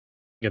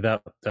Yeah,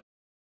 that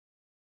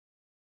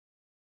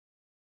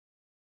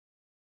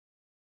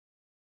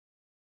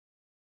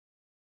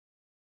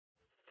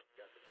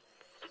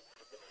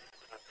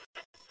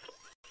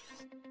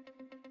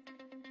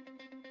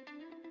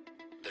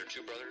They're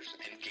two brothers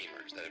and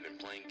gamers that have been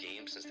playing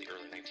games since the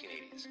early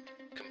 1980s.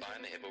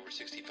 Combined, they have over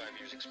 65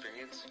 years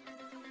experience.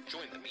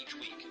 Join them each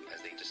week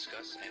as they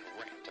discuss and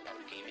rant about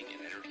gaming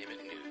and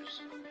entertainment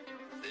news.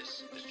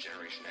 This is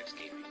Generation X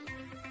Gaming.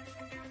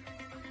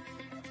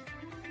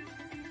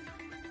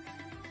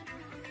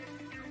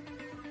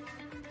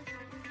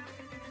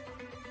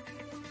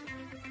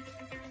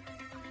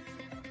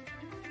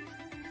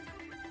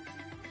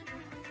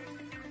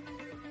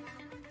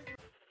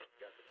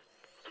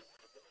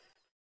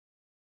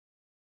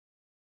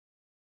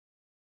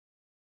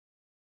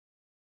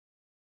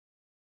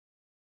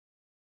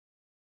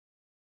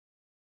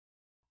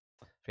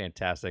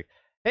 Fantastic.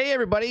 Hey,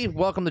 everybody.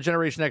 Welcome to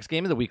Generation X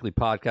Gaming, the weekly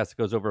podcast that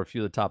goes over a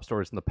few of the top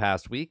stories from the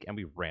past week, and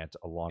we rant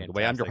along the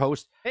way. I'm your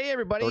host. Hey,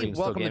 everybody.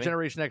 Welcome to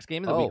Generation X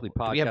Gaming, the weekly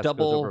podcast. We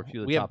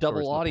have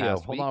double audio.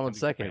 Hold on one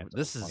second.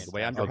 This is the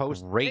way I'm your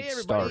host. Great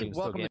start.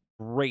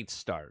 Great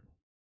start.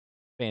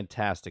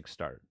 Fantastic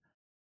start.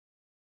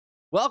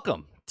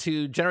 Welcome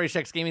to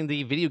Generation X Gaming,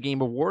 the Video Game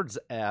Awards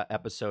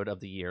episode of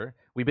the year.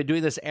 We've been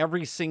doing this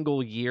every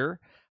single year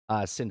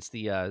since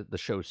the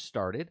show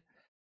started.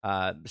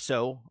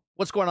 So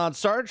what's going on,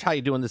 Sarge? How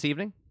you doing this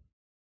evening?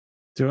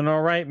 doing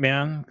all right,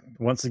 man.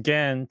 Once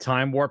again,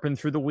 time warping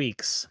through the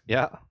weeks.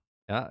 Yeah.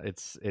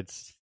 It's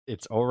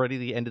already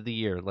the end of the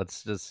year.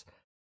 Let's just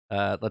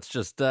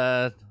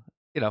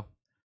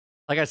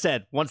like I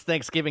said, once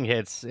Thanksgiving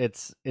hits,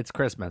 it's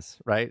Christmas,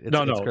 right?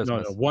 No.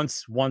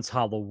 Christmas. Once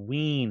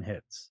Halloween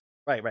hits,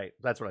 right.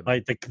 That's what I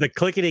mean. like the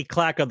clickety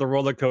clack of the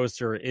roller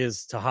coaster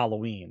is to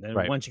Halloween, and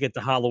Right. once you get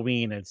to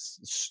Halloween, it's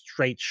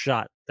straight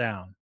shot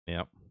down.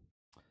 Yep.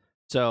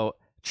 So,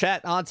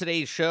 chat, on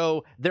today's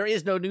show, there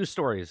is no news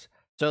stories.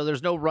 So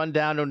there's no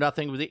rundown, no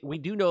nothing. We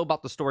do know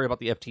about the story about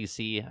the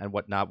FTC and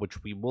whatnot,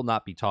 which we will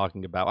not be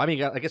talking about. I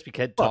mean, I guess we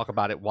could talk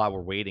about it while we're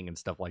waiting and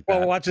stuff like that.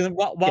 While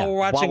we're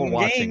watching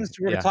games,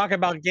 we're gonna talk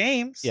about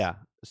games. Yeah.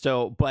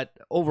 So, but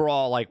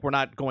overall, like, we're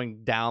not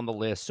going down the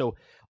list. So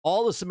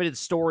all the submitted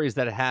stories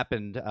that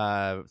happened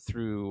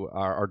through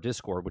our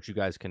Discord, which you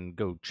guys can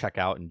go check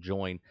out and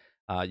join,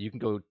 you can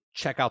go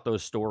check out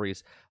those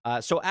stories.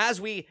 So as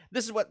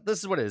this is what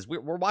it is.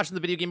 We're watching the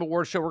Video Game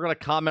Awards show. We're going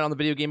to comment on the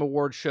Video Game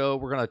Awards show.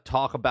 We're going to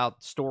talk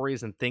about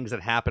stories and things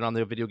that happen on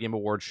the Video Game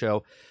Awards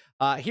show.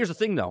 Here's the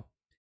thing, though.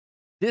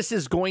 This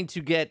is going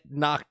to get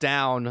knocked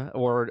down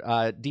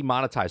or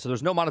demonetized. So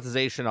there's no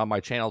monetization on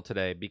my channel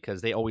today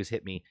because they always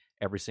hit me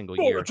every single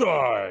year.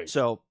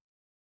 So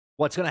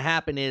what's going to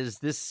happen is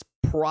this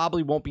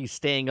probably won't be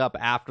staying up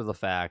after the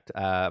fact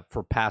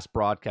for past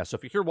broadcasts. So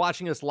if you're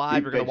watching us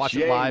live, you're going to watch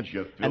it live,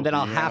 and then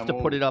I'll have to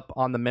put it up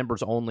on the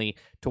members only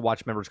to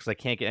watch members because I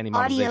can't get any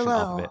monetization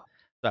off of it.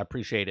 So I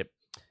appreciate it.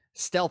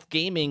 Stealth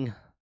Gaming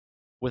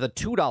with a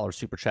 $2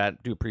 super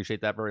chat. Do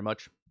appreciate that very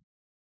much.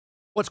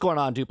 What's going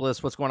on,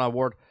 Dupless? What's going on,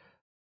 Ward?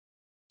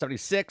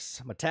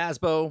 76,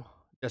 Matasbo,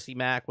 Jesse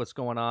Mack. What's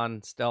going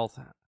on, Stealth?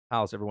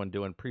 How's everyone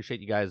doing?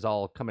 Appreciate you guys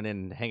all coming in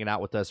and hanging out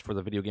with us for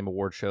the Video Game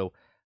Award show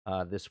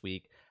this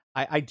week.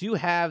 I do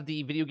have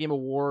the Video Game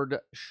Award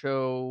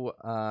show.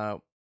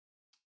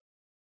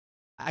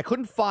 I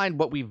couldn't find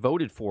what we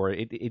voted for.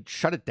 It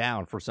shut it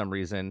down for some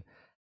reason.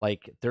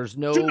 Like, there's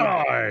no...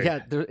 Denied.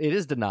 Yeah, it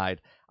is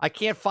denied. I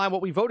can't find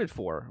what we voted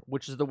for,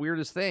 which is the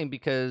weirdest thing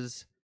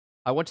because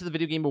I went to the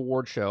Video Game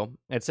Award show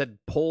and it said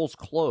polls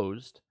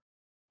closed,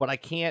 but I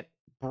can't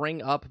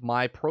bring up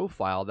my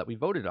profile that we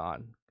voted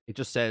on. It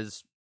just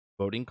says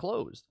voting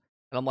closed.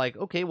 And I'm like,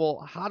 okay,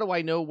 well, how do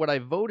I know what I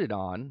voted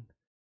on?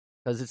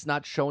 Because it's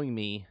not showing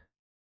me.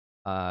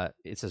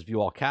 It says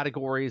view all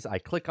categories. I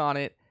click on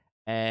it,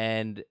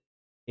 and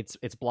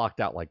it's blocked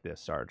out like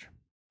this, Sarge.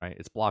 Right?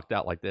 It's blocked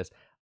out like this.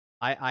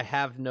 I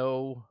have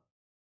no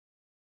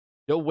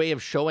way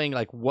of showing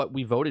like what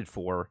we voted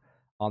for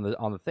on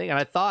the thing, and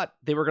I thought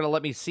they were going to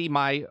let me see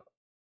my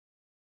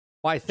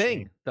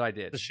thing that I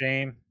did. It's a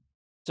shame.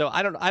 So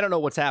I don't know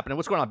what's happening.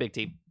 What's going on, Big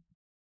T?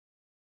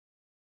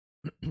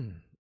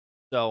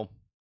 So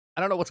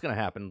I don't know what's gonna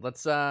happen.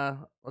 Let's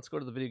go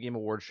to the Video Game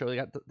Awards show.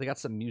 They got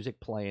some music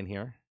playing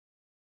here,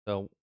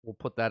 so we'll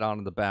put that on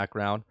in the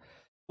background.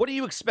 What are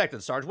you expecting,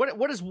 Sarge?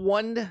 What is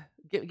one?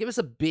 Give us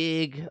a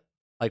big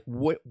like.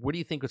 What do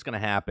you think is gonna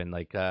happen?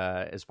 Like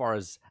as far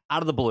as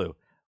out of the blue,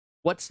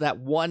 what's that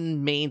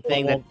one main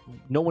thing that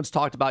no one's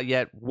talked about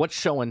yet? What's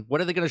showing?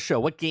 What are they gonna show?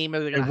 What game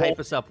are they gonna hype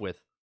us up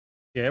with?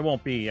 Yeah, it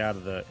won't be out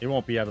of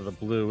the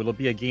blue. It'll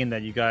be a game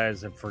that you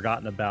guys have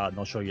forgotten about, and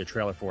they'll show you a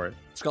trailer for it.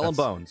 Skull and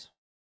Bones.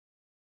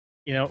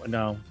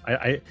 No.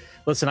 I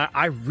listen.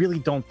 I really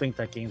don't think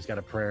that game's got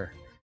a prayer,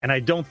 and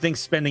I don't think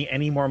spending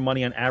any more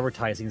money on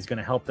advertising is going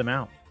to help them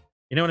out.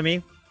 You know what I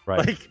mean?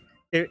 Right.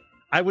 Like,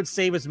 I would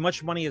save as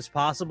much money as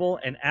possible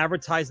and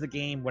advertise the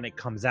game when it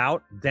comes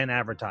out, then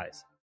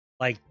advertise.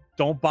 Like,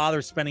 don't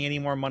bother spending any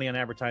more money on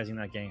advertising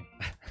that game.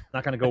 It's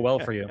not going to go well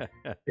for you.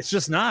 It's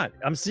just not.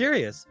 I'm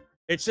serious.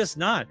 It's just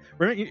not.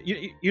 Remember,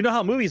 you know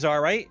how movies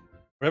are, right?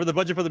 Whatever the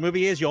budget for the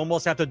movie is, you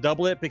almost have to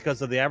double it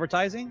because of the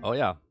advertising. Oh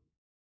yeah,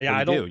 Yeah, well,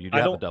 I don't. You I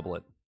have don't. to double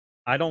it.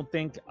 I don't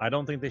think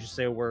they should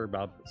say a word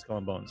about Skull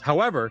and Bones.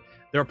 However,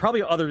 there are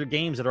probably other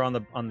games that are on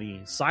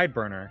the side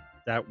burner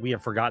that we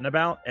have forgotten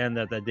about and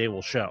that they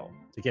will show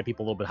to get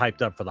people a little bit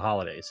hyped up for the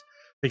holidays.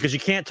 Because you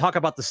can't talk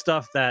about the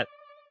stuff that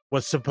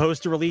was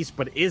supposed to release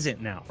but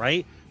isn't now,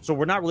 right? So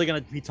we're not really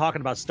going to be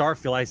talking about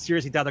Starfield. I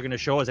seriously doubt they're going to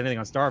show us anything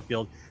on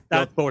Starfield.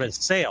 That boat has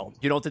sailed.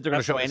 You don't think they're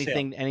going to show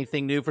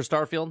anything new for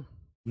Starfield?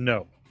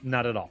 No,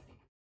 not at all.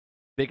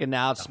 Big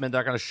announcement.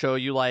 They're going to show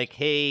you like,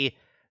 hey,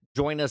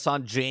 join us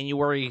on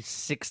January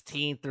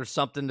 16th or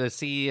something to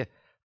see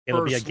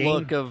It'll be a first game.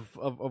 look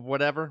of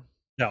whatever.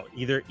 No,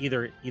 either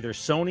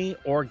Sony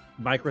or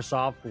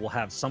Microsoft will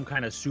have some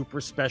kind of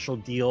super special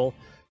deal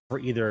for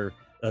either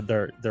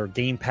their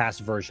Game Pass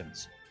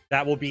versions.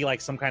 That will be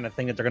like some kind of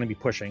thing that they're going to be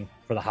pushing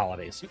for the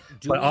holidays.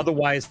 But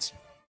otherwise,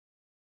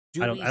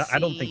 I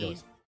don't think it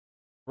was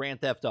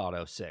Grand Theft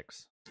Auto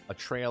 6. A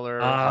trailer,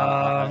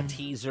 a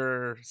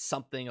teaser,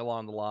 something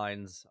along the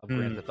lines of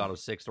Grand Theft Auto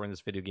 6 during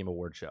this Video Game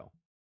Award show.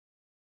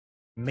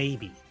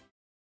 Maybe.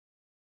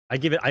 I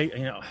give it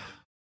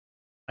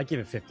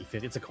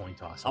 50-50. It's a coin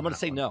toss. I'm going to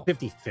say no.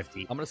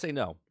 50-50. I'm going to say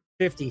no.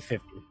 50-50.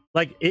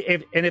 Like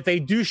if they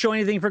do show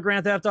anything for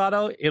Grand Theft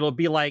Auto, it'll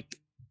be like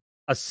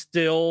a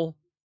still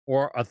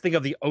or a thing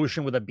of the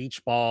ocean with a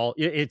beach ball.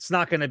 It's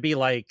not going to be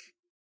like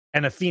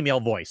and a female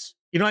voice.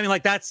 You know what I mean?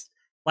 Like that's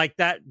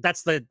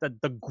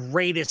the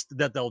greatest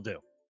that they'll do.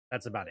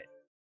 That's about it.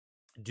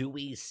 Do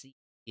we see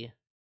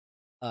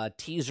a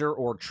teaser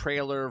or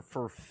trailer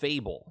for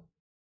Fable?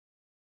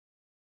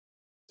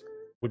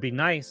 Would be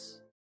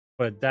nice,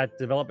 but that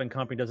development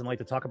company doesn't like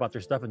to talk about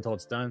their stuff until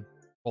it's done.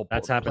 Well,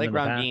 that's happened.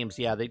 Playground Games,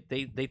 yeah,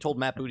 they told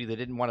Matt Booty they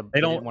didn't want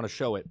to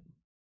show it.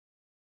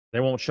 They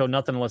won't show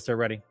nothing unless they're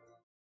ready,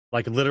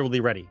 like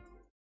literally ready.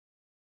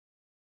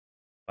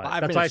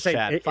 That's why I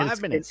say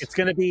 5 minutes. It's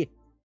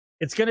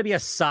gonna be a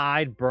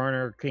side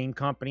burner game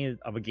company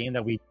of a game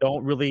that we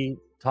don't really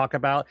talk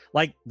about.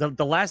 Like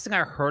the last thing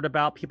I heard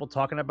about people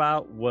talking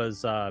about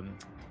was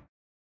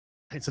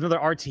it's another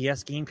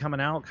RTS game coming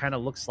out. Kind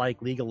of looks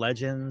like League of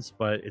Legends,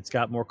 but it's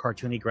got more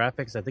cartoony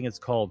graphics. I think it's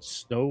called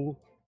Snowbound,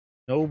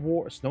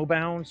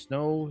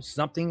 Snow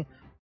something.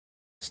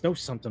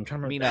 I'm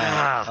trying to remember.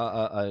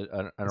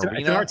 An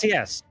arena? It's an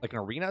RTS. Like an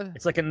arena?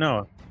 It's like an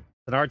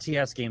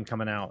RTS game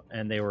coming out,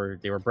 and they were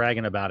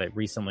bragging about it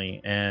recently,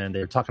 and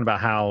they're talking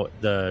about how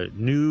the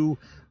new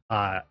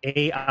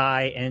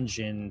AI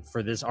engine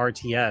for this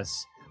RTS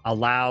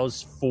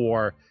allows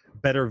for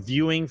better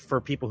viewing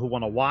for people who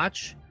want to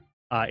watch.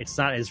 It's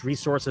not as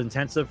resource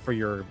intensive for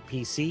your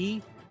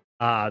PC.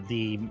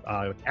 The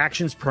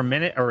actions per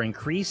minute are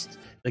increased.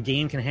 The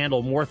game can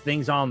handle more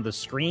things on the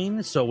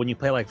screen. So when you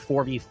play like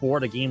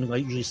 4v4, the game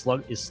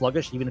usually is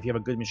sluggish, even if you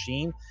have a good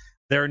machine.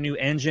 Their new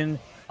engine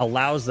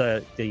allows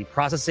the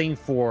processing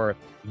for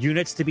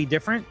units to be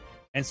different.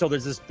 And so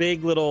there's this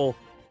big little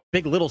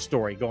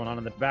story going on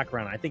in the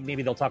background. I think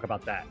maybe they'll talk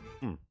about that.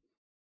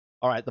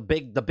 All right, the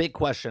big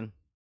question.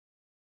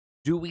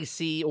 Do we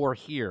see or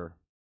hear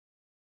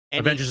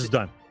Avengers is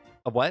done.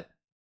 Of what?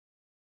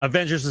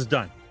 Avengers is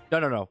done.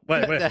 No.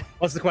 Wait.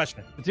 What's the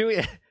question? Do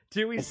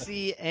we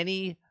see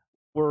any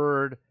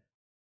word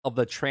of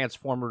the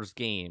Transformers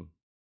game?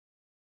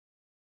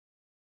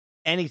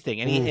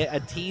 Anything? A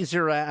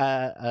teaser?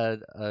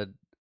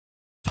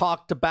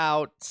 Talked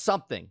about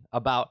something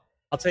about?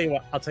 I'll tell you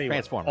what.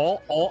 Transformers.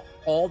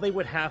 All they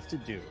would have to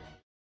do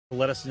to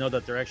let us know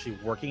that they're actually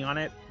working on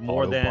it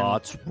more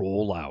Autobots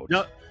roll out.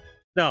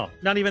 No,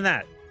 not even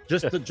that.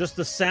 Just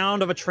the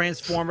sound of a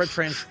transformer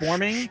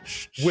transforming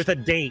with a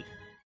date,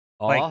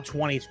 like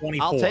 2024.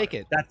 I'll take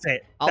it. That's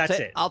it. I'll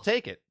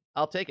take it.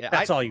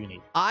 That's all you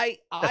need. I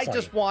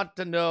just want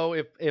to know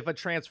if a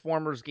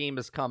Transformers game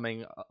is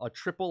coming, a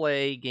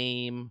AAA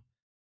game,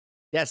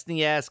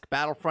 Destiny-esque,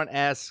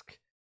 Battlefront-esque,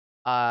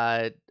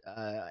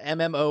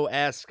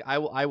 MMO-esque.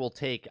 I will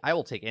take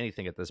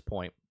anything at this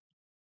point.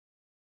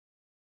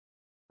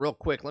 Real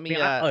quick, let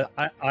me.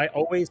 I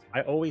always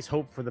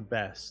hope for the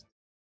best.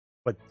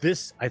 But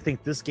I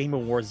think this Game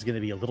Awards is going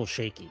to be a little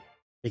shaky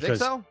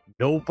because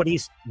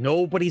nobody's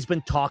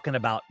been talking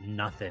about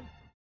nothing.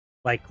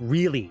 Like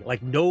really,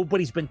 like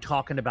nobody's been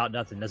talking about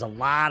nothing. There's a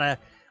lot of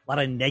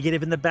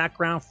negative in the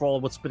background for all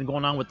what's been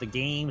going on with the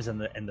games and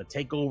the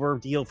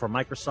takeover deal for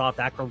Microsoft,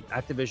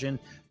 Activision.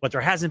 But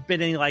there hasn't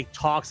been any like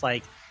talks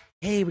like,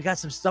 hey, we got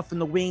some stuff in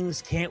the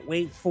wings. Can't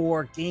wait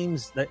for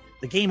the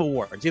Game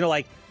Awards. You know,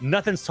 like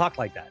nothing's talked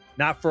like that.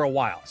 Not for a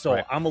while. So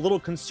right. I'm a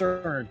little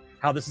concerned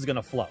how this is going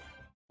to flow.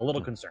 A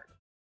little concerned.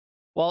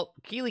 Well,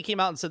 Keighley came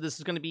out and said this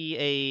is going to be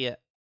a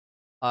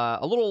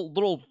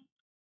little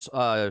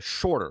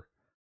shorter.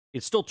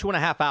 It's still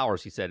 2.5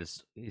 hours. He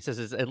says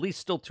it's at least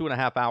still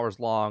 2.5 hours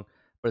long,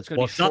 but it's going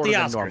to be shorter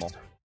than normal.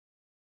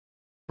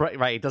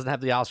 Right. It doesn't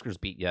have the Oscars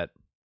beat yet.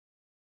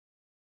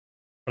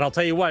 But I'll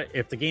tell you what: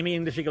 if the gaming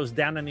industry goes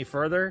down any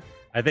further,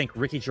 I think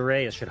Ricky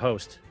Gervais should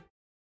host.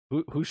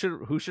 Who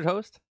should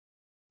host?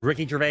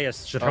 Ricky Gervais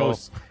should Oh.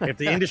 host. If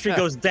the industry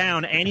goes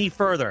down any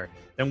further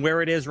than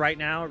where it is right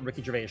now,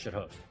 Ricky Gervais should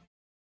host.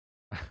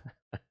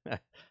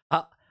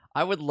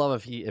 I would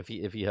love if he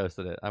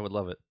hosted it. I would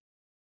love it.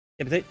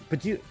 Yeah,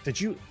 did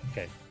you?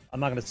 Okay, I'm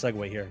not going to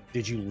segue here.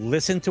 Did you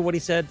listen to what he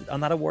said on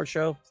that award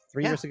show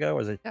 3 years ago? Or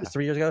was it Yeah.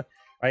 3 years ago?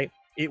 Right?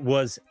 It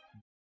was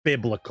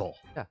biblical.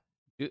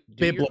 Do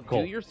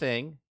your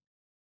thing.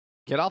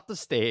 Get off the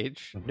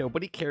stage. Mhm.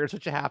 Nobody cares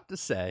what you have to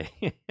say.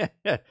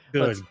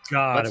 Good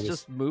God, Let's it was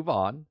just move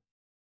on.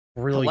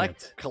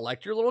 brilliant.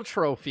 Collect your little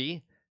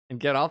trophy and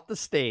get off the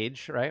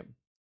stage, right?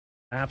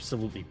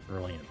 Absolutely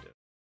brilliant.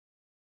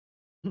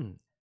 Dude.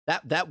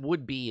 That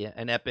would be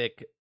an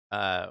epic.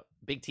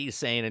 Big T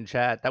saying in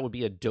chat that would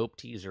be a dope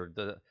teaser.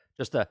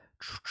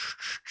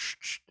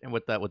 And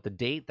with the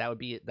date that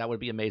would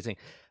be amazing.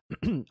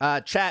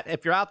 Chat,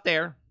 if you're out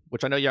there,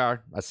 which I know you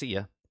are, I see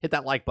you. Hit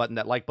that like button.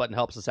 That like button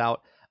helps us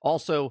out.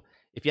 Also,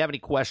 if you have any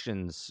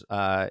questions,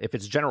 if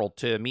it's general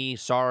to me,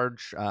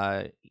 Sarge,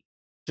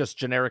 just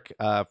generic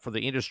for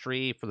the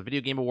industry, for the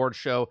Video Game Awards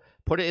show,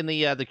 put it in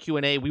the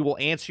Q&A. We will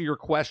answer your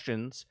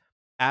questions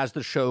as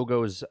the show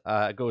goes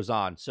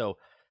on. So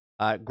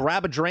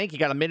grab a drink. You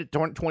got a minute,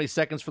 20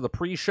 seconds for the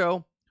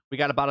pre-show. We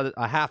got about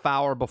a half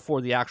hour before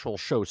the actual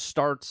show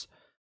starts.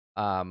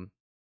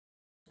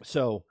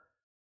 So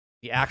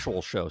the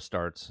actual show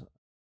starts.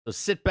 So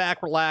sit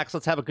back, relax.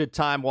 Let's have a good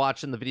time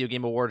watching the Video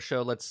Game Awards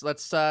show. Let's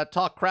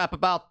talk crap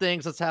about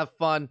things. Let's have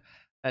fun.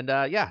 And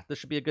yeah, this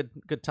should be a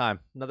good time.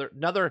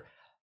 Another.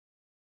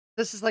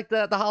 This is like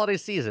the holiday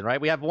season, right?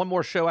 We have one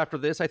more show after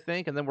this, I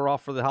think, and then we're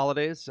off for the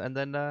holidays, and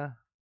then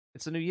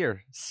it's a new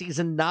year.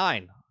 Season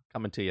 9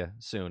 coming to you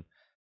soon.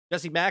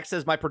 Jesse Mack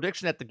says, my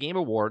prediction at the Game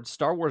Awards,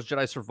 Star Wars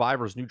Jedi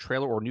Survivor's new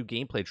trailer or new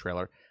gameplay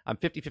trailer. I'm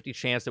 50-50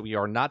 chance that we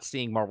are not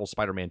seeing Marvel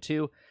Spider-Man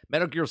 2.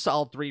 Metal Gear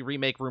Solid 3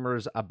 remake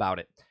rumors about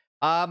it.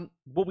 Well,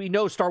 we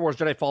know Star Wars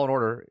Jedi Fallen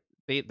Order.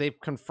 They've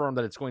confirmed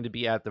that it's going to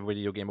be at the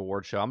Video Game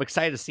Awards show. I'm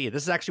excited to see it.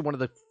 This is actually one of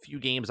the few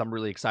games I'm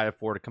really excited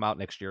for to come out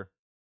next year.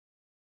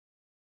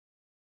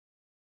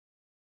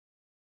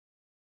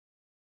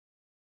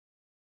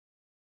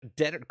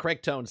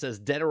 Craig Tone says,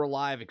 Dead or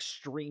Alive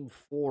Extreme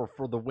 4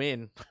 for the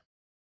win.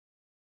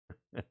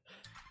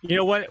 You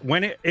know what?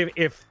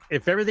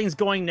 If everything's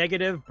going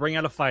negative, bring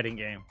out a fighting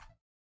game.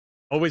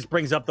 Always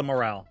brings up the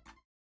morale.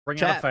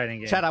 Bring out a fighting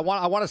game. Chad, I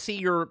want to see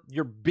your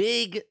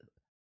big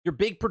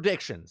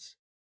predictions.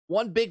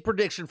 One big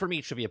prediction from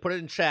each of you. Put it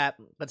in chat.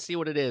 Let's see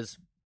what it is.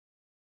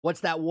 What's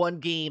that one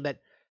game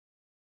that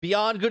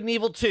Beyond Good and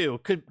Evil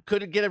 2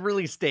 could get a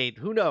release date?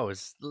 Who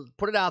knows?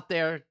 Put it out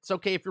there. It's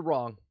okay if you're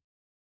wrong.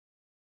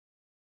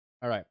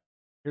 All right.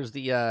 Here's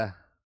the I think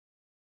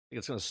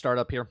it's going to start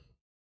up here.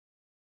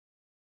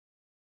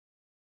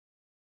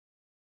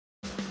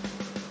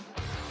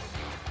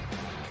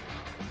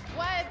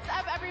 What's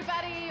up,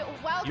 everybody?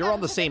 Welcome. You're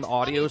on the to same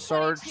audio,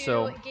 Sarge, 2022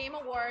 so Game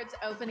Awards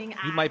opening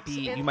act. You might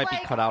be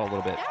cut out a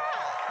little bit. Yeah.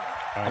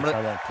 All right, so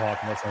I won't talk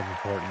unless I'm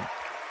important.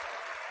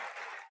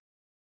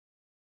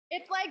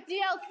 It's like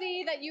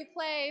DLC that you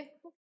play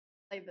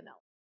vanilla.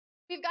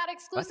 We've got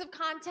exclusive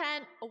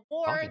content,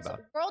 awards,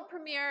 about? world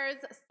premieres,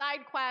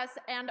 side quests,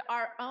 and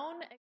our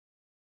own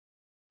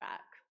track.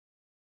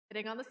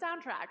 Sitting on the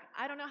soundtrack.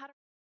 I don't know how to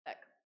pick.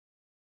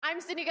 I'm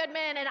Cindy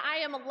Goodman, and I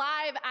am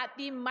live at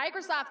the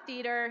Microsoft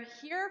Theater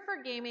here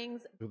for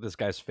Gaming's. Look at this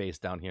guy's face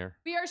down here.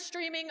 We are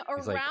streaming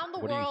He's like, around the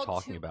 "What are you world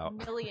talking to about?"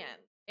 millions,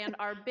 and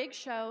our big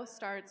show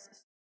starts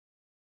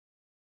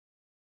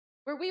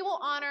where we will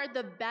honor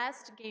the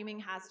best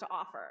gaming has to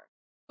offer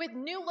with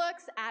new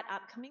looks at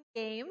upcoming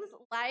games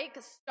like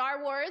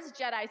Star Wars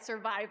Jedi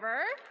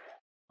Survivor,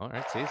 All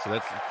right, see, so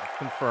that's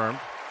confirmed.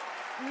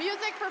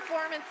 music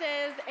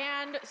performances,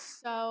 and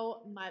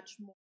so much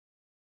more.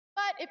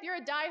 But if you're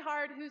a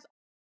diehard who's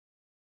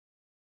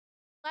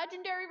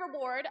legendary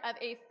reward of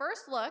a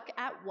first look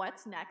at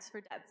what's next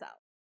for Dead Cells.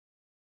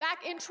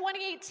 Back in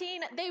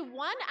 2018, they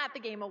won at the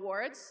Game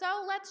Awards,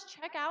 so let's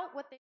check out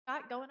what they've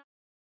got going on.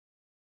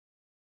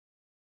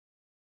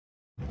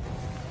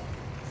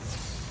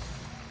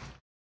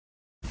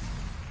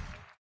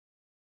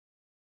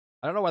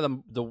 I don't know why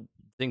the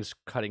thing's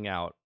cutting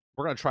out.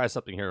 We're gonna try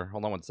something here.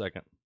 Hold on one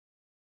second.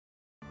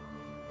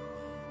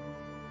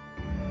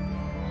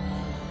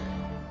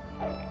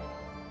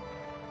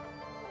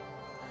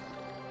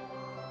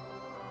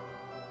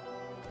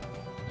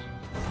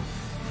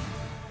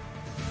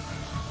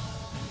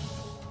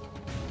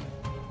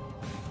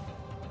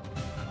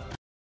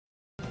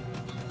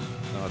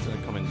 No, it's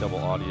gonna come in double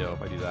audio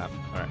if I do that.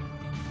 All right.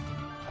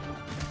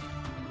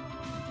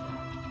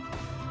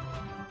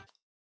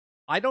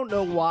 I don't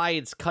know why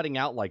it's cutting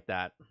out like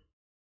that.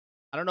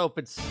 I don't know if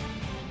it's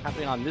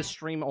happening on this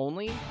stream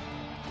only.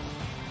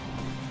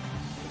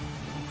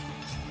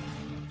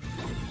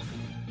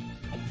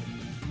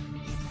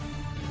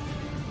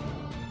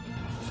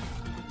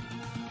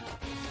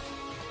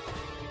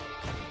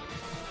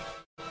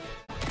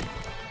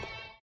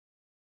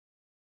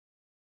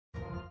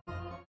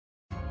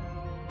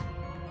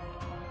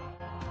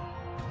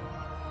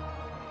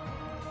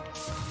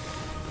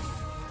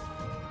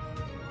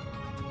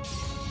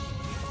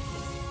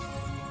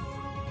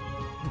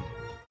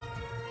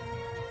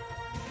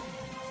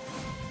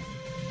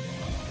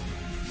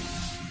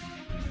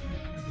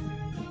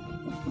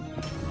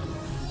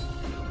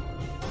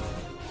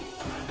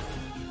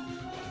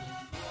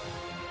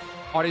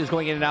 Audio's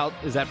going in and out.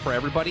 Is that for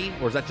everybody,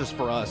 or is that just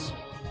for us?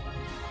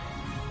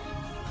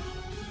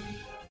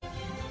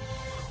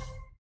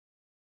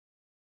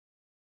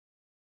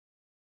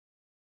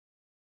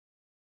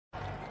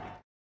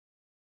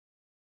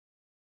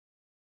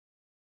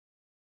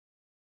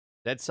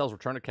 Dead Cells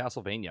Return to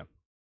Castlevania.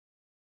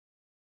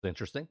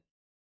 Interesting.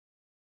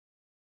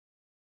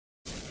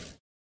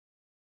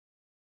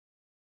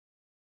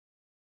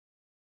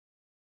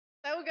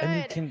 So good. I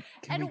mean, can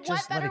and we what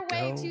just let better it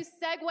way go? to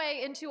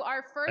segue into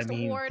our first I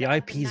mean, award? the of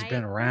IP's night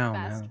been for around,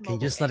 Best man. Can you Mobile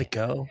just let it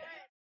Game. go?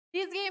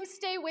 These games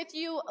stay with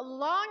you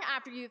long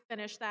after you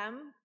finish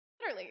them,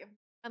 literally,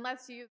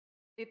 unless you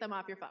delete them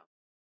off your phone.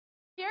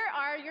 Here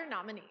are your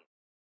nominees.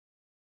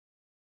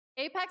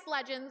 Apex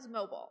Legends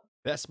Mobile.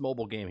 Best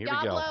mobile game. Here we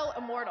go. Diablo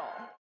Immortal.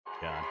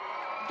 God.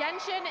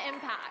 Genshin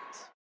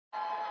Impact.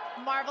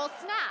 Marvel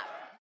Snap.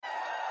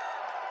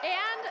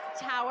 And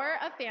Tower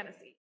of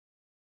Fantasy.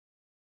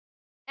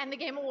 And the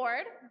Game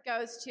Award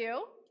goes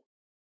to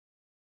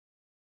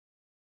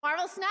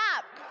Marvel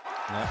Snap.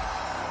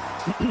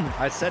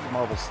 I said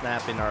Marvel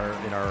Snap in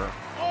our.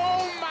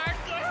 Oh my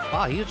god!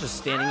 Wow, he was just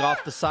standing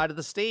off the side of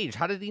the stage.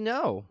 How did he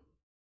know?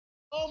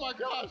 Oh my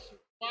gosh!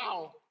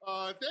 Wow!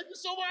 Thank you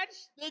so much.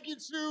 Thank you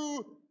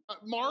to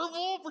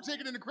Marvel for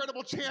taking an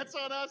incredible chance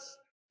on us.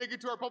 Thank you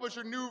to our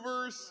publisher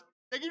Newverse.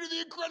 Thank you to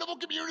the incredible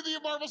community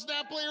of Marvel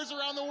Snap players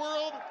around the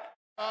world.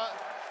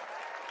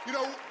 You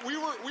know, we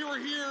were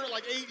here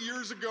like 8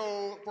 years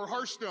ago for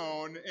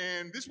Hearthstone,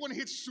 and this one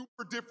hits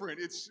super different.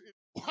 It's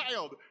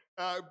wild.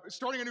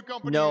 Starting a new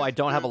company. No, I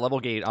don't have a level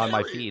gate on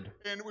my feed.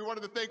 And we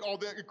wanted to thank all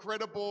the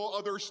incredible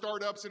other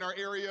startups in our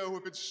area who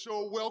have been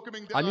so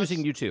welcoming to us. I'm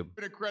using YouTube. It's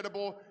been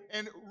incredible.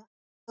 And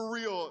for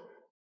real,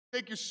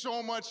 thank you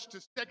so much to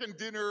Second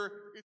Dinner.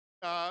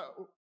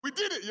 We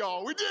did it,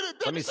 y'all. We did it.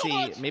 Thank Let me you so see.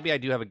 much. Maybe I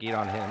do have a gate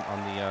on him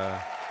on the.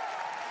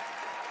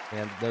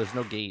 And there's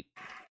no gate.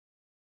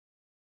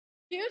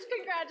 Huge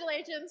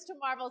congratulations to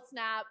Marvel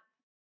Snap.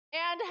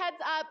 And heads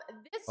up,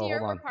 this Oh, year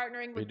hold we're on.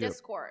 partnering We with do.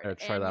 Discord.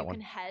 Try and that you one.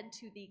 can head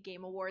to the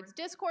Game Awards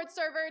Discord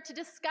server to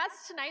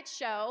discuss tonight's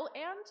show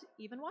and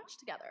even watch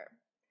together.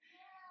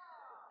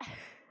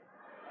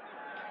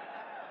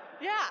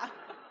 Yeah.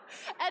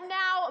 And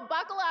now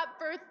buckle up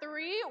for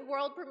 3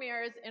 world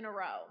premieres in a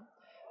row.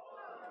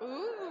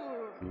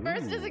 Ooh.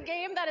 First is a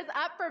game that is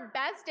up for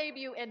Best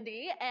Debut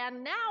Indie,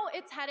 and now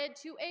it's headed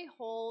to a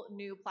whole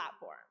new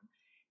platform.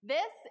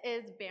 This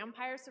is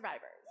Vampire Survivors.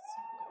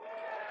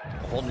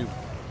 A whole new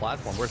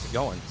platform. Where's it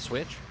going?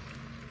 Switch?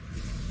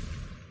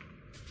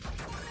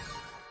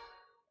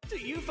 Do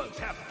you folks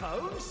have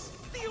phones?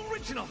 The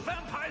original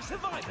Vampire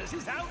Survivors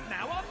is out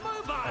now on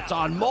mobile. It's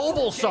on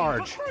mobile, Game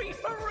Sarge. For free,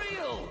 for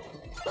real.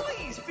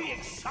 Please be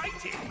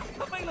excited.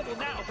 Available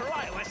now for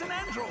iOS and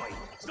Android.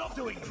 Stop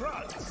doing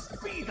drugs.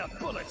 Be the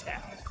bullet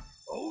hell.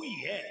 Oh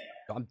yeah.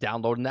 I'm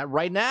downloading that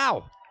right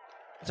now.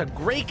 It's a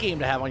great game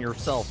to have on your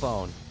cell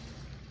phone.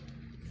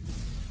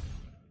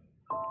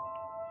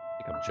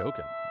 I think I'm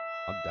joking.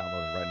 I'm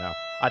downloading it right now.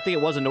 I think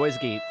it was a noise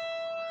gate.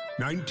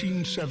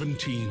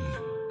 1917.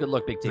 Good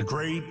luck, Big T. The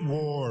Great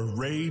War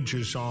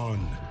rages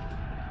on.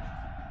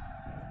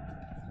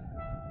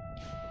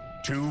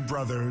 2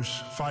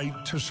 brothers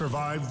fight to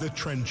survive the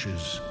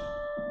trenches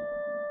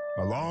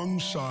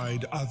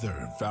alongside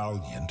other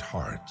valiant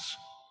hearts,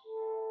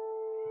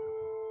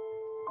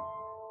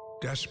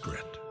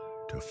 desperate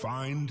to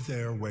find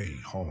their way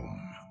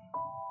home.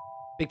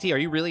 Big T, are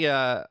you really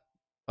a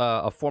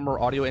former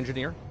audio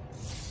engineer?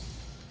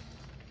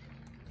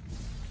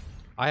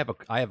 I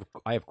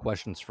have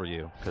questions for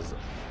you because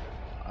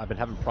I've been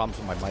having problems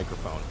with my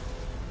microphone,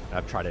 and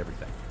I've tried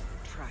everything.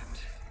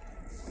 Trapped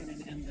in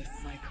an endless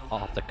cycle. I'll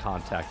have to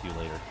contact you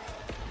later.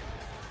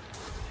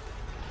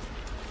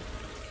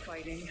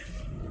 Fighting,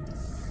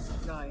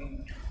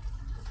 dying,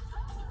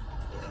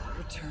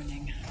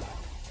 returning.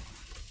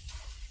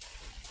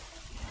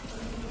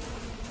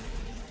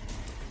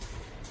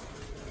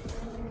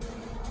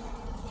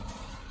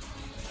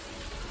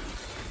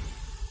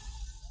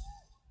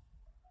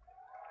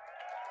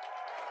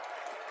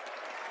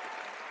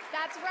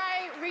 That's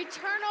right.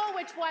 Returnal,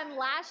 which won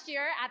last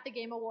year at the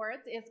Game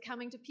Awards, is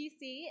coming to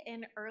PC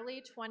in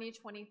early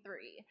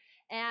 2023.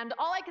 And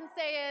all I can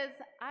say is,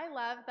 I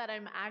love that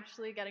I'm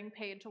actually getting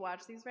paid to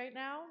watch these right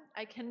now.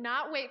 I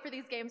cannot wait for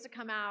these games to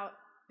come out.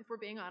 If we're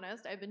being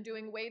honest, I've been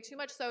doing way too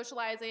much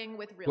socializing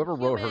with real Whoever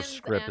wrote her humans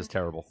script and is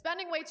terrible.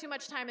 spending way too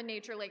much time in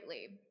nature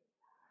lately.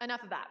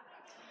 Enough of that.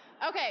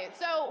 Okay,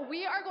 so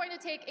we are going to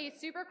take a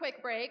super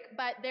quick break,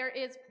 but there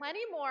is plenty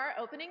more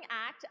opening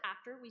act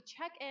after we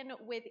check in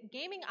with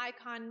gaming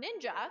icon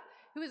Ninja,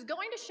 who is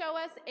going to show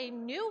us a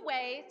new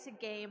way to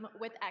game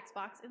with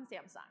Xbox and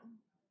Samsung.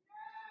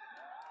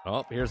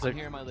 Oh, here's I'm the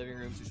here in my living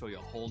room to show you a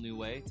whole new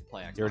way to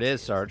play Xbox. Here it is,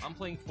 games. Sarge. I'm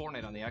playing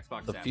Fortnite on the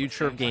Xbox. The app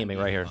future with of gaming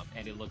right here.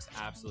 and it looks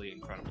absolutely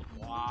incredible.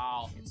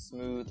 Wow, it's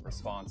smooth,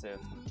 responsive.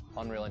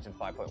 Unreal Engine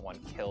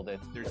 5.1 killed it.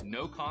 There's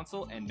no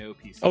console and no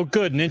PC. Oh,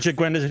 good. Ninja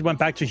Gwen went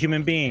back to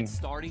human being. It's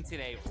starting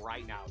today,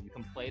 right now. You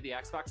can play the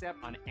Xbox app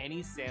on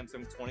any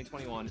Samsung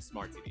 2021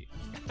 smart TV.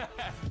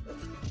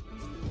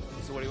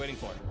 So what are you waiting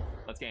for?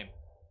 Let's game.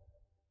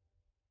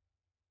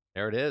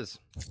 There it is.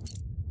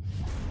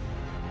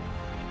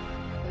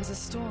 There's a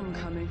storm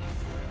coming.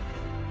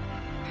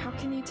 How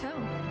can you tell?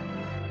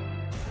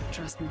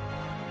 Trust me.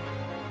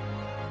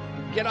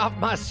 Get off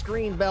my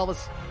screen,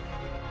 Belvis.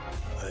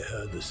 I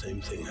heard the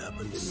same thing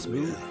happened in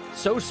Smooth.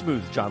 So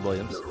smooth, John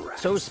Williams.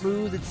 So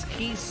smooth, it's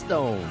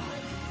Keystone.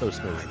 So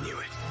smooth. I knew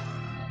it.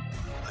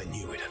 I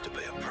knew we'd have to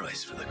pay a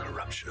price for the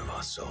corruption of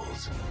our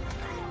souls.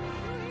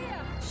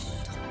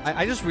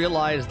 I just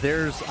realized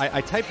there's. I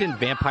typed in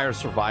Vampire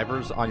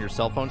Survivors on your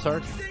cell phone,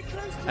 Sarge,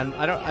 and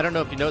I don't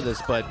know if you know this,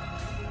 but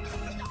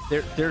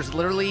there's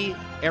literally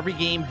every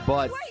game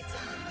but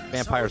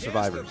Vampire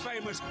Survivors.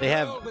 They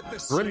have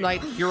Grim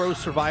Knight Hero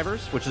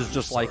Survivors, which is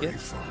just like it.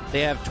 They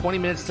have 20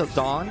 Minutes Till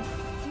Dawn.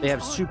 They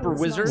have Super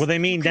Wizard. Well, they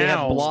mean They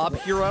now. have Blob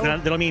Hero.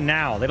 They don't mean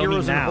now. They don't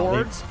Heroes mean and now.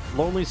 Hordes,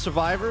 Lonely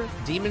Survivor,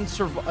 Demon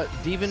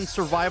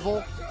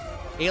Survival,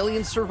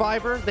 Alien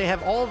Survivor. They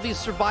have all of these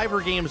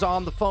Survivor games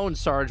on the phone,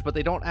 Sarge, but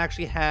they don't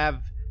actually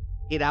have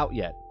it out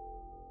yet.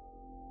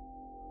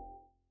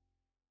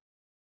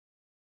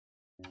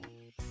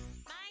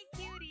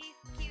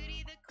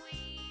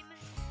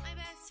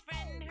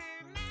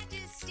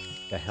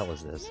 The hell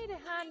is this? Need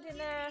a hand in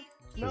there.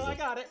 No, I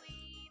got it.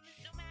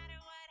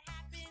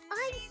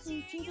 I'm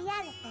Cutie the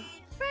elephant,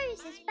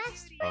 Bruce's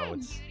best friend. Oh,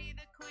 it's.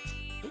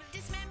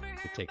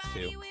 It Takes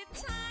Two.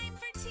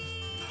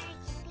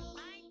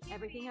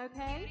 Everything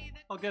okay?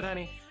 All good,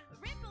 honey.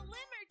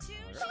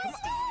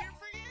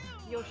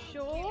 You're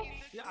sure?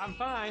 Yeah, I'm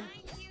fine.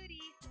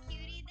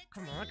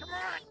 Come on, come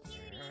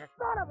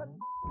on.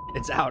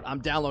 It's out. I'm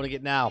downloading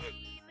it now.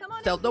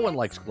 No one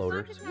likes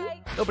gloaters.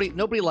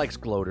 Nobody likes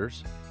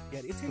gloaters.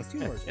 Get It Takes Two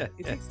merch at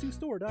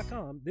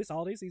ItTakesTwoStore.com this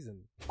holiday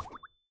season.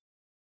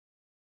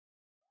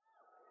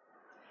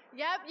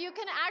 Yep, you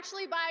can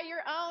actually buy your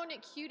own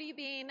Cutie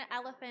Bean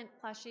elephant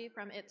plushie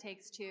from It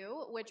Takes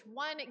Two, which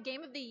won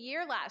Game of the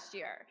Year last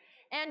year.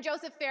 And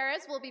Joseph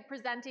Ferris will be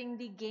presenting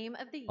the Game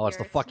of the Year. Oh, it's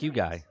the fuck you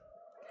tonight. guy.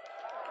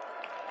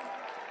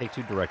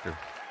 Take-Two director.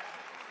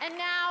 And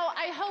now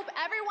I hope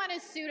everyone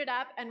is suited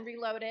up and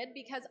reloaded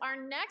because our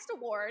next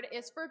award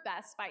is for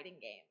Best Fighting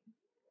Game.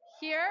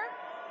 Here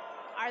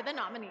are the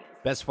nominees.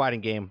 Best fighting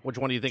game. Which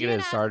one do you think it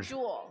is, DNF Sarge?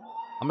 Duel,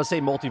 I'm gonna say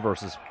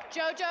Multiverses.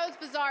 JoJo's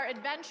Bizarre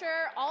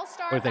Adventure,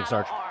 All-Star What do you think,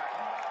 Battle Sarge? R,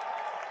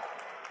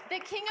 The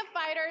King of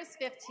Fighters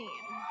 15,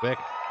 Pick.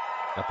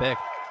 A pick.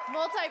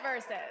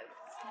 Multiverses,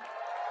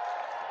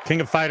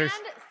 King of Fighters.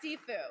 and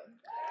Sifu.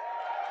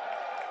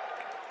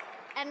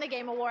 And the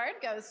Game Award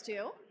goes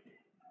to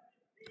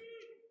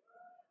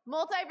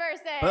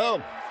Multiverses.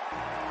 Boom.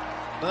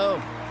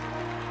 Boom.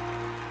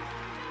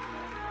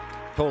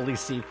 Totally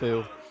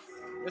Sifu.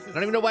 I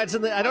don't even know why it's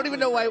in the. I don't even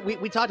know why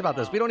we talked about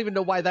this. We don't even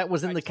know why that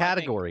was in the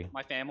category.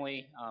 My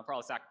family for all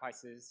the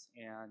sacrifices,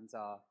 and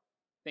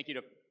thank you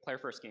to Player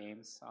First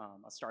Games,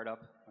 a startup,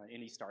 an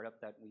indie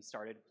startup that we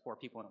started 4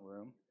 people in a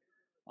room.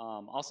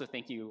 Also,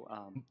 thank you,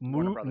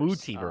 Warner Brothers,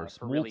 Multiverse.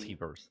 for really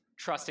Multiverse.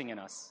 trusting in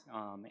us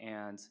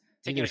and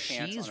taking Either a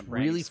chance she's on a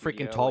brand really new freaking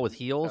studio tall with that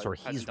heels, or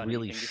hasn't he's done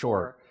really anything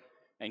short. before,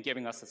 and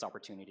giving us this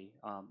opportunity.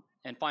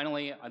 And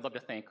finally, I'd love to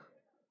thank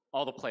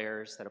all the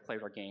players that have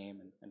played our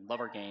game and love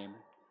our game.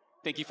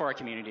 Thank you for our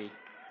community.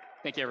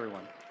 Thank you,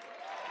 everyone.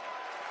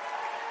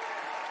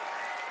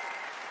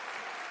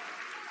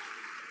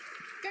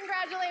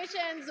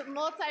 Congratulations,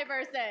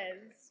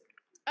 Multiverses.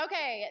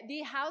 Okay,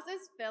 the house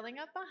is filling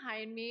up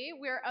behind me.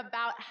 We're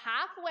about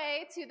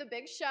halfway to the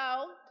big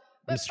show.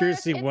 I'm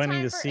seriously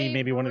wanting to see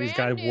maybe one of these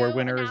guys award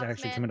winners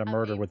actually commit a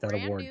murder with that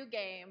brand award. new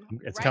game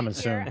It's right coming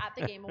here soon. at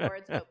the Game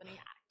Awards opening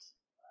act.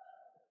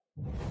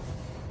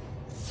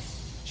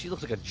 She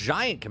looks like a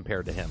giant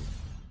compared to him.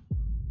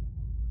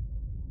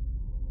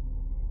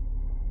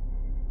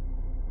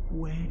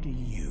 Where do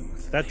you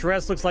That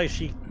dress looks like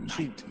she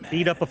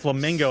beat up a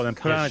flamingo and then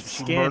put on its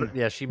She skin. murdered-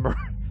 yeah, she murdered.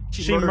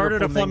 She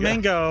murdered a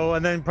flamingo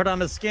and then put on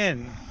the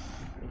skin.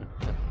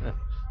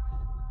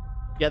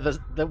 Yeah,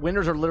 the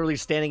winners are literally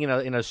standing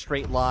in a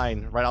straight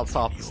line right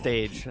outside the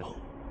stage.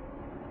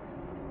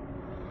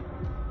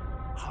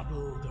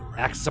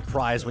 Act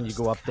surprised when you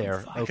go up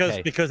there.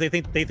 Okay. Because they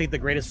think the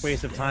greatest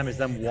waste of time is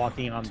them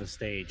walking on the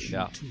stage.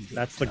 Yeah.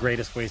 That's the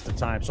greatest waste of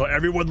time. So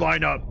everyone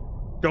line up.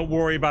 Don't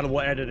worry about it.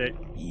 We'll edit it.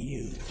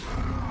 You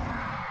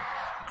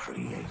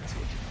created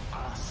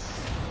us.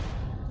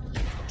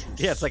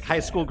 Yeah, it's like high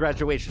school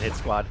graduation hit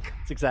squad.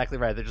 It's exactly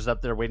right. They're just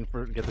up there waiting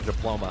to get the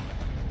diploma.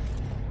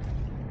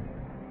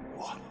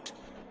 What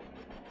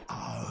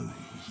are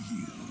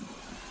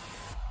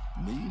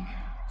you? Me?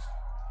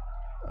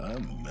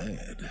 I'm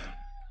mad.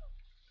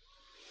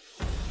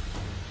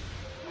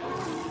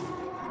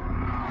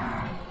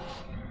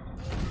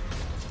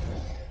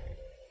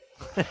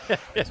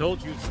 I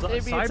told you, Maybe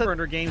it's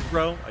Sideburner games,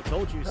 bro. I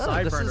told you,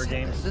 Sideburner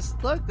games. This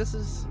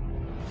is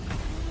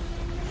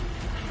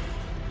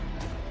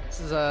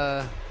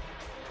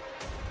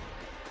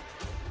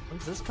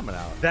when's this coming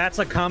out? That's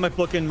a comic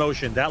book in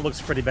motion. That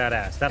looks pretty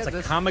badass. That's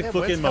a comic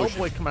book in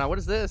motion. Hellboy coming out. What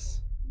is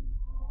this?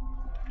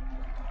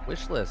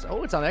 Wish list.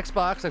 Oh, it's on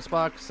Xbox,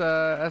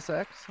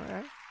 SX. All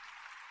right.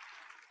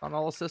 On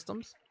all the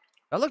systems.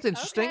 That looked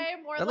interesting. Okay,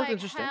 more that looked like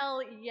interesting.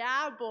 hell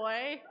yeah,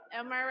 boy.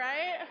 Am I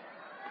right?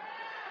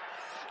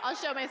 I'll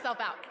show myself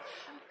out.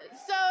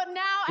 So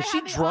now Is I she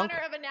have the drunk?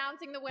 honor of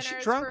announcing the Is she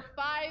winners drunk? for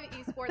 5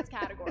 esports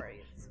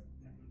categories.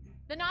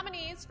 The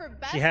nominees for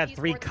best She had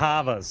 3 esports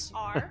kavas.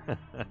 are,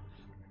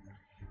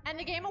 and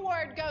the game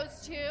award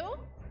goes to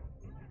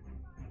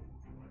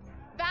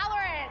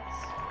Valorant.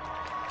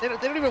 They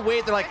don't even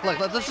wait. They're like, look,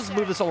 let's just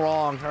move this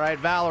along. All right,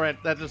 Valorant.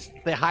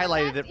 They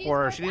highlighted it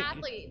for her. She didn't,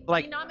 Athlete.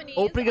 like, The nominees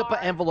opening up an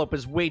are- envelope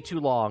is way too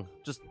long.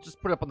 Just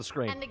put it up on the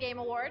screen. And the game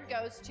award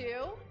goes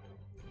to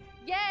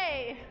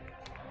Yay.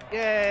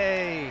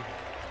 Yay!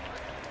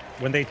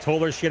 When they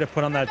told her she had to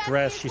put on that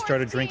dress, she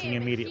started drinking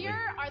immediately.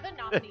 Here are the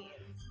nominees.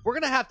 We're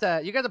gonna have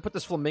to. You got to put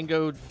this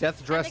flamingo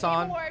death dress and the game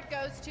on. award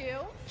goes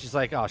to She's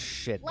like, oh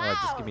shit! All right,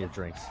 just give me the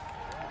drinks.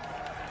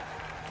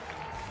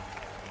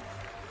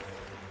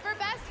 For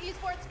best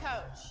esports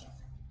coach.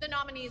 The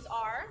nominees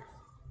are,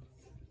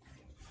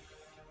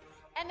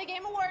 and the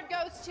game award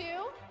goes to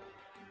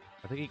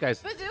I think you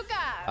guys. Bazooka.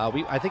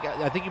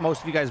 I think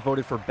most of you guys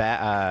voted for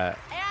And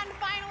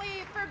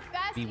finally, for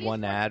best B1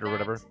 esports ad or event,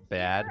 whatever.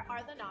 Bad. here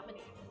are the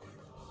nominees.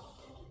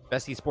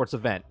 Best esports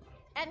event.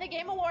 And the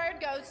game award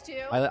goes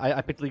to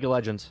I picked League of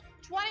Legends.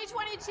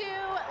 2022 League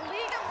of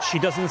Legends. She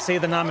doesn't say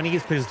the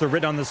nominees because they're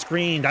written on the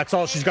screen. That's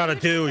all she's got to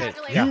do.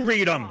 You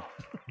read them.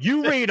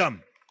 You read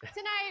them.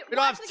 Tonight, We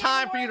don't have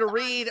time for you to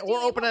read or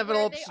open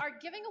envelopes.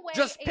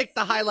 Just pick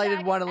the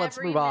highlighted one and let's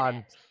move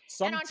on.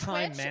 Some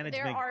time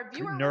management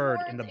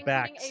nerd in the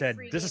back said,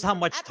 "This is how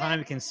much time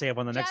we can save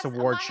on the next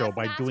award show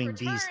by doing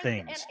these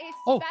things."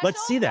 Oh,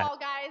 let's see that.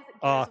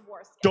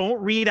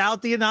 Don't read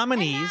out the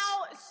nominees.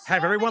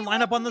 Have everyone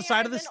line up on the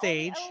side of the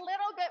stage. A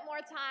little bit more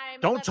time.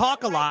 Don't Let's talk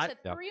a get right lot.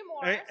 to 3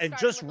 more, And starting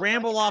just with a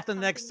ramble look off at to the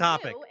next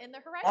something topic. new in the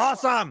Horizon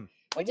Awesome. world,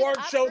 which is Award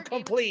up show for Game of the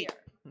complete.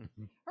 Year.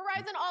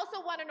 Horizon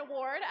also won an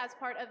award as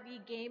part of the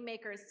Game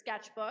Maker's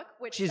Sketchbook,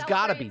 which She's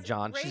got to be, celebrates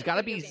John. great She's got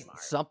to video be game art.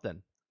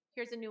 something.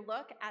 Here's a new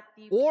look at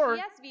the Or-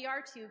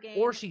 PSVR 2 game.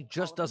 Or she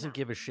just doesn't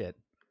give a shit,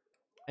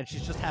 and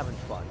she's just having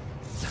fun.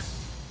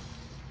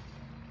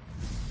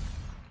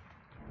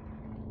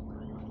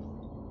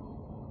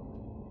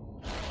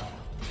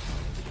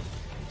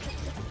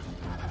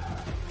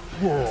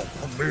 World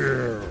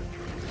premiere.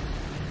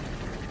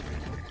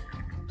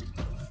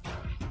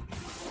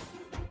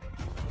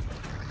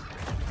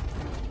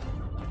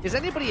 Is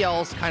anybody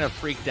else kind of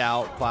freaked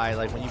out by,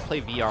 like, when you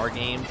play VR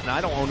games? Now,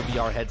 I don't own a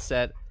VR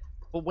headset,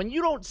 but when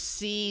you don't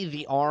see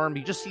the arm,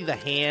 you just see the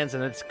hands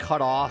and it's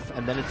cut off,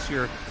 and then it's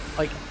your,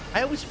 like,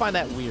 I always find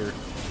that weird.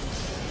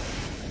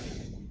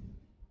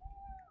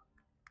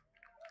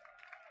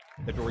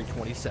 February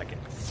 22nd.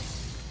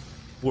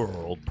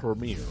 World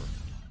premiere.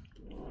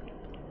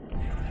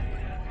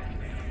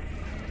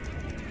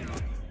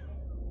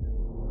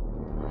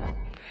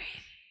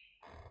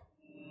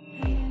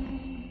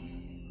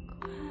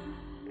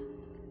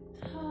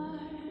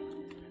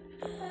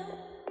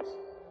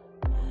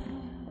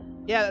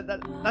 Yeah,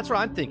 that's what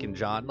I'm thinking,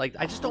 John. Like,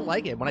 I just don't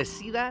like it. When I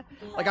see that,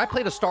 like, I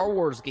played a Star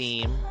Wars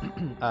game,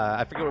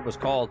 I forget what it was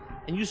called,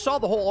 and you saw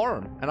the whole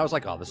arm, and I was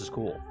like, oh, this is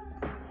cool.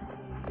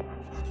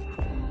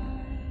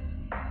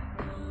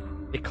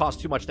 It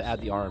costs too much to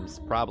add the arms,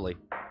 probably.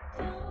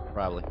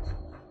 Probably.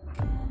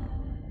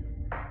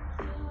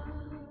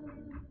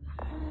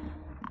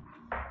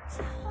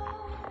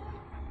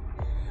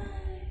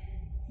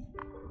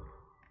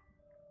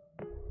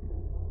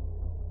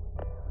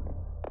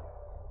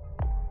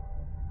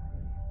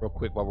 Real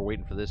quick, while we're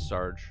waiting for this,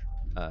 Sarge.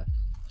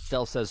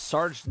 Stell says,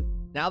 Sarge,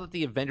 now that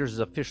the Avengers is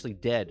officially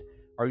dead,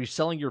 are you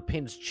selling your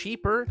pins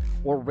cheaper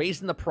or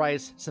raising the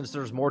price since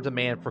there's more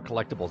demand for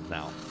collectibles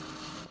now?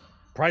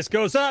 Price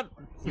goes up.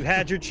 You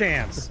had your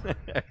chance.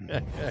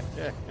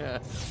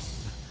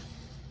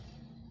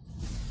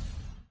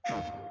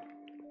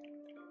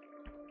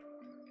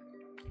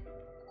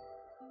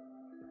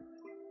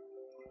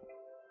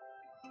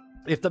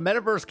 If the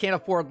metaverse can't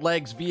afford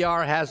legs,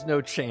 VR has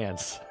no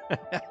chance.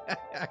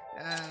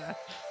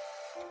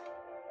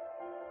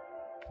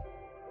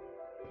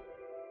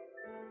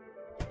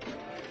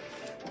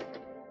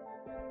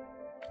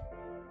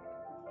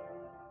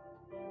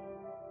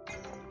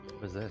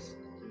 What is this?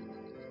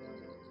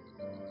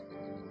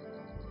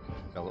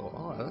 A little,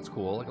 oh, that's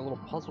cool. Like a little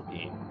puzzle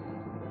game.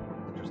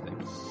 Interesting.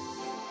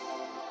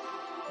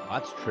 Oh,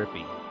 that's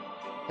trippy.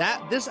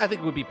 This I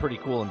think would be pretty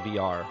cool in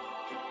VR.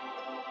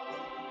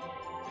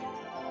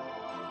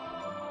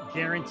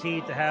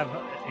 Guaranteed to have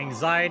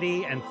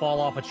anxiety and fall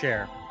off a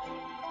chair.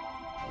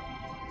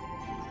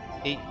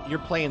 You're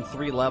playing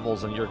 3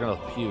 levels and you're gonna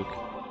puke.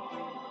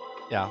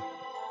 Yeah.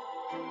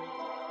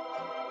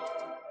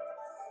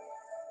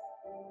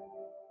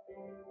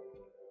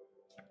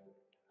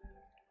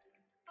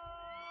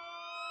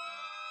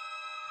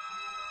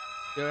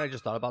 You know what I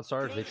just thought about,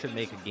 Sarge? They should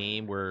make a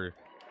game where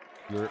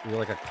you're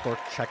like a clerk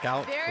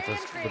checkout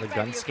with a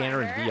gun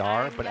scanner in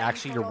VR, but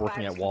actually you're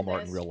working at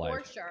Walmart in real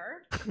life. For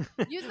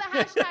sure. Use the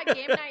hashtag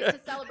Game Night to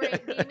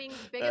celebrate gaming's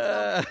biggest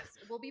moments.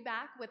 We'll be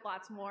back with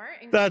lots more.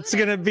 That's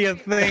gonna be a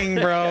thing,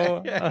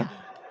 bro.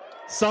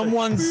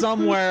 Someone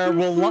somewhere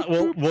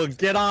will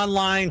get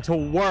online to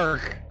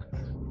work.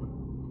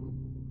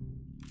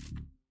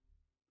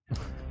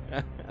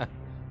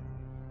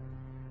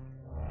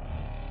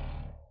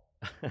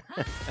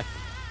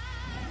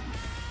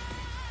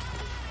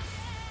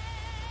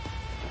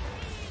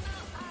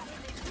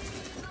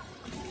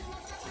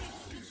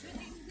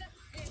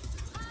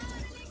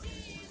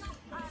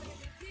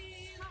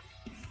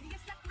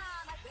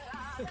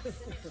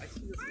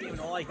 And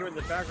all I hear in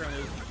the background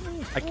is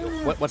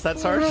what's that,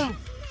 Sarge?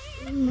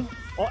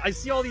 Oh, I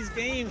see all these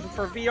games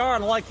for VR,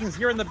 and all I can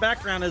hear in the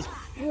background is.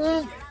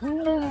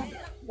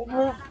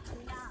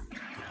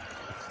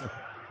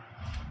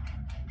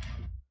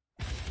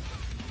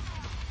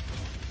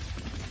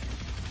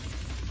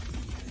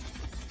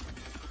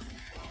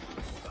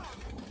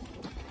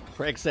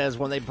 Craig says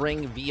when they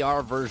bring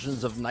VR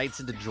versions of Nights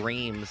into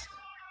Dreams,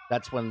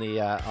 that's when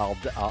I'll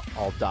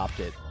adopt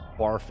it.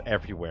 Barf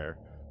everywhere.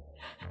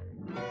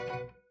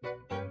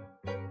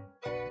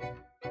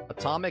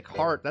 Atomic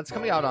Heart, that's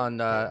coming out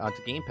on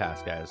onto Game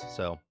Pass, guys.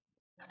 So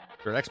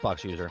if you're an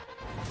Xbox user,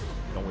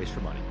 don't waste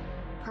your money.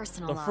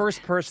 The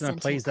first person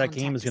that plays that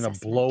game is going to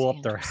blow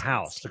up their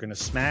house. They're going to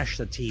smash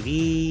the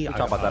TV. You're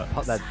talking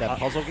about that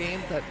puzzle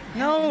game?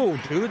 No,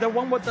 dude, the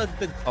one with the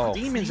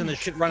demons and the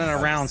shit running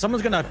around.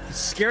 Someone's going to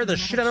scare the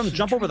shit out of them,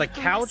 jump over the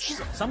couch.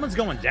 Someone's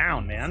going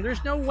down, man.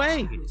 There's no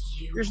way.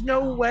 There's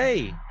no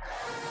way.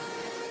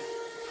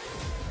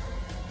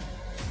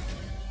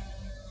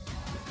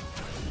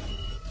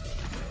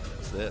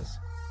 What's this?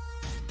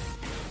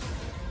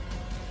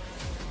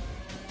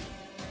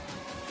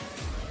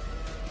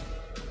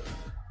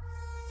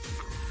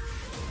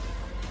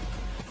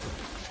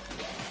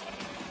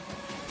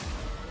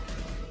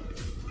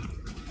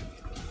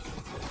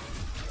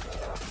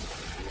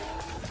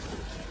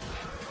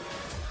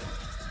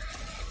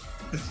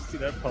 See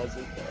that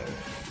puzzle, bro?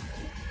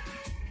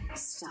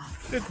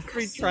 It's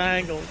 3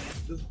 triangles.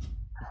 Just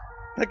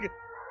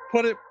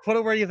put it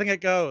where you think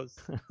it goes.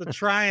 The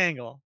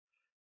triangle.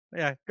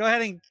 Yeah, go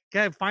ahead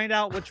and find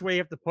out which way you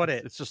have to put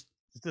it.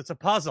 It's a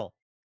puzzle.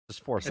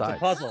 Just 4 sides. It's a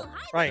puzzle,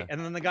 right? And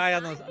then the guy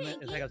on the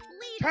goes,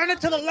 turn it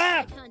to the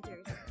left.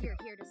 Hunters, you're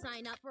here to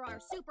sign up for our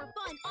super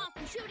fun,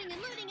 awesome shooting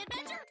and looting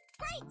adventure.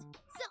 Great!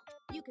 So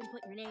you can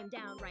put your name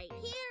down right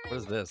here. What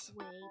is this?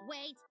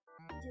 Wait.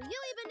 Do you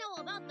even know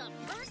about the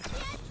first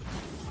yet?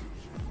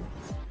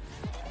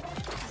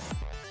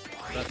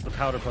 That's the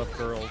Powderpuff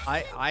Girls.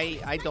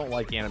 I don't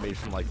like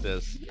animation like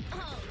this.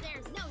 Oh,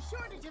 there's no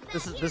shortage of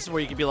This is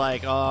where you can be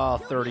like, oh,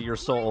 30, you're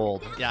so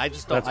old. Yeah, I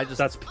just don't.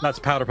 That's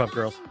Powderpuff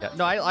Girls. Yeah,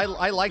 no,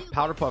 I like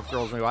Powderpuff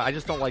Girls. I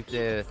just don't like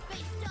the.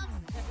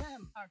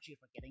 Aren't you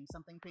forgetting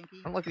something, Pinky?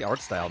 I don't like the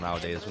art style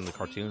nowadays from the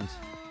cartoons.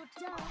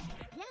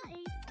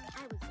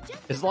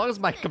 As long as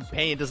my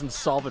companion doesn't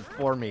solve it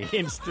for me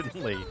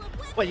instantly.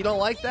 What, you don't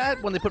like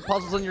that? When they put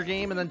puzzles in your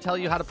game and then tell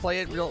you how to play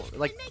it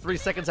like 3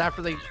 seconds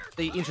after they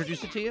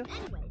introduce it to you?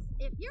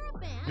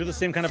 You're the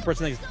same kind of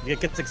person that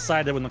gets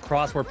excited when the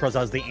crossword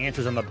puzzle has the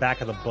answers on the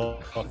back of the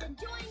book.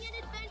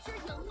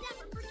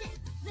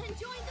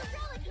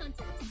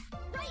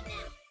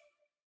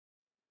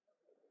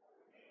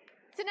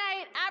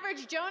 Tonight,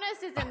 Average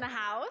Jonas is in the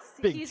house.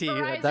 Big He's T,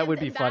 Verizon's that would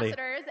be funny.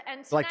 ambassadors,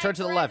 and Like, turn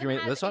to the left. You mean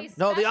this one?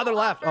 No, the other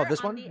left. Oh,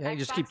 this one? Yeah, you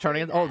just keep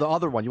turning it. Oh, the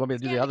other one. You want me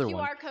to do the other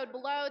one? QR code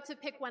below to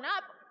pick one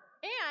up,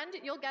 and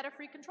you'll get a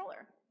free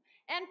controller.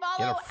 And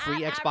follow Get a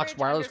free at Xbox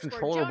wireless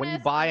controller when you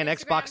Jonas buy on an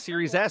Instagram Xbox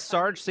Series S,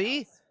 Sarge.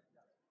 See?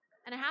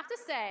 And I have to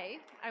say,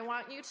 I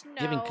want you to know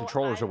Giving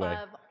controllers I away.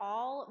 love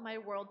all my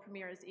world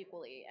premieres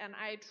equally, and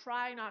I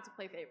try not to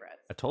play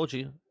favorites. I told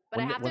you. But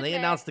I have to When they say,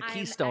 announced the I am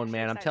Keystone, extra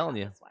man, I'm excited telling about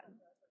you. this one.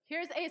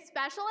 Here's a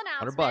special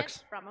announcement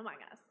 $100. from Among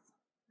Us.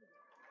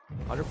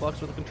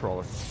 $100 with a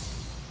controller.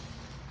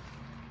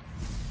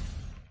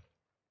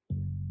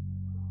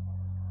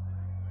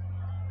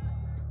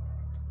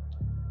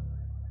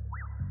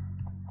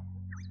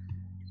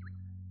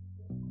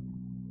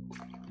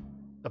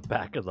 The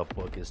back of the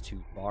book is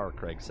too far,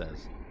 Craig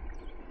says.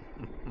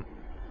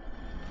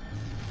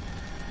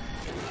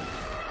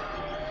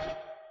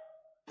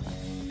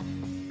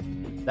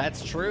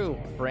 That's true,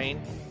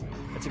 Brain.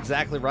 That's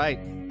exactly right.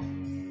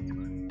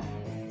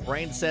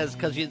 Brain says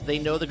because they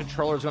know the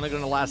controller is only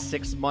going to last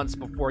 6 months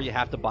before you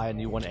have to buy a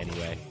new one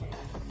anyway.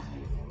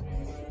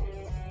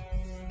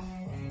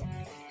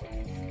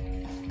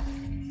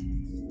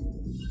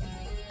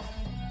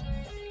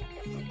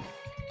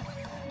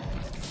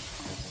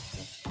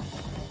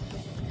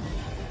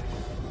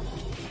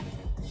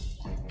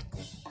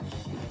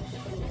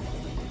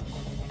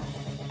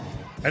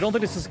 I don't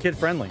think this is kid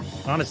friendly,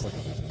 honestly.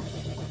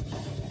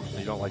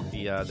 You don't like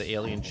the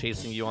alien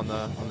chasing you on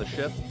the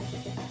ship?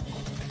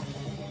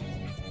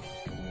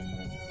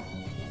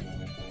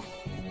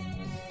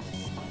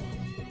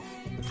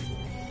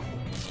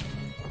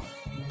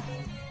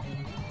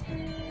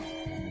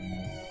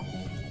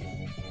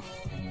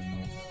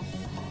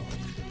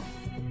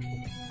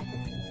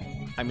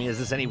 I mean, is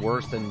this any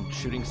worse than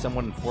shooting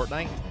someone in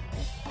Fortnite?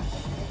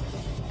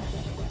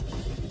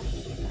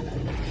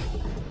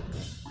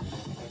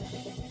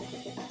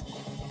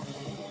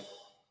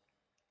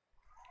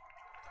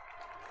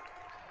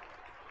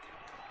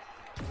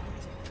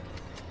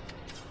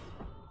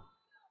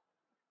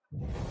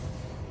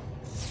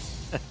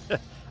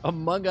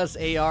 Among Us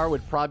AR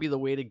would probably be the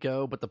way to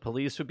go, but the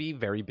police would be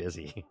very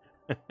busy.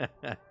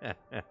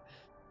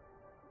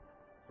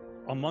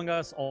 Among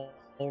Us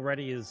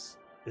already is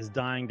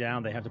dying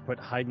down. They have to put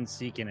hide and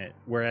seek in it.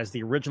 Whereas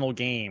the original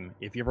game,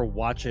 if you ever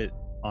watch it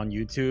on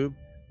YouTube,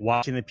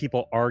 watching the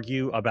people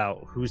argue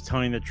about who's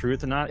telling the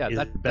truth or not is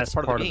the best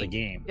part of the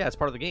game. Yeah, it's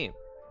part of the game.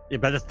 Yeah,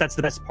 but that's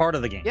the best part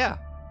of the game. Yeah.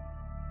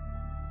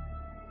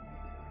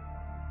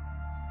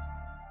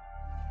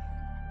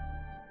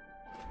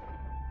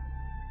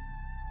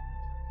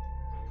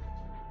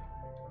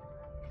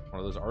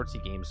 One of those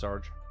artsy games,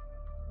 Sarge.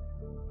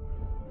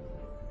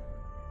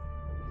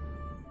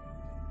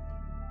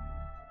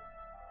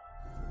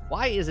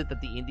 Why is it that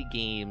the indie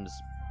games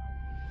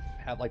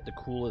have like the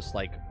coolest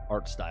like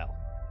art style?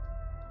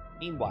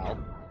 Meanwhile,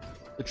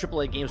 the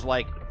AAA games are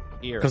like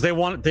here because they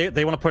want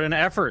to put in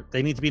effort.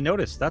 They need to be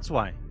noticed. That's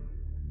why,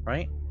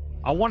 right?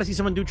 I want to see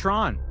someone do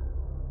Tron.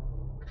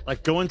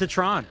 Like go into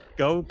Tron,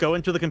 go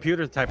into the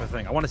computer type of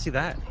thing. I want to see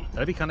that.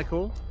 That'd be kind of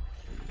cool.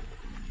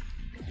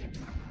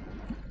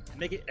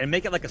 Make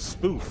it like a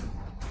spoof,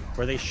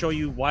 where they show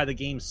you why the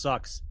game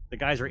sucks. The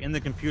guys are in the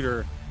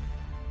computer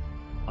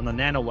on the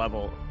nano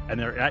level, and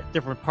they're at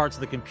different parts of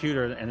the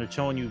computer, and they're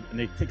showing you, and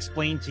they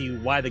explain to you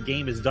why the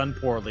game is done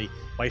poorly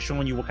by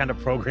showing you what kind of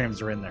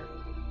programs are in there.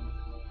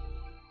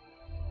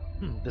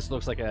 This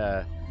looks like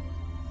a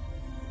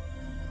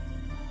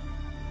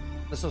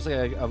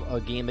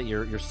game that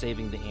you're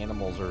saving the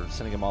animals or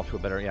sending them off to a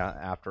better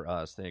after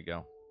us. There you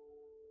go.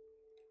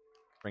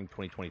 Spring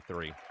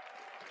 2023.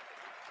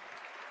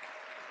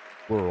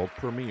 World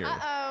premiere.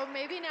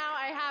 Maybe now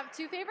I have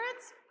two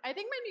favorites. I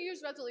think my New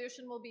Year's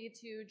resolution will be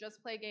to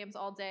just play games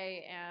all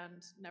day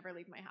and never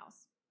leave my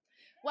house.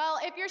 Well,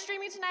 if you're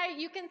streaming tonight,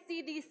 you can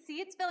see these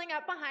seats filling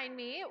up behind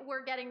me.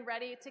 We're getting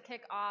ready to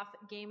kick off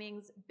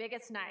gaming's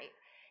biggest night.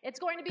 It's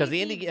going to be because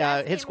the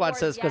indie Hit Squad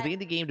says because the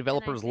indie game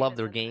developers love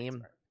their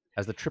game,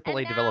 as the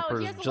AAA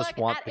developers just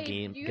want the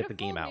game, get the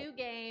game out. New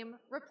game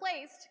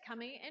replaced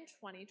coming in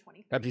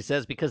 2023. Pepsi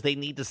says because they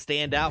need to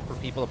stand out for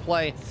people to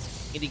play.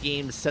 Indie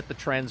games set the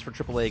trends for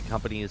AAA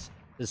companies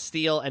to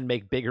steal and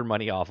make bigger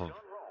money off of.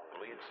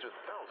 Leads to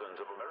thousands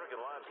of American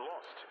lives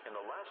lost in the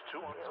last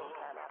 2 months alone.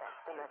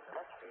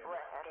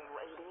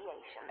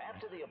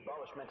 After the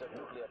abolishment of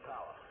nuclear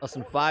power. Less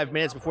than 5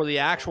 minutes before the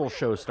actual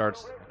show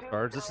starts.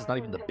 This is not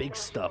even the big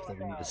stuff that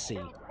we need to see.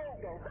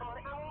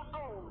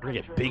 We're gonna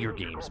get bigger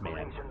games,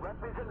 man.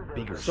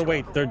 Bigger. So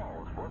wait,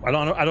 I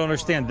don't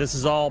understand. This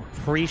is all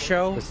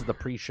pre-show. This is the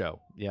pre-show.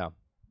 Yeah.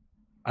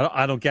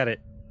 I don't get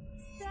it.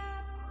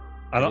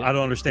 I don't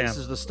understand. This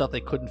is the stuff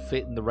they couldn't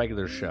fit in the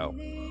regular show.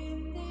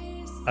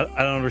 I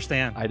don't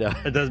understand. I know.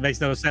 It makes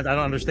no sense. I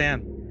don't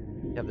understand.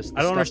 Yeah, this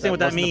I don't understand what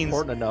that means.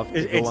 Important enough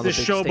it's the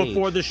show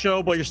before the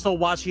show, but you're still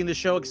watching the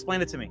show.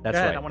 Explain it to me. That's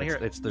right. I want to hear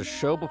it. It's the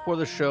show before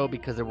the show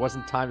because there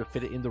wasn't time to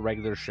fit it in the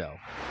regular show.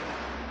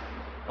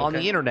 Okay. On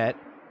the internet,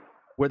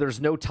 where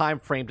there's no time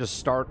frame to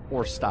start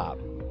or stop.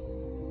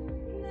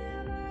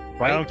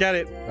 Right? I don't get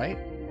it. Right?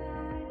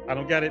 I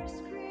don't get it.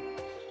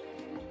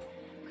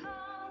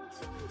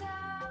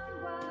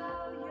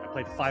 I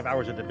played 5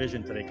 hours of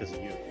Division today because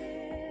of you.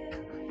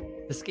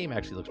 This game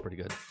actually looks pretty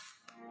good.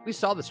 We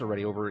saw this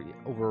already over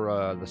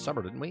the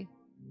summer, didn't we?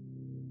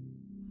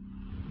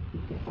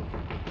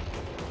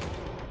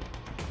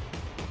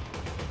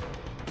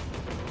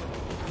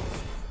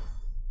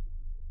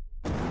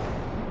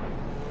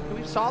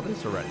 We saw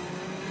this already.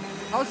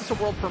 How is this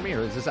a world premiere?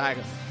 Is this a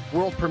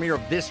world premiere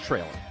of this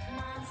trailer?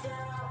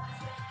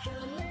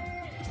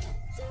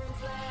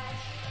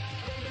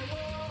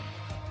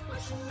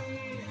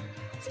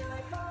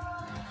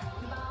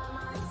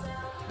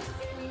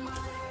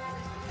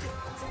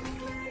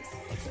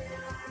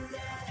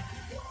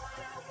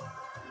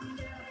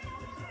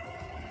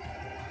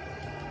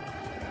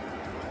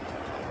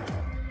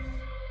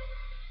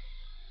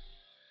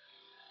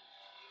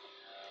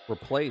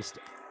 Replaced.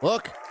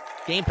 Look,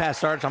 Game Pass,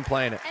 Sarge. I'm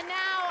playing it. And now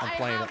I'm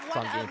playing have it. It's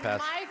on one Game of Pass.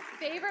 my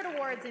favorite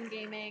awards in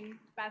gaming: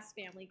 Best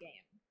Family Game.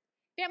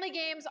 Family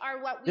games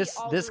are what we This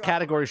all this grew up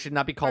category on. should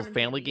not be called Carmen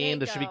Family Game.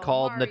 This should be Sandiego,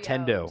 called Mario,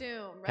 Nintendo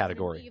Doom,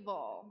 category. Resident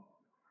Evil.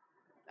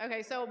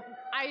 Okay, so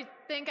I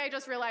think I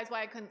just realized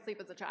why I couldn't sleep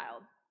as a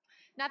child.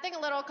 Nothing a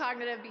little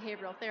cognitive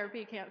behavioral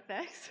therapy can't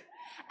fix.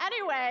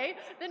 Anyway,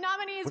 the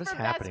nominees What is for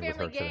Best happening with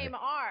Family her today? Game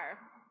are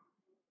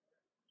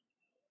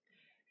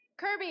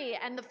Kirby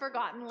and the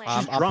Forgotten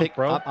Land.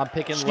 I'm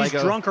picking She's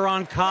Lego. drunk or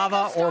on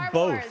Kava or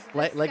both.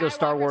 Lego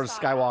Star Wars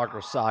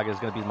Skywalker Saga is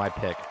going to be my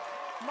pick.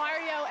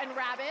 Mario and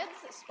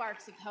Rabbids,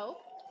 Sparks of Hope.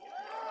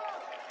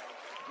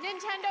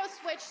 Nintendo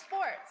Switch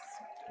Sports.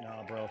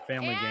 No, bro.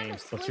 Family And game.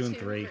 Splatoon Splatoon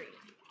 3.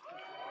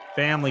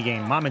 Family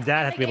game. Mom and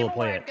dad have to be able to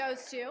play it.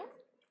 Goes to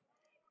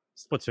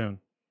Splatoon.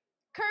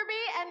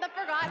 Kirby and the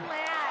Forgotten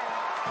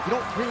Land. You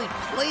don't really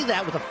play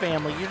that with a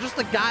family. You're just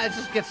a guy that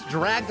just gets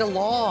dragged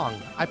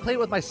along. I play it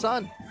with my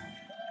son.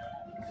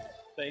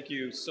 Thank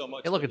you so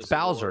much. Hey, look, for it's this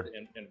Bowser. award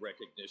and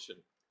recognition.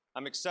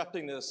 I'm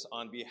accepting this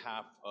on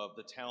behalf of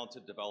the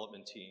talented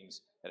development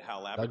teams at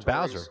HAL Doug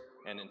Laboratories Bowser.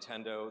 and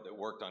Nintendo that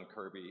worked on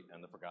Kirby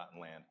and the Forgotten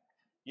Land.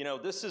 You know,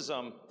 this is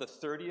the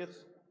 30th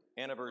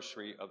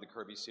anniversary of the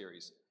Kirby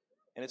series.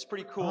 And it's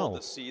pretty cool Oh,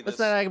 to see that's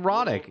this. not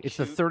ironic. little, It's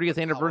the cute,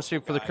 30th anniversary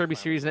powerful for the guy Kirby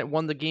finally series, and it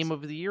won the Game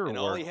of the Year And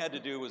award. all he had to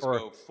do was Or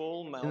go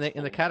full mouth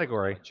in the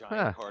category. a giant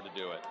Huh. card to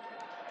do it.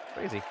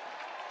 Crazy.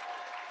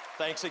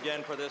 Thanks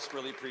again for this.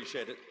 Really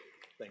appreciate it.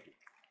 Thank you.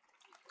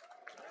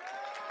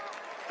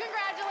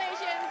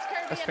 Congratulations,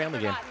 Kirby That's and Family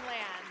the Game. Forgotten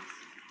Land.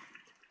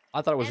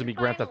 I thought it was going to be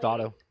Grand Theft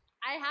Auto.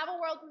 I have a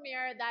world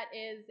premiere that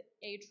is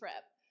a trip.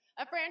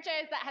 A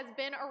franchise that has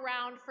been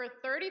around for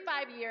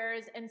 35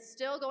 years and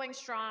still going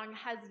strong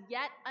has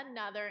yet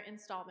another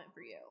installment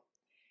for you.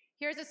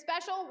 Here's a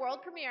special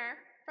world premiere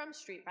from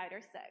Street Fighter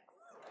 6.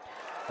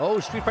 Oh,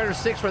 Street Fighter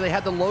 6, where they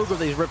had the logo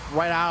they ripped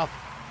right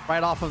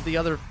off of the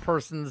other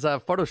person's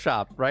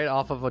Photoshop, right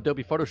off of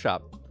Adobe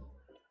Photoshop.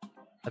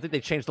 I think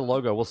they changed the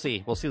logo. We'll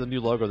see. We'll see the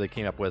new logo they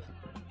came up with.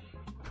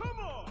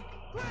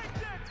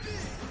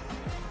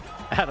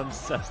 Adam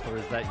Sessler,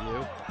 is that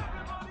you?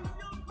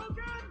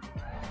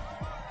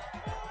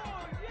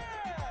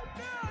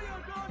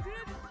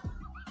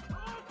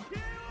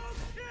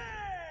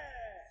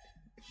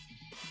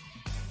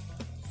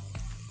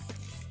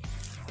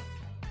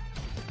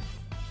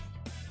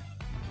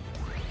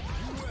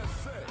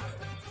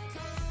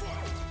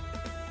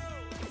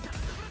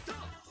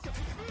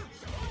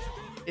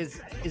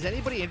 Is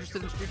anybody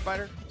interested in Street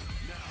Fighter?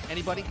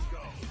 Anybody?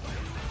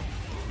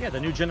 Yeah, the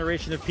new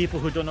generation of people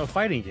who don't know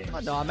fighting games. Oh,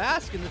 no, I'm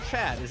asking the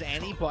chat. Is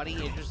anybody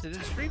interested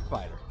in Street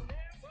Fighter?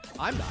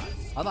 I'm not.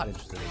 I'm not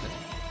interested in it.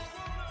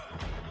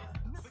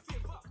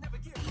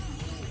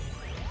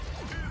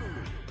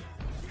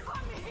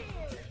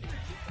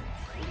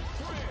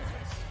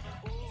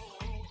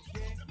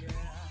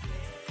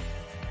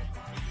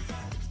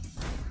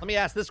 Let me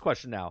ask this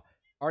question now.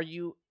 Are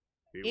you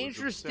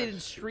interested in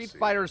Street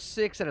Fighter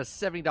 6 at a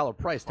 $70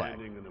 price tag?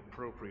 Finding an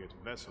appropriate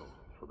vessel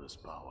for this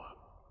power.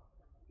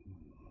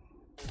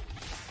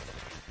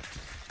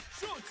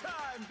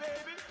 Showtime,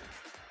 baby!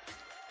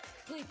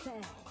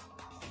 Prepare.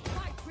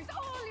 Fight with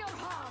all your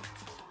heart.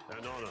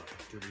 An honor,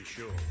 to be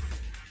sure.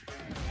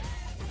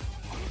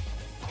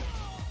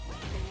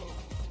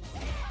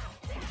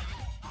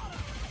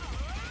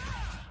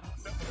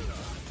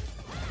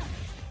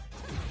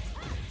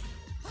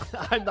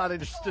 I'm not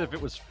interested if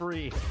it was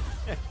free.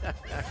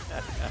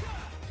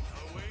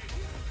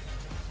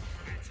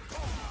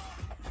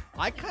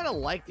 I kind of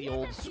like the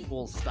old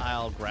school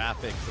style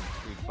graphics of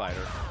Street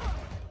Fighter.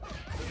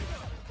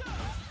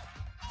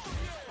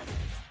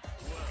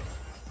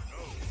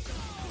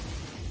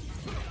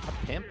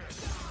 A pimp?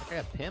 Like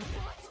a pimp?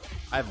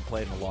 I haven't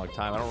played in a long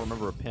time. I don't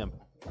remember a pimp.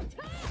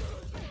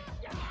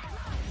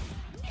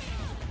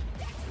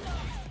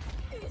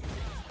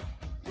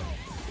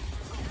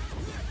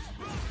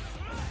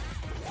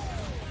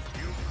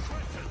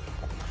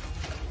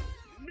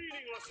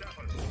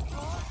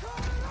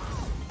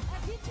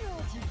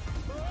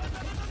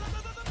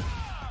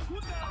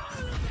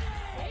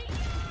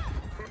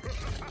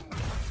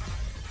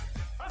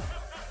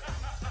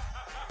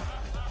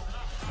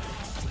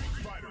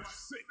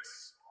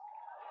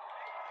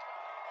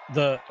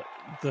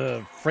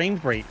 The frame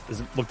rate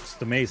looks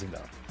amazing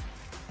though.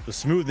 The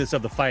smoothness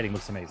of the fighting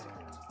looks amazing.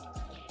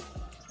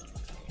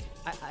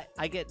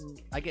 I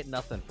get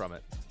nothing from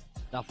it.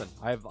 Nothing.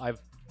 I'm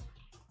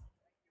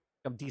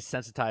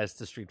desensitized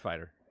to Street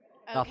Fighter.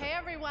 Nothing. Okay,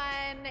 everyone,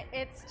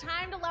 it's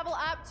time to level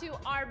up to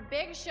our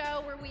big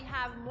show where we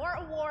have more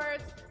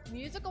awards,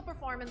 musical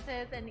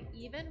performances, and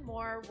even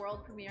more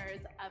world premieres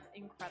of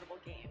incredible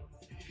games.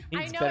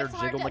 I know it's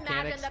hard to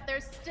imagine that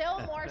there's still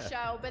more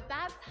show, but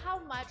that's how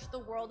much the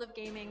world of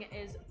gaming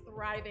is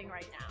thriving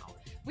right now.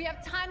 We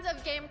have tons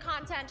of game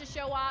content to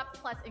show off,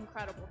 plus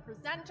incredible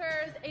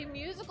presenters, a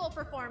musical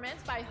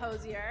performance by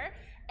Hosier,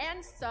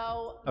 and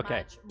so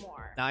much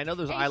more. Now I know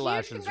those a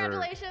eyelashes huge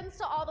congratulations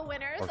to all the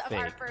winners are of fake,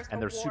 our first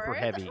and they're awards. super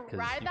heavy because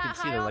Ride you that can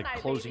see high they're all like night,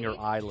 closing baby.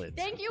 your eyelids.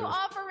 Thank you They're-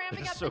 all for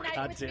ramping they're up so the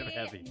night with goddamn me.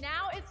 heavy.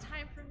 Now it's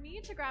time for me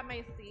to grab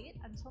my seat.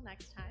 Until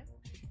next time,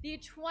 the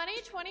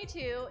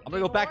 2022 I'm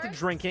gonna go back to Awards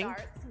drinking.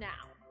 starts now.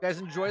 You guys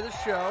enjoy the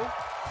show.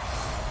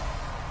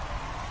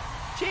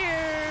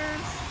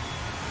 Cheers!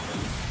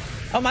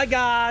 Oh my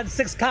God,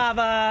 6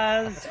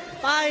 kavas.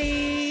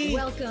 Bye.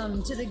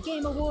 Welcome to the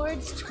Game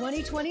Awards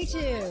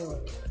 2022.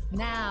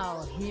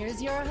 Now,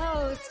 here's your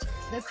host,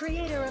 the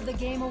creator of the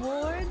Game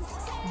Awards,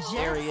 Jeff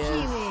There he is.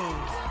 Keighley.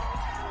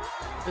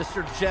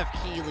 Mr. Jeff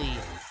Keighley,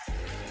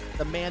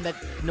 the man that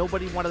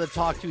nobody wanted to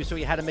talk to, so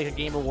he had to make a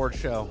Game Award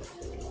show.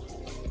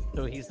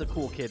 So he's the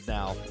cool kid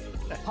now.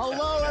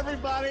 Hello,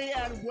 everybody,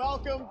 and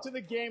welcome to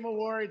the Game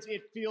Awards.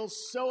 It feels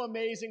so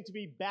amazing to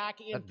be back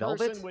in That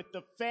Velvet? person with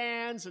the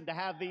fans and to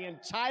have the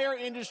entire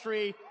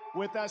industry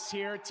with us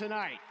here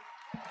tonight.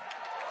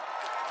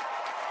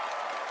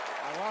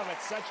 I love it.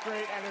 Such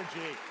great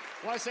energy.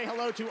 I want to say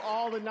hello to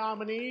all the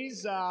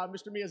nominees.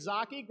 Mr.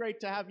 Miyazaki, great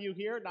to have you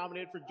here,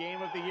 nominated for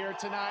Game of the Year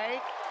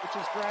tonight, which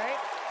is great.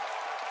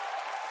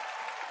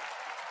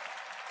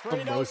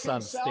 Most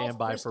on himself,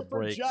 standby for Christopher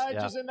breaks. Judge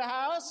Yeah. is in the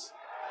house.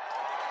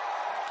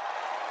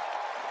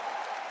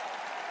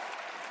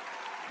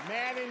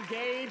 Man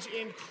Engage,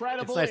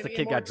 incredible. It's nice the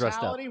kid got dressed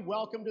up. Immortality.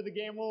 Welcome to the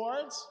Game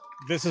Awards.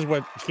 This is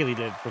what Keely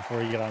did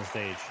before you get on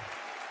stage.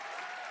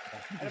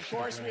 And of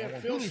course, we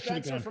have Phil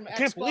Spencer from Xbox. I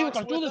can't believe I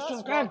with do this us. to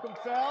this guy. Welcome,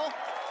 Phil.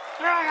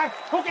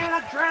 Who gave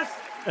that dress?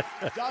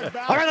 Doug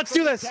Bowers All right, let's from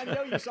do this.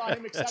 Nintendo. You saw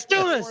him accept Let's do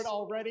the this. award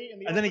already in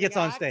the And then he opening gets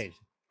on act. stage.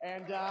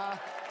 And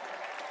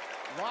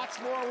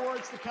lots more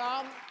awards to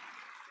come.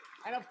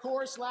 And of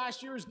course,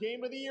 last year's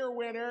Game of the Year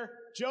winner,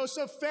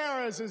 Joseph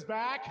Ferris, is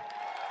back.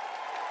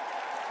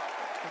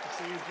 Good to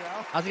see you,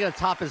 Joe. How's he going to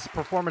top his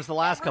performance the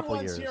last couple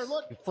of years? Here.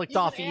 Look, He flicked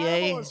even off EA.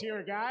 Animal is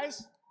here,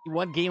 guys. He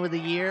won Game of the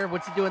Year.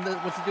 What's he doing?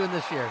 What's he doing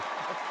this year?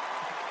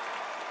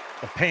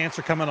 The pants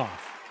are coming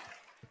off.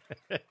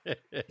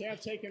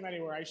 Can't take him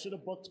anywhere. I should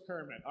have booked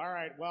Kermit. All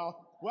right,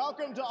 well,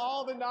 welcome to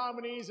all the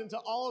nominees and to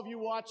all of you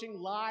watching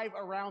live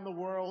around the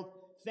world.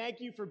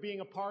 Thank you for being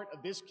a part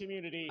of this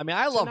community. I mean,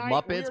 I love Tonight,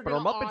 Muppets, we are but are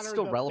gonna Muppets honor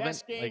still the relevant?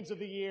 Best games Like, of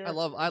the year. I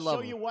love.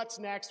 Show you what's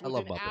next I with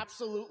love an Muppets.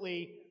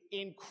 absolutely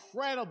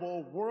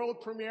incredible world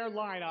premiere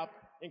lineup,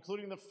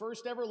 including the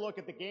first ever look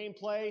at the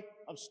gameplay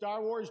of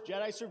Star Wars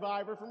Jedi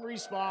Survivor from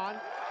Respawn.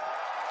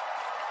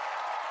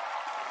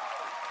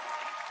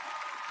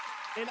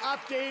 An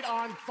update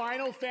on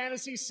Final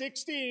Fantasy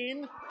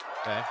 16.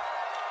 Okay.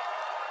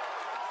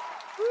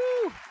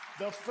 Woo!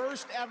 The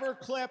first ever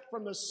clip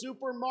from the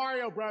Super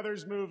Mario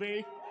Brothers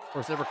movie.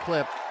 First ever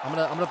clip. I'm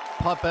gonna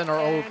pump in our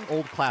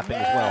old clapping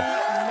as well.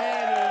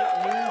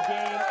 Many new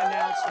game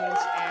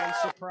announcements and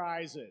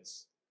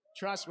surprises.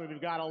 Trust me, we've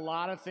got a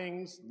lot of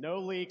things. No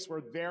leaks. We're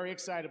very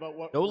excited about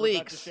what No we're about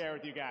leaks. to share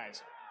with you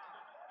guys.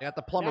 I got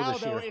the plumber Now,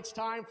 this though, year. it's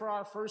time for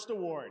our first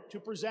award. To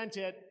present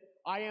it,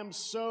 I am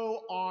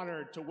so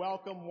honored to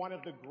welcome one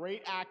of the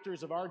great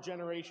actors of our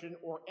generation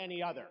or any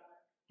other.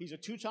 He's a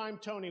two-time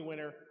Tony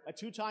winner, a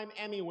two-time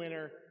Emmy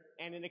winner,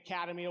 and an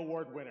Academy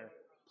Award winner.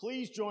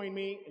 Please join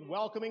me in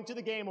welcoming to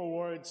the Game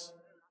Awards,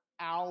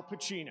 Al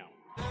Pacino.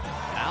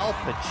 Al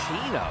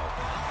Pacino.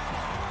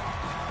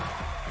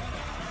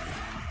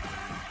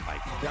 My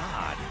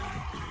God.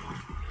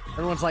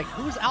 Everyone's like,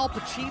 who's Al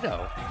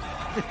Pacino?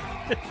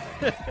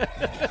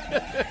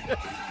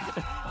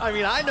 I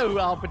mean, I know who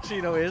Al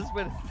Pacino is,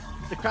 but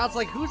the crowd's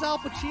like, who's Al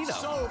Pacino?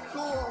 So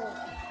cool.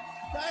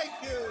 Thank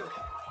you.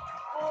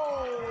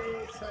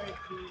 Oh, thank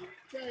you.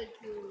 Thank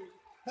you.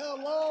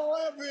 Hello,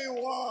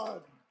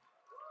 everyone.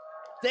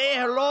 Say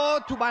hello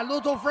to my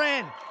little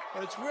friend.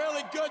 It's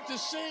really good to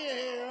see you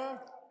here.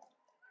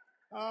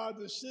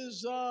 This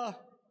is an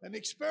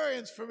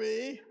experience for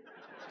me.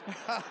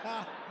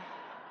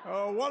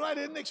 One I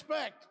didn't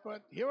expect,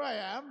 but here I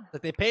am.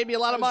 That they paid me a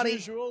lot of money.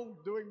 As usual,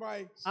 doing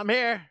my I'm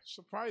here.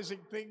 surprising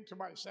thing to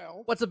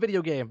myself. What's a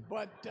video game?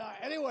 But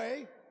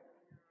anyway,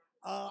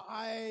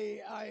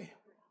 I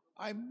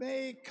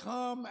may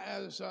come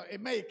as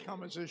it may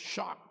come as a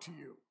shock to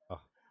you.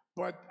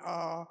 But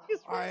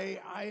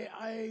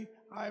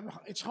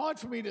it's hard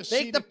for me to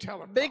see the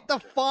teleprompter. Make the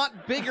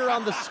font bigger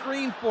on the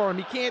screen for him.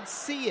 He can't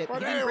see it.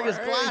 But he didn't bring his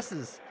anyway,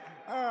 glasses.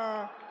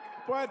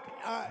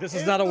 This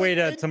is not a way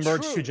to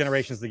merge two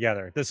generations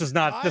together. This is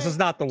not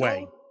the way.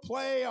 Don't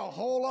play a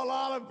whole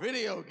lot of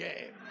video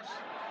games.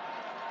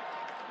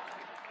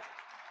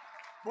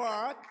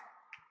 But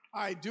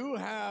I do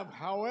have,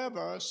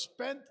 however,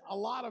 spent a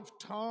lot of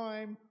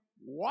time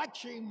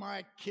watching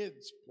my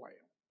kids play them.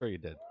 Sure you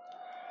did.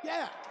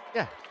 Yeah.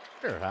 Yeah,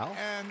 sure, Hal.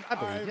 And I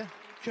believe I've you.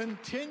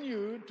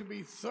 continued to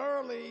be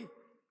thoroughly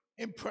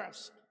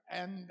impressed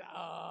and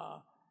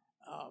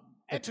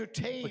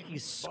entertained. Look,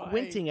 he's by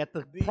squinting at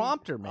the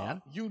prompter,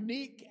 man.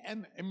 Unique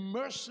and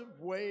immersive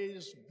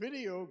ways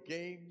video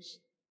games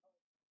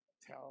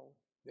tell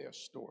their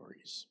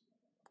stories.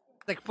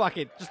 Like, fuck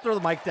it. Just throw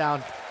the mic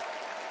down.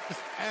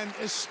 And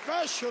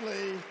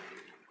especially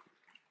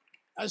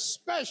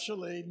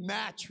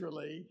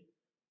naturally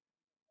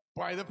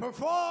by the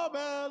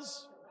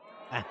performers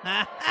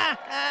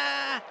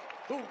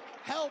who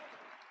help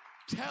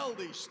tell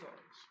these stories.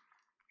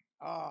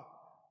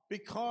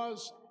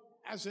 Because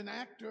as an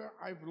actor,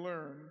 I've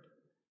learned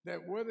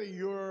that whether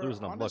you're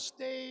Losing him. on a Look,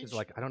 stage he's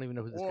like, I don't even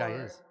know who this guy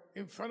or is.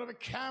 in front of a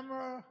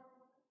camera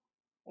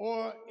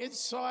or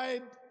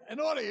inside an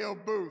audio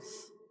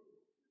booth,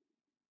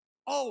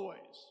 always,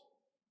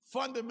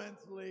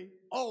 fundamentally,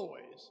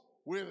 always,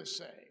 we're the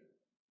same.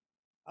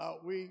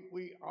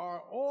 We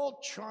are all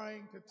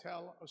trying to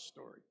tell a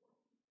story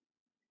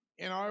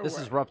in our This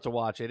way. is rough to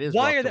watch. It is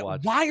Why rough are they? to watch.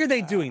 Why are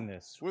they doing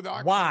this? With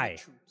our Why?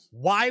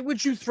 Why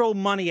would you throw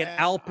money at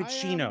Al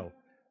Pacino?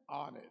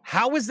 On it.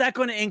 How is that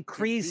going to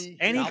increase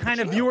any Al kind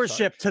of Pacino,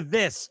 viewership to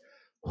this?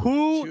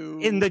 Who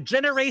in the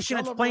generation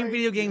that's playing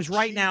video games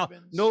right now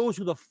knows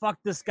who the fuck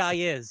this guy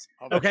is?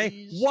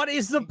 Okay, what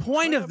is the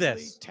point of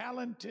this?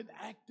 Talented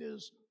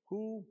actors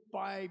who,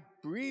 by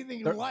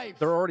breathing They're, life,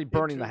 they're already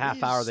burning the into half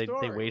these hour they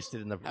stories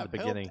wasted in the have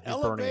beginning.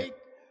 helped He's burning it. elevate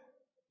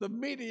the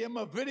medium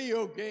of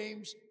video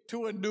games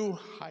to a new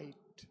height.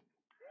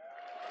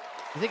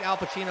 You think Al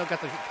Pacino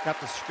got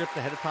the script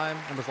ahead of time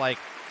and was like,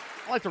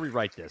 I'd like to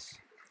rewrite this?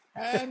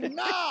 And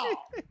now,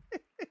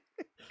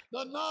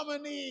 the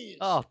nominees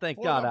Oh, thank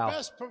for God, the Al.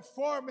 best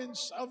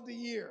performance of the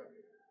year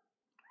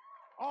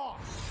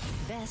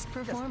off. Best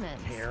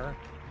performance. Hair.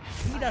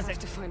 He does have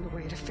to find a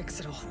way to fix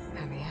it all.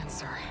 And the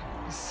answer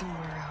is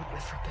somewhere out in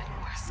the Forbidden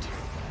West.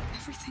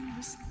 Everything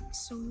was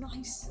so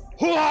nice.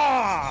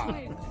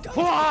 Hooah!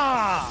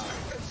 Hooah!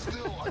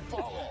 Still, I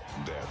follow.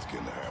 Dad's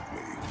gonna have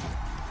me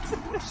do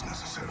what's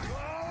necessary.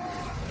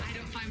 I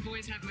don't find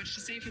boys have much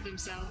to say for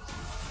themselves.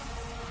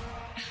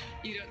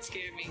 You don't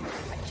scare me.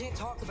 I can't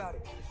talk about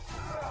it.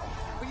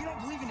 But you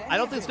don't believe in I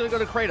don't think it's going to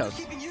go to Kratos.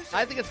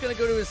 I think it's going to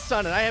go to his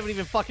son, and I haven't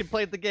even fucking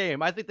played the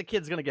game. I think the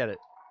kid's going to get it.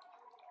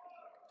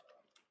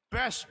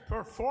 Best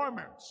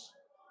performance.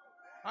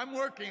 I'm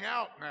working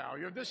out now.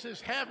 This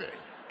is heavy.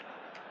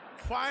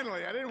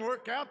 Finally, I didn't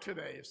work out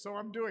today, so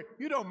I'm doing.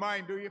 You don't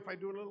mind, do you, if I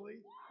do a little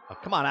eat? Oh,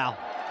 come on, Al.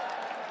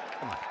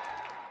 Come on.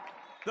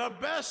 The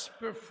best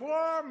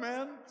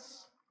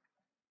performance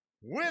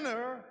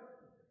winner,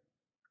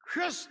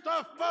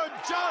 Christopher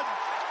Judge.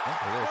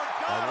 For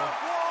God of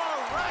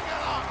War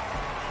Ragnarok.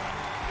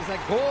 Is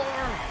that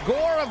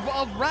Gore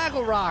of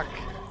Fraggle Rock.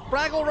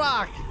 Fraggle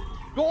Rock.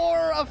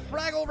 Gore of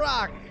Fraggle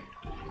Rock.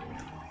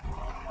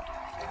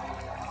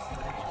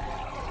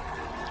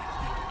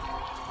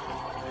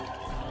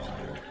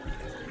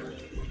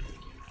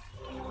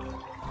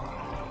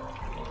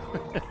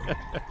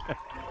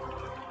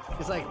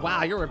 He's like,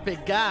 wow, you're a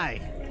big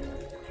guy.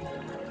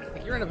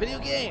 Like you're in a video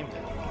game.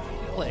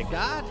 You play a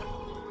god?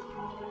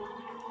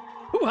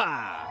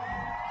 Hoo-ha!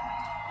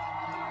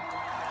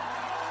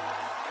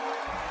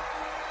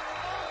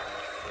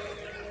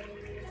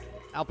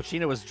 Al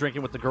Pacino was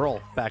drinking with the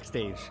girl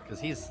backstage because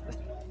he's...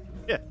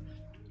 yeah.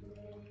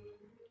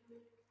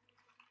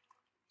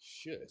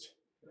 Shit.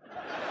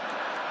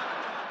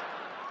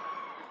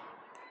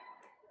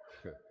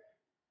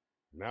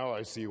 Now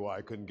I see why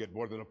I couldn't get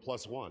more than a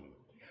 +1.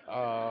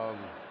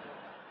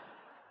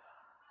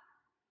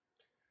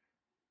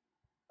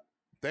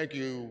 Thank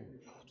you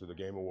to the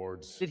Game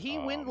Awards. Did he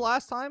win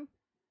last time?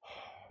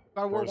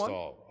 First of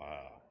all,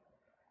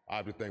 I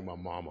have to thank my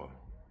mama.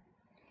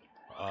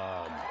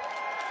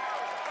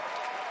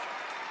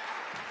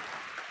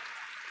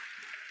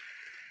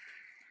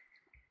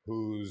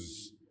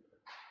 Whose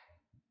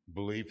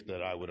belief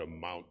that I would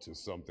amount to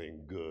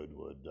something good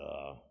would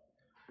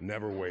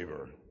never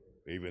waver,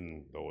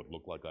 even though it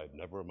looked like I'd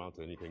never amount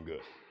to anything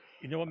good.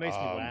 You know what makes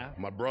me laugh?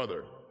 My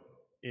brother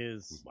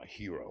is my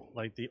hero.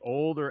 Like the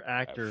older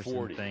actors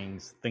and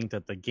things think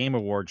that the Game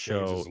Award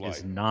show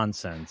is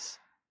nonsense.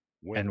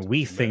 And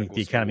we think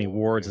the Academy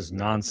Awards is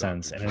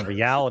nonsense. And in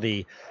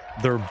reality,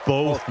 they're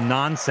both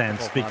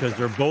nonsense because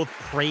they're both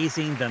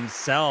praising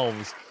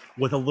themselves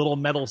with a little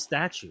metal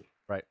statue.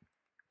 Right.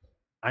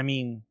 I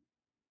mean,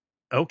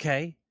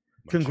 okay.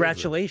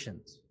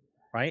 Congratulations.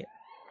 Right?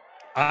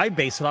 I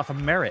base it off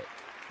of merit.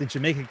 Did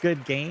you make a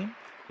good game?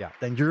 Yeah.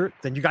 Then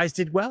you guys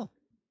did well.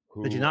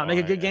 Did you not make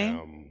a good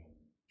game?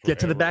 Get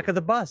to the back of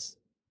the bus.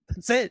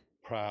 That's it.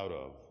 Proud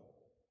of,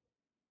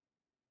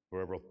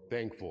 forever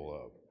thankful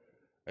of,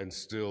 and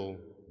still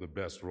the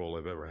best role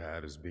I've ever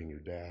had is being your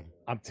dad.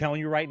 I'm telling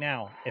you right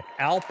now, if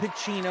Al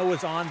Pacino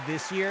is on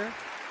this year,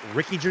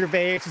 Ricky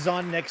Gervais is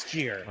on next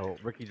year. Oh,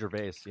 Ricky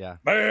Gervais, yeah.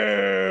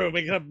 Boom!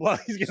 He's gonna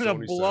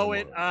blow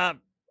it up.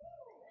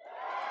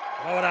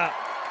 Blow it up.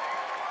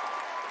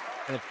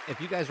 And if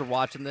you guys are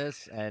watching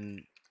this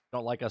and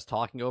don't like us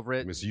talking over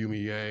it, Miss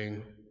Yumi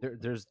Yang,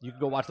 there's you can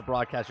go watch the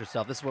broadcast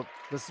yourself. This is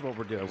what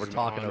we're doing. We're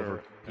talking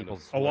over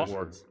people's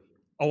awards.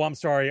 Oh, I'm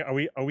sorry. Are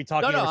we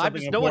talking over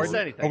something important? No one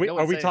said anything.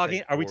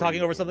 Are we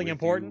talking over something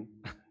important?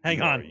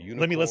 Hang on.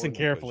 Let me listen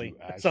carefully.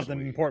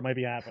 Something important might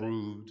be happening.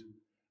 Proved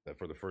that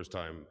for the first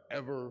time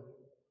ever,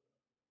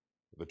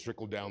 the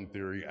trickle-down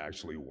theory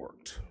actually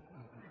worked.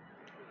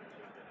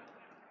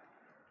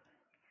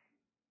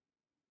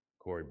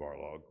 Cory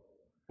Barlog.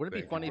 Wouldn't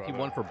it be funny if he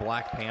won for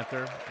Black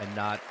Panther and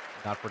not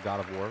for God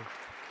of War?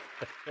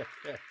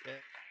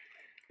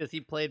 Because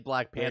he played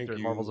Black Panther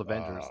in Marvel's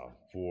Avengers.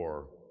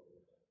 For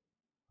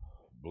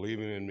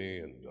believing in me,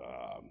 and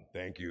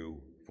thank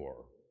you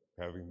for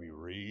having me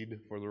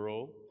read for the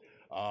role.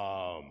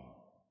 I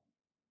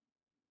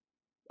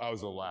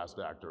was the last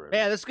actor.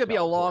 Man, this is going to be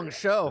a long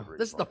show.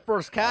 This is the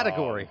first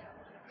category.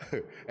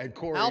 And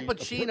Cory, Al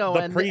Pacino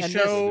and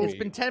pre-show. It's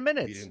been 10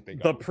 minutes.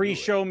 The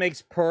pre-show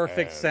makes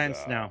perfect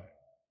sense now.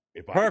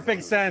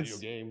 Perfect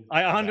sense.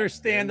 I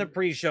understand the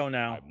pre-show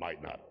now. I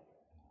might not.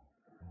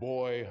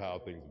 Boy, how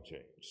things have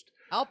changed.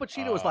 Al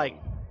Pacino was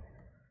like,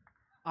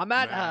 I'm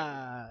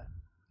at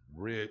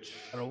Rich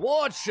an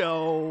award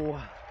show,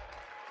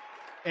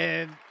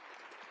 and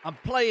I'm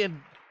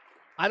playing.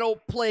 I don't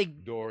play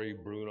Dory,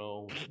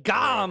 Bruno,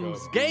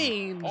 games.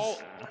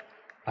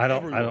 I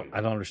don't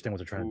understand what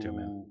they're trying to do,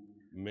 man.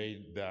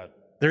 Made that.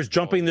 There's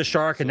jumping the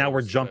shark, and now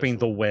we're jumping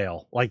the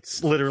whale. Like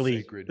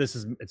literally,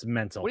 it's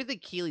mental. What do you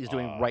think Keely's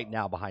doing right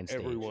now behind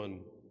stage?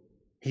 Everyone.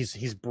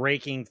 He's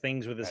breaking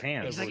things with his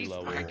hands. He's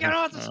like, get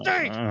off the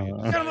stage!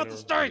 Get him off the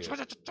stage!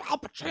 Al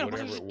Pacino, what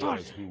is he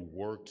doing? Who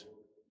worked?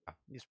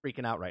 He's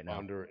freaking out right now.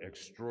 Under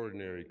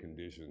extraordinary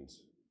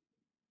conditions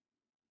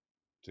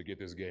to get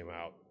this game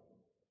out.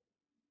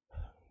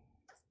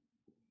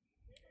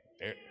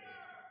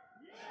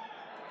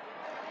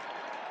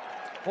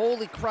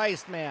 Holy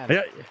Christ, man.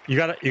 Yeah,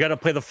 you gotta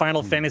play the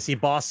Final Fantasy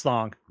boss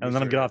song and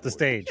let him get off the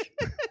stage.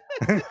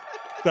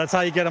 That's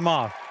how you get him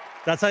off.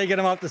 That's how you get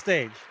him off the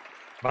stage.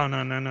 I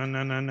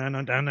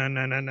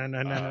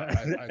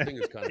think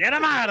it's kind of Get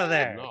him out of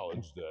there.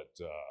 Acknowledge that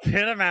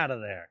Get him out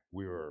of there.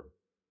 we were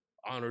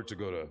honored to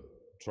go to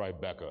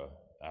Tribeca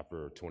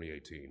after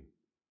 2018,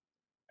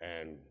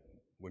 and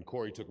when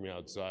Corey took me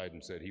outside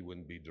and said he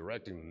wouldn't be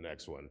directing the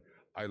next one,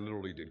 I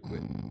literally did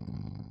quit.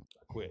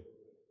 I quit.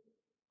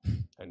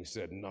 And he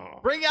said, no.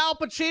 Bring Al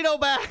Pacino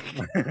back.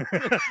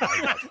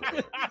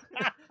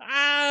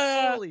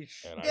 Holy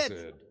shit. And I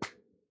said,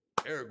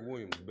 Eric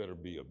Williams better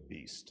be a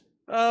beast.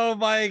 Oh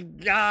my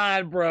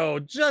God, bro.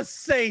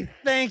 Just say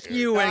thank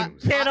you and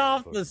get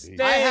off the stage.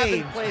 I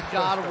haven't played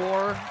God of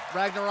War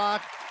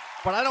Ragnarok,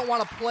 but I don't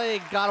want to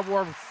play God of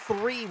War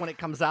 3 when it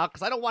comes out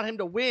because I don't want him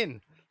to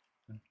win.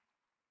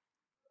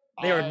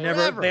 They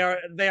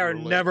are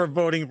never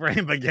voting for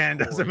him again.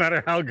 Doesn't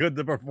matter how good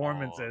the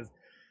performance is.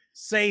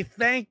 Say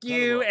thank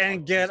you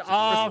and get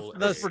off the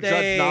Christopher stage.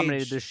 Judd's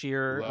nominated this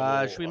year.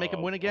 Should we make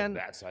him win again?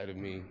 That side of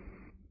me.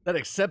 That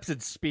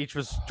acceptance speech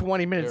was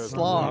 20 minutes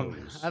long.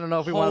 I don't know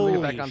if we want to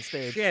get back on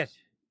stage. Shit.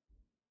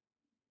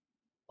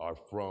 Are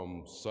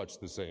from such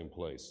the same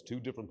place. 2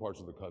 different parts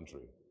of the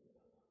country.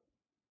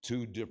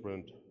 2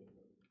 different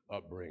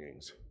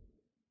upbringings.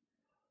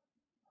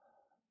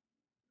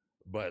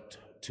 But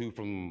 2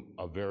 from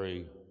a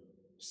very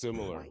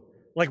similar.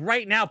 Like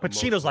right now,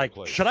 Pacino's like,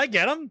 should I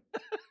get him?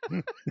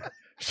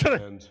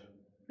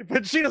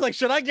 Pacino's like,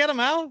 should I get him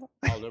out?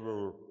 I'll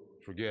never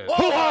forget.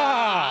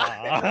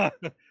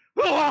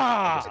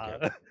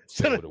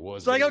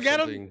 Should I go get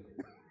him?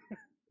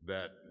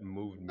 That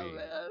moved me.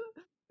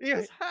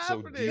 Yeah.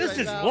 So This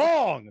is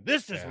long.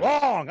 This is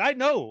long. I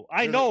know.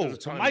 There's a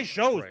time My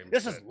shows. frame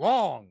This is that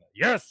long.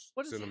 Yes.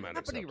 What is cinematics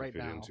happening have to right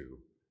fit now? into.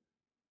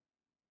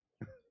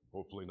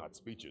 Hopefully not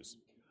speeches.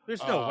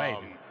 There's no way.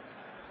 Um,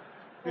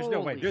 There's no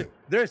way. Holy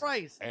There's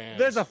Christ.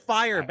 there's a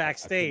fire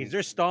backstage.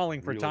 They're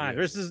stalling for reel time. it in.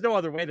 There's no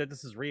other way that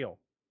this is real.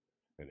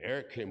 And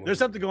Eric came There's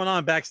over something going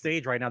on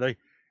backstage right now.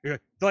 They're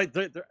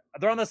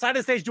on the side of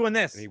the stage doing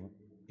this. and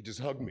he just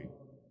hugged me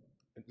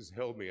and just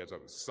held me as I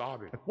was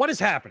sobbing. What is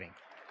happening?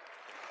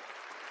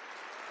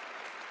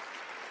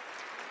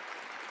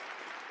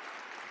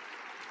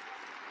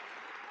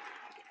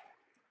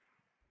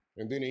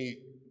 And then he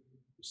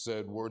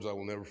said words I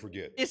will never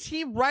forget. Is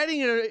he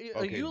writing a Okay,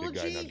 big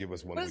eulogy? guy, now give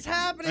us one What we is can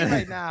happening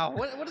right now?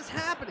 What is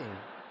happening?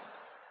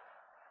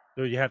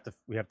 So we have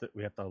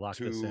to lock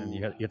this in.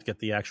 You have to get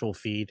the actual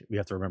feed. We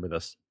have to remember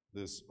this.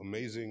 This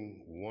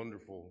amazing,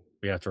 wonderful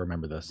We have to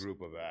remember this.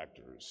 group of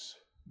actors.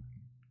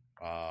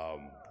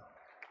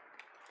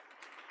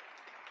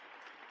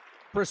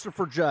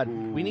 Christopher Judd,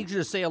 we need you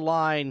to say a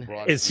line.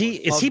 Is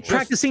he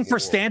practicing for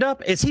stand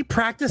up? Is he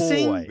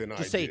practicing? Boy. Than I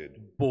Just say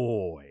did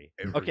boy.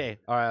 every Okay.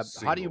 How do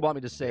you single want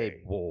me to say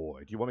day.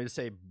 boy? Do you want me to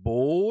say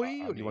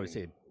boy or do you want me to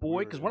say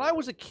boy? Because when I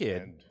was a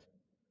kid,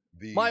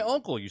 my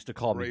uncle used to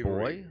call me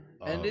boy,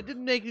 and it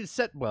didn't make it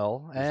set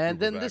well. And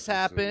then this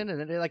happened, and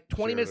then like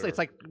 20 minutes later, it's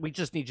like we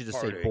just need you to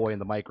say heartache, boy in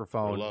the Their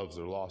microphone. loves,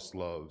 their lost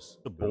loves.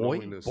 The their boy,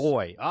 loneliness.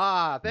 boy.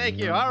 Ah, thank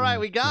you. All right,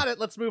 we got it.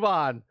 Let's move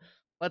on.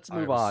 Let's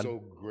move I'm on.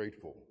 so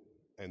grateful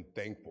and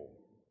thankful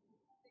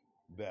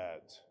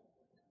that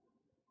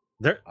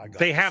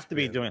They have to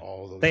be doing.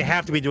 They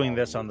have to be doing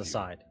this on the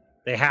side.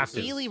 They have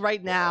to. Keely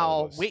right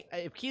now. Wait,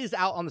 if Keely's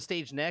out on the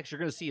stage next, you're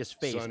gonna see his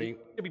face. Sonny. He's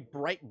gonna be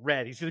bright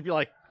red. He's gonna be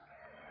like,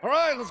 "All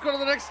right, let's go to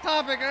the next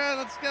topic. All right,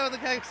 let's go to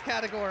the next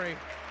category."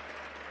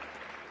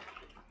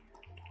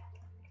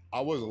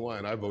 I wasn't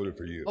lying. I voted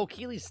for you. Oh,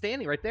 Keely's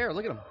standing right there.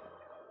 Look at him,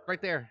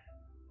 right there.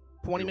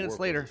 20 Your minutes work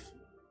later.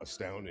 was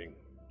astounding.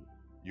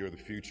 You're the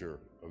future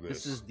of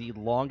this. This is the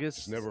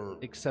longest never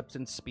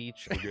acceptance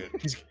speech.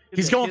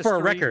 He's going for a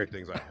history record.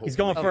 Things I hope He's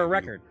going you for a do.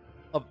 record.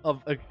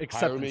 of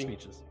acceptance me.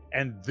 speeches.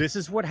 And this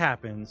is what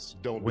happens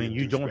Don't be when a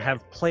you don't douchebag.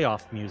 have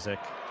playoff music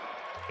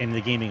in the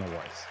gaming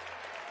awards.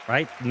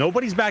 Right?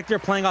 Nobody's back there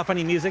playing off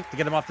any music to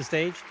get them off the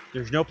stage.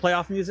 There's no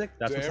playoff music.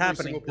 That's To what's every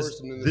happening. single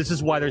person in This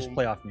is why there's room,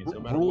 playoff music. no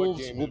matter what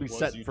Rules game will it be was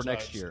set you for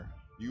next touched, year.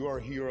 You are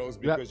heroes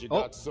Yep. because you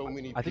Oh, got so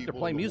many I think they're people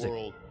playing in the music.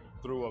 world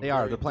through a They are.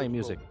 very They're playing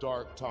difficult, music.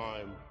 dark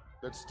time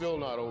that's still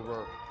not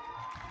over.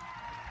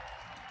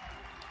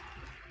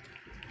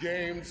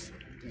 Games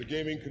in the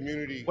gaming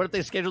community. What if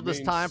they scheduled this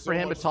mean time so for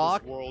him to much to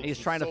talk this world, and he's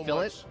to trying to so fill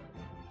much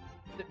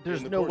it? There's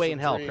in the no course way of in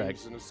hell, dreams Craig.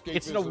 and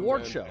It's an escapism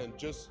award and- show. and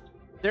just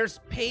There's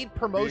paid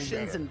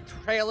promotions better. and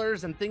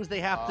trailers and things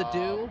they have to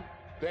do.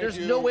 thank There's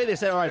you. no way they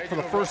say, all right, Thank for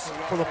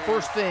the you,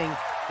 first thing,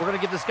 we're gonna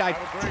give this guy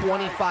Have a great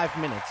 25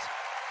 minutes.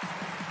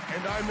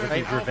 And I met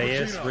Ricky Al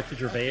Gervais. Pacino. Ricky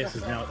Gervais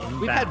is now in.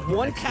 We've had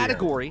one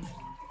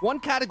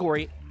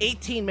category,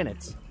 18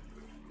 minutes.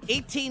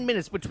 18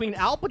 minutes between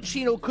Al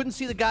Pacino couldn't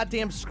see the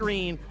goddamn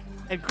screen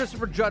and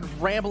Christopher Judd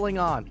rambling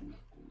on.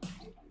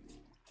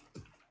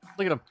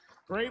 Look at him.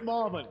 Great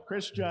moment,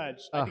 Chris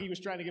Judge. I think he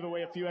was trying to give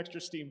away a few extra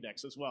Steam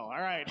Decks as well.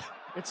 All right,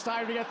 it's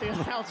time to get the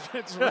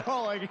announcements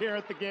rolling here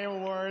at the Game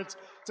Awards.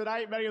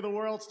 Tonight, many of the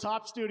world's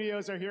top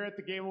studios are here at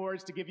the Game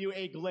Awards to give you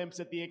a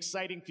glimpse at the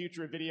exciting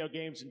future of video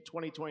games in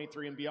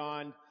 2023 and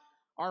beyond.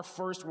 Our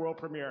first world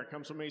premiere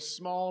comes from a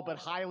small but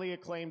highly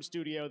acclaimed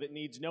studio that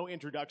needs no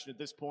introduction at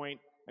this point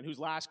and whose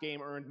last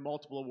game earned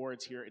multiple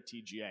awards here at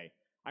TGA.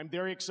 I'm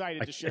very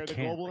excited to share the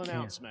global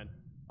announcement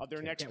of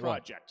their next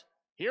project.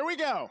 Here we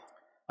go.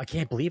 I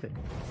can't believe it.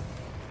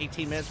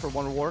 18 minutes for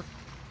one award.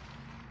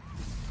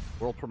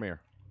 World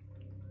premiere.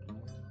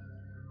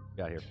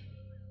 Got here.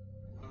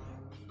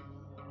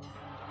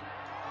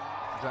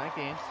 Giant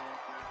Games.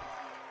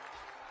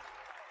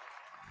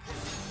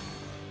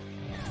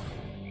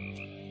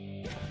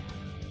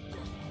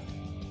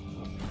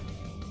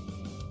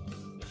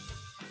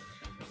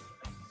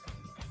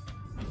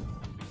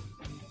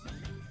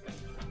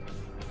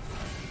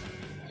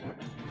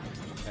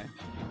 Okay.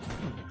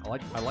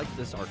 I like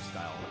this art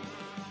style.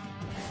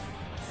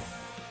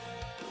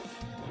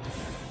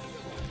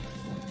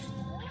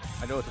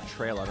 I know it's a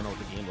trailer. I don't know what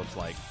the game looks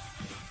like.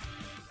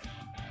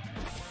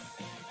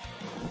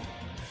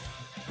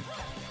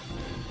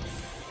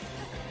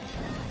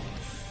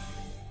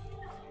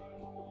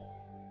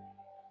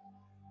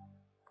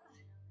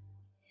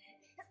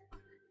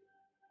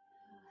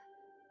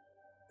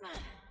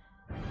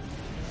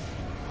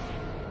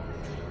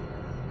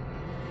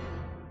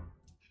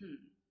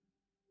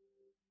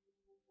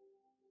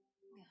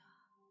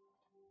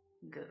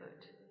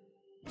 Good.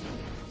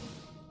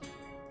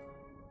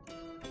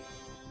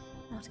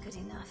 Not good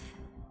enough.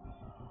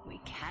 We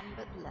can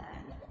but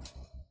learn.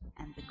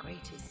 And the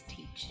greatest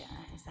teacher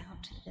is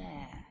out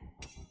there.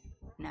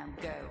 Now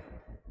go.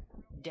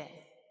 Death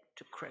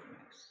to Kronos.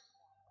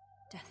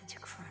 Death to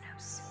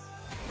Kronos.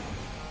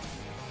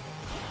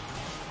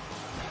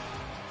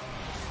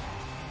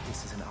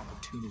 This is an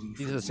opportunity.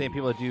 These are the same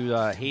people that do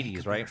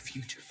Hades, right?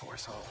 Future for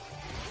us all.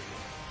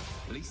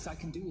 The least I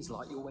can do is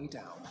light your way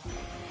down.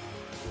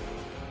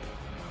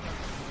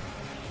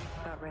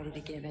 About ready to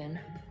give in?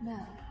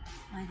 No,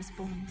 I was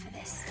born for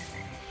this.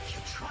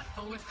 You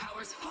trifle with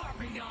powers far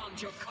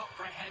beyond your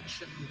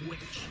comprehension,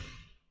 witch.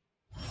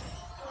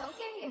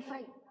 Okay, if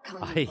I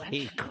call I you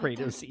hate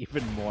Kratos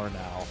even more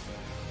now.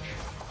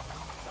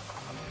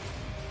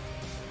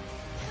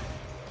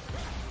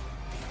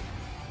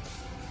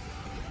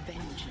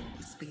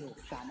 Vengeance for your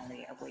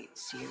family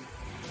awaits you.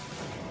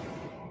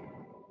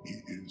 He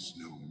is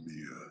no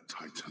mere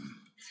titan.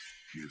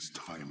 He is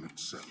time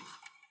itself,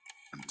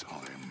 and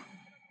time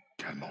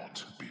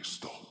cannot be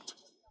stopped.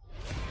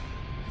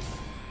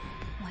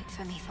 Wait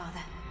for me,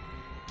 Father.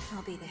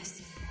 I'll be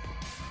this.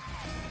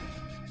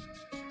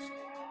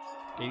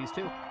 Hades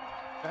 2.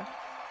 Okay.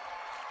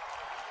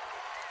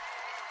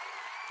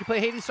 You play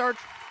Hades, Sarge?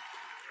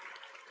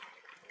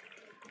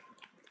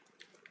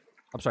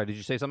 I'm sorry, did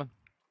you say something?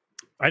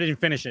 I didn't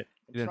finish it.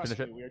 You didn't Trust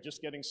finish me, it? we are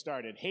just getting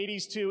started.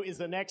 Hades 2 is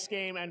the next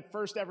game and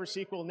first ever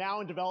sequel now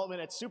in development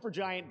at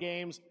Supergiant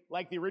Games,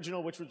 like the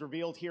original, which was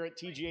revealed here at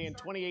TGA in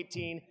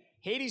 2018.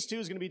 Hades 2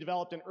 is going to be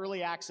developed in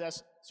early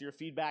access, so your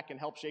feedback can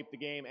help shape the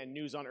game, and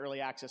news on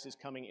early access is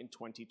coming in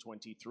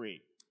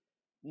 2023.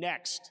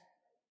 Next,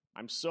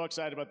 I'm so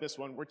excited about this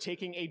one. We're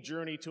taking a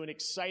journey to an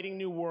exciting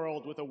new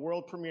world with a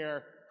world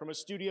premiere from a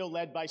studio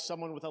led by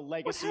someone with a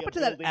legacy of happened to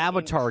that building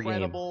Avatar game?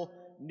 incredible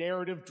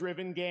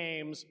narrative-driven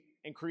games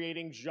and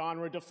creating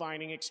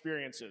genre-defining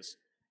experiences.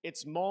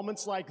 It's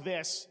moments like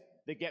this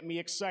that get me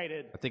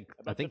excited.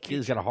 I think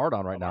he's got a hard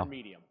on right now.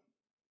 Medium.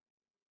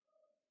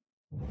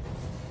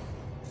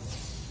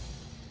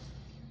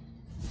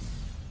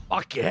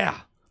 Fuck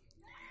yeah!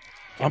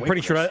 I'm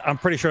pretty sure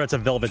that's a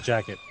velvet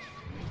jacket.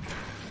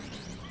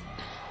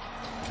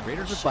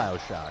 Raiders of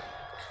BioShock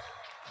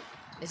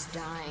Is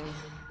dying.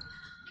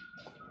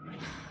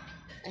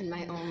 And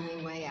my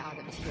only way out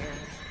of here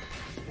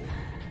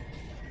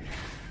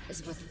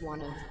is with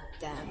one of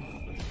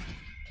them.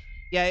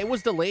 Yeah, it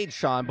was delayed,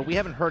 Sean, but we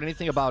haven't heard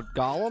anything about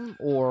Gollum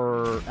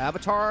or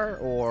Avatar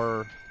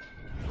or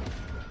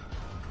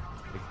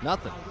like,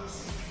 nothing.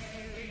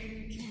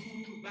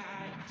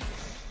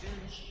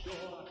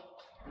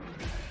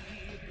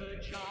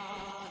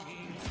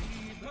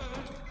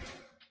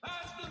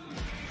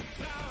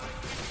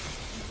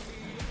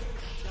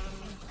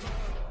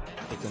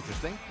 That's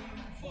interesting.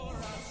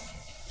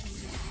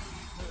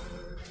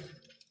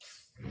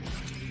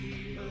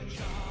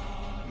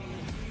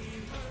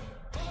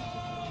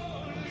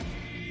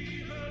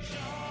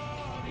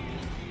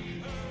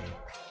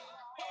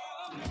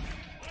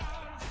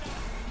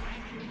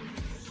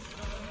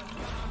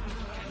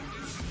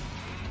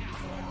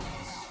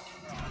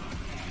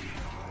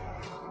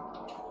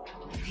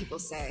 People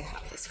say I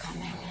have this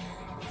coming.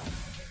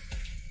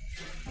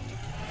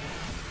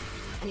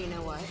 And you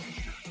know what?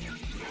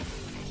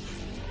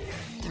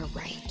 They're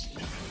right.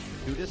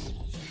 Judas?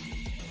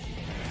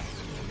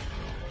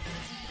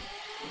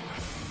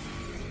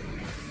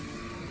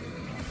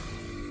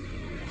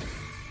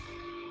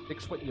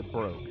 Fix what you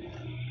broke.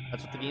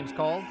 That's what the game's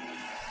called?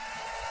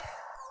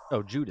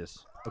 Oh,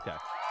 Judas. Okay.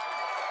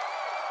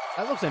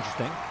 That looks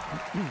interesting.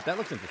 That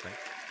looks interesting.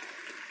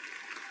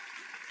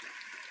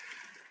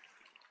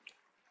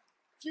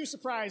 Few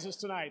surprises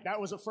tonight. That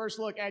was a first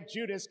look at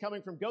Judas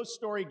coming from Ghost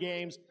Story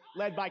Games,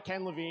 led by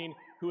Ken Levine,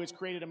 who has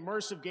created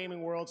immersive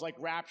gaming worlds like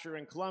Rapture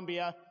and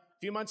Columbia. A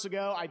few months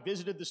ago, I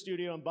visited the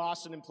studio in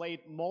Boston and played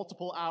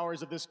multiple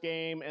hours of this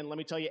game, and let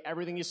me tell you,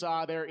 everything you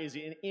saw there is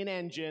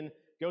in-engine.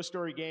 Ghost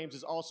Story Games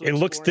is also It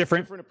looks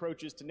different. Different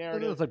approaches to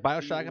narrative. It looks like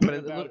Bioshock, but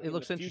it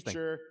looks interesting.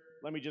 Future.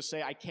 Let me just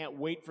say, I can't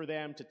wait for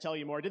them to tell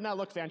you more. Didn't that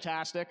look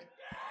fantastic?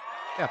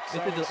 Yeah,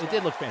 it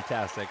did look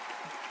fantastic.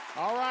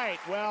 All right,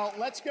 well,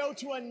 let's go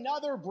to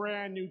another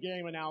brand new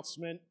game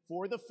announcement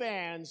for the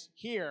fans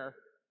here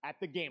at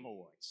the Game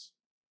Awards.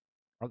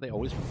 Aren't they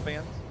always for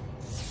fans?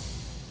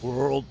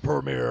 World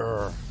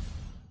premiere.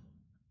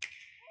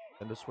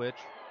 Nintendo Switch.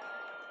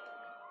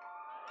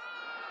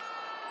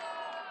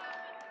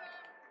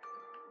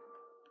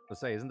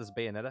 Let's say, isn't this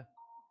Bayonetta?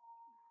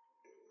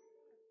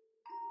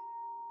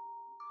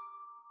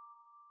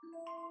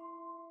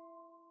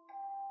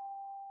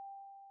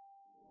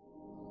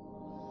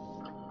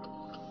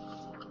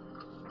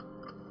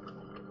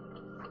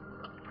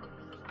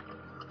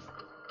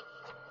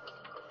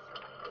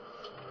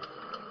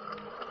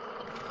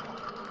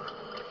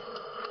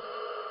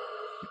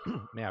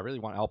 Man, I really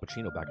want Al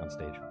Pacino back on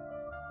stage.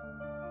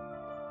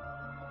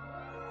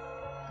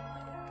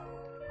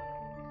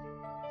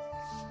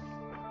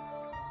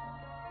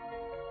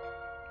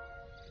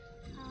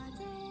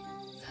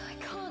 I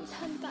can't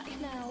turn back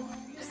now.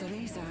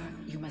 Cereza,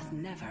 you must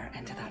never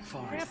enter that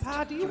forest.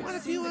 Grandpa, do you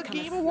want to do a Become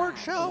Game snack Award for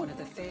show? one of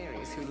the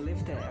fairies who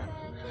live there.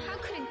 How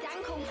could a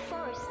dank old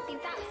forest be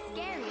that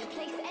scary a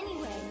place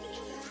anyway?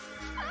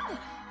 Ah!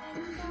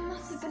 There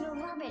must have been a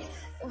rabbit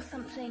or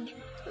something.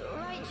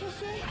 Right,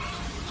 Tricia?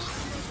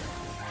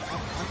 I'm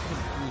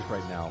confused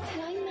right now.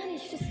 Can I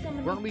manage to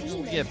summon Weren't we a just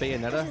demon looking at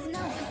Bayonetta? that does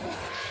now possess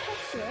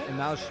Cheshire? And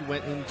now she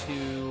went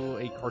into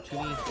a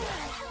cartoony.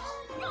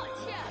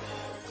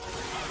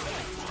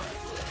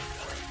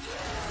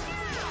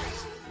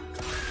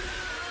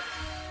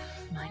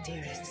 My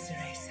dearest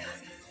Cereza.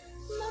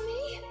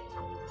 Mummy?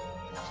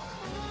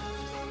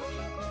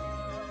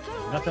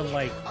 Nothing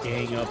like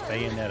gang up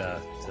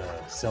Bayonetta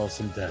to sell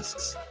some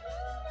discs.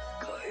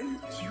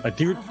 Have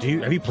you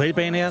played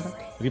Bayonetta?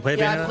 Have you played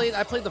Bayonetta? Yeah,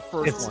 I played the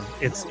first one.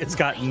 It's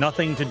got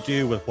nothing to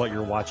do with what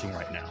you're watching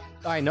right now.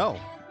 I know.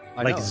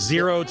 Like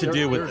zero to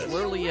do with There's this.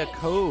 literally a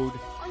code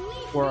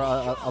or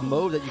a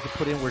mode that you could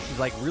put in where she's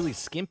like really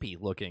skimpy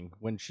looking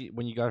when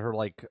you got her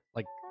like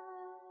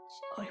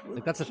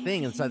that's a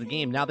thing inside the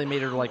game. Now they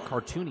made her like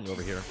cartoony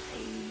over here.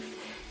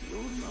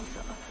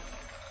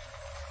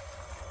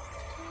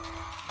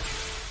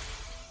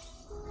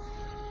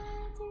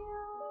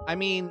 I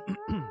mean,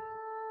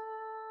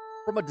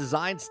 from a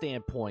design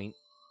standpoint,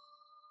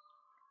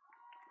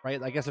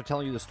 right? I guess they're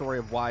telling you the story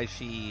of why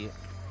she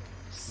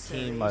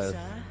became a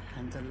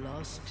and the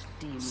lost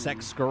demon.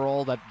 sex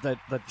girl that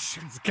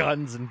shoots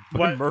guns and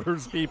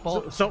murders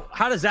people. So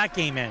how does that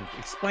game end?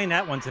 Explain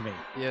that one to me.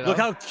 You know? Look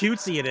how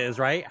cutesy it is,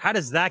 right? How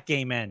does that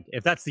game end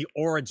if that's the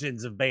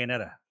origins of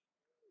Bayonetta?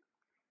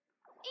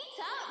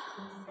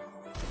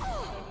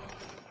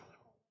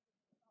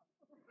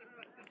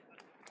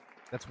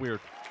 That's weird.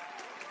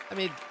 I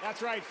mean,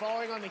 that's right.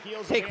 Following on the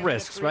heels take of Bayonetta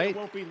risks, 3, right? It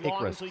won't be Take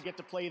long risks. until you get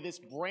to play this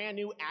brand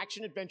new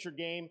action-adventure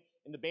game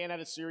in the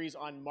Bayonetta series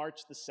on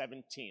March the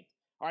 17th.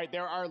 All right,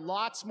 there are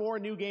lots more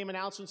new game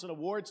announcements and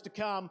awards to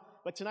come,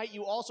 but tonight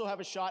you also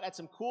have a shot at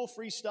some cool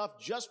free stuff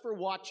just for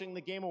watching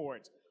the Game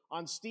Awards.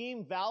 On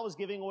Steam, Valve is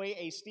giving away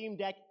a Steam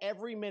Deck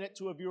every minute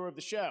to a viewer of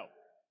the show.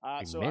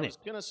 So I was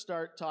going to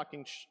start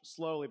talking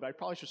slowly, but I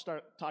probably should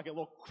start talking a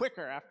little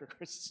quicker after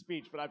Chris's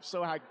speech, but I'm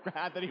so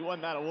glad that he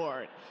won that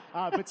award.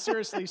 But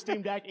seriously,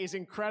 Steam Deck is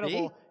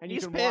incredible, and you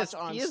He's can pissed.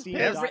 watch on He is Steam.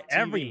 pissed.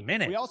 Every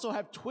minute. We also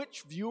have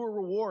Twitch viewer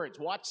rewards.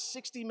 Watch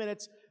 60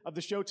 minutes of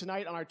the show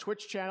tonight on our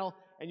Twitch channel,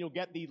 and you'll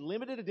get the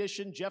limited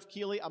edition Jeff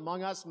Keighley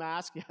Among Us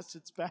mask. Yes,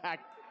 it's back.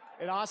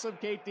 An awesome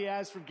Kate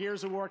Diaz from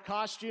Gears of War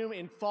costume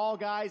in Fall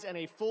Guys, and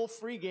a full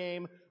free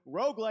game,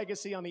 Rogue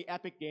Legacy, on the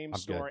Epic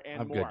Games Store,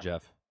 and I'm more. good,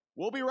 Jeff.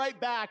 We'll be right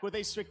back with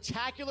a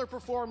spectacular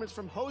performance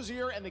from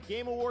Hosier and the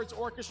Game Awards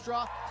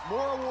Orchestra.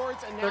 More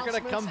awards announcements. They're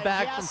going to come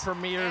back and yes, from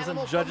premieres and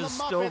Animal judges from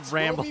the still Muppets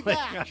rambling. will be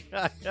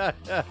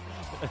back.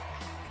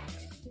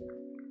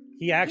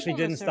 He actually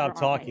didn't stop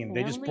talking.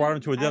 They just brought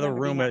him to another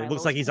room. It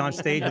looks like he's on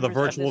stage with a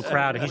virtual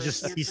crowd, and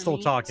he's still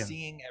talking.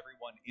 Seeing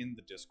everyone in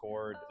the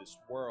Discord, this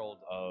world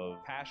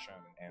of passion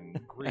and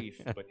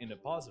grief, but in a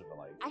positive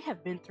light. I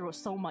have been through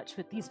so much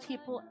with these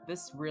people.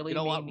 This really You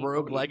don't made want me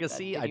Rogue believe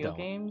Legacy? that I video don't.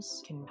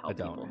 games can help I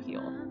don't.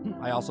 people heal.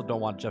 I also don't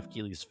want Jeff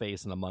Keighley's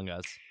face in Among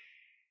Us.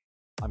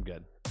 I'm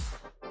good.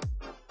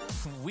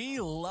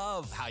 We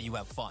love how you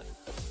have fun.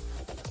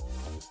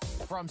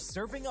 From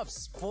serving up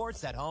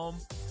sports at home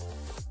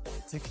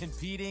to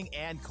competing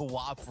and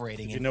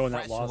cooperating Did you in know in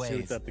that fresh lawsuit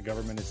ways. that the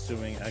government is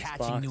suing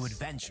Catching new Xbox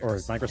adventures or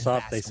in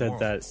Microsoft? They vast said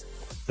worlds.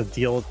 that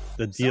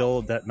the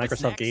deal that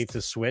Microsoft gave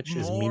to Switch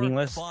is More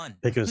meaningless fun.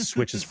 because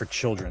Switch is for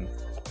children.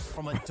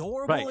 From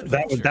adorable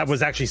that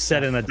was actually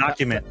said in a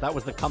document. That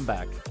was the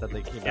comeback that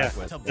they came back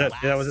with.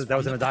 That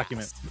was in a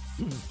document.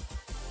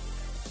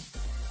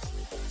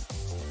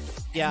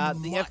 Yeah,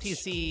 the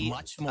FTC.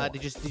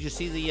 Did you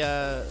see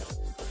the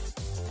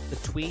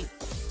tweet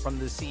from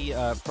the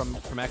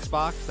from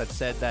Xbox that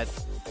said that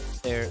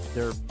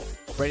they're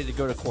ready to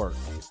go to court.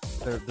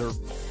 They're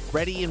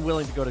ready and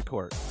willing to go to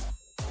court.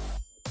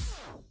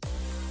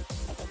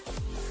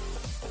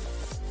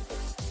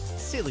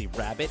 Silly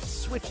rabbit,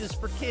 Switches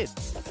for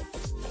kids.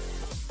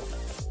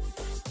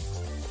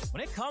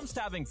 When it comes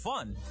to having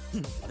fun,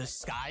 the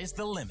sky's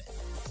the limit.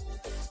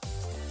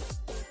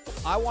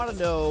 I want to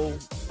know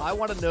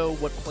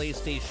what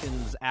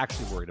PlayStation's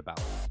actually worried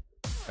about,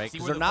 right?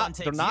 Because they're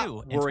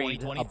not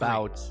worried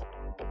about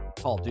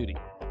Call of Duty.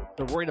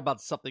 They're worried about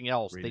something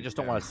else. They just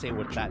don't want to say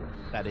what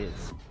that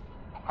is.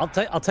 I'll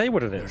tell you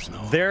what it is.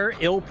 They're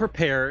ill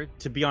prepared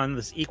to be on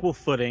this equal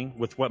footing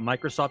with what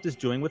Microsoft is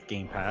doing with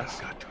Game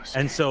Pass,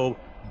 and so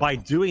by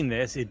doing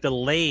this, it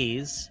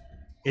delays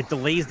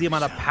the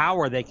amount of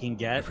power they can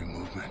get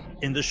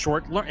in the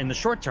short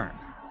term.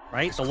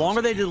 Right? The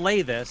longer they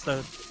delay this,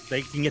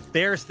 they can get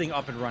their thing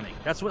up and running.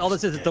 That's what all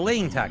this is. A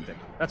delaying tactic.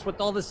 That's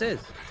what all this is.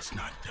 It's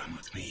not done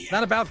with me. It's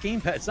not about Game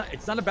Pass.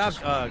 It's not about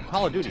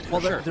Call of Duty. Well,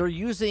 they're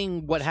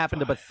using what happened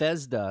to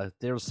Bethesda.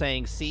 They're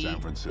saying, see,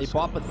 they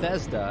bought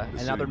Bethesda,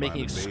 and now they're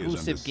making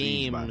exclusive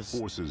games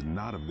forces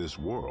not of this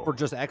world for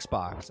just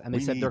Xbox. And they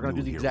said they're going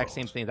to do the exact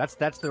same thing. That's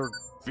their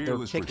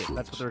ticket.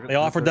 That's what they're. They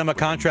offered them a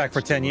contract for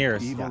 10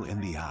 years. Evil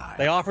in the eye.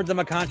 They offered them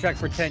a contract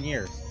for 10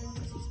 years.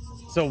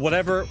 So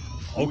whatever.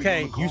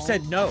 Okay, you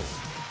said no.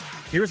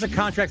 Here's a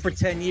contract for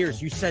 10 years.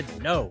 You said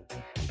no.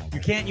 You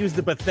can't use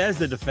the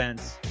Bethesda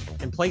defense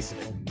in place of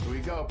it. Here we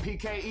go.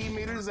 PKE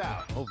meters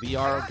out. Oh,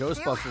 VR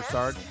Ghostbusters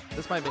Sarge.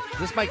 This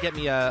might get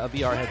me a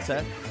VR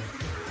headset.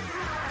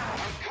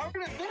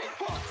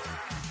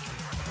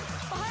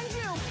 Behind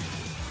you.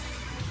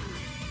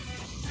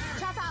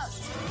 Tap out.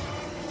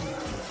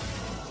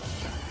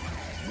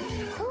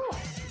 Ooh.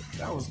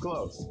 That was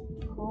close.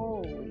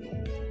 Oh.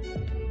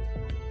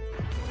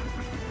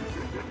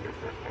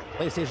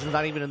 PlayStation's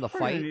not even in the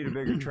fight. We need a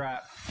bigger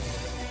trap.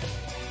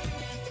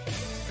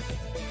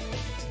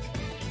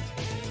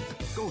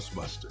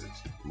 Ghostbusters: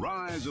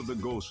 Rise of the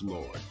Ghost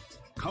Lord,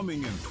 coming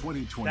in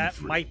 2023. That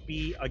might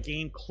be a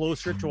game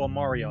closer to a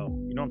Mario.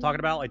 You know what I'm talking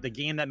about? Like the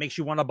game that makes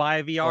you want to buy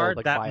a VR.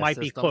 like that might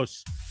be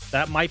close.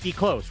 That might be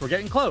close. We're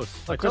getting close.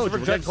 I told you,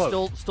 we're getting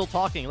close. Still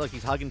talking. Look,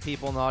 he's hugging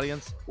people in the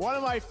audience. One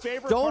of my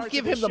favorite Don't parts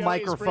give of him the show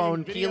microphone,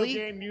 is bringing Keely.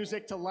 video game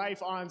music to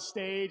life on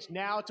stage.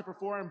 Now to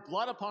perform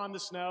 "Blood Upon the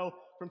Snow"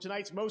 from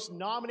tonight's most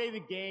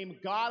nominated game,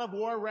 God of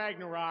War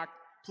Ragnarok.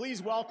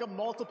 Please welcome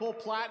multiple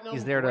platinum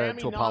He's there to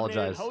Grammy-nominated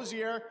apologize.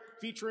 Hosier,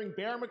 featuring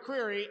Bear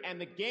McCreary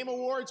and the Game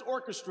Awards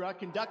Orchestra,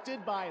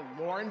 conducted by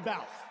Lauren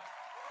Balfe.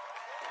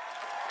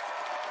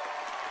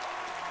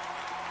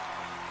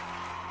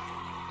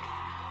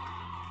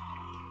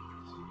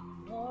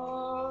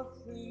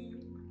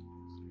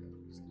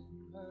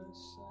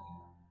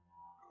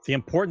 The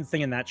important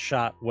thing in that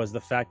shot was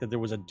the fact that there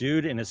was a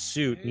dude in a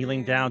suit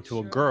kneeling down to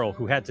a girl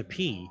who had to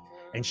pee,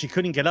 and she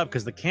couldn't get up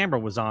because the camera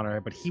was on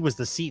her, but he was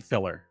the seat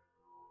filler.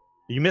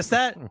 You missed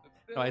that?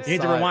 No, you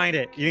need to rewind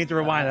it. You need to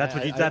rewind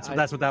it.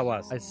 That's what that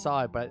was. I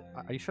saw it, but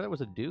are you sure that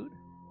was a dude?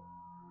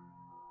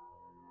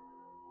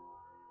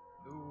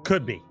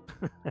 Could be.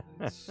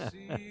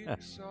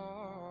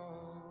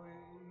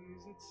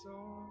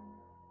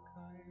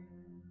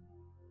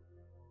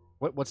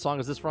 What song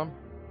is this from?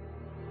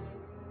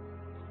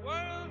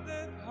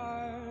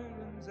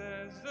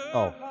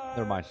 Oh,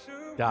 never mind.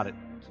 Got it.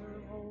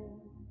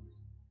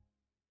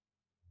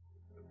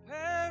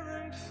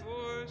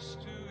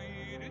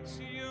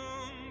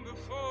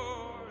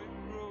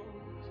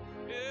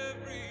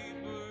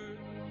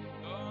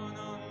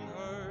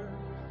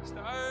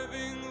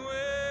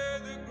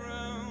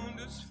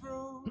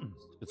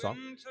 Good song.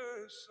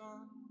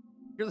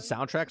 Hear the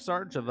soundtrack,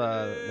 Sarge, of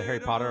the Harry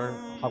Potter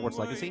Hogwarts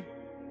Legacy.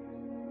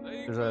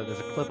 There's a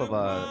clip of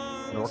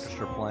an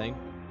orchestra playing.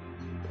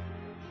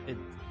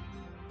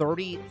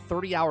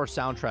 30-hour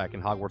soundtrack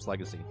in Hogwarts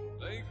Legacy.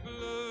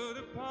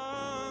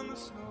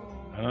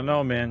 I don't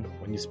know, man.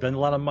 When you spend a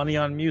lot of money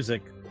on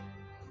music,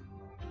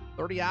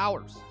 30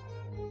 hours.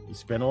 You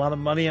spend a lot of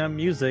money on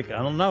music.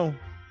 I don't know.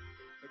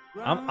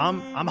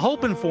 I'm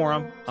hoping for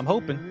him. I'm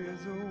hoping.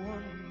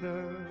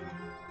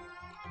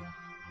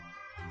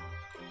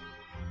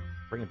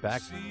 Bring it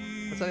back.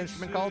 What's that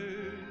instrument called?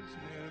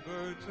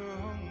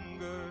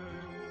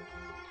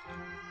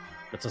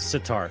 It's a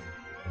sitar. Is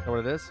that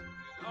what it is?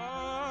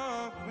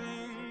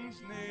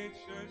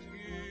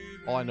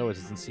 All I know is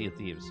it's in Sea of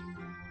Thieves.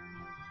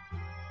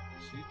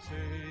 She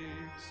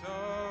takes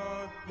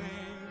all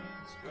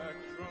things back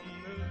from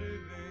the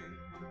living.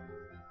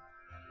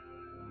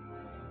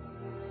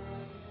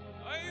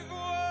 I've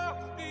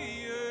walked the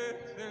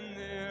earth and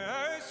there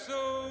are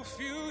so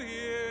few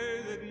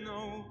here that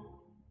know.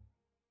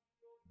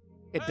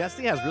 Yeah,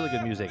 Destiny has really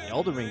good music.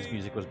 Elden Ring's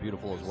music was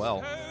beautiful as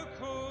well.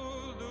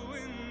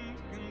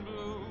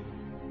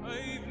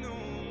 I've no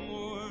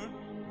more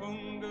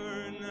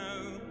hunger now.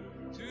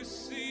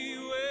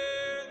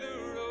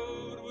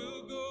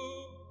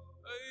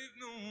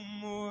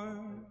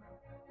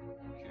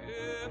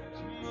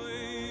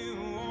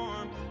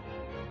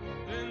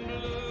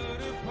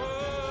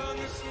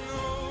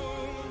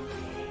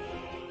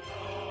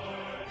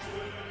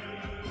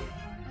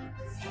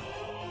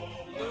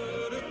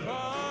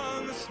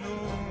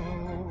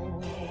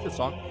 the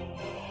song?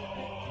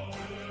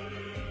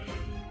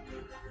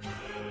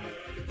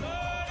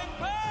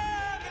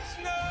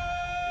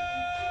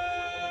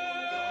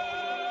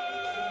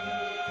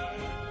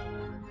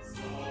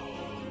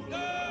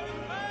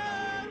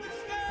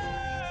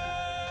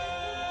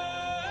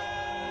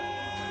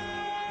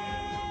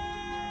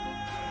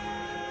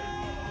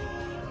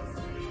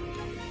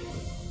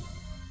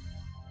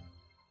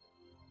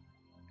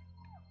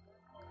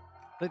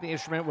 I think the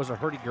instrument was a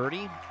hurdy-gurdy.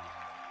 Is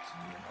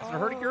it a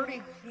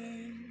hurdy-gurdy?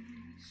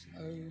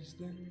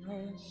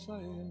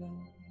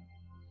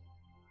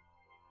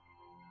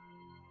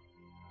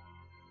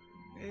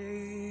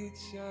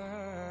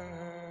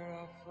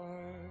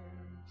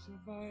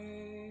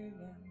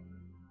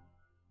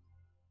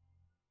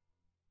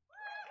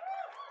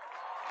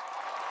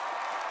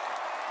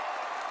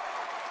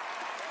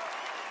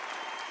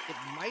 It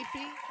might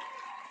be.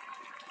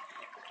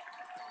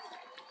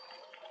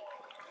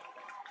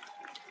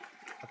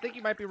 I think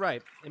you might be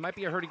right. It might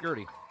be a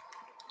hurdy-gurdy.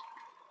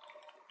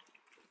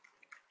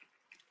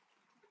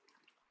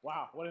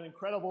 Wow, what an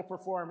incredible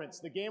performance.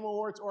 The Game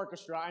Awards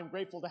Orchestra, I'm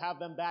grateful to have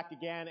them back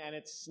again, and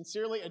it's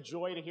sincerely a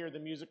joy to hear the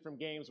music from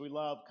games we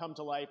love come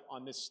to life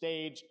on this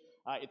stage.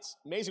 It's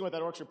amazing what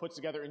that orchestra puts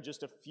together in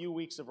just a few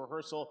weeks of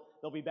rehearsal.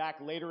 They'll be back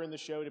later in the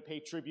show to pay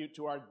tribute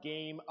to our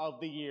Game of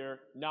the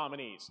Year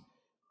nominees.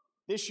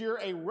 This year,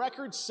 a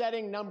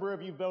record-setting number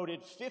of you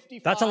voted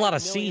 55 That's a lot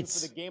of million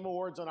seats. for the Game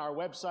Awards on our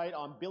website,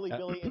 on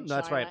Bilibili in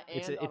That's China, right.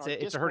 It's and a, on it's our a,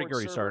 it's a Discord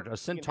hurdy-gurdy, server. Sarge. A You can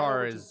centaur head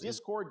over to is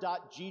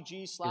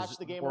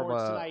discord.gg/the Game more of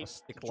Awards a tonight to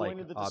stick-like join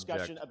in the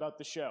discussion object. about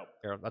the show.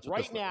 Here, that's what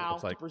Right this now,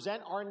 looks like. to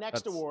present our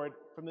next That's- award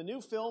from the new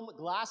film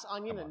Glass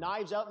Onion: A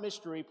Knives Out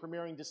Mystery,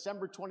 premiering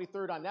December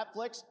 23rd on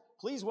Netflix,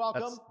 please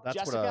welcome That's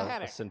Jessica what a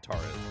Hennick. centaur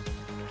is.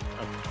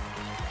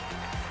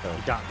 So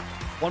you got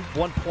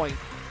One point.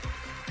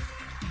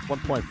 1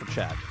 point for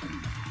Chad.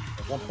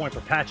 1 point for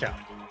Patch Out.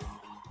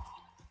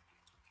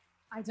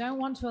 I don't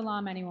want to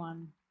alarm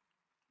anyone,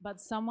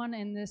 but someone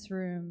in this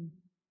room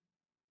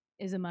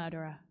is a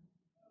murderer.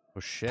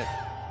 Oh, shit.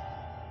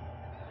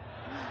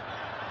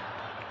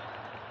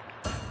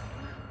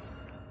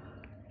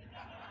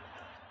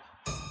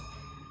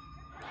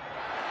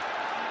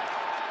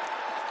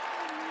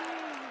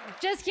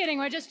 Just kidding,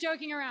 we're just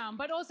joking around.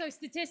 But also,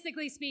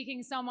 statistically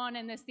speaking, someone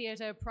in this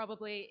theater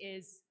probably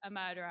is a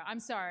murderer. I'm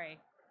sorry.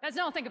 Let's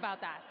not think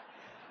about that.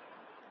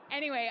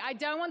 Anyway, I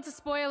don't want to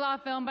spoil our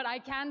film, but I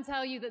can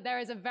tell you that there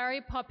is a very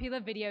popular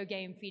video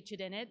game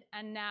featured in it.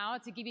 And now,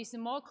 to give you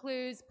some more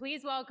clues,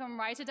 please welcome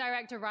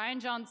writer-director Ryan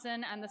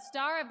Johnson and the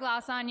star of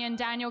Glass Onion,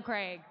 Daniel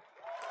Craig.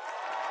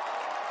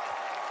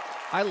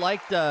 I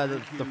liked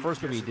the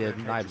first movie he did,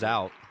 Knives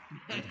Out.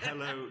 And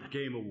hello,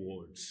 Game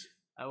Awards.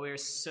 We're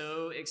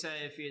so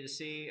excited for you to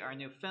see our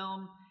new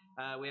film.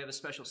 We have a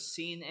special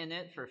scene in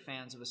it for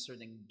fans of a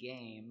certain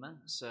game,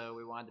 so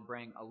we wanted to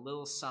bring a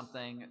little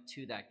something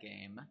to that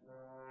game.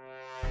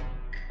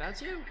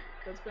 That's you.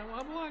 That's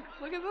Benoit Blanc.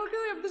 Look at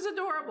him. This is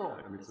adorable.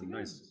 I mean, it's a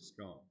nice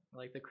scarf. I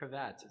like the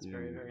cravat. It's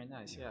very, very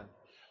nice. Yeah.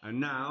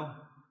 And now,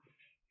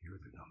 here are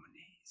the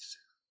nominees.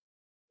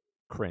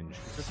 Cringe.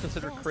 Just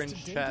consider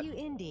cringe, chat.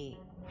 Indie.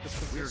 Just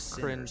consider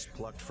cringe. Sinners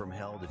plucked from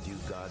hell to do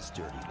God's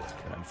dirty work,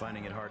 and I'm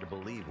finding it hard to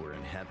believe we're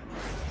in heaven.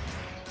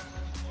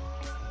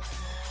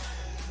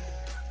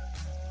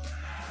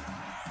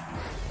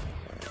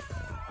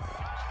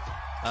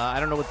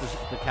 I don't know what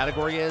the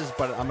category is,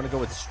 but I'm going to go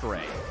with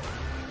Stray.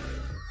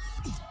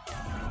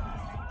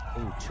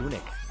 Ooh,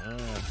 Tunic.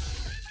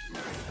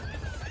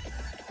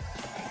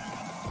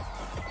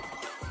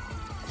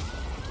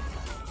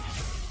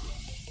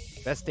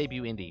 Best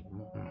debut indie.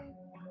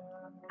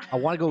 I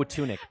want to go with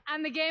Tunic.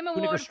 And the Game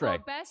Tunic or Award Stray?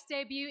 for Best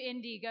Debut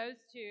Indie goes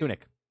to...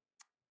 Tunic.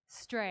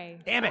 Stray.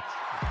 Damn it!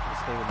 I'll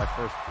stay with my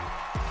first.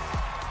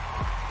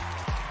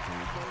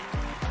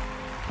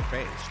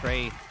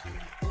 Stray.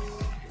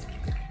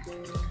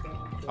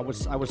 I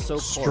was so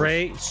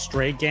close.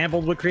 Stray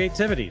gambled with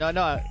creativity.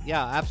 No,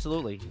 yeah,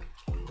 absolutely.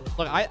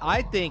 Look,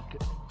 I think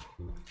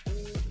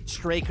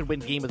Stray could win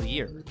Game of the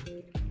Year.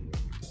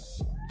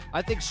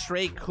 I think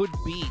Stray could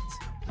beat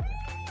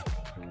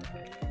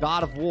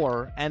God of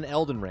War and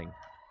Elden Ring.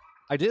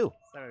 I do.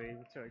 Sorry,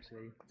 too,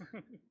 actually.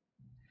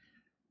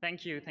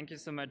 Thank you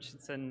so much.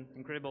 It's an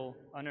incredible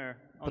honor.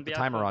 Put the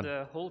timer on.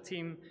 The whole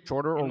team.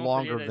 Shorter or in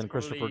longer Montpellier than that's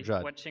Christopher probably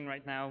Judd? Watching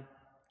right now.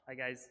 Hi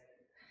guys.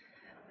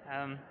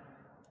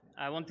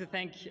 I want to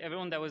thank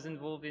everyone that was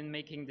involved in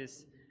making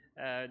this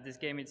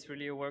game. It's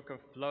really a work of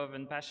love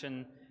and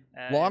passion.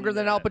 Longer and,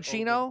 than Al all the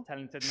Pacino?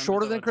 talented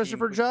Shorter members of than our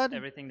Christopher team put Judd?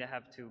 Everything they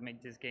have to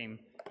make this game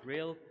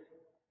real.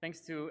 Thanks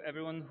to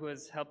everyone who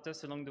has helped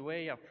us along the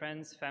way, our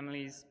friends,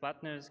 families,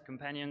 partners,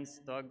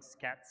 companions, dogs,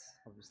 cats,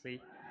 obviously.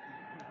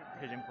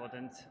 Really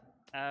important.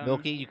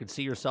 Milky, you can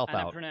see yourself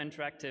out. Annapurna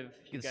Interactive.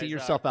 You can guys see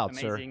yourself are out,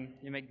 sir. amazing.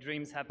 You make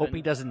dreams happen. Hope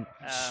he doesn't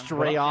stray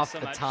thank you off so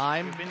the much.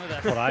 time. You've been with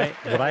us What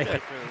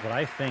I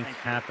all think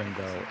happened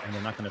though, and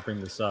they're not going to bring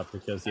this up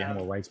because the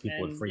animal rights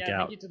people would and freak yeah,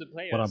 out. thank you to the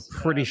players. But I'm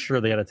pretty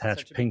sure they had Such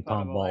attached a big ping part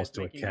pong of our life balls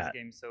to a making this cat.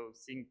 game, so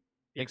seeing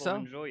Think people so?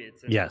 enjoy it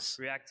and Yes.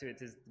 react to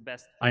it is the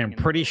best. I am thing in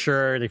the pretty world.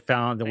 sure they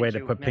found the Thank way to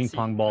you. put ping Merci.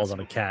 pong balls on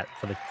a cat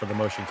for the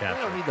motion They don't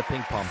capture. need the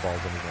ping pong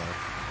balls anymore.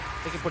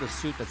 They can put a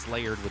suit that's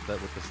layered with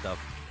the stuff.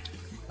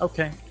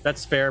 Okay,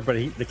 that's fair, but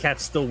the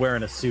cat's still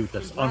wearing a suit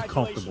that's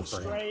uncomfortable Congratulations,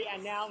 for him. Stray,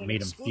 and now an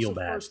Made him exclusive feel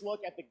bad. first look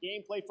at the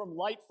gameplay from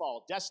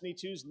Lightfall, Destiny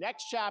 2's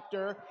next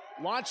chapter,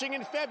 launching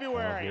in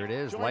February. Oh, here it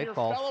is, Join Lightfall. your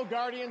fellow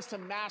Guardians to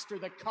master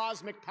the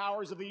cosmic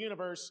powers of the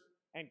universe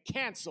and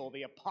cancel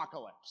the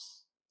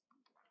apocalypse.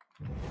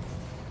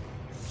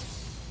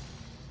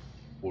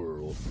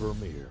 World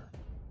premiere.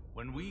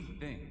 When we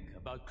think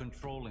about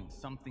controlling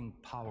something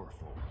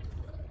powerful,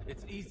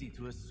 it's easy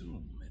to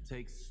assume it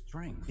takes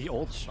strength. The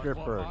old But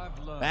stripper. what I've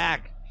learned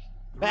Back.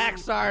 through Back,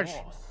 Sarge.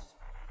 loss,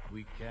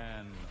 we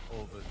can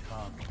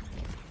overcome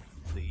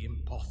the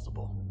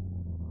impossible.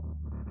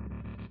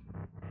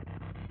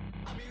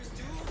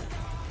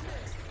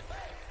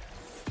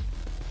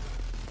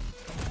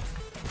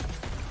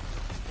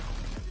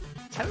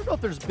 I don't know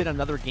if there's been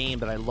another game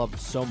that I loved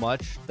so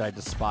much that I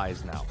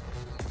despise now.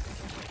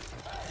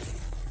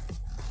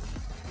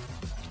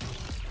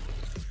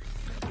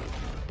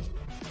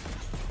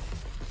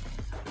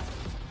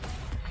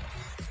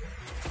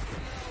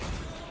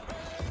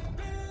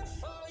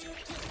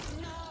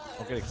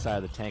 Don't get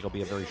excited. The tank will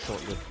be a very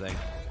short-lived thing.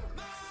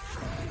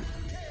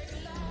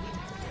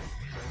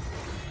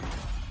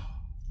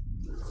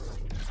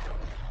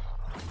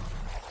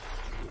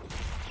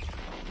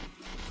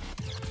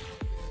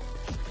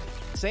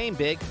 Same,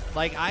 Big.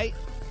 Like I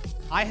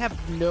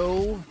have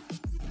no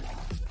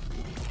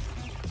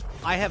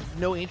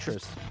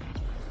interest.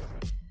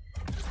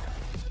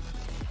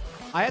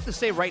 I have to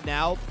say right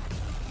now,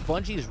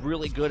 Bungie's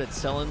really good at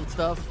selling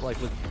stuff. Like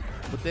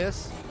with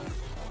this,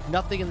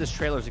 nothing in this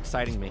trailer is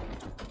exciting me.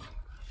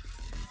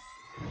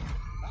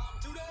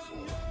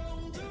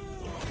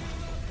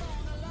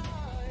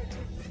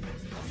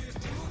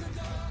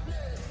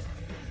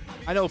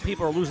 I know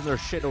people are losing their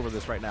shit over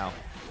this right now,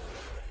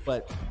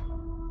 but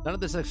none of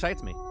this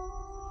excites me.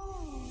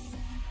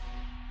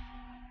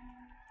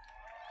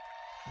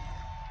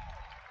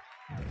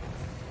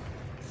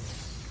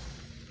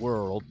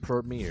 World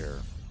premiere.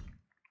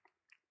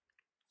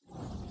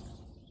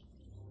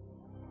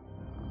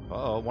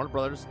 Uh-oh, Warner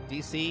Brothers,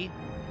 DC,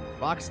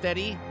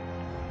 Rocksteady,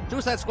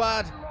 Suicide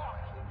Squad.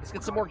 Let's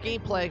get some more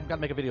gameplay. Gotta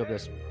make a video of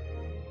this.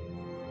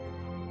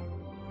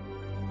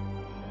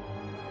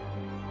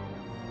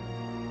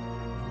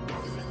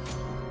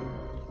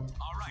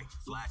 All right,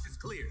 Flash is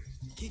clear.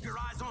 Keep your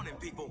eyes on him,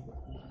 people.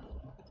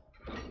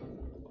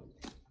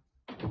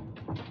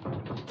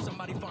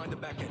 Somebody find the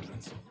back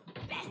entrance.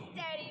 Best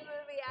dirty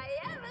movie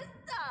I ever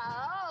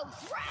saw. Oh,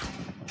 crap!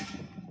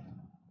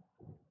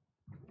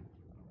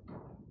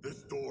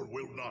 This door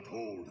will not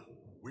hold.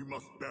 We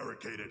must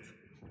barricade it.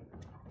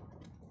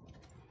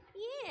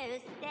 You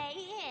stay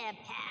here,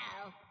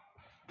 pal.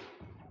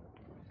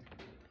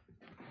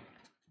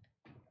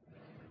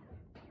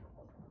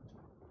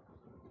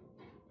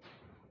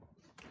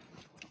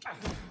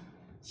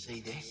 See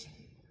this?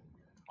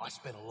 I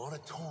spent a lot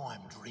of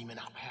time dreaming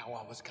up how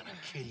I was gonna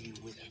kill you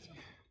with it.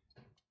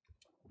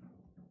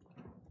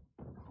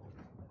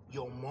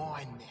 You're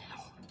mine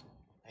now,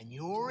 and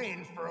you're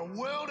in for a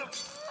world of...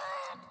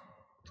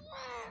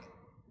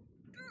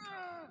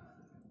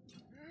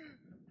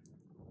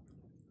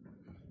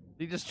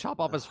 Did he just chop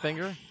off his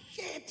finger?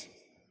 Shit!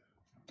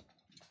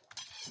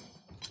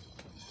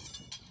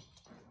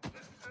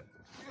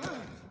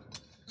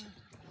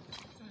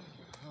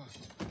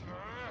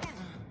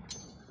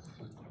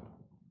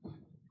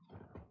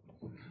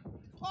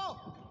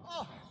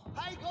 Oh,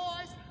 hey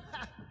guys.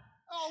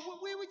 Oh,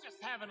 we were just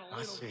having a I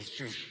little. see,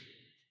 shoot.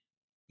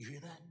 You hear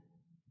that?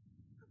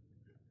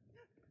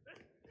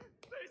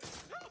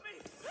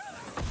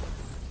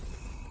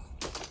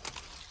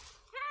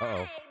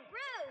 Uh-oh.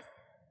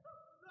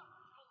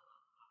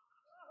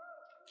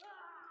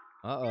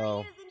 Uh-oh.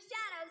 Using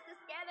shadows to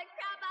scare the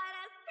crap out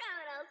of us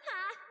criminals,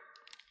 huh?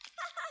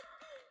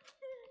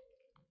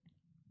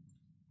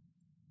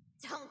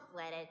 Don't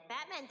sweat it.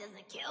 Batman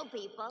doesn't kill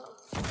people.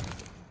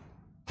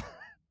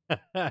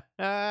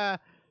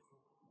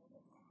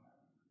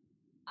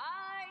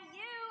 Are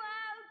you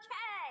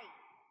okay?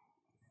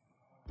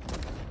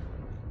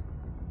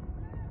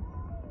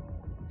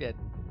 Good.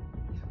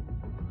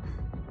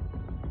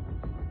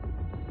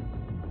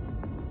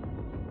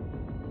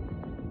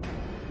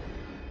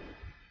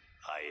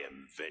 I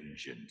am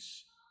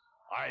vengeance.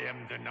 I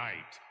am the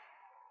night.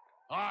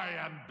 I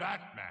am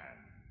Batman.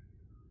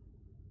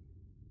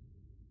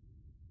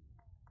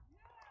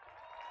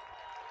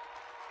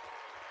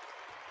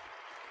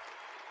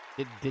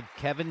 Did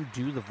Kevin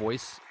do the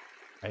voice?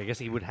 I guess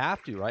he would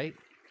have to, right?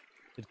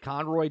 Did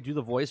Conroy do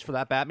the voice for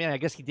that Batman? I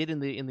guess he did in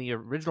the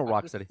original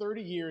Rocksteady.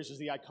 30 years as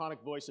the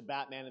iconic voice of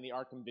Batman in the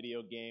Arkham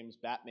video games,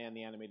 Batman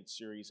the Animated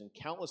Series, and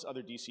countless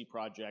other DC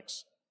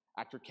projects,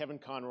 Actor Kevin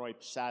Conroy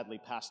sadly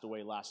passed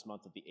away last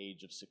month at the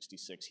age of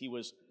 66. He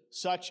was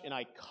such an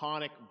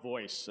iconic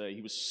voice.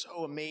 He was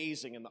so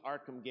amazing in the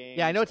Arkham games.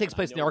 Yeah, I know it takes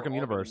place in the we're Arkham all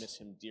universe. gonna miss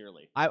him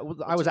dearly. I But was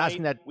tonight,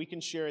 asking that we can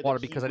share Water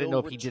that because I didn't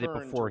will know if he did it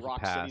return before to he Rocksteady's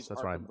passed.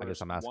 That's what Arkham I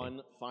guess I'm Verse asking.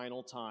 one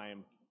final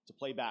time to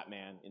play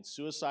Batman in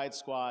Suicide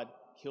Squad: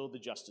 Kill the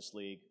Justice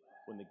League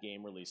when the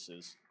game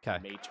releases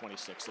on May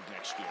 26th of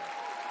next year.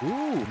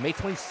 Ooh, May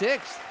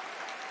 26th.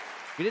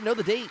 We didn't know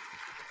the date.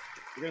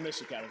 We're going to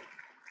miss you, Kevin.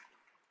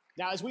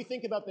 Now, as we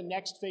think about the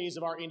next phase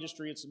of our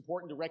industry, it's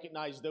important to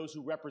recognize those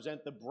who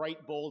represent the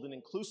bright, bold, and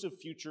inclusive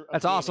future of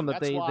That's gaming. awesome that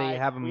That's they why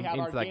have them we have in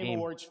our for that Game game.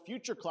 Awards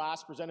Future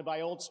Class presented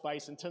by Old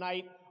Spice. And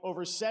tonight,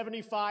 over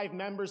 75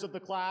 members of the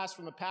class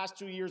from the past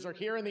 2 years are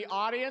here in the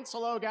audience.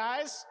 Hello,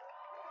 guys.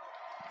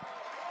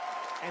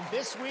 And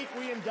this week,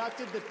 we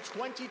inducted the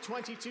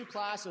 2022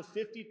 class of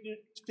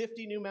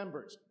 50 new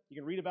members. You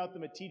can read about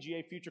them at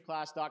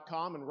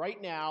tgafutureclass.com. And right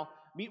now,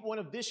 meet one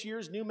of this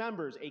year's new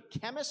members, a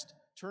chemist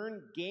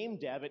turned game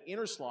dev at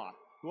Innersloth,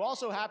 who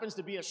also happens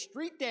to be a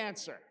street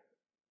dancer.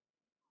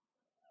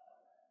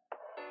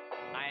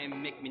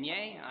 I'm Mick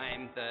Minier.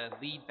 I'm the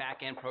lead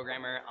back-end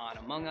programmer on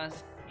Among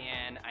Us,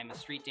 and I'm a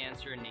street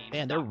dancer named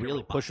Man, they're Dr. really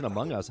Robot. pushing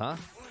Among Us, huh?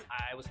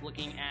 I was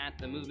looking at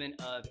the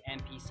movement of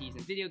NPCs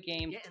in video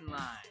games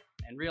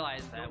and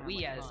realized that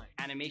we as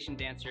animation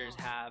dancers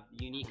have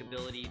the unique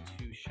ability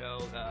to show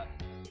the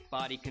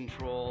body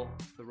control,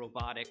 the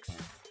robotics.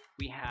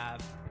 We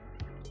have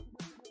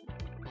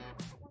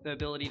the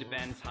ability to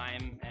bend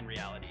time and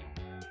reality.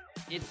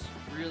 It's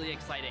really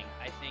exciting.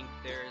 I think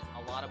there's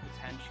a lot of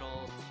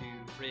potential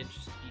to bridge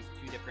these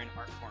two different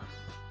art forms.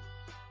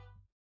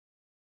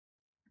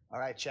 All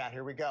right, chat,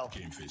 here we go.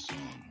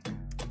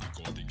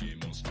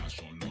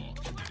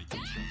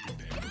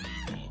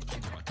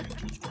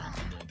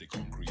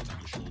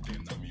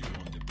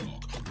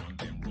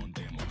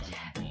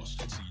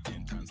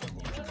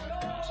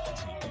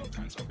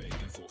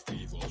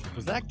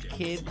 Was that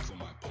kid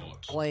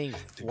playing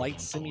Flight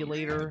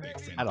Simulator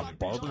at a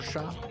barber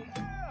shop?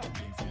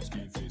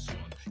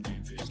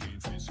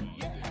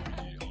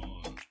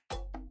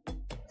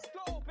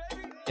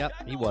 Yep,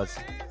 he was.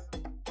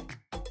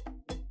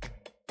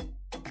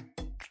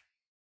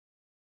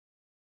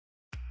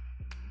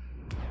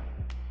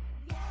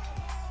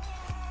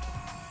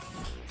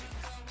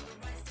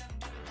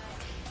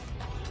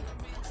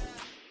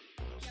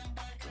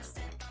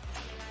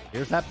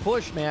 Here's that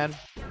push, man.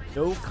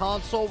 No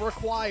console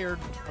required.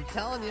 I'm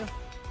telling you.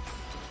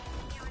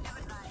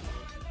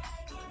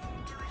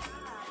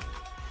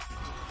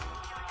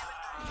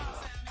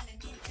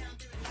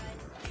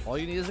 All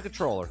you need is a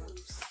controller.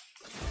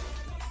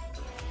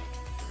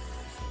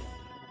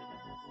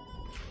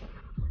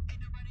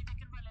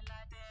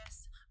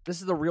 This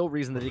is the real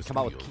reason they didn't come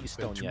out with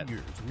Keystone spent 2 yet.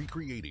 years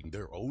recreating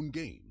their own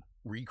game.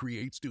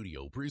 Recreate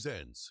Studio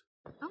presents.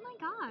 Oh my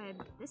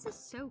god, this is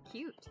so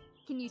cute.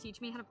 Can you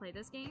teach me how to play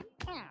this game?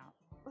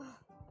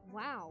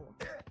 Wow.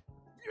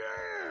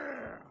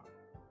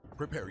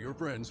 Prepare your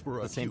friends for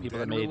a The same cute people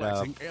that and made,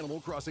 relaxing Animal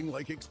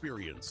Crossing-like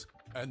experience,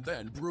 and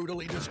then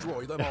brutally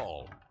destroy them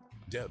all.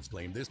 Devs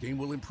claim this game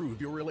will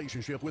improve your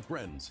relationship with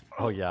friends.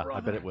 Oh yeah,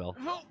 I bet it will.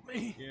 Help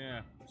me!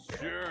 Yeah,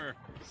 sure.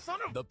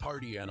 The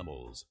Party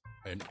Animals,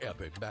 an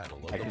epic battle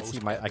of I the can most see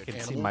my epic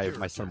animal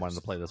my son wanting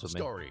to play this with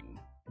me. Starring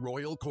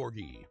Royal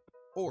Corgi,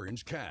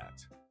 Orange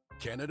Cat,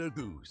 Canada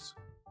Goose,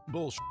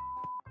 Bullshit,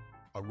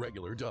 a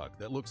regular duck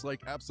that looks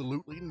like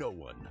absolutely no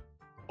one.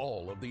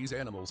 All of these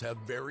animals have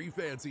very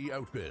fancy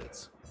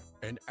outfits.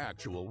 An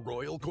actual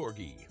Royal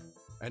Corgi,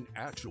 an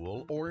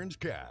actual Orange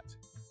Cat,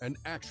 an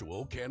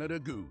actual Canada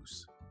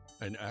Goose,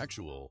 an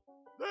actual...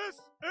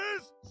 This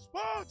is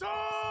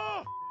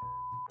Sparta!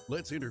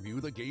 Let's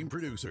interview the game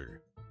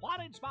producer. What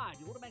inspired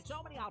you to make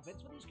so many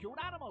outfits for these cute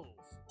animals?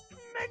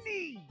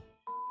 Many!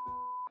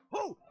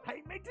 Oh,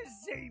 I made the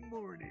same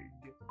morning.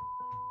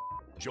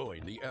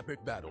 Join the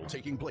epic battle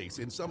taking place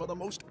in some of the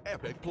most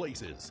epic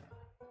places.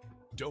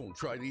 Don't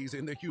try these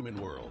in the human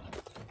world.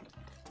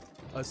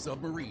 A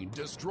submarine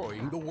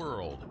destroying the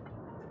world.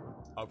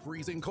 A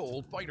freezing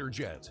cold fighter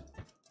jet.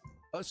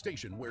 A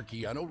station where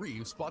Keanu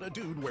Reeves spot a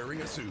dude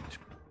wearing a suit.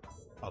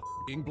 A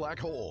f***ing black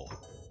hole.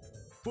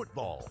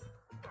 Football.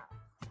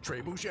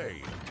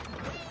 Trebuchet.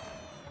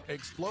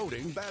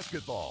 Exploding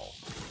basketball.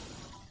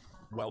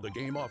 While the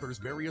game offers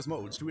various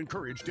modes to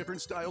encourage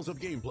different styles of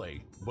gameplay,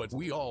 but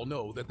we all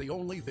know that the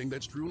only thing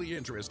that's truly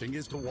interesting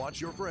is to watch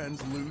your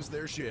friends lose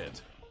their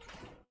shit.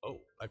 Oh,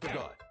 I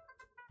forgot.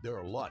 There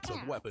are lots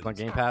of weapons. On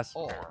Game Pass?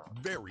 All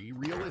very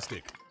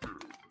realistic.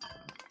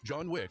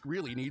 John Wick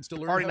really needs to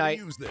learn Party how night.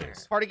 to use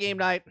this. Party game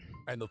night.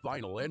 And the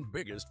final and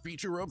biggest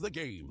feature of the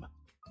game,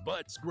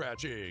 butt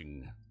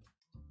scratching.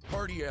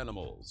 Party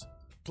Animals.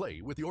 Play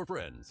with your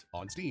friends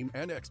on Steam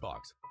and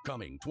Xbox.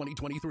 Coming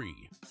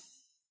 2023.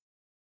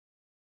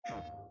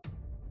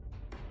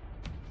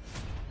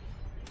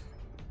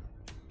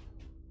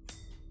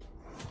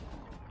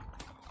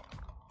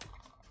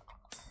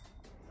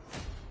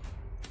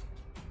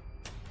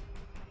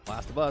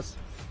 Last of Us.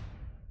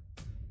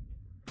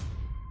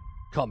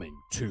 Coming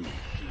to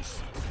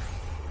PC.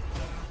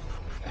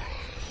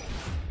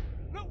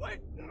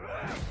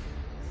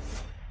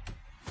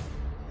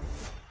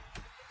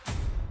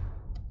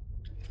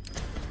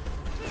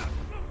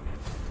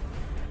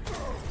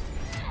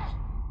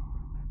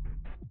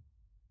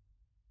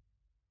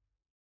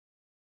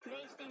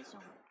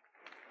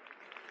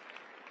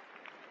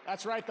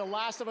 That's right. The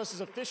Last of Us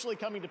is officially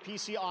coming to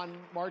PC on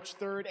March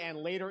 3rd, and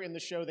later in the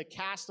show, the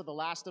cast of The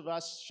Last of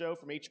Us show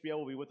from HBO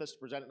will be with us to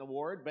present an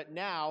award. But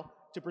now,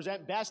 to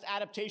present Best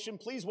Adaptation,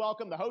 please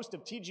welcome the host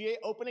of TGA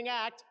Opening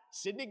Act,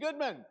 Sydney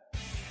Goodman.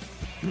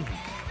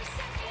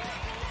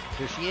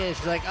 Here she is.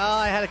 She's like, oh,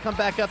 I had to come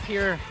back up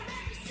here.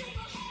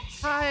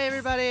 Hi,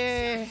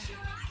 everybody.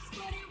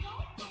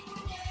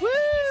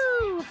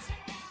 Woo!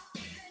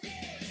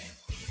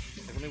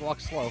 Let me walk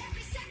slow.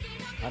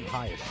 I'm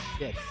high as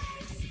shit.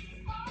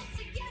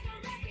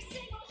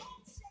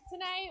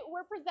 Tonight,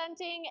 we're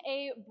presenting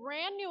a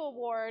brand new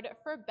award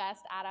for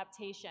Best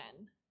Adaptation.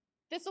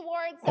 This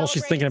award All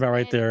she's thinking about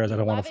right there is I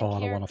don't want to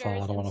 11 fall, I don't want to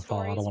fall, I don't want to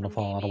fall, I don't want to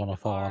fall, I don't want to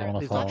fall, I don't want to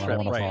Please fall, don't I trip.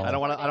 don't want to Right. fall.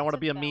 I don't want to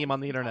be a meme on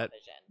the internet.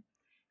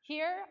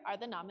 Here are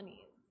the nominees.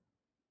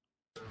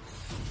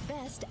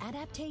 Best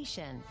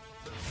Adaptation.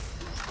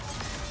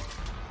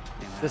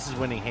 This is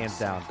winning hands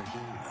down.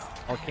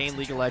 Arcane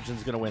League of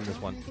Legends is going to win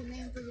this one. Make a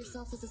name for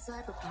yourself as a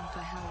cyberpunk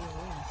by how you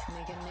live.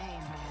 Make a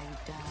name by how you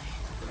die.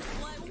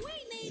 What we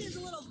need is a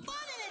little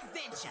fun and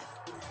adventure.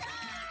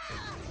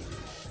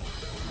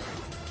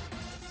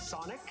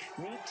 Sonic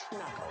meet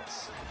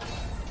Knuckles.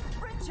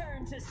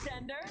 Return to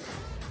sender.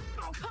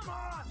 Oh, come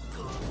on!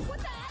 What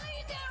the hell are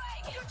you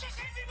doing? You just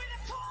hit me with a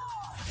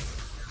claw!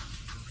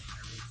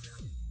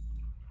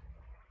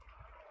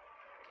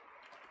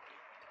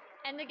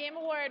 And the Game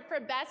Award for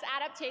Best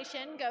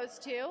Adaptation goes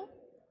to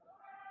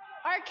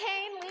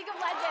Arcane League of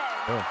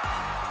Legends. Oh.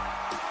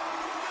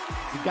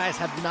 You guys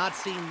have not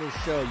seen this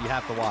show, you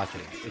have to watch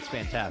it. It's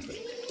fantastic.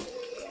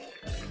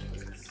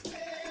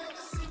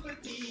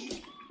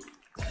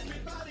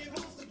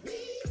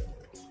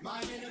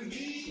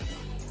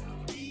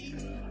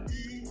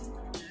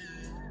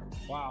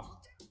 Wow.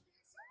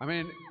 I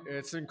mean,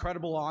 it's an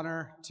incredible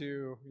honor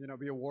to,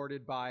 be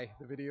awarded by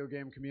the video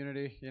game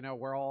community.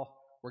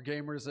 We're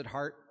gamers at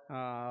heart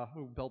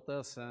who built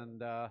this,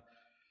 and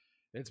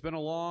it's been a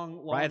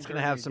long Riot's going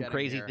to have some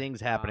crazy here. things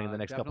happening in the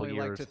next couple of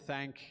years. I'd like to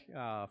thank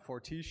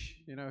Fortiche,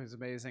 his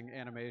amazing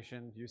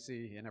animation you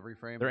see in every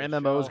frame. Their of the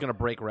MMO is show. going to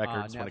break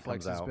records when it Netflix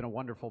comes has out. been a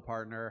wonderful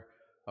partner,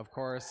 of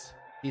course.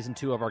 Season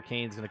 2 of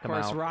Arcane is going to come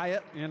Of course, out.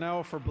 Riot,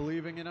 for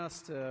believing in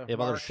us. To They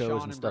have other Mark, shows Sean,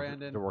 and and stuff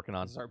Brandon. they're working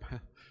on.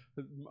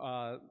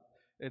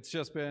 It's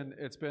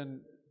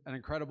been an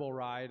incredible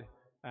ride,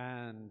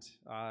 and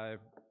I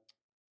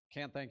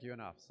can't thank you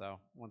enough. So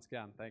once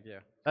again, thank you.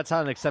 That's how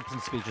an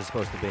acceptance speech is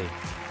supposed to be.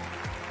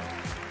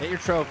 Get your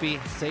trophy,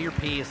 say your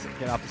piece, and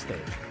get off the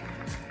stage.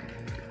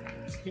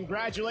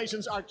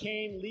 Congratulations,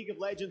 Arcane League of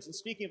Legends. And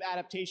speaking of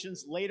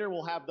adaptations, later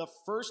we'll have the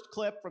first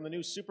clip from the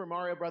new Super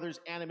Mario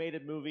Brothers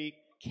animated movie.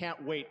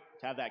 Can't wait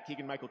to have that.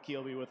 Keegan-Michael Key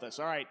will be with us.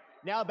 All right,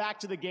 now back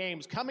to the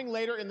games. Coming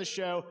later in the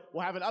show,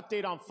 we'll have an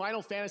update on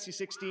Final Fantasy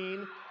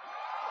 16,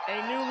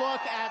 a new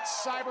look at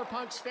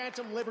Cyberpunk's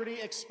Phantom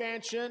Liberty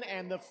expansion,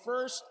 and the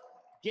first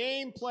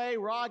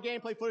raw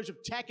gameplay footage of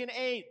Tekken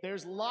 8.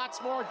 There's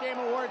lots more Game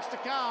Awards to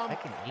come.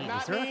 Tekken 8?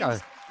 That Is there like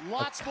means a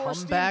lots more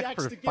Steam comeback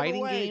Decks for to give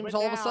fighting away, games but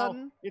all of a now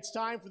sudden? It's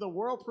time for the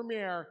world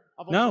premiere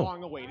of a No.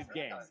 long-awaited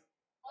game.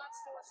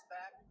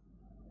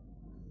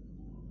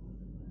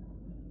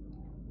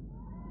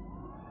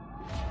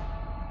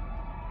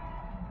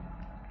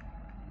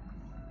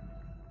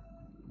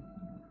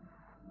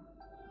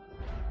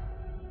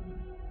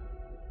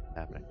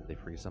 Happening? Did they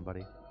free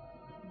somebody?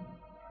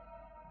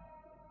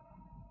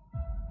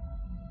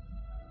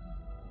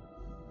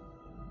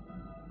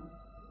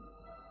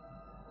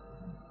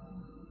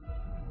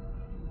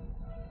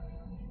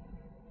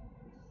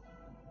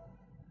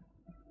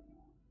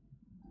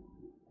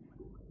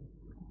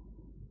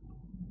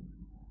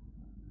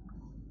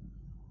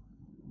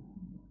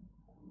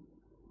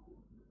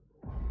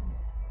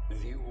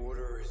 The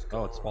order is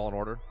Oh, it's Fallen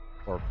Order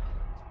or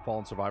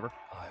Fallen Survivor.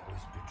 I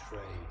was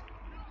betrayed.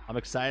 I'm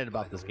excited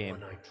about this game.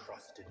 One I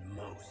trusted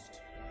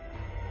most.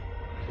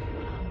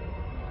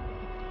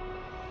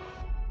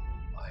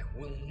 I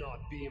will not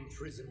be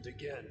imprisoned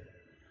again.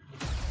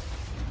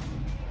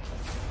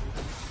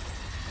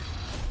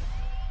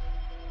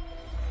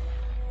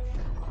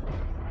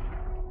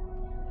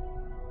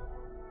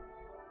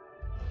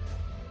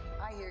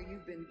 I hear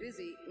you've been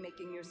busy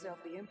making yourself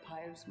the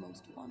Empire's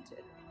most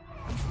wanted.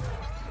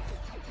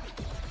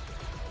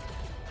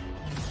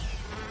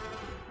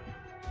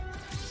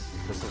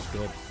 This is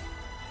good.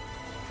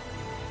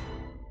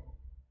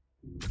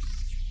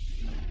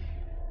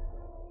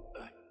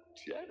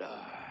 Jedi.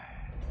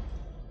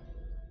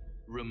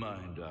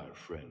 Remind our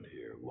friend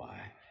here why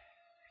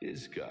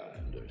his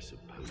kind are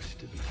supposed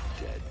to be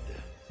dead.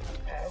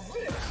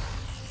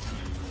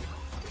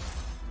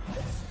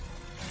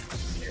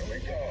 Here we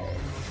go.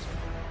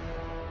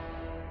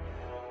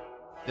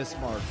 This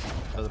March,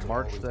 the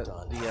March that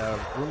the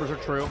rumors are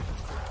true.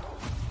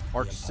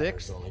 March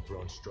 6th, Only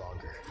grown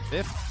stronger.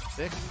 5th,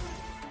 6th.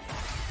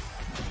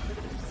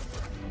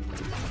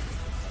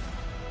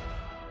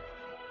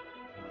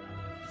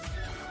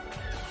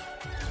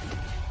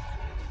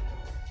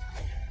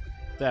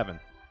 Devin.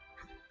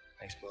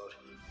 Thanks, Bud.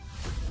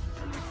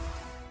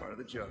 Part of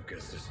the job,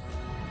 Gustus.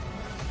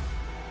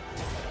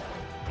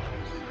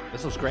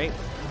 This looks great.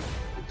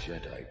 The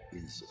Jedi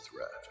is a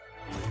threat.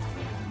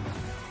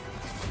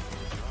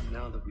 Not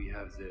now that we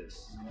have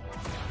this.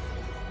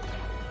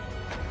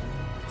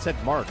 It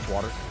said March,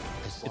 Water.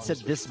 It said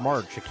this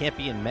March. It can't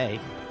be in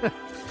May.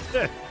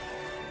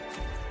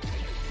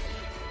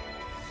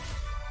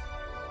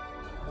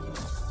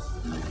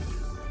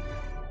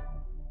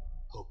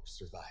 Hope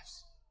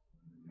survives.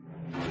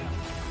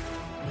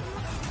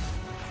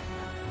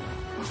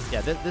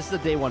 Yeah, this is a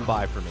day one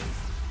buy for me.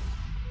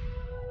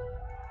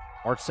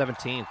 March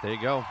 17th. There you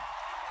go.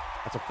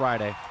 That's a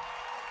Friday.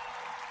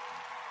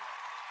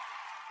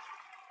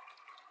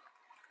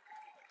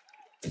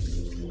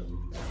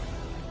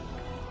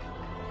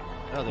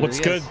 Oh, Looks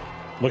good.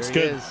 Looks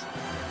good.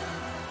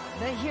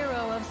 The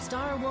hero of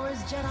Star Wars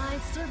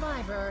Jedi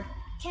Survivor,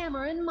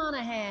 Cameron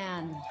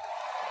Monaghan.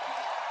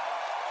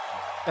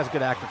 That's a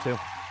good actor, too.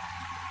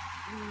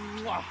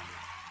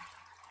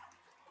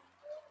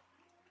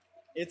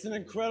 It's an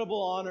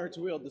incredible honor to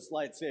wield this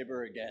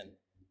lightsaber again.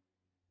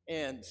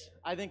 And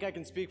I think I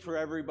can speak for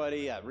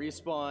everybody at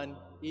Respawn,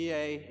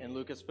 EA, and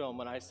Lucasfilm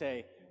when I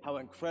say how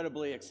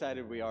incredibly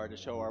excited we are to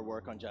show our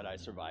work on Jedi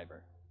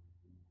Survivor.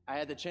 I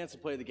had the chance to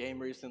play the game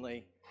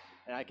recently,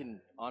 and I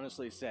can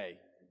honestly say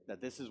that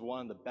this is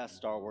one of the best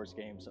Star Wars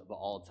games of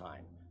all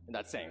time. And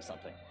that's saying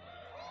something.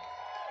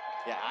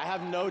 Yeah, I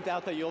have no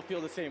doubt that you'll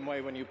feel the same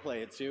way when you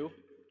play it too.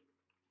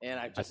 And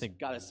I've just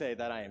got to say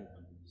that I am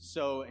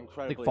so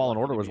incredibly. I think Fallen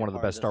lucky Order to was be one a of the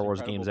part best Star this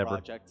Wars games ever.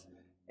 project,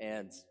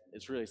 and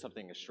it's really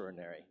something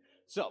extraordinary.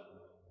 So,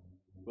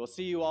 we'll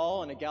see you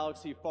all in a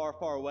galaxy far,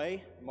 far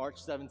away, March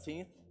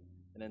 17th.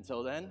 And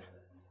until then,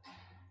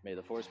 may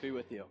the Force be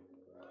with you.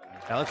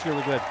 That looks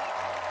really good.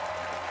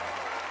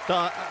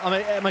 So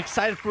I'm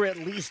excited for at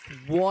least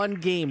one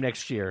game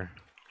next year.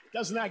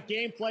 Doesn't that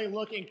gameplay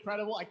look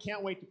incredible? I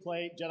can't wait to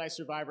play Jedi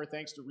Survivor.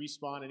 Thanks to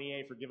Respawn and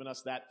EA for giving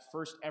us that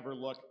first ever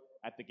look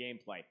at the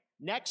gameplay.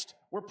 Next,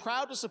 we're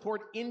proud to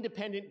support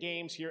independent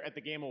games here at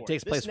the Game Awards. It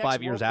takes place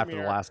 5 years after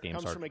the last game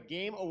comes started. from a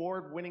Game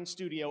Award-winning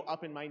studio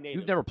up in my neighborhood.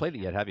 You've never played it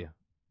yet, have you?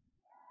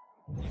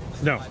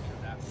 No.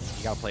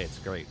 You gotta play it. It's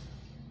great.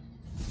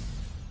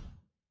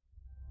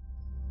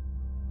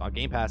 On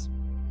Game Pass.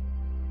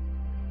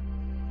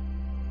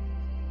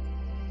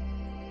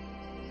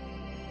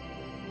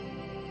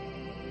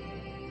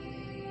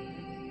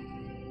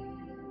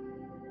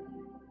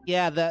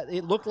 Yeah,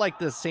 it looked like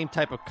the same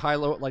type of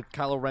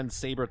Kylo Ren's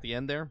saber at the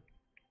end there.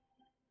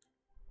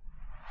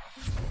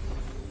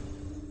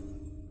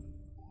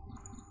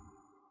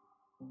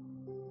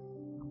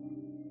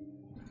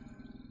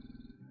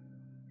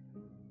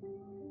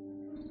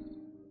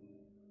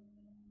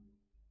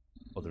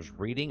 Oh, there's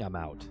reading? I'm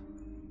out.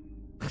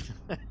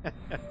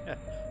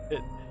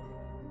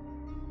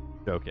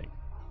 Joking.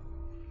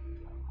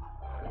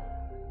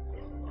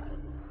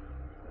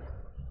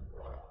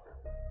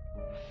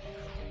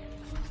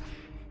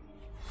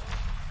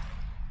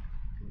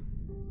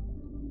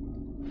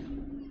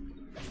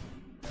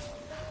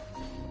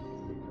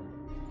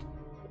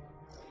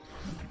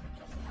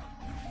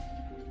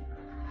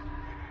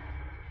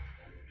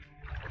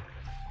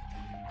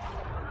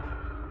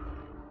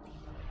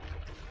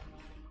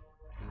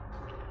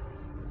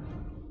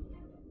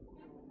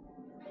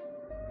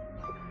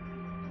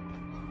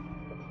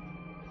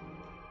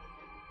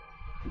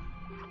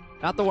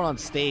 Not the one on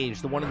stage,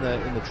 the one in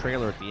the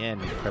trailer at the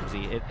end,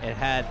 Krebsy.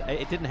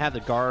 It didn't have the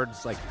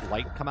guards like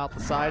light come out the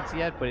sides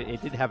yet, but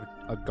it did have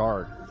a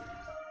guard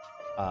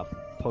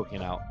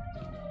poking out.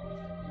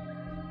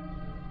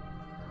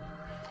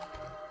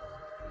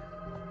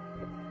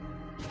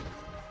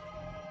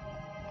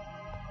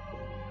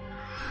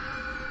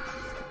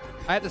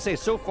 I have to say,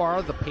 so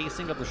far the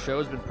pacing of the show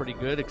has been pretty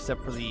good,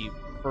 except for the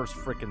first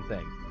frickin'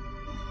 thing.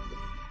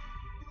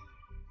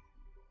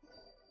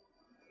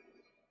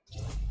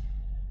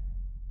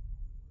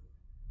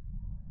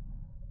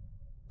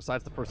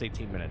 Besides the first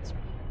 18 minutes.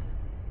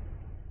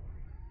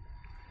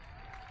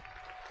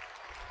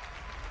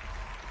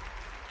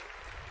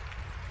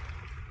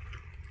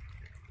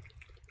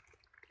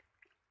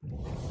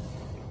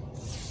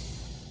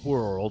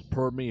 World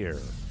premiere.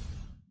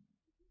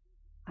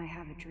 I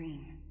have a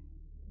dream.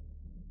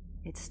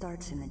 It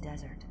starts in the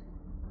desert.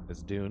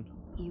 It's Dune.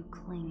 You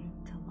cling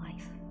to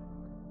life.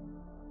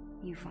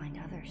 You find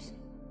others.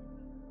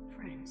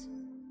 Friends.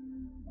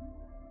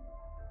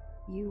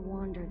 You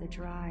wander the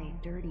dry,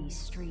 dirty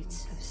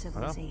streets of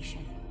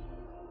civilization.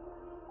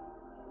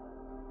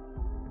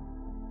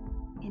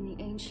 In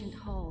the ancient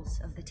halls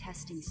of the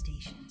testing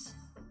stations,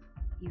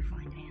 you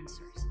find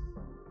answers.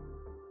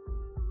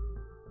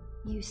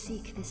 You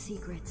seek the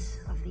secrets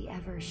of the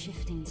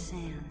ever-shifting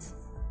sands.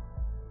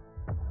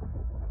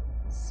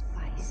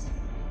 Spice.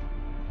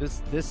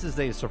 This is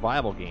a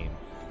survival game.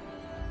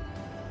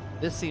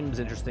 This seems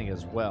interesting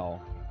as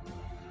well.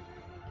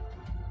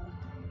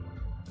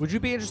 Would you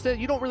be interested?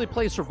 You don't really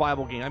play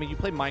survival game. I mean, you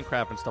play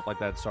Minecraft and stuff like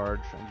that, Sarge.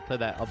 And you play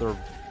that other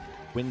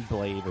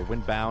Windblade or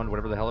Windbound,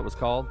 whatever the hell it was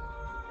called.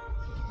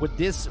 Would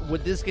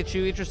this get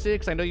you interested?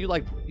 Because I know you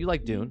like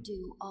Dune. You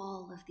do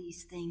all of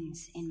these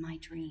things in my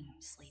dream,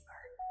 Sleeper.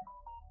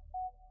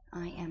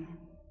 I am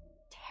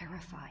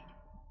terrified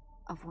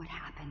of what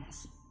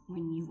happens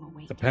when you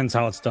awaken. Depends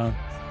how it's done.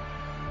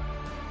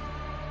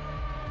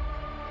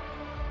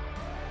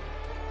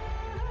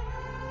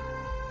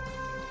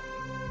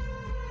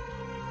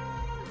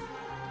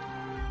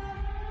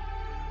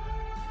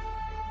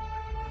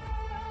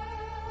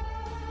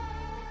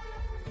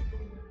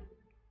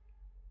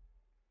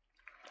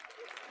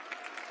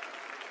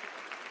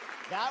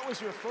 That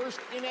was your first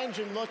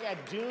in-engine look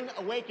at Dune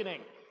Awakening.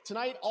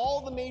 Tonight,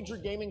 all the major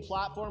gaming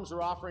platforms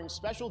are offering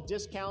special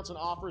discounts and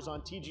offers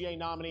on TGA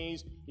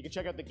nominees. You can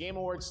check out the Game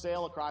Awards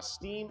sale across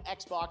Steam,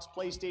 Xbox,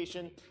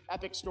 PlayStation,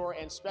 Epic Store,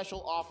 and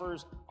special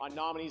offers on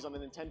nominees on the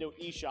Nintendo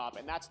eShop.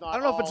 And that's not I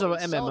don't know if it's all.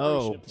 an In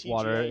celebration MMO, of TGA,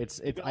 Water. you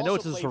I can know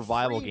it's also a play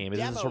survival free game. Is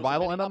it a demos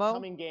survival of many MMO?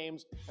 upcoming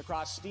games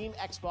across Steam,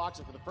 Xbox,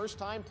 and for the first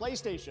time,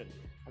 PlayStation.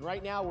 And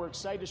right now, we're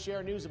excited to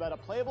share news about a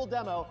playable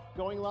demo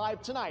going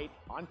live tonight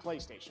on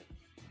PlayStation.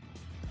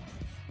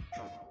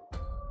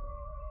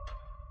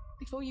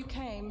 Before you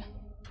came,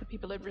 the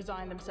people had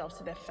resigned themselves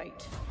to their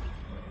fate.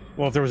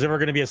 Well, if there was ever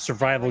going to be a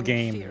survival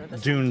game,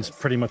 Dune's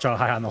pretty much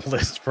high on the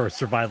list for a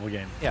survival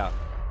game. Yeah.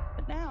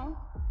 But now,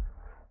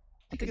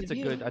 I think it's a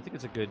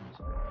good.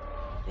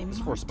 they Is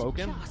might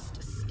Forspoken?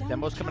 just stand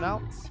Demo's coming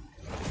out? chance.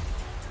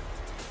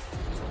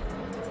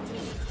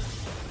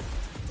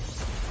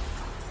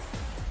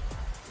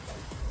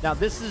 Now,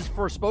 this is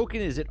Forspoken.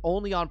 Is it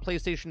only on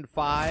PlayStation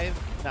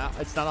 5? Now,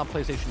 it's not on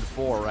PlayStation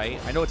 4, right?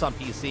 I know it's on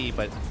PC,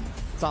 but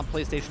it's on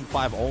PlayStation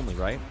 5 only,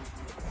 right?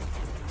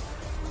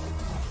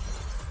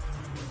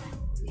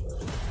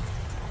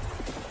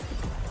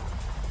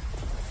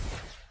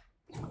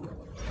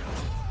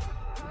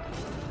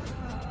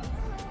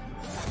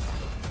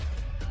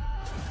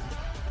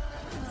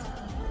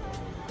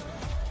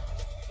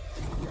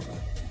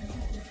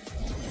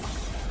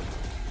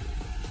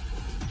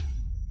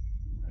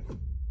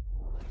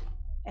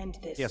 And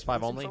this PS5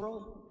 once and only? for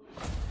all.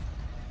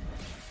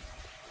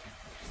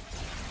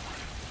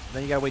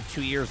 Then you gotta wait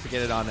 2 years to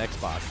get it on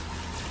Xbox.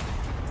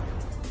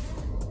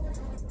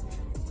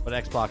 But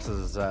Xbox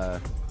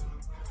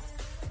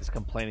is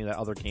complaining that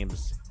other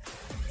games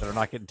that are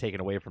not getting taken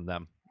away from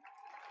them.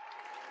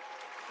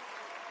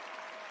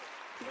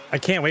 I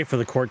can't wait for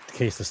the court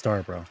case to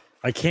start, bro.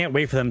 I can't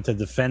wait for them to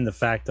defend the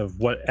fact of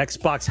what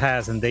Xbox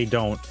has and they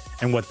don't,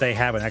 and what they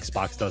have and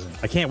Xbox doesn't.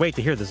 I can't wait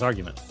to hear this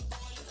argument.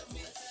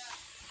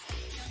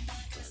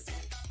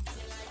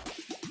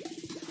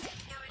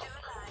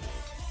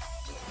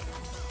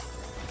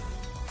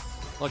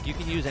 Look, you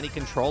can use any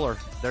controller.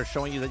 They're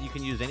showing you that you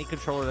can use any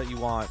controller that you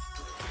want.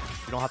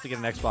 You don't have to get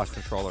an Xbox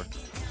controller.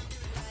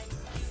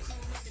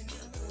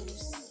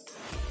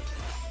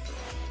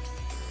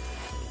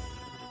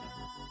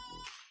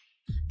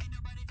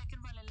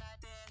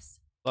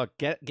 Look,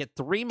 get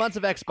 3 months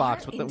of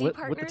Xbox with the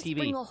TV.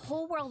 Bring a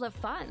whole world of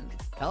fun.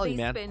 Tell you,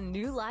 They man. spin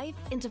new life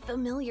into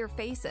familiar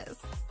faces.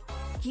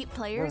 Keep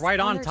players We're right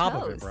on their top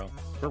of toes. it, bro.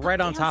 We're right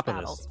on Dance top of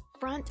battles, this.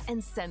 Front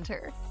and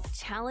center.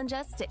 Challenge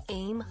us to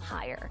aim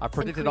higher. I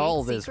predicted and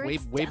all create of this way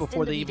secrets before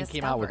destined they to be even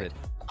came out with it.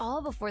 discovered,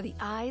 all before the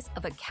eyes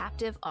of a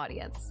captive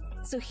audience.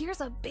 So here's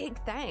a big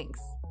thanks.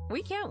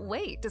 We can't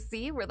wait to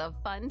see where the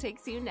fun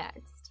takes you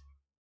next.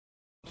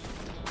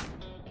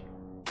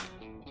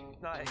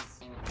 Nice.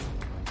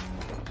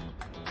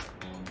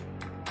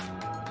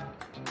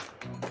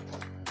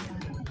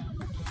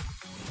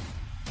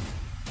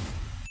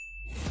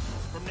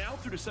 From now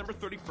through December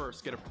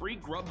 31st, get a free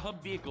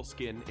Grubhub vehicle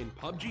skin in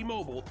PUBG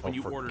Mobile when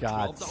you for order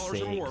God's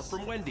 $12 or more sakes.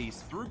 from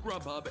Wendy's through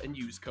Grubhub and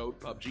use code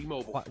PUBG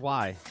Mobile.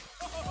 Why?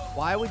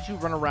 Why would you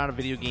run around a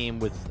video game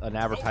with an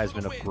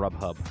advertisement of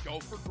Grubhub? Go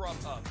for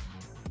Grubhub.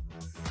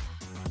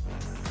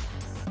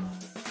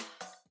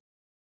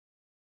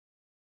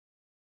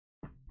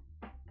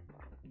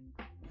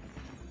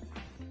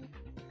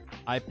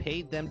 I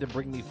paid them to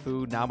bring me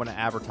food. Now I'm going to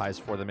advertise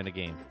for them in a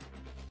game.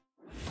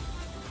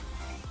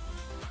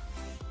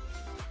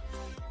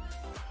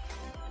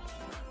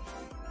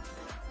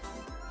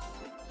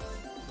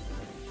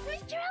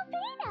 Mr.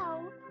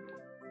 Albino!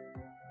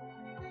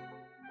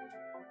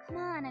 Come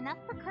on, enough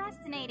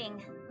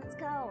procrastinating. Let's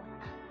go.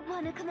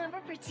 Wanna come over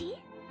for tea?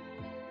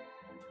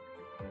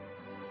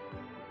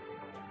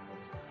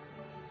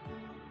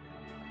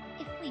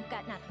 If we've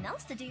got nothing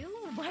else to do,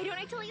 why don't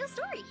I tell you a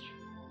story?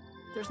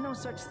 There's no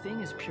such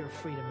thing as pure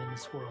freedom in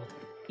this world.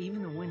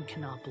 Even the wind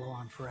cannot blow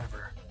on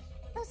forever.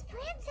 Those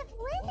plants have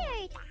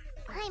withered.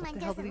 Paimon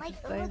the hell did doesn't he like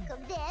just the say? look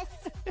of this.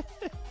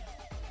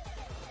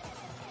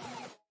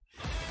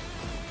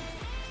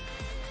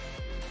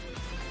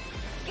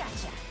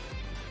 Gotcha.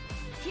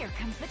 Here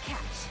comes the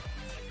catch.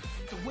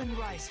 The wind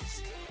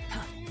rises.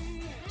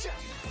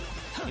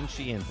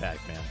 Genshin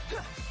Impact, man.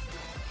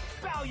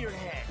 Bow your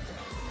head.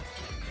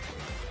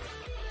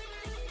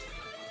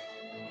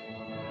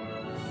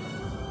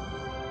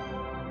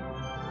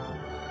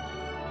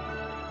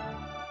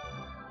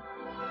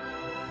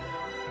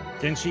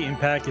 Genshin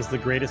Impact is the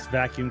greatest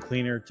vacuum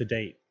cleaner to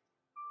date.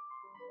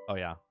 Oh,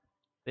 yeah.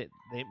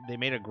 They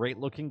made a great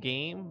looking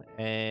game,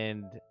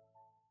 and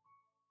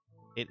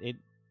it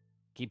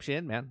keeps you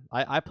in, man.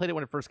 I played it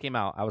when it first came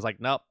out. I was like,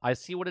 nope, I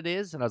see what it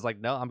is, and I was like,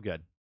 no, I'm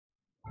good.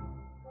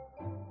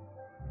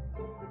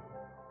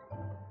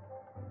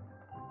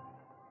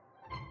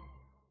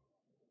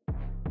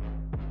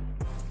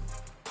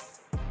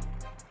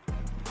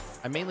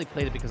 I mainly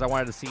played it because I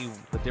wanted to see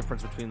the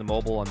difference between the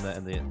mobile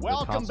and the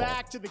Welcome console.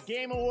 back to the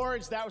Game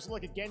Awards. That was a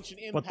look at Genshin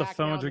Impact. But the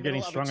phones are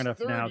getting strong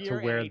enough now to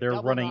where they're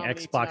running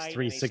Xbox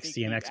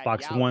 360 and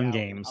Xbox One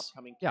games.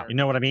 Yeah. You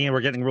know what I mean? We're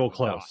getting real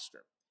close.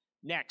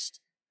 Next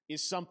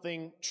is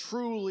something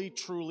truly,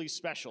 truly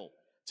special.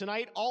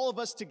 Tonight, all of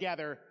us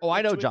together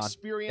I know, to John.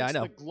 experience Yeah, I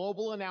know. the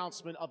global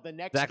announcement of the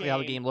next Exactly game how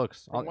the game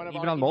looks, from one of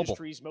even our on mobile.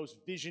 industry's most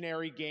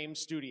visionary game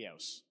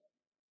studios.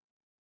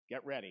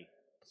 Get ready.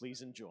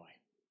 Please enjoy.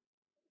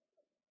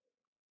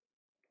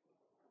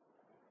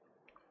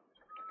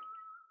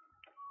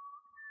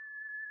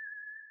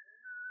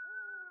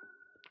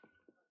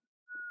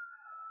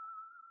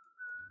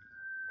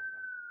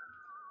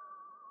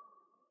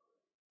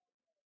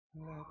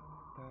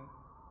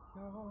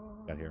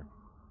 Got here.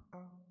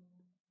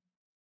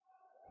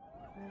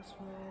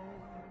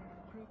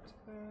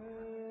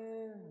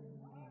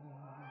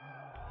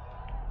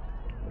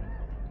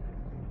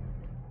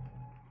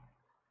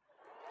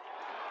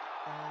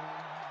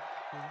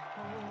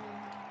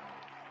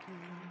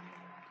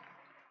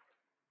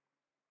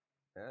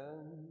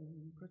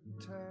 And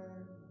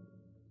pretend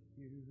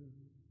you.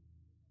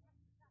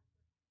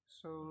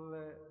 So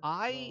let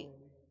I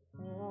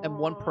am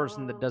one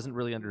person that doesn't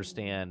really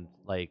understand,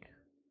 like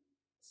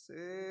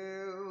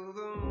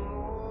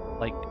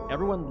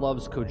everyone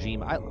loves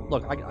Kojima. I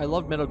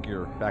love Metal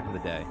Gear back in the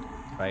day,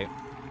 right?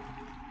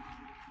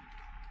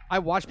 I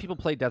watched people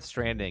play Death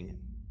Stranding,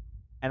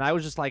 and I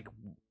was just like,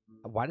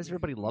 why does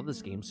everybody love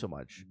this game so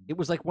much? It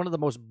was like one of the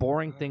most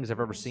boring things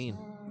I've ever seen.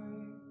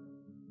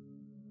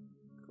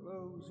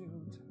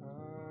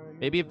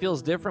 Maybe it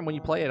feels different when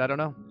you play it. I don't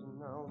know.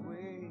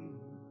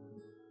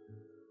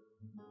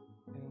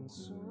 and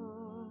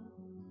soon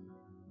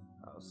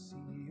I'll see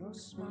your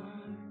smile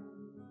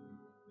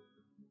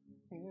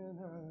in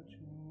a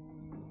dream.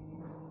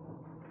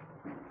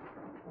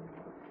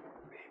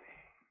 Baby,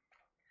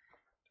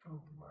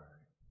 don't worry,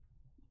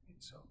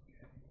 it's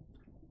okay.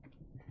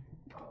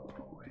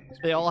 Always.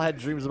 They all had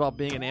dreams about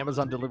being an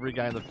Amazon delivery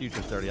guy in the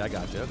future, 30. I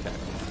got you. Okay.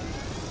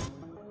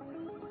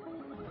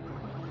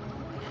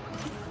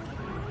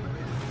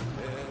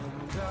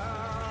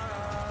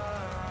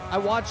 I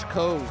watched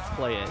Cove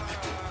play it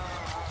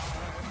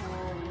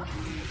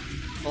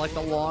for like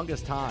the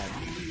longest time.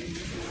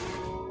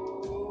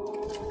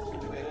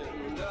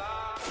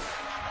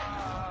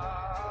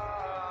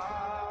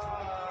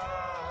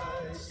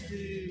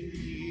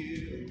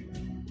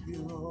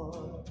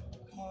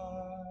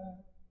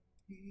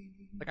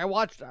 Like I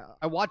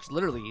watched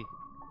literally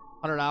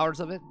 100 hours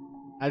of it.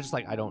 I just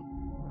like I don't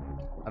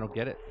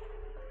get it.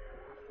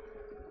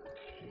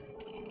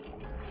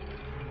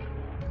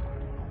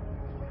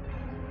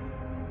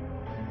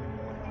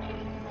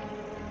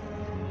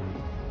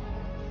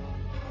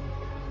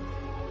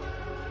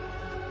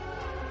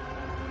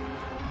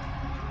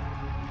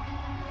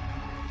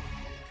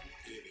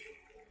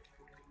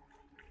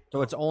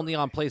 So it's only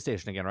on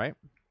PlayStation again, right?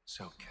 It's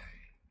okay.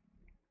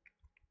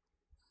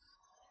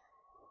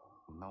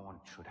 No one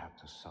should have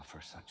to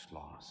suffer such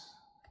loss.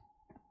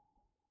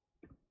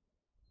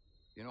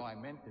 You know, I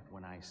meant it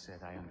when I said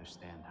I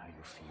understand how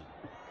you feel.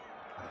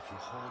 But if you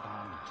hold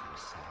on to the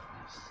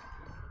sadness,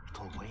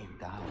 it'll weigh you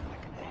down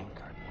like an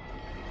anchor.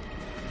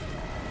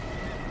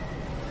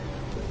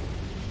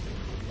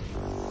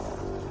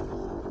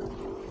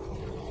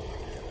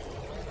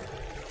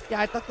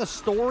 Yeah, I thought the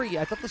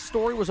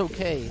story was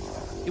okay.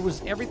 It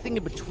was everything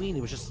in between.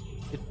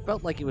 It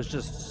felt like it was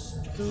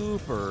just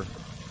super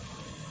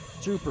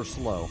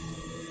slow.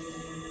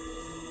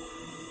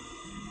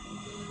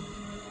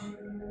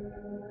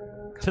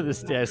 To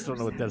this day, I still don't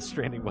know what Death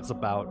Stranding was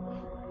about.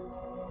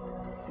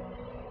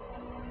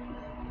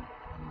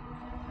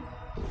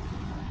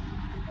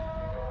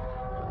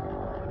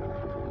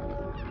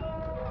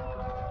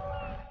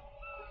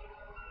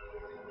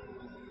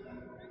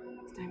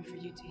 It's time for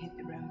you to hit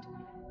the road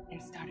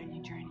and start a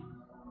new journey.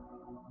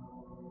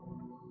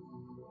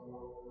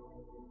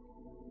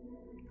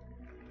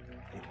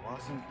 It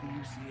wasn't the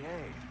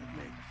UCA that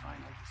made the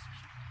final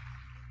decision.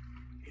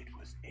 It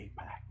was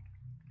APAC,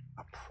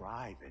 a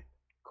private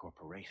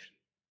corporation.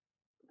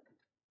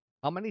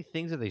 How many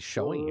things are they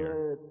showing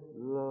here?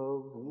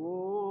 Love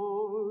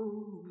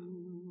warm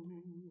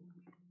you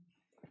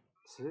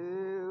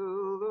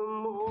till the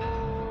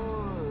morning.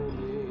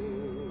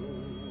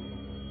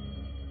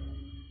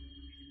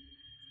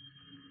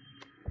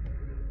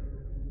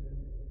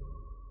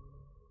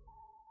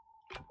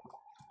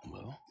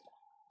 Well,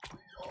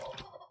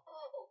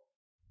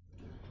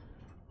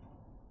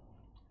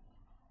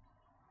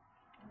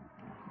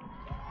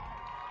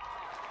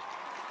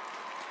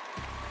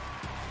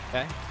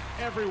 okay.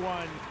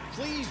 Everyone,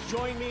 please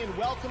join me in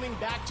welcoming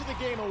back to the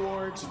Game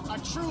Awards a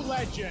true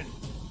legend,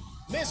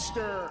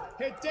 Mr.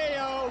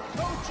 Hideo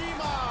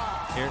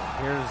Kojima.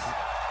 Here's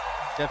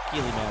Jeff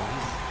Keighley, man.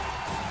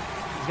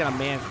 He's got a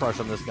man crush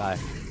on this guy.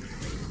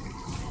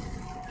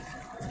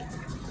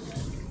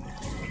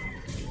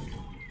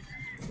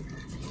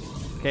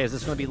 Okay, is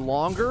this going to be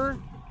longer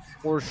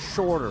or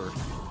shorter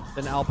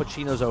than Al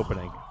Pacino's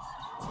opening?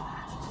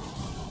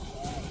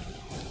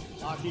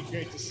 Aki,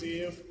 great to see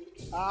you.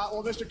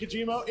 Well, Mr.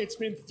 Kojima, it's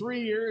been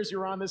 3 years. You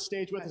were on this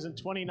stage with us in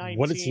 2019.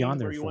 What is he on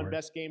there where you for? won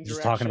Best Game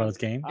Just Direction. talking about his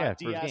game? Yeah,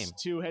 for his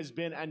game. DS2 has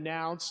been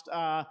announced.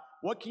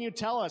 What can you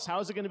tell us? How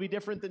is it going to be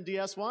different than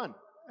DS1?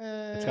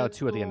 It's got a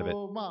 2 at the end of it.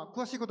 まあ、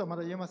詳しいことはま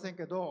だ言えません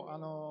けど、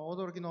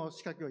驚きの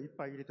仕掛けをいっ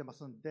ぱい入れてま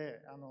すんで、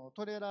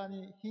トレーラー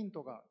にヒン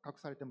トが隠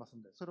されてます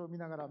んで、それを見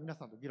ながら皆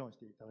さんと議論し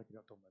ていただけれ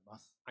ばと思いま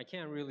す。I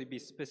can't really be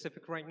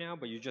specific right now,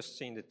 but you just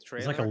seen the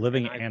trailer. It's like a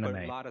living and I anime.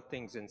 put a lot of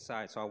things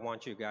inside, so I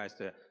want you guys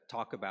to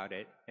talk about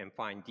it and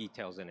find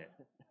details in it.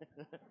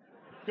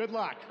 Good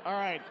luck. All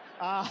right.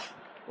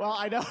 Well,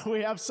 I know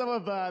we have some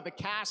of the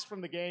cast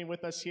from the game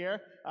with us here.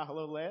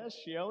 Hello, Leia,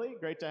 Shioli.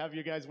 Great to have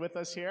you guys with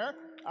us here.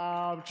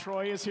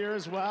 Troy is here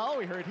as well.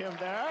 We heard him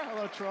there.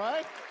 Hello,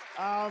 Troy.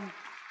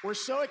 We're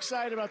so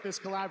excited about this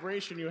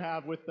collaboration you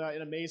have with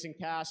an amazing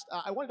cast.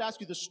 I wanted to ask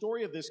you the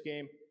story of this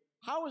game.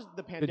 How is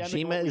the pandemic?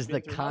 Kojima is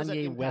the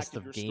Kanye West West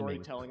of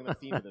gaming. Storytelling and the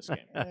theme of this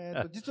game.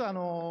 実は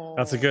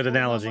That's a good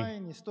analogy. コロナ前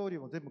にストーリー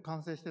も全部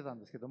完成してたん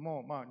ですけど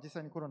も、まあ実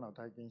際にコロナを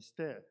体験し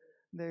て、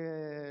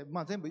で、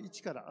まあ全部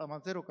1から、まあ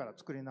ゼロから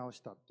作り直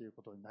したっていう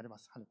ことになりま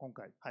す。今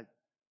回、はい。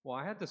Well,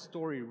 I had the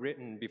story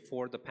written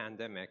before the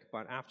pandemic,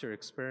 but after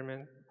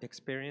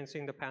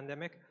experiencing the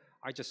pandemic,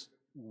 I just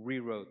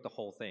rewrote the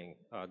whole thing,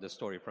 the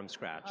story from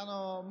scratch.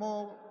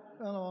 も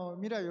う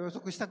未来を予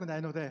測したくな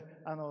いので、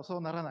そ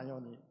うならないよ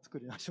うに作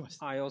り直しまし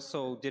た。I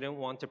also didn't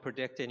want to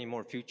predict any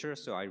more future,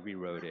 so I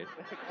rewrote it.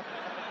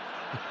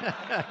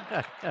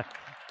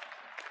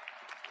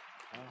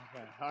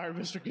 All right,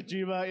 Mr.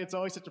 Kojima, it's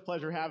always such a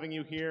pleasure having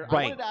you here. Right,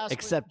 I wanted to ask,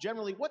 except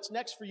generally, what's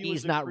next for you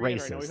he's as a not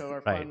creator? I know we racist, have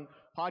our right. fun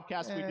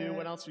podcast we do.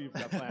 What else have you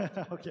got planned?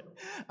 Okay.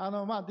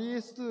 まあ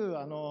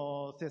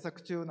DS2 制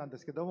作中なんで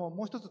すけども、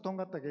もう一つとん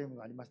がったゲーム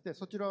がありまして、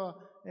そちらは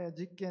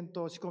実験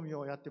と仕込み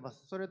をやってま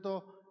す。それ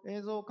と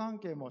映像関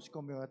係も仕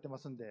込みをやってま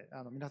すんで、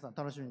皆さん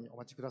楽しみにお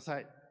待ちくださ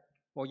い。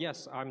Well,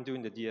 yes, I'm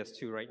doing the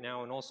DS2 right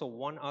now, and also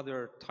one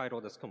other title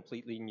that's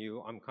completely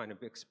new. I'm kind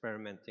of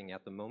experimenting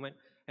at the moment,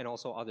 and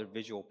also other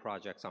visual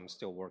projects I'm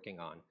still working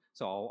on.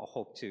 So I'll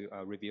hope to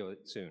reveal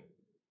it soon.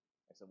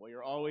 Well,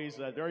 you're always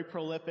very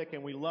prolific,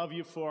 and we love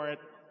you for it.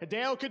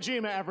 Hideo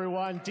Kojima,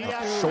 everyone.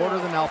 DS2. Shorter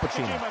than Al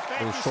Pacino.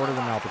 Kojima, It was shorter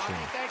than Al Pacino.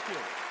 Thank you.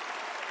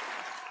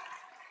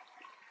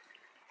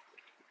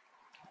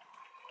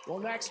 Well,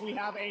 next we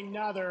have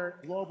another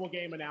global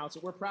game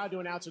announcement. We're proud to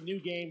announce a new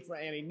game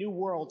and a new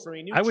world for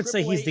a new I would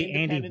say he's AAA the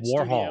Andy independent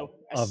Warhol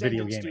studio, of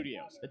video Ascendant gaming.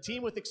 Studios, a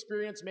team with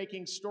experience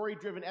making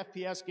story-driven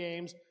FPS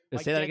games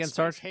like Say that Dead again, Space,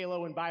 Sarge?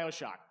 Halo, and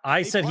BioShock.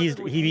 I They said he'd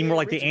partnered with be EA more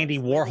like the Originals, Andy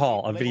the Warhol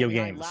of label video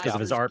behind games last because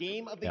of his year's art.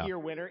 Game of the Year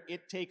winner,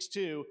 It Takes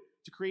Two,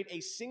 to create a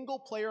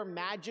single-player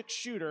magic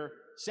shooter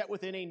set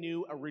within a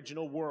new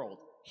original world.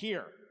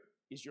 Here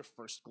is your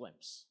first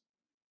glimpse.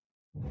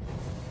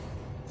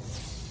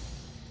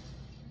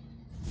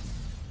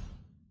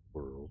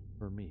 World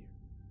premiere.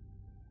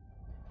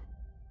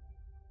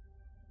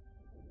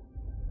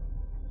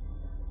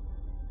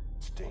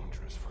 It's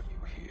dangerous for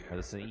you here.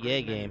 This is an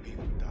EA game.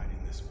 People died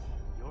in this war.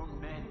 Your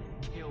men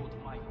killed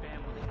my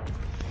family.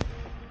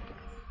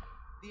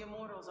 The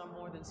Immortals are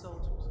more than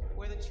soldiers.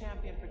 We're the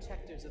champion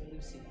protectors of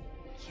Lucy.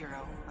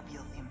 Hero of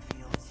Yilthium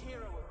Fields.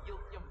 Hero of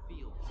Yilthium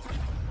Fields.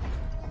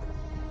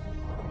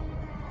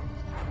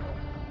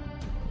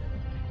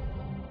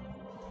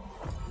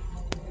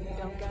 You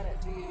don't get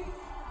it, do you?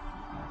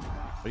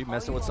 Are you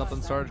messing with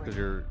something, Sarge? Because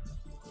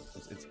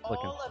it's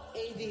clicking. All of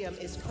Avium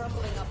is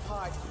crumbling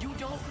apart. You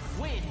don't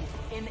win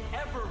in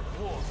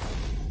Everwar.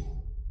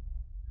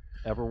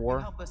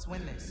 Everwar? Help us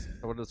win this. Is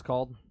that what it's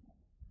called?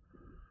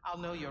 I'll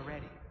know you're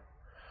ready.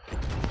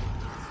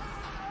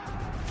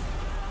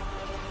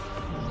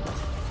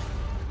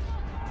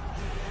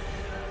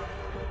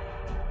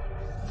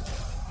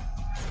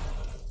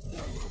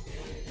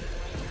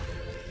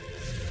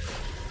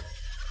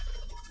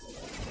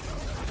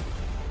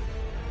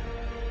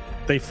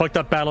 They fucked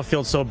up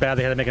Battlefield so bad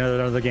they had to make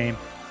another game.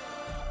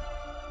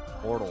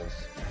 Mortals.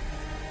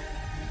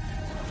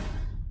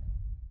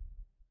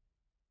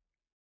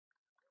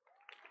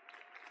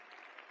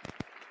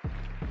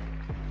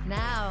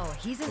 Now,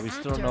 he's an We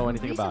actor still don't know who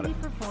anything about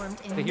recently it.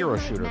 performed in A hero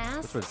Midnight shooter. Mass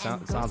That's what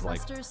and sounds like.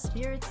 Ghostbusters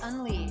Spirits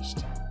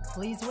Unleashed.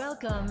 Please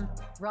welcome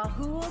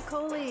Rahul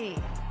Kohli.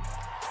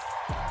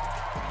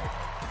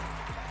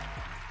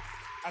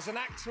 As an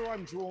actor,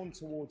 I'm drawn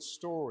towards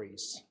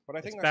stories, but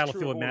I think It's that's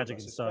Battlefield true of all Magic of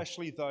us, and stuff.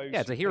 especially those.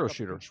 Yeah, it's a who hero pick up the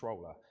shooter.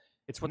 Controller.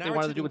 It's what they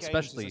wanted to do with Narrative in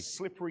games Specialty. is a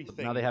slippery But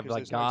thing now they have because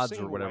like there's no gods or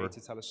single whatever. way to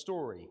tell a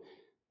story.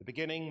 The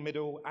beginning,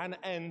 middle, and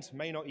end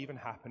may not even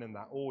happen in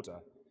that order.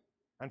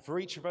 And for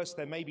each of us,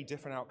 there may be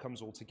different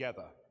outcomes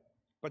altogether.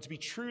 But to be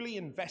truly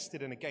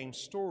invested in a game's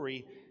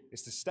story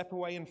is to step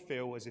away and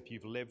feel as if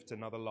you've lived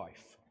another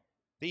life.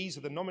 These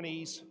are the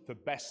nominees for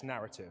Best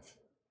Narrative.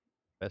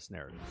 Best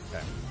narrative.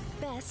 Okay.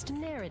 Best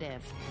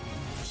narrative.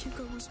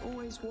 Hugo was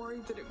always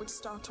worried that it would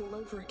start all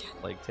over again.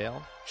 Plague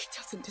Tale. He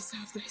doesn't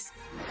deserve this.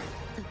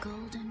 The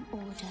Golden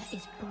Order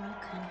is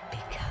broken.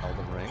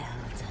 Elden Ring.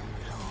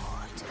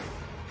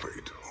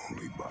 Fate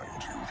only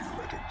binds you if you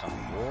let it go.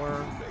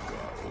 War. Make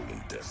our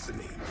own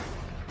destiny.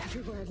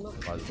 Everywhere I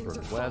look, Rise things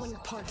are versus West. falling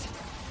apart.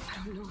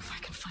 I don't know if I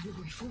can find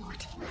a way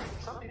forward.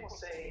 Some people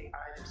say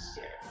I'm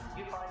scared.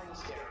 You find me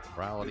scared.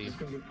 Morality. Is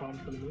this going to be fun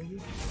for the movie?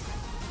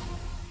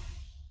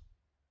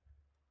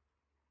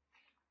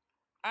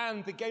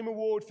 And the Game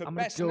Award for I'm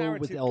gonna Best go Narrative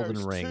with Elden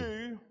goes Ring.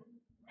 to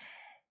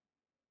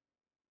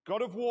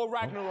God of War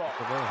Ragnarok.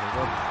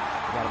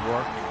 God of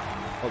War.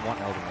 But one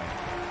Elden Ring.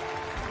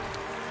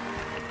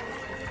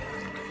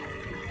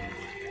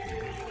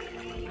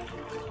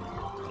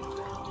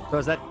 So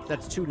is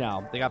that's two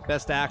now. They got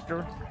Best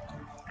Actor,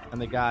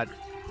 and they got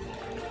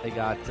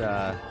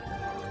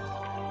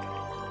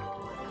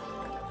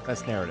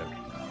Best Narrative,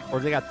 or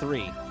they got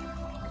three.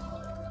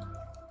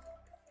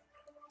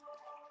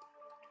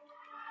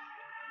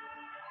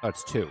 Oh,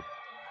 it's two.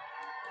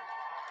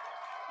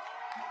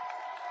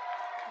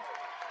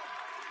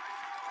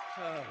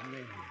 Oh,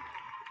 man.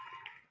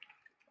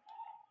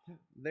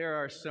 There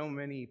are so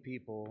many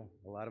people,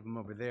 a lot of them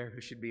over there, who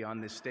should be on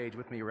this stage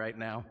with me right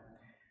now.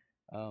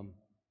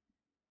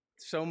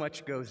 So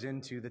much goes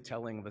into the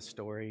telling of a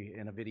story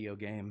in a video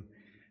game,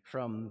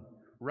 from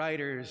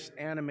writers,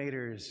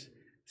 animators,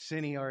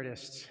 cine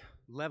artists,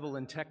 level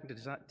and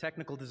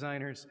technical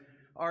designers,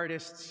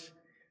 artists,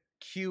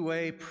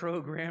 QA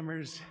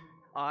programmers,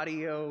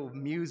 audio,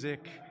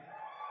 music.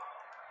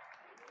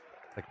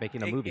 Like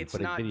making a movie, It's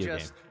but a not video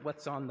just game.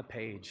 what's on the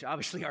page.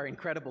 Obviously, our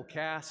incredible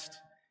cast,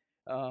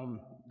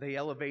 they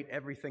elevate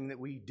everything that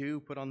we do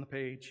put on the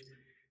page.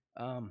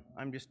 I'm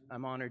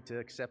honored to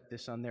accept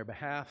this on their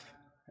behalf.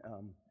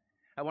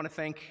 I want to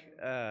thank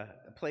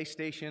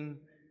PlayStation,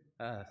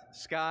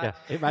 Scott.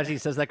 Yeah, imagine he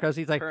says that, Chris.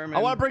 He's like, Herman.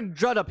 I want to bring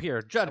Judd up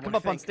here. Judd, come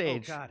up on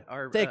stage. Oh God,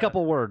 our, Say a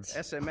couple words.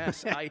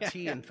 SMS, IT,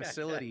 and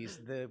facilities.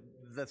 The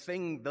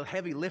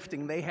heavy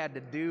lifting they had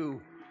to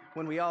do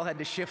when we all had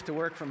to shift to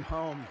work from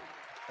home.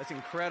 That's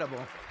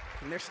incredible,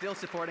 and they're still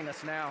supporting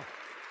us now.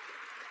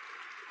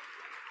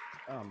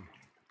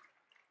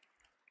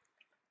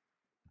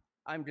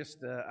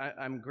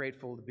 I'm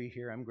grateful to be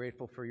here. I'm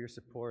grateful for your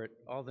support.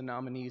 All the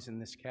nominees in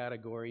this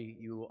category,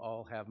 you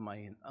all have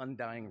my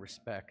undying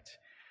respect.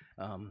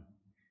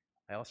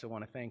 I also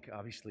want to thank,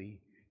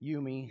 obviously,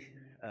 Yumi,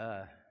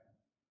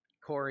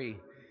 Corey,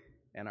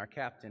 and our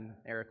captain,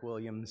 Eric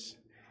Williams.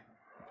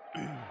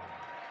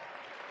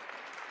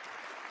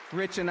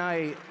 Rich and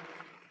I,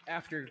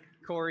 after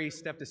Corey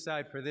stepped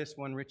aside for this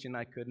one, Rich and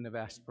I couldn't have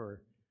asked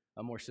for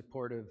a more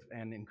supportive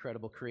and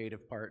incredible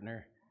creative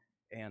partner.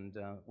 And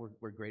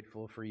we're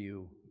grateful for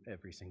you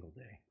every single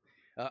day.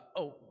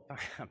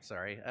 I'm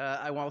sorry.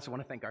 I also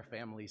want to thank our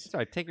families.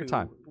 Sorry, take your who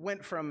time.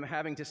 Went from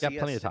having to You got see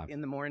plenty us of time.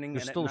 in the morning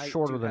You're and still at night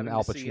shorter to than having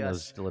Al to see Pacino's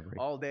us delivery.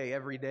 all day,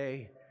 every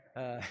day.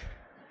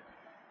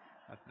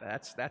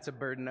 That's a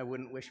burden I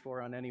wouldn't wish for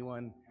on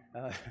anyone.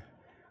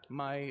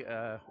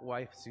 My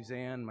wife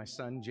Suzanne, my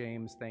son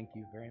James, thank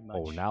you very much.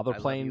 Oh, now they're I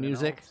love playing you and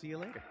music? I'll see you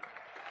later.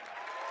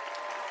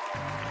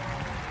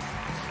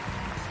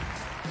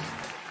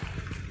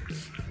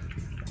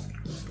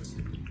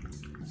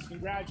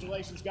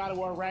 Congratulations, God of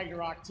War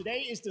Ragnarok. Today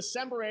is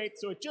December 8th,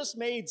 so it just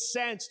made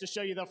sense to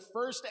show you the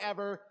first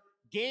ever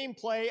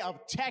gameplay of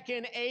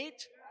Tekken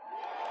 8.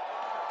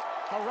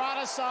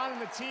 Harada-san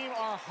and the team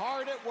are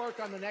hard at work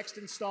on the next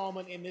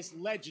installment in this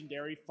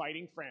legendary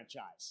fighting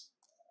franchise.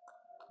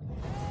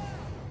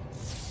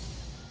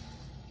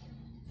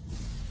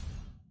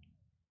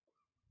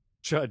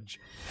 Judge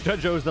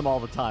owes them all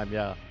the time,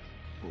 yeah.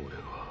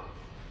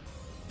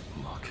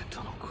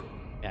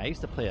 Yeah, I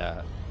used to play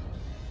a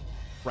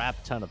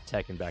crap ton of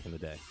Tekken back in the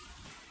day.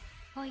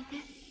 おいで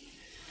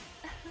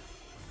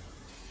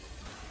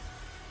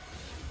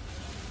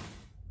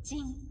ジ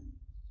ン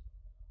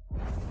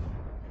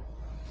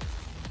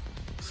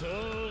さ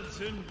あ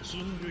全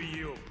人類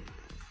よ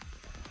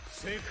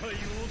世界を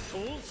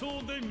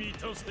闘争で満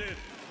たせ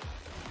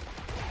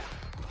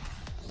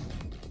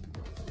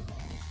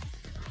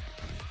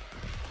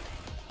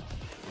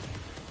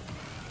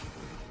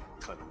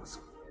頼むぞ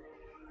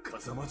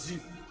風間ジ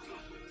ン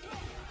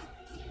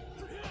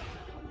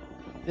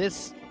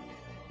This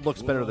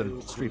looks better than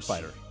Street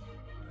Fighter.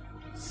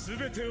 全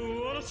てを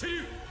終わらせ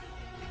る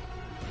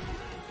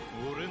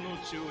俺の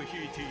血を引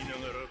いていな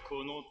がら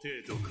この程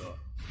度か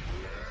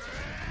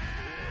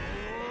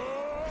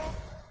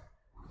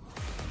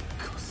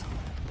風間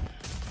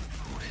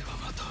俺は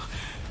また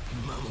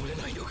守れ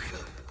ないのか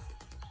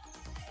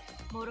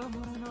もろ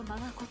もろの我が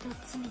こと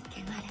罪汚れ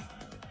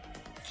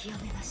清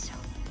めましょう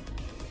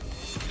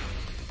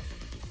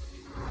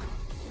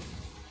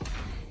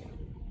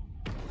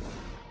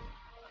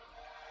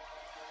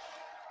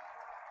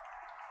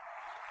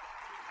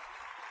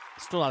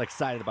Still not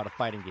excited about a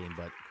fighting game,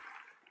 but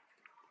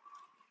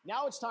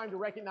Now it's time to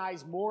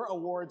recognize more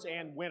awards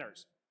and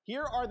winners.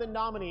 Here are the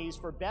nominees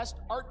for Best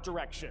Art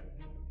Direction.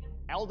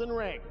 Elden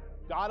Ring,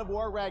 God of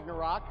War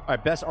Ragnarok. All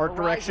right, best art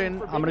direction.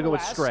 I'm going to go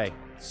with Stray.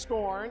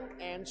 Scorn,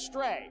 and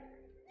Stray.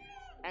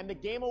 And the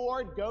Game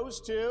Award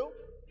goes to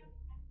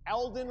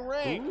Elden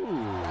Ring. Ooh,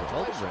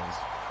 Elden Ring.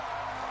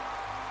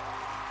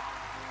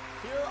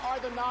 Here are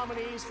the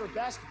nominees for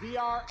Best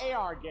VR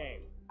AR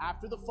Game.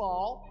 After the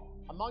Fall,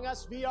 Among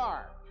Us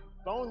VR,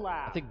 Bone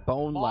Lab, I think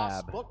Bone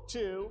Moss Lab. Book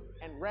 2,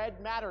 and Red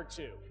Matter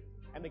 2.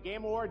 And the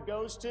Game Award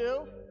goes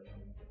to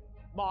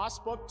Moss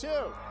Book 2.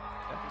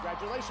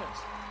 Congratulations.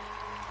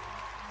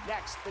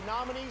 Next, the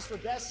nominees for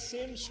Best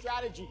Sim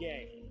Strategy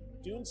Game.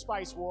 Dune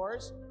Spice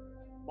Wars,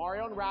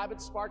 Mario &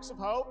 Rabbids Sparks of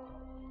Hope,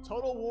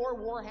 Total War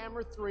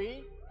Warhammer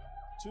 3,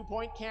 2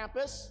 Point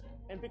Campus,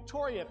 and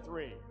Victoria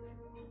 3.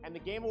 And the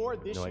Game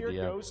Award this year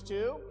goes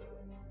to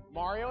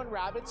Mario &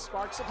 Rabbids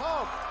Sparks of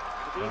Hope.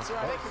 The beats are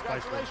ready.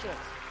 Congratulations.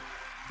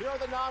 Here are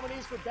the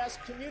nominees for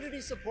Best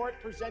Community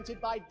Support presented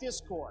by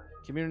Discord.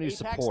 Community Apex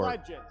support.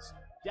 Legends,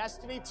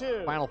 Destiny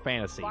 2, Final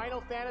Fantasy.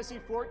 Final Fantasy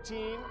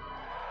 14,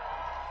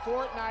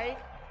 Fortnite,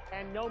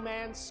 and No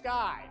Man's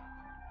Sky.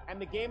 And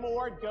the Game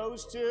Award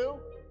goes to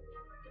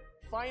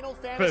Final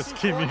Fantasy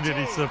Best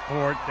community 14.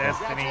 support,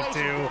 Destiny 2.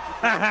 Check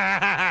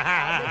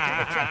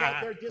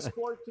out their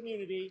Discord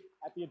community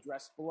at the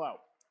address below.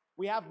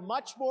 We have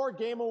much more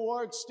Game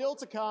Awards still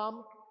to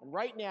come. And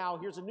right now,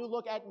 here's a new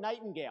look at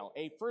Nightingale,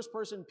 a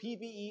first-person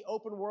PvE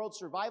open-world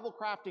survival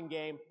crafting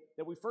game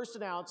that we first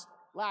announced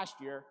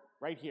last year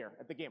right here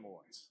at the Game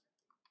Awards.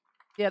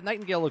 Yeah,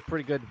 Nightingale looked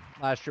pretty good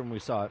last year when we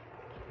saw it.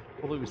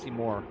 Hopefully we see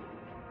more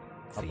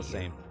of the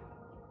same.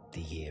 The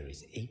year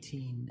is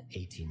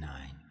 1889.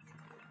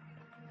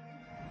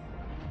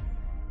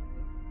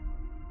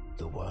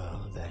 The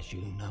world as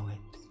you know it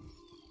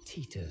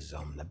teeters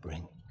on the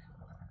brink.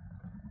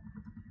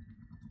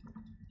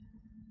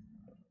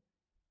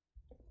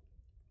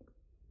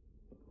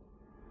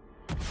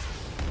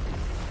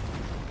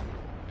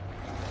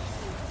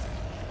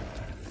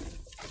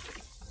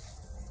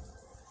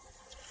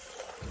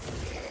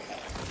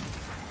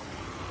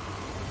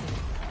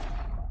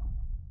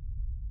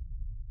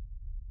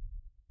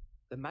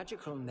 The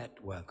magical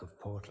network of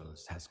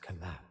portals has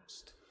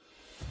collapsed.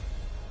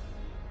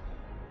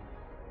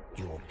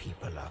 Your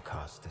people are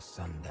cast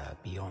asunder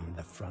beyond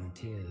the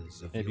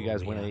frontiers of Have you your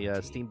guys win a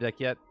reality. Steam Deck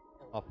yet?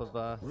 Off of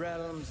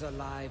Realms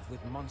alive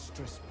with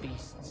monstrous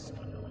beasts.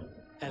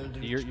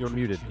 You're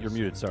muted. You're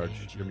muted, Sarge.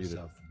 You're muted.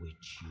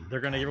 They're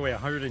going to give away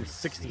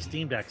 160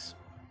 Steam Decks.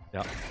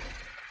 Yep.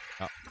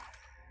 Yep.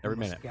 Every You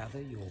must minute.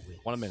 gather your wits.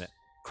 1 minute.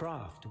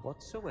 Craft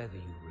whatsoever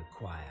you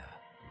require.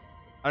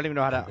 I don't even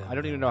know how to. I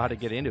don't even know how to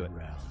get into it.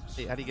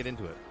 Hey, how do you get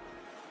into it?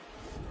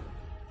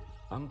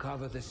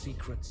 Uncover the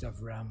secrets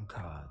of realm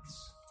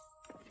cards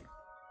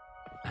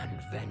and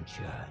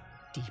venture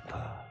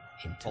deeper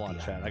into Hold on,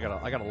 the chat. I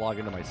gotta log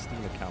into my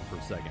Steam account for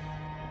a second.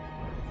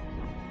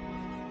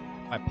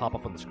 Might pop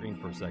up on the screen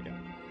for a second.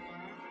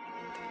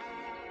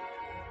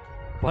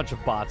 Bunch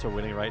of bots are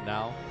winning right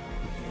now.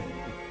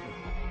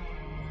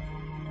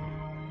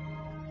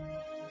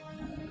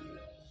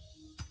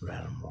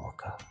 Realm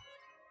Walker.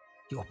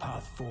 Your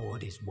path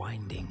forward is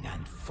winding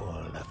and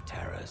full of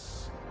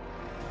terrors.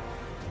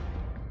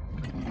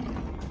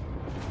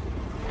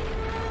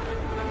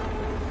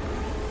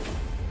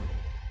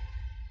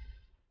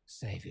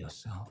 Save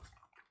yourself.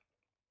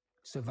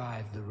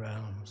 Survive the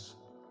realms.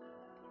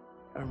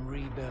 And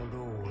rebuild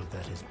all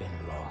that has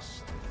been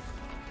lost.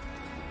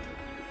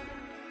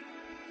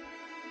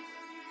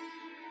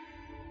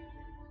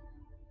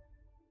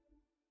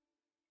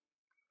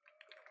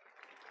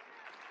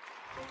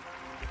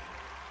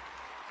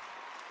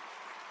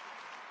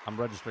 I'm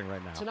registering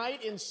right now.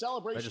 Tonight, in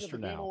celebration Register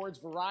of the Game now. Awards,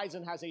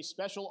 Verizon has a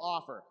special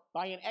offer.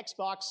 Buy an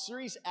Xbox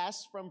Series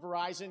S from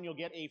Verizon, you'll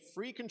get a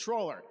free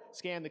controller.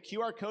 Scan the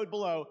QR code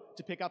below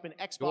to pick up an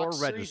Xbox You're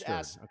Series registered.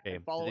 S. Okay.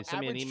 And follow Did they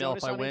send me an Average email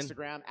Jonas if I on win?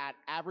 Instagram at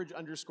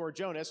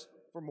 @average_Jonas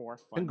for more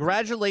fun.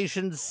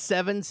 Congratulations,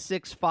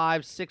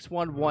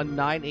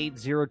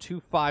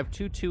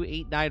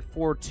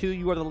 765-611-98025228942.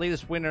 You are the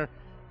latest winner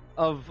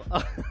of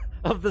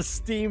of the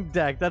Steam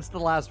Deck. That's the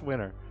last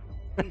winner.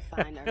 We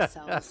find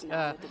ourselves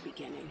now at the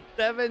beginning.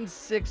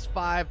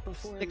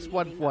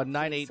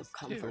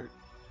 765-611-982.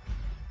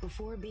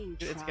 Before being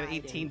tried It's got an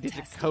and 18-digit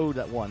tested, code,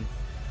 that one.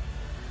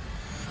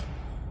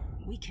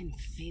 we can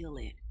feel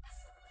it.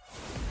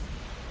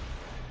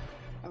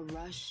 A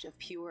rush of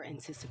pure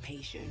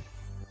anticipation.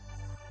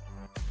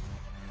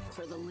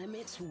 For the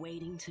limits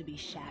waiting to be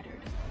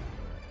shattered.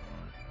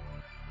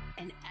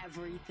 And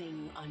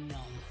everything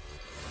unknown.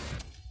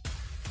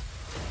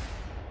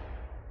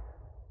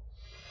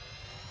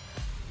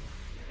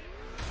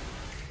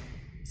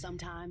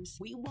 Sometimes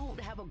we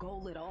won't have a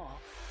goal at all.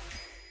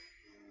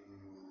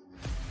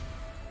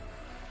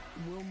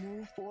 We'll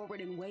move forward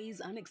in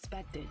ways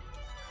unexpected.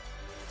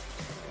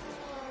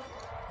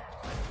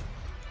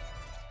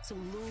 To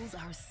lose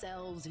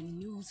ourselves in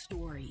new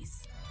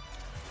stories.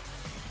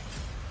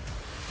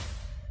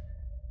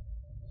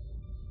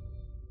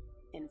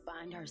 And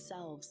find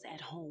ourselves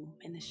at home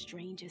in the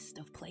strangest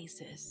of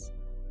places.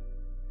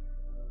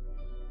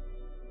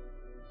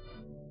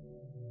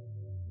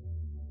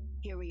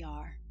 Here we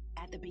are,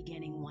 at the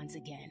beginning once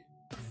again.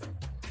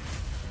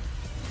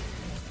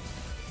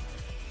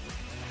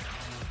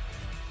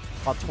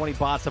 About 20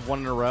 bots have won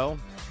in a row.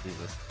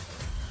 Jesus.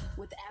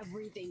 With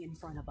everything in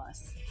front of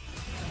us.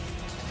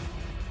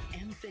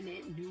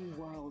 Infinite new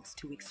worlds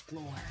to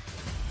explore.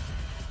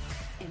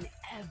 And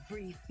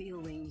every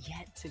feeling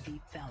yet to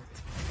be felt.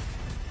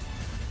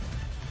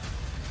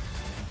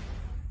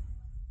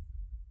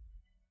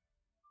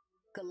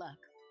 Good luck.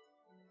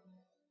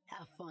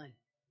 Have fun.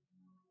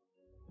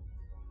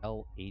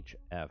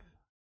 LHF.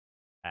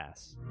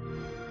 Pass.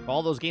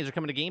 All those games are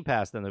coming to Game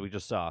Pass then that we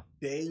just saw.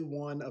 Day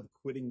one of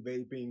quitting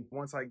vaping.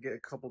 Once I get a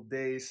couple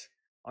days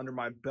under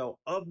my belt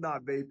of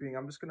not vaping,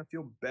 I'm just going to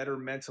feel better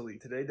mentally.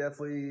 Today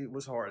definitely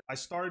was hard. I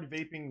started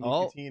vaping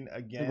nicotine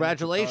again.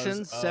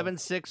 Congratulations.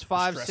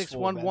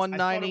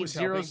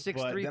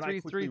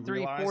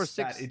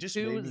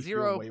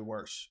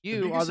 765-611-980-633334620.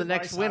 You are the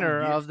next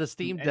winner of the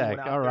Steam Deck.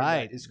 All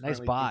right. Nice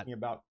bot.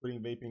 About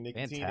quitting vaping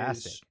nicotine.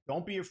 Fantastic.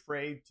 Don't be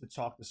afraid to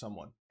talk to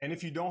someone. And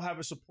if you don't have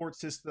a support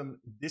system,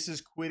 this is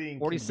quitting.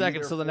 40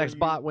 seconds till the next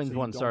bot wins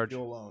one, Sarge.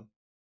 Feel alone.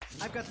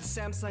 I've got the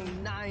Samsung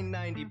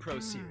 990 Pro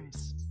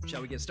Series.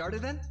 Shall we get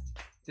started then?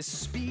 The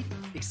speed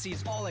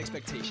exceeds all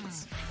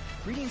expectations.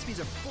 Reading speeds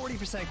are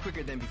 40%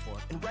 quicker than before,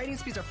 and writing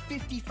speeds are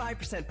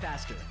 55%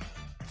 faster.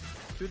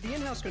 With the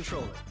in-house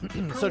controller.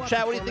 So,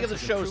 chat, what do you think of the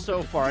show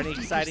so far? Any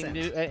exciting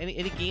new,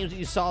 any games that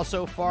you saw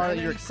so far that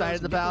you're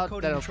excited about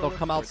that they'll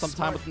come out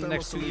sometime within the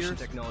next 2 years?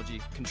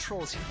 Technology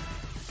controls here.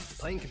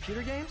 Playing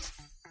computer games?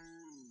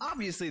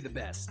 Obviously the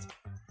best.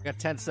 We got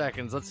 10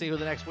 seconds. Let's see who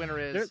the next winner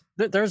is.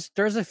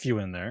 There's a few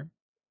in there.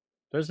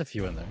 There's a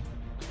few in there.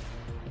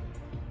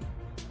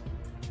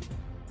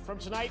 From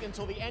tonight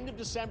until the end of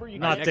December, you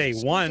not get day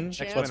one,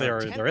 but they're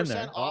in 10%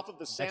 there. off of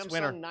the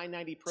Samsung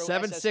 990 Pro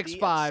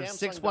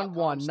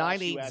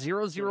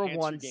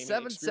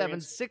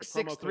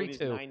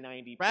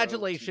 765-611-98001-776632.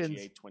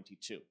 Congratulations.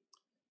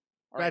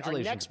 All right, our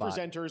next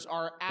presenters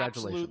are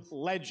absolute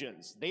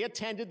legends. They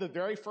attended the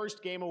very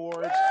first Game Awards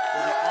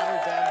where we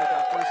honored them with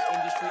our first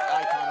Industry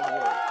Icon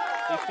Award.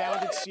 They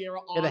founded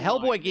Sierra Online. Yeah, the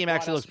Hellboy game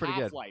actually looks pretty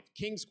good. Half-Life,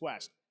 King's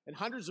Quest, and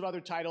hundreds of other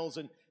titles.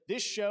 And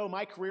this show,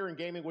 my career in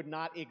gaming, would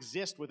not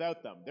exist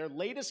without them. Their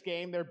latest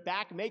game, they're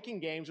back making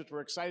games, which we're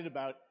excited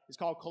about, is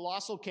called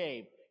Colossal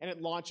Cave, and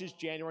it launches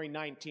January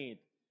 19th.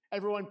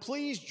 Everyone,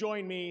 please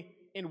join me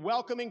in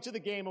welcoming to the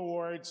Game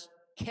Awards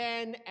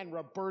Ken and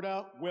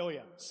Roberta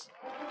Williams.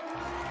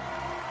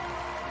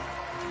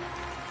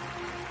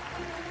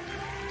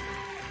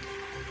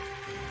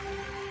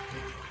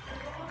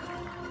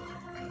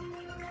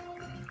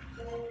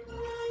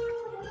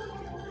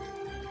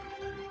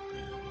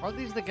 Are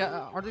these the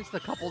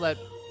couple that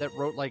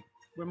wrote like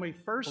when we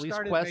first Police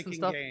started Quest and making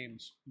stuff?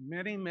 games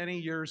many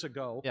years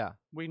ago? Yeah,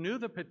 we knew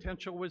the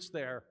potential was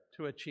there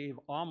to achieve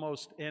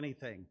almost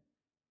anything,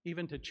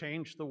 even to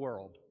change the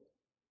world.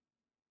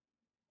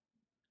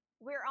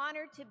 We're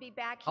honored to be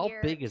back How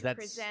here big is to that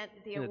present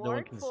the thing that no one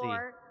award can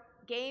for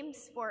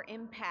Games for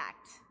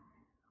Impact,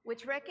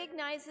 which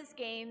recognizes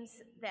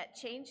games that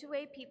change the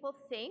way people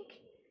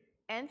think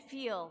and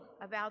feel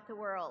about the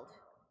world.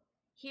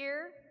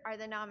 Here are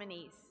the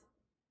nominees.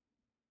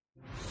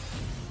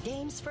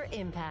 Games for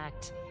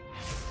Impact.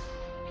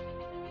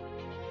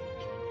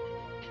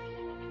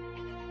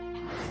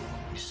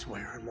 You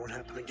swear it won't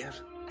happen again?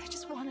 I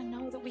just want to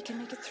know that we can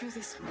make it through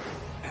this.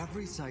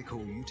 Every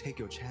cycle, you take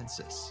your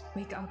chances.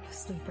 Wake up,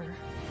 sleeper.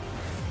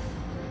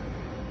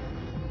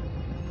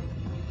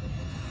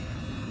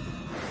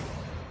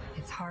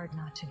 It's hard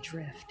not to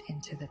drift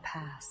into the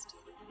past.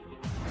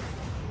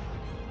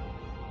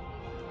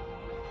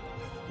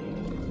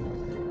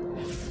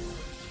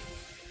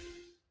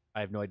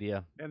 I have no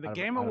idea. And the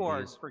Game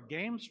Awards for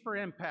Games for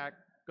Impact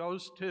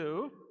goes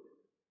to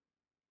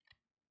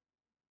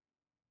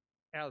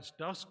As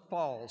Dusk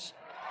Falls.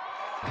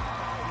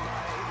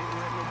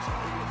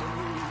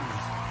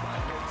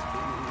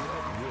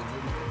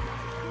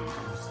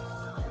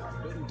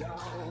 Been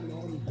down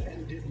on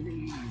bended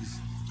knees,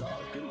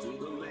 talking to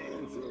the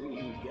man from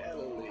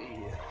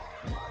Galilee.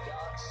 My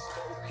God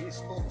spoke, he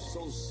spoke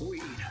so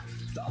sweet.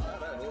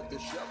 Thought I heard the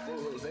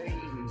shuffle of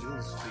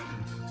angels' feet.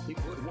 He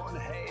put one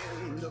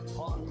hand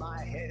upon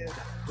my head.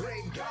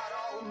 Great God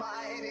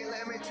Almighty,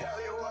 let me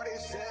tell you what he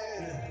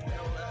said.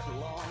 Tell that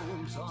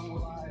long-tongued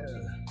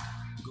liar,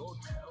 go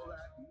tell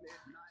that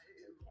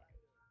midnight.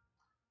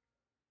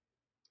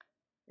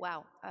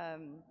 Wow.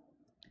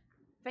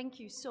 Thank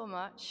you so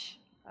much.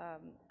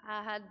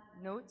 I had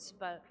notes,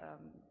 but I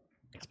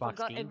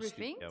forgot Game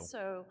everything, Studio.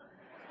 so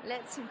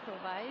let's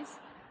improvise.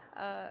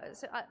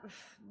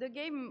 The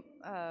game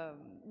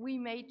we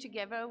made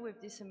together with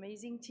this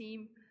amazing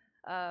team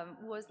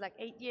was like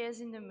 8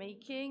 years in the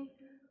making.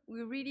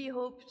 We really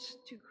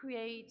hoped to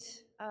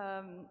create,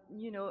 an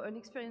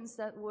experience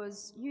that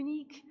was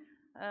unique,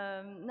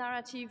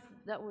 narrative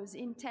that was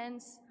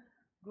intense,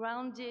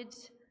 grounded,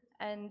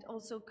 and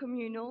also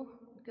communal,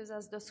 because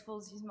As Dusk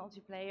Falls is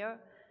multiplayer,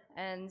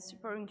 and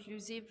super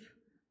inclusive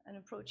and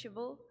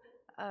approachable.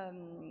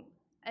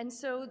 And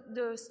so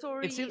the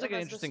story. It seems like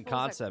an interesting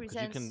concept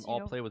because you can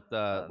all play with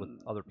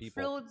other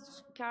people. Flawed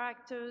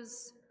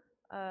characters,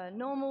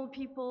 normal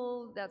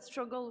people that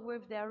struggle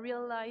with their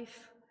real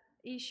life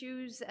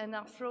issues and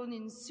are thrown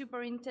in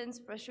super intense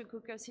pressure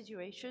cooker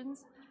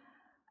situations.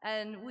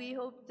 And we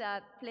hope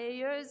that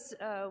players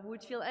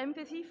would feel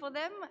empathy for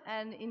them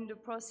and in the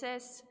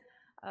process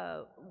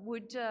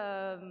would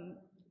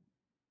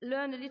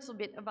learn a little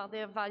bit about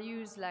their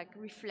values, like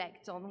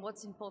reflect on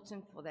what's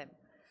important for them.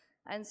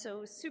 And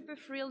so super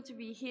thrilled to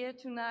be here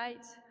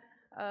tonight.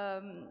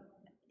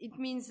 It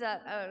means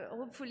that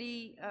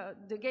hopefully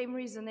the game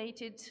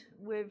resonated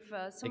with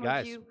some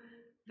of you.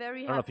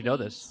 Very happy. I don't know if you know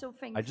this. So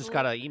thankful. I just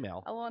got an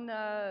email. I want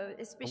to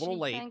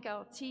especially thank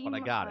our team.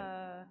 But I got it.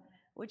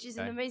 Which is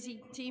an amazing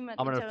team at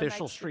I'm an Terra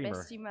official Knights, streamer the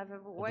best team I've ever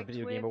of worked the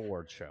Video Game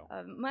Awards show.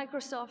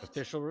 Microsoft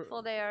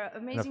for their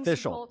amazing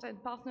official. support and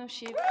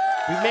partnership.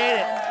 We made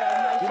it.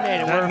 We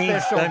made it. We're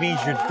official. That means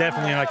you're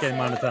definitely not getting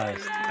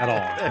monetized at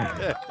all.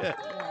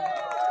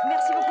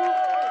 Merci beaucoup.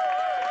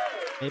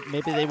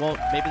 Maybe they won't.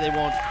 Maybe they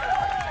won't.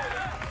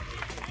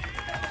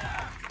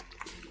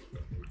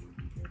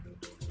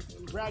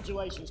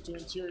 Congratulations to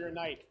Interior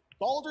Night.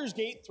 Baldur's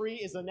Gate 3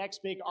 is the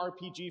next big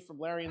RPG from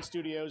Larian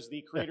Studios,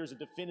 the creators of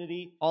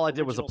Divinity. All I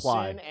did was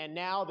apply. Sin, and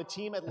now the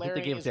team at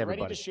Larian is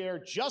ready to share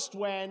just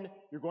when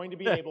you're going to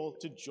be able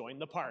to join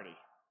the party.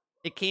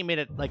 It came in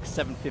at like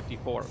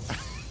 7:54.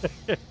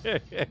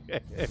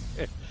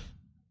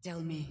 Tell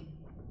me,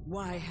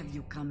 why have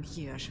you come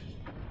here?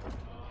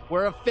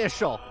 We're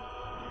official.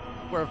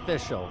 We're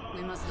official.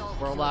 We must all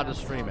We're allowed to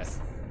stream it.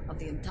 Of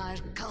the entire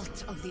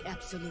cult of the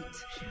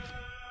Absolute.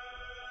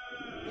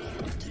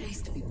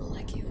 Traced people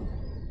like you.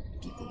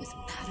 People with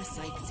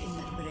parasites in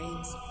their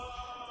brains.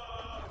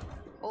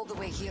 All the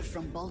way here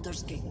from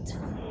Baldur's Gate.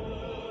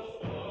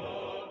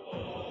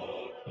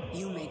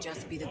 You may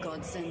just be the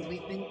godsend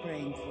we've been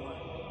praying for.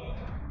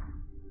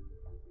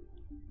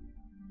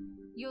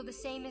 You're the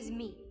same as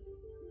me.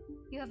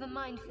 You have a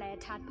mind flare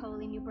tadpole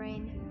in your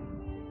brain.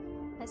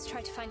 Let's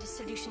try to find a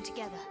solution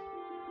together.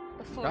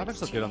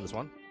 Graphics look good on this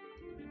one.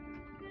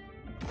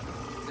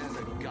 There's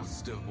a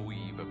gust of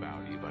weave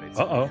about you, but it's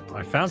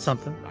I found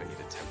something. I need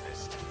a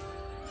tempest.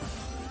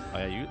 Oh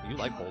yeah, you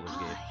like Baldur's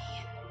Gate.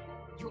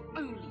 Your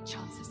only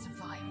chance of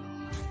survival.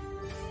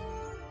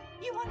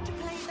 You want to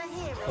play the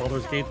hero?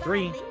 Baldur's Gate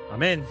 3.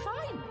 I'm in.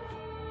 Fine.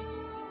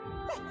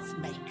 Let's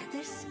make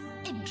this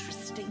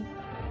interesting.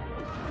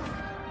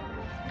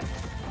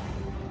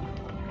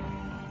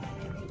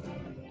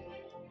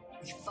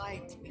 We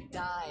fight, we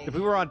die. If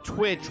we were on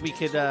Twitch, we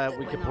could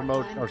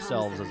promote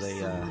ourselves as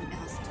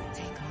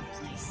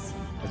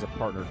a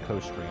partnered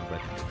co-stream, but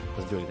it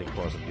doesn't do anything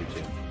for us on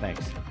YouTube.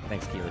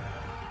 Thanks, Keely.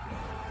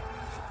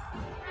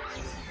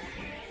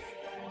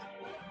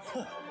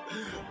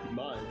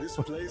 My, this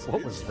place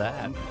What was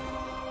that?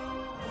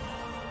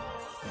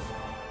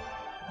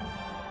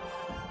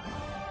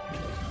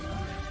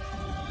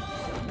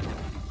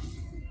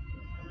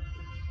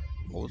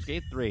 Baldur's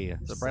Gate 3.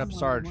 It's a brand up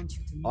Sarge.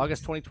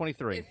 August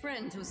 2023. A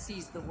friend who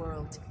sees the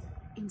world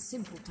in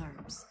simple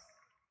terms.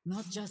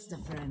 Not just a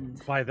friend.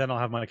 Why then I'll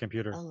have my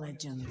computer. A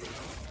legend.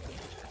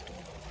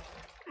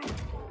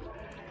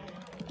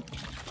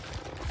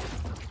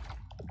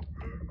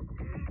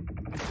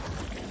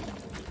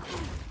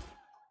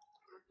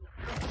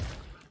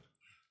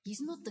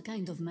 He's not the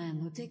kind of man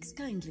who takes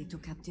kindly to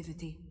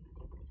captivity.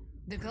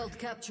 The cult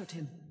captured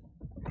him.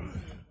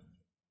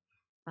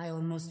 I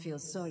almost feel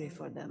sorry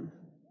for them.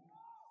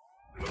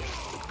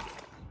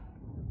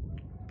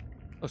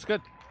 Looks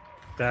good.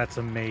 That's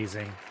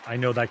amazing. I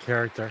know that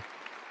character.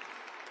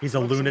 He's a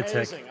Looks lunatic.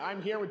 Amazing.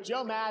 I'm here with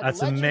Joe Mad.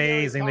 That's legendary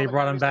amazing. They comic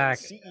brought him back.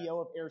 artist and CEO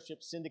of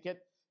Airship Syndicate.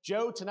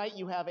 Joe, tonight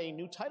you have a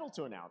new title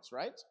to announce,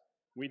 right?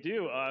 We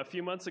do. A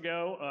few months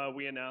ago,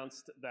 we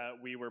announced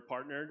that we were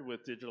partnered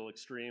with Digital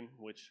Extreme,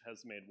 which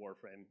has made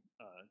Warframe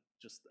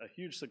just a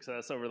huge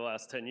success over the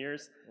last 10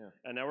 years. Yeah.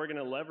 And now we're going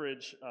to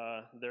leverage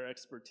their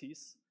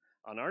expertise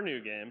on our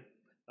new game,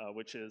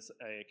 which is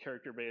a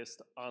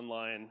character-based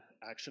online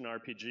action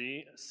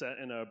RPG set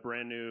in a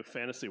brand new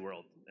fantasy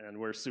world. And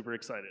we're super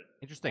excited.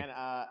 Interesting. And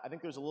I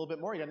think there's a little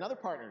bit more. You got another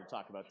partner to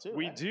talk about, too.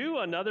 We right? do.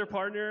 Another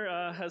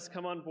partner has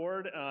come on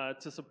board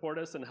to support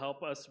us and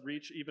help us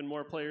reach even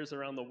more players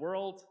around the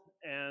world.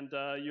 And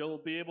you'll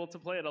be able to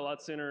play it a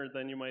lot sooner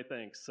than you might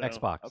think. So.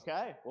 Xbox.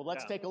 Okay. Well,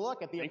 let's take a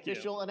look at the Thank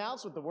official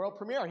announcement, the world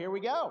premiere. Here we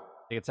go.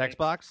 Think it's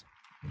Xbox?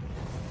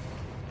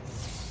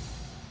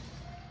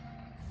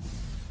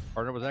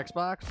 Partner with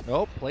Xbox?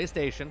 Nope.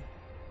 PlayStation.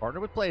 Partner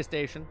with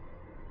PlayStation.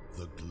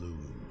 The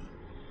Gloom.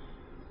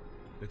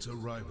 Its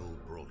arrival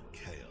brought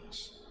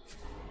chaos.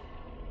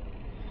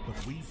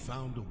 But we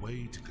found a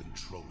way to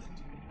control it.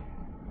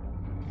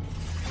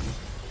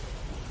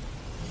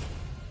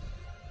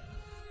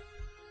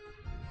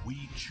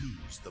 We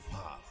choose the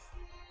path.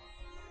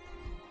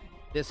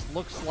 This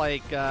looks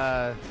like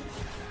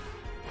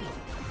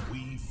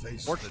We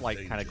face Torchlight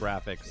the kind of danger.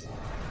 graphics.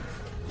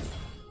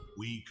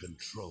 We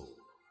control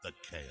the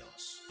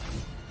chaos.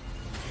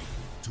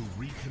 To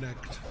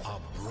reconnect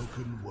our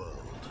broken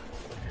world.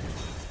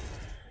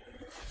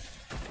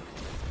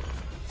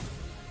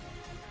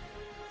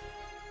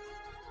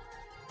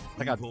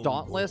 like a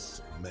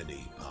Dauntless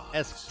many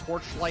esque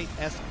Torchlight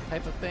esque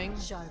type of thing.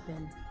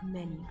 Sharpen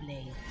many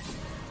blades.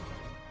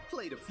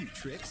 Played a few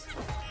tricks.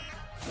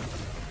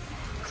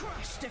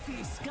 Crushed a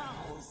few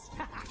skulls.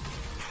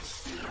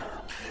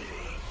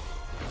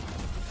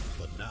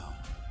 But now,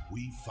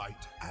 we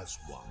fight as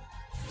one.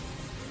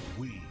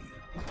 We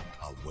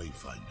are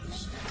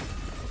Wayfinders.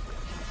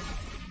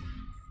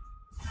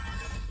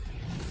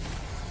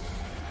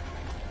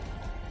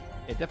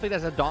 It definitely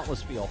has a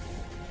Dauntless feel.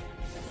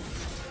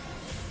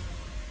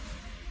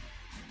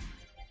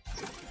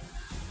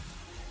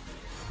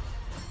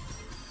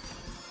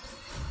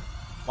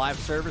 Live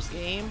service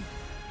game.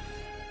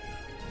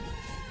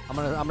 I'm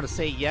gonna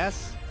say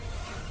yes.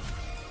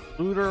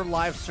 Looter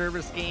live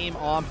service game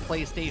on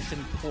PlayStation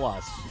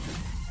Plus.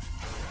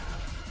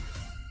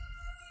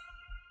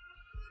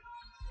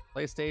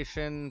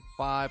 PlayStation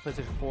 5,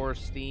 PlayStation 4,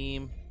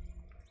 Steam.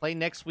 Play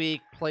next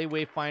week. Play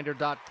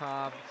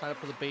Wayfinder.com. Sign up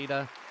for the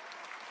beta.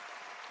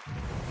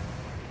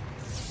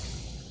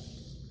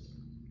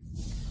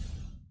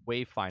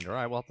 Wayfinder. All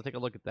right, we'll have to take a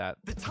look at that.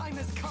 The time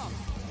has come.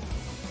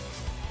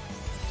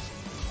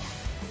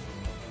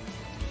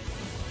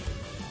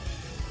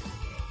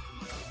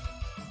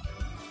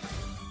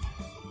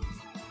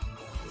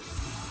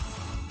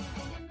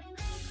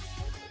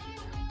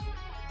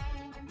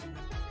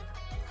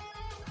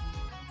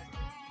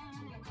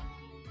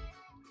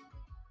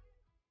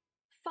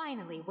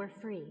 Finally, we're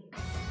free.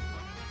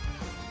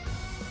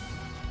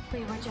 We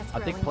were just I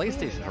think growing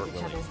PlayStation weary hurt of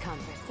each Willie. other's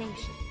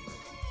conversation.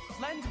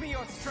 Lend me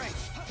your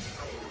strength.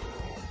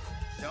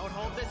 Don't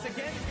hold this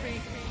against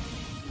me.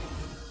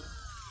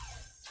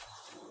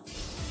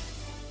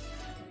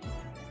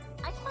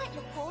 I quite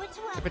look forward to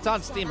If it's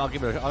on Steam, I'll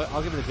give it a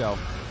go.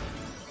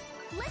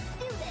 Let's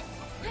do this.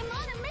 I'm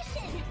on a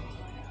mission.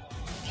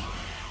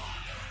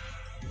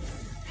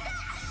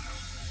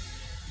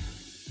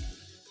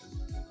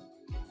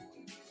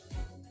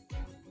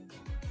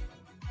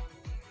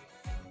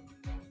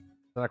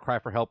 Is that a cry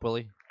for help,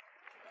 Willie?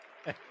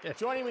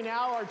 Joining me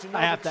now are Genova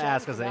I have to Chen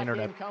ask from as an That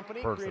internet Game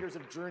Company, person. creators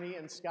of Journey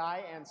and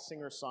Sky, and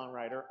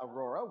singer-songwriter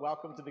Aurora.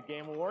 Welcome to the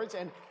Game Awards.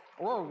 And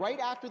Aurora, right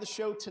after the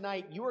show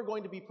tonight, you are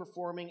going to be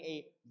performing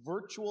a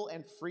virtual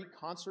and free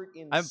concert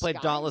in I haven't played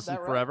Sky. Dauntless Is in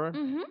that right? forever.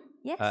 Mm-hmm.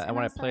 Yes, and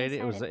when I I'm so played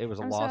excited. it was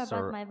a I'm loss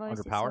sorry or about my voice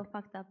underpowered. is so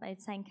fucked up. I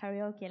sang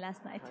karaoke last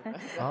night.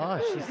 Oh,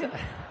 she's.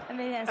 I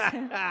mean,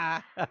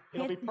 yes.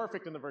 It'll be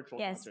perfect in the virtual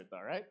Yes. concert,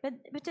 though, right?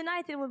 But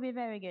tonight it will be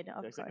very good,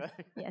 of Yes, course.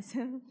 okay. Yes.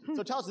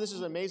 So tell us, this is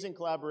an amazing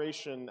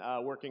collaboration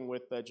working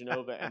with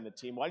Genova and the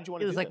team. Why did you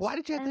want to do this? why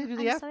did you have to do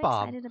the I'm F-bomb? so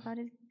excited about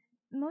it,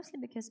 mostly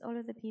because all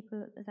of the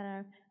people that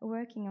are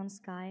working on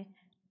Sky,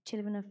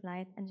 Children of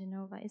Light, and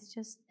Genova, it's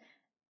just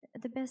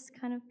the best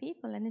kind of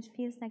people, and it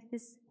feels like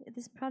this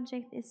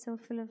project is so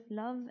full of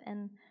love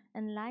and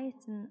light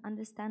and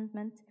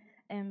understanding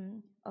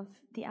of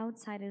the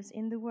outsiders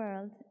in the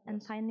world,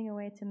 and finding a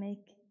way to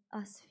make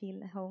us feel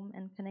home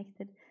and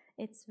connected.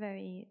 It's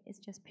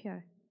just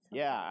pure.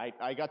 Yeah,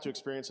 I got to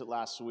experience it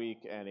last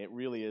week, and it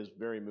really is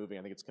very moving.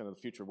 I think it's kind of the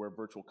future where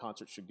virtual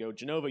concerts should go.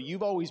 Genova,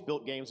 you've always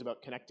built games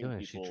about connecting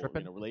Is she people,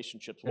 tripping?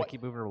 relationships. Gotta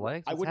keep moving her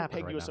legs? I What's wouldn't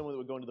happening peg you right as now? someone that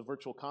would go into the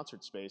virtual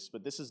concert space,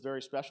 but this is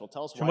very special.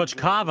 Tell us Too why much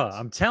you wanna do kava, this.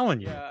 I'm telling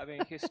you. Yeah, I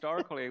mean,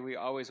 historically, we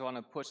always want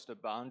to push the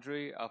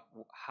boundary of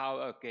how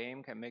a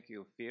game can make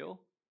you feel.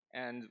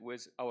 And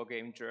with our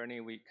game Journey,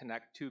 we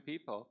connect two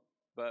people.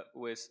 But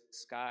with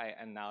Sky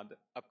and now the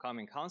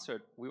upcoming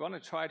concert, we want to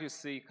try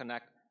to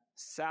connect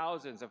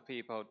thousands of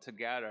people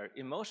together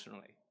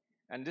emotionally.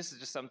 And this is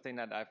just something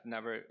that I've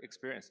never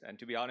experienced. And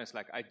to be honest,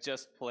 like I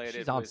just played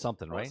She's it on with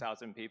something, right?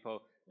 4,000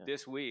 people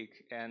this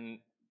week, and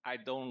I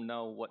don't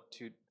know what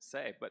to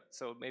say. But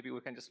so maybe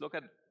we can just look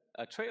at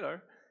a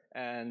trailer,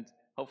 and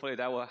hopefully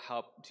that will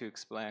help to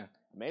explain.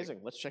 Amazing.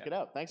 Let's check it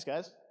out. Thanks,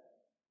 guys.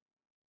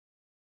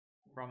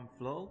 From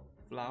Flow,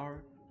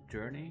 Flower,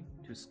 Journey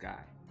to Sky,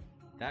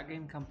 That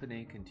Game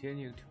Company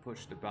continue to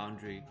push the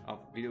boundary of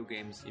video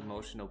games'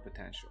 emotional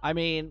potential. I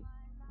mean,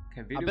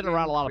 Can I've video been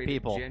around a games lot of create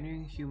people.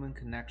 Genuine human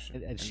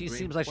connection, And she bring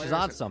seems like she's players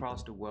on something.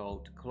 across the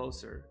world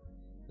closer,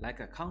 like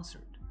a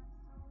concert.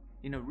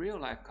 In a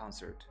real-life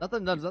concert,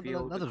 Nothing's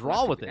nothing's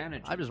wrong with it.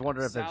 I just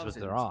wonder if that's what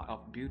they're on.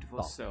 Of beautiful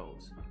Oh.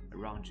 souls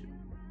around you.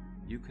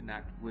 You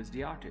connect with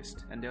the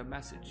artist and their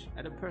message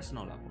at a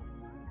personal level.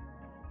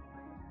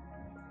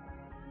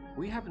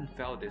 We haven't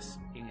felt this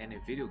in any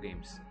video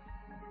games,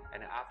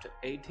 and after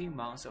 18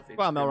 months of Come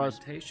on, Melrose.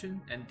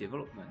 experimentation and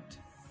development,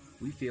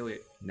 we feel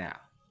it now.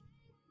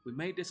 We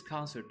made this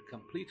concert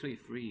completely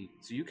free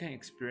so you can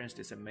experience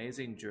this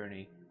amazing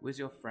journey with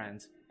your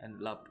friends and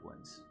loved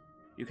ones.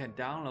 You can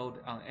download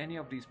on any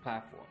of these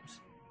platforms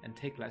and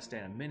take less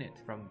than a minute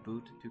from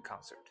boot to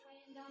concert.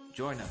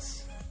 Join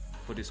us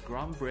for this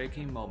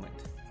groundbreaking moment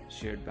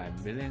shared by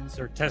millions.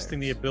 They're testing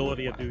the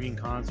ability of doing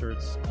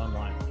concerts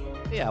online.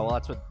 Yeah, well,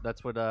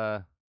 that's what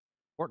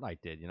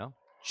Fortnite did, you know.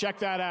 Check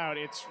that out.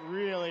 It's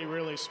really,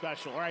 really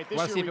special. All right, this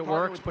Wanna year see we if it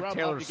partner works? with Put Grubhub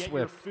Taylor to get Swift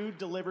your food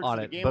delivered on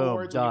for the it. Game Boom,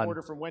 Awards when done. you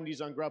order from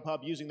Wendy's on Grubhub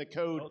using the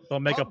code.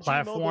 They'll make a PUBG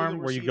platform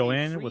Mobile, where you you'll go receive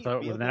a in free with an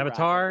vehicle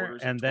avatar, wrap-up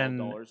and then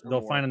 $12 or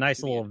they'll more find a nice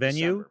to the little end of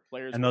venue, December.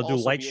 Players and will they'll do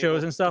also light be shows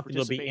able and stuff. to And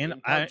you'll be participate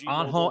in PUBG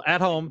on Mobile home, at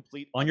and home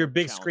complete on your other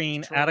big challenge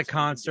screen at a terms and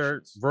concert,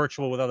 conditions.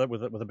 virtual with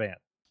a band.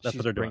 That's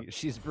what they're doing.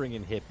 She's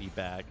bringing hippie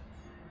back.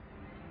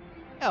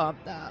 Yeah,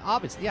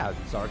 obviously, yeah,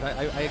 Sarge.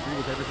 I agree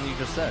with everything you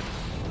just said.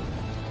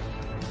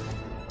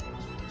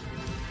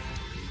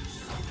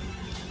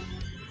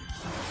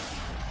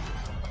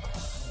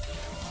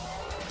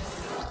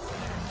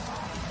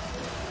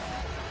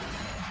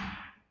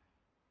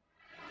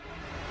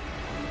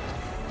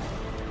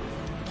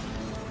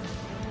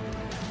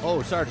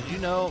 Oh, sorry. Did you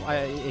know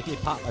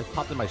it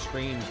popped in my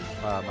stream,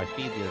 my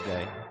feed the other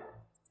day?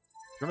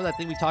 Remember that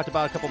thing we talked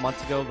about a couple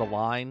months ago? The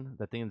line,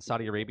 that thing in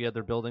Saudi Arabia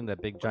they're building,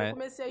 that big giant.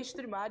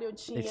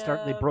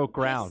 They broke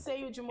ground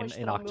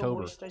in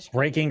October.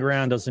 Breaking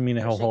ground doesn't mean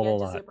a whole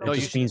lot. It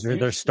just means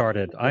they're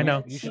started. I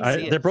know.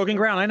 They're breaking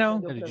ground. I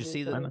know. Did you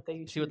see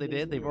see what they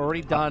did? They've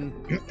already done.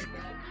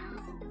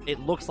 It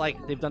looks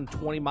like they've done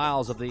 20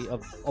 miles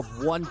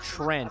of one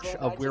trench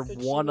of where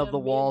one of the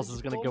walls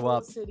is going to go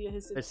up.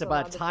 It's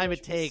by the time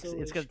it takes,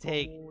 it's going to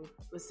take.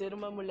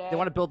 They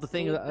want to build the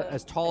thing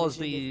as tall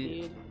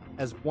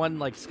as one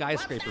like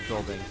skyscraper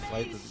building,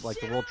 right? Like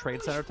the World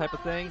Trade Center type of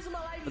thing.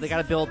 But they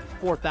got to build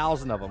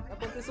 4,000 of them.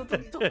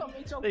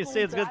 They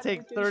say it's going to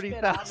take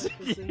 30,000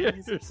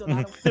 years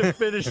to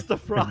finish the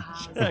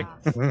project.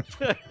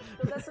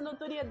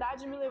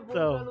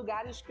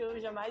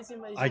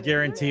 I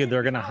guarantee you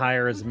they're going to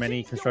hire as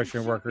many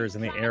construction workers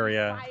in the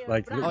area.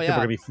 Like people are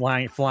going to be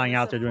flying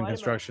out there doing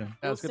construction.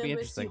 Yeah, it's going to be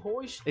interesting.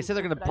 They say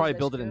they're going to probably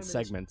build it in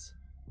segments.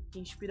 Que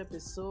inspira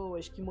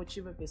pessoas, que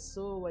motiva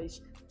pessoas,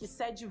 que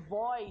cede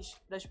voz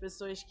para as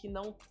pessoas que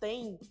não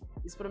têm.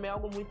 Isso para mim é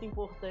algo muito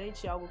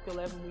importante, algo que eu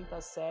levo muito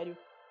a sério.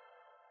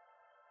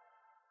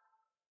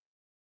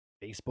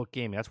 Facebook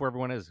gaming. That's where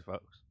everyone is,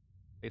 folks.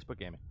 Facebook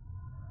gaming.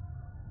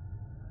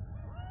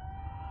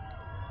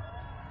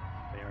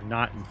 They are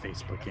not in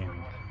Facebook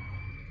gaming.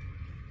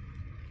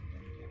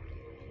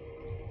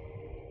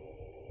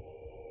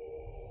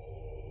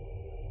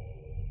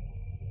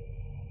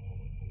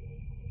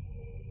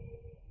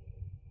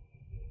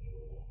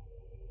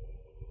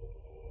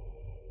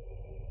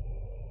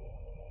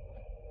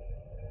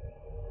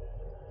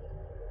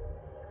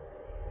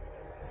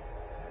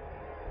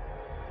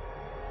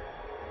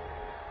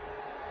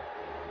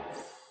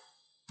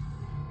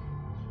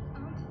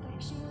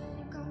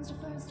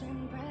 First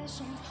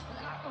impressions, when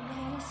I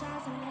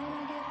romanticize and then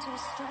I get to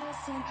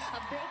stressing. A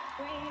big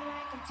brain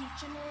like I'm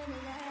teaching in a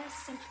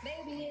lesson.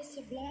 Baby, it's a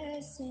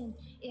blessing,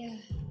 yeah.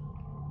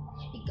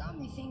 You got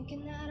me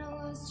thinking that I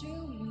was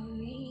too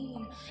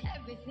mean.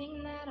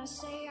 Everything that I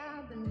say,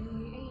 I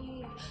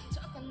believe.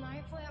 Took a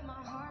knife with my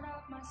heart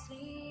off my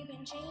sleeve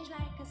and changed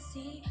like a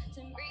sea.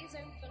 Some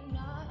reason for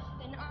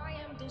nothing, I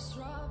am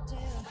disruptive.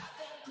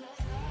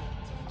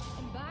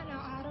 And by now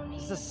I don't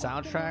need Is this the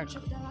soundtrack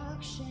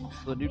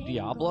for the new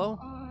Diablo?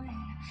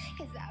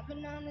 Cause I've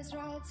been on this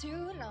road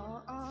too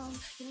long.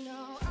 You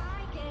know,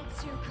 I get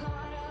too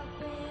caught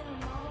up in a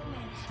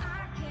moment.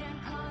 I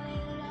can't call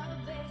it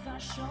love if I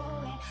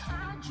show it.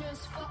 I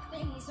just fuck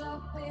things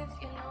up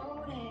if you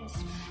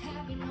notice.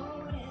 Have you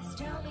noticed?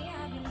 Tell me,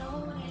 have you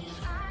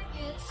noticed? I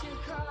get too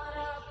caught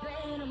up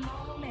in a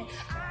moment.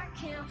 I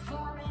can't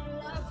fall in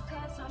love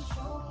cause I'm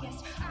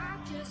focused. I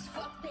just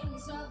fuck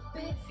things up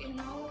if you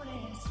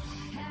notice.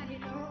 Have you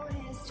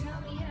noticed?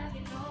 Tell me, have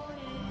you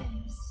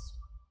noticed?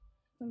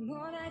 The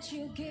more that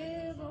you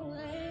give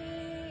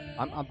away,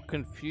 I'm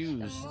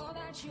confused. the more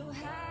that you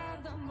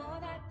have, the more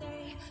that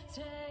they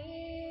take.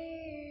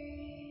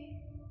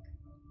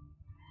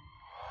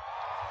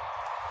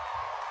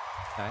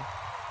 Okay.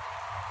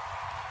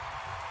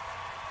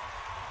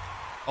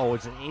 Oh,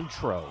 it's an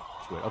intro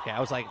to it. Okay, I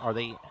was like, are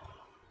they...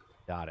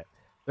 Got it.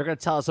 They're going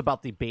to tell us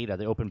about the beta,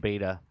 the open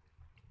beta.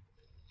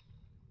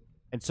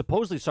 And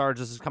supposedly, Sarge,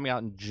 this is coming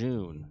out in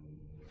June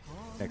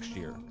next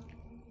year.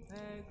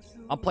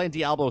 I'm playing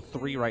Diablo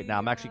 3 right now.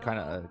 I'm actually kind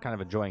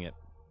of enjoying it.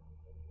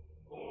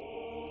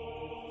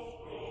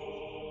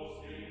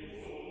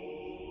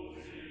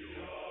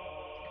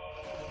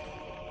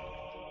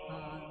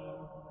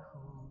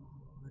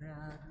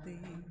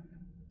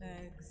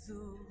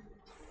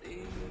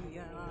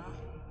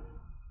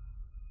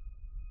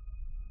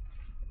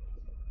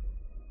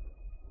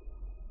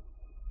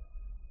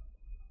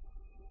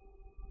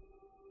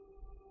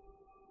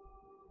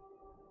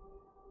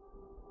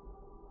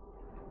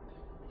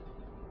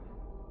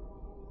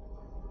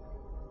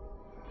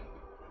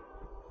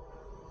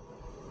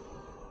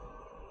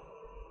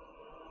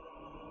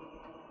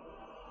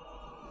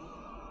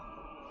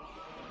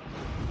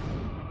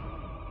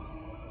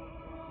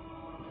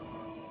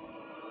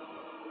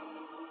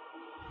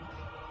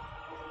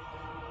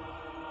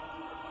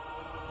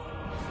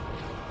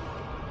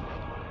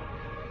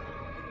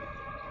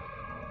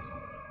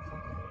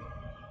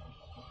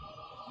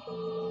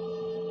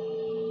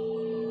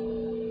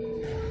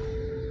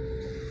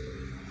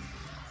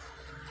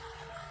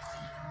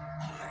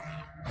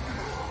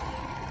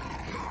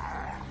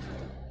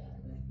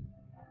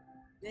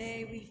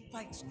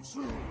 fights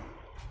true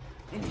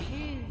in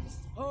his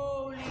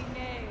holy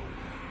name.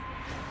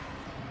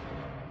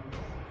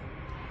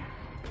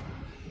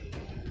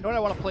 You know what I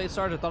want to play,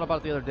 Sarge? I thought about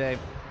it the other day.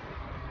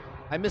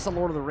 I miss a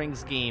Lord of the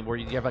Rings game where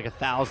you have like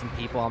 1,000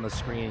 people on the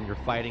screen and you're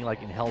fighting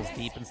like in Hell's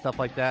Deep and stuff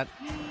like that.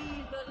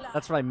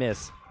 That's what I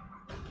miss.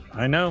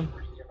 I know.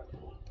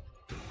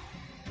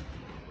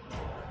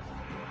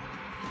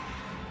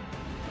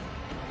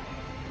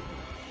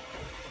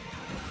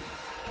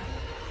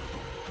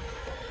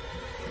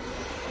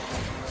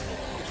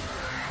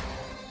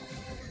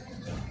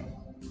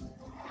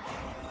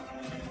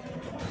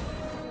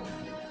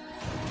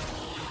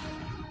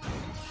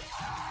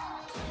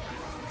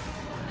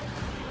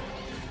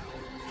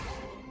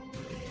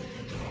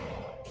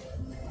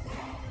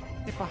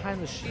 Get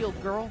behind the shield,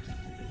 girl.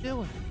 What are you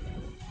doing?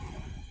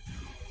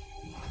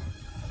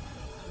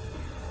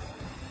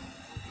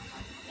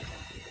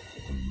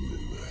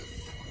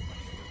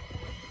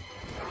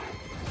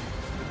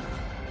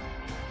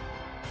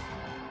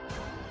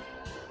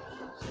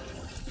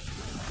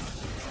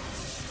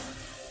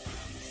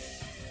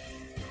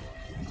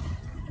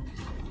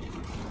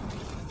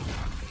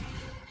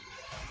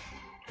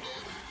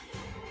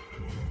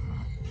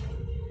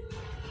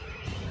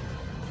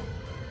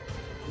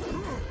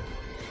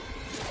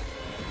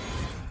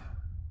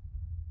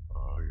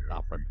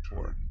 Stop right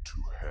before.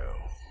 To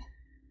hell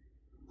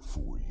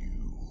for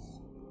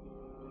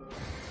you.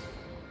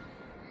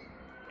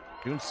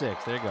 June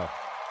 6th. There you go.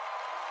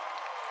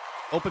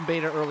 Open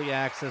beta early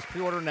access.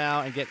 Pre-order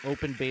now and get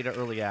open beta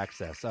early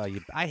access.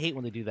 I hate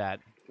when they do that.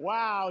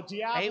 Wow,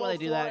 Diablo I hate when they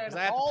do that, 4 'cause and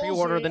I have to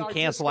pre-order, Halsey then are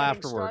cancel just getting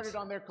afterwards. Started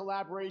on their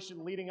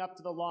collaboration leading up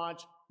to the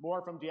launch.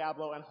 More from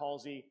Diablo and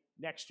Halsey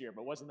next year,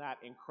 but wasn't that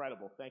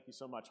incredible? Thank you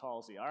so much,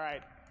 Halsey. All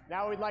right,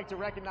 now we'd like to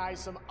recognize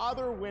some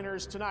other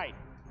winners tonight.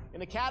 In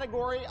the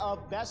category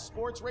of Best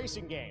Sports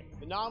Racing Game,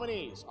 the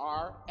nominees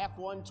are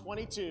F1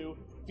 22,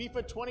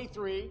 FIFA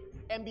 23,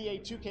 NBA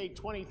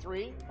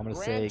 2K23, I'm gonna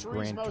Gran say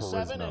Gran Turismo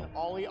 7, Turismo. and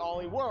Ollie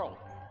Ollie World.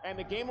 And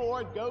the Game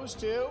Award goes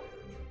to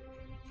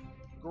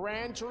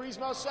Gran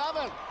Turismo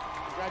 7.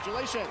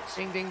 Congratulations.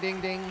 Ding, ding,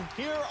 ding, ding.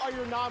 Here are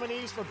your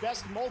nominees for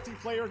Best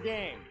Multiplayer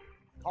Game.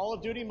 Call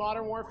of Duty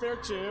Modern Warfare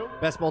 2.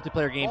 Best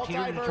multiplayer game.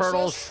 Teenage Mutant Multiversus,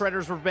 Turtles,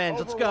 Shredder's Revenge.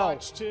 Let's go.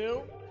 Overwatch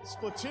 2,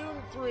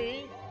 Splatoon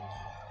 3,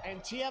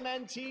 and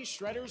TMNT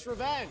Shredder's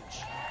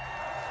Revenge.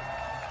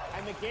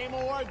 And the Game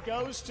Award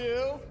goes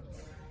to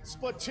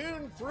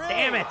Splatoon 3.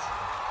 Damn it.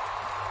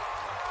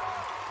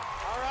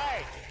 All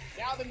right.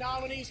 Now the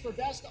nominees for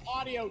Best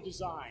Audio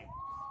Design.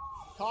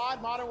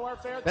 COD Modern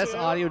Warfare 2. Best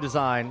audio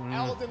design.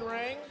 Elden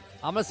Ring.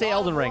 I'm going to say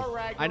Elden Ring.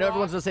 I know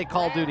everyone's going to say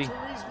Call of Duty.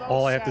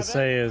 All I have to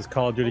say is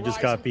Call of Duty just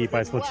got beat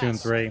by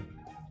Splatoon 3.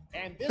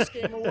 And this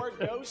Game Award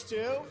goes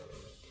to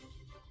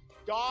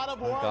God of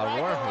War. God of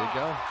War. There you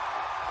go.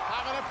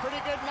 Having a pretty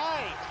good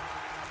night.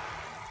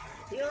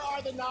 Here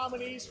are the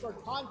nominees for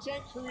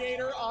Content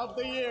Creator of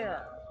the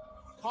Year.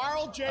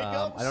 Carl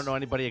Jacobs. I don't know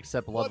anybody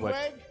except Ludwig.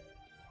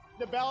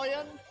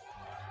 Nebellion,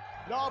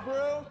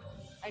 Nobru,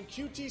 and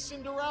QT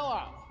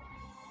Cinderella.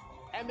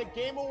 And the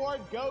Game Award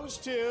goes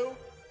to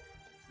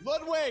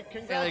Ludwig.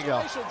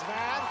 Congratulations,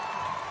 man.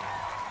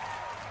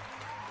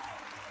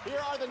 Here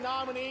are the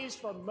nominees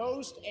for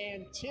Most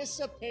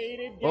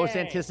Anticipated Game. Most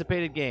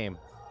anticipated game.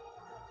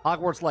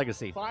 Hogwarts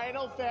Legacy.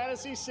 Final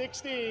Fantasy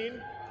 16.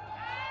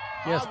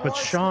 Yes, but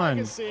Hogwarts Sean,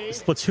 Legacy,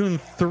 Splatoon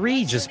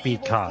 3 just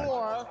beat COD.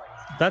 4,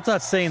 That's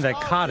not saying that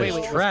COD is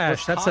Wait,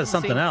 trash. That was says COD the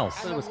something same-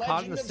 else. Was and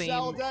COD in the Legend of same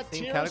Zelda,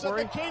 Tears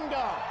category? of the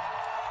Kingdom.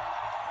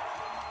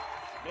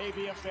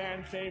 Maybe a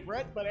fan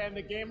favorite, but and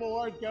the Game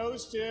Award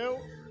goes to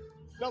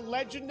The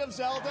Legend of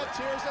Zelda,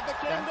 Tears of the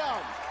Kingdom.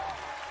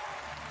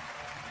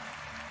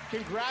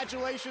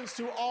 Congratulations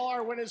to all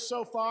our winners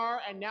so far,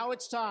 and now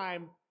it's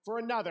time for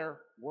another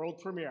world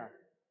premiere.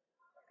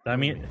 That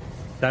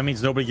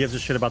means nobody gives a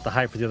shit about the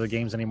hype for the other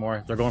games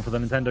anymore. They're going for the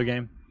Nintendo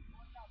game.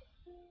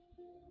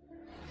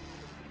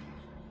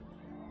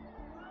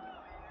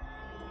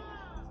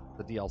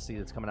 The DLC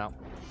that's coming out.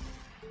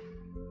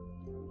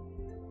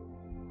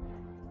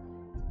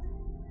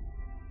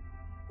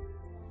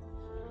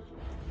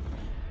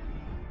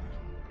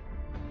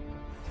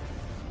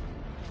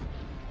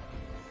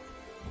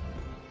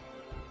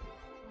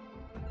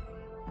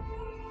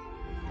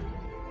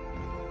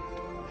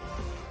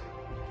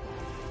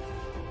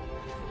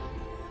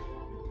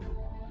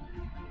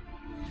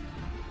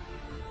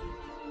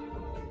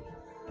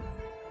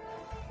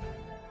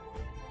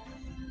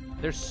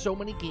 There's so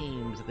many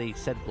games that they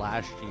said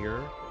last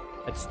year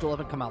that still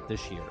haven't come out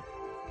this year.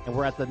 And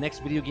we're at the next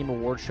Video Game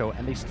Award show,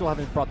 and they still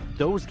haven't brought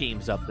those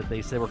games up that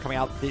they said were coming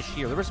out this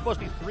year. There were supposed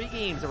to be 3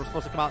 games that were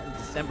supposed to come out in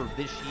December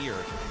this year.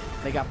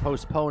 They got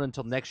postponed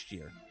until next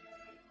year.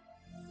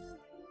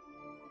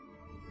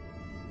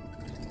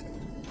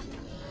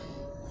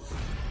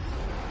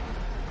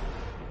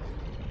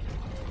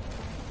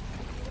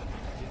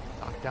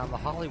 Knock down the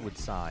Hollywood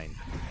sign.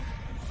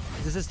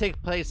 Does this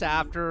take place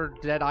after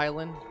Dead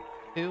Island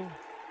 2?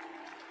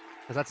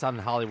 Because that's on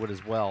Hollywood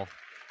as well.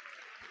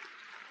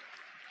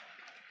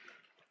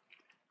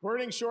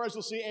 Burning Shores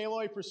will see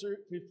Aloy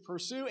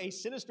pursue a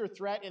sinister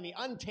threat in the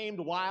untamed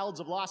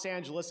wilds of Los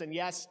Angeles, and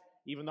yes,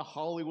 even the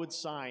Hollywood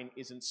sign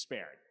isn't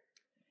spared.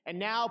 And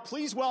now,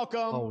 please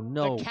welcome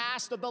the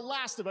cast of The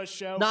Last of Us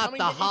show Not coming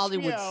the to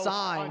Hollywood HBO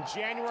sign. on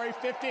January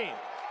 15th.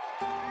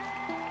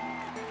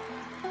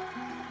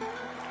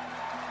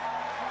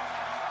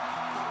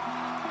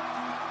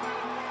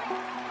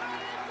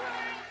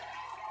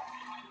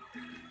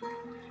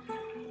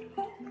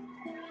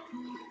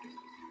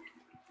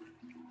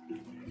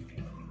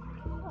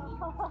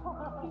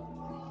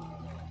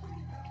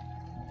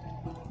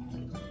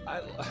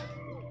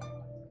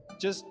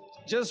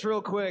 Just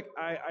real quick,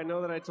 I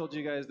know that I told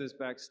you guys this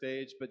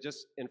backstage, but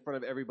just in front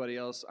of everybody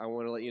else, I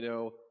want to let you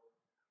know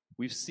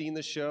we've seen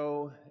the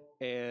show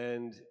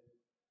and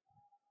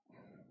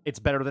It's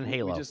better than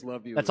Halo. we just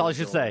love you. That's all I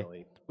should say.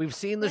 We've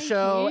seen the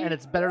show, and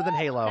it's better than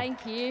Halo.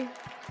 Thank you.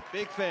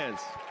 Big fans.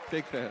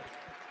 Big fans.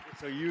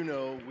 So you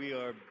know we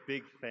are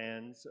big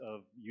fans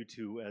of you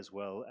two as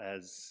well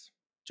as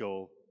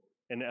Joel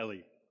and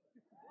Ellie.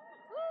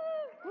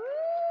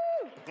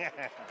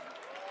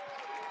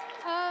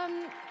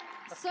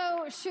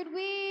 So should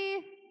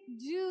we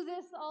do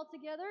this all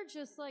together,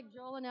 just like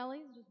Joel and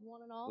Ellie's, just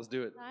one and all? Let's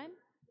do it. Time?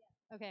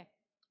 Okay.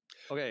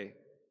 Okay,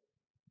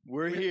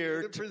 we're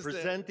here to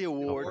present the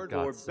award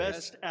for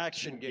Best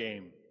Action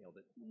Game.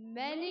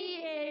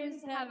 Many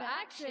games have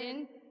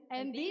action,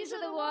 and these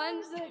are the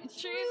ones that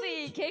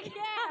truly kick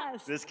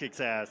ass. This kicks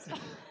ass.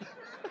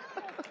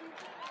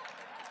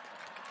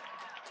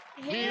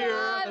 Here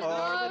are the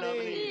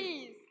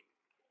nominees.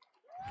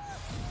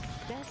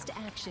 Best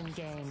action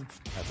game.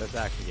 Best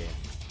action game.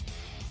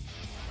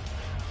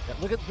 Yeah,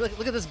 look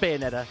at this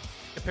Bayonetta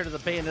compared to the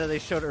Bayonetta they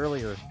showed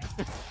earlier.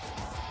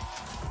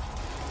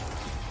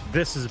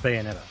 This is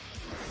Bayonetta.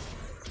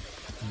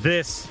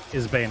 This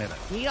is Bayonetta.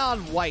 Neon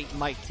White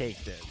might take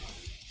this.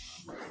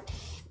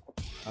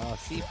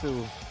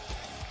 Sifu.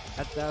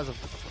 That was a.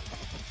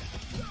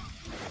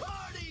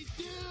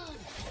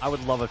 I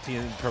would love if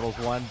Teen Turtles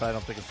won, but I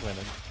don't think it's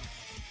winning.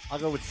 I'll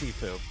go with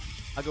Sifu.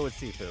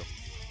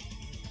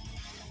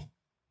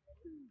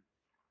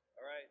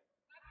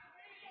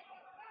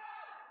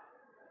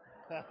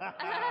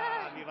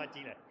 Viva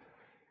Chile.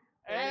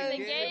 And the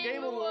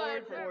Game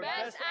Award for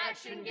Best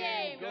Action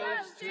Game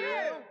goes to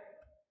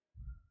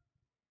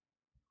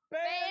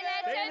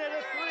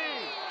Bayonetta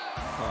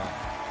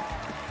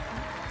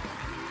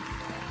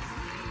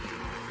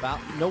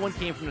 3! No one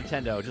came from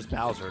Nintendo, just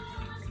Bowser.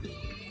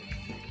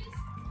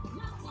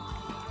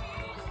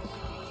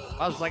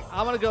 I was like,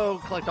 I'm gonna go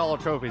collect all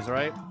the trophies,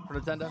 right, for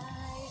Nintendo?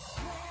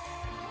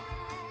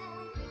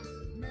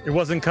 It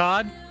wasn't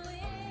COD?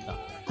 No.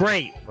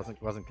 Great. Wasn't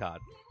COD.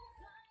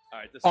 All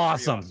right, this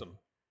Awesome. is pretty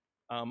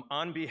awesome.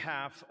 On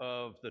behalf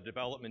of the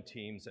development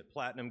teams at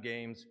Platinum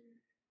Games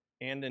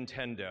and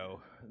Nintendo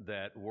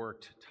that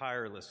worked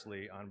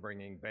tirelessly on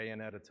bringing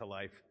Bayonetta to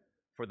life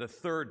for the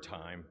third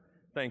time,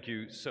 thank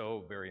you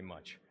so very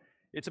much.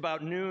 It's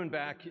about noon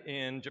back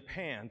in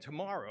Japan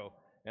tomorrow,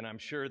 and I'm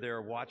sure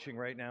they're watching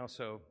right now,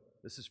 so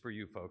this is for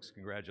you folks.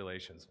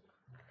 Congratulations.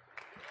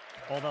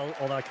 All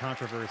that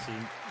controversy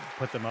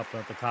put them up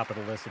at the top of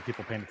the list of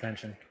people paying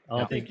attention. I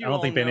don't think you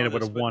all know Bayonetta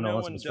would this, have but won no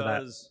unless one it was for that.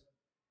 does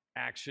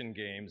action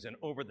games and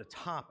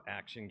over-the-top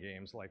action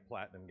games like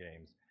Platinum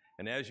Games.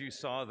 And as you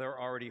saw, they're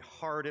already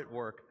hard at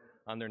work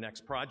on their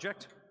next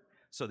project,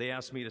 so they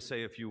asked me to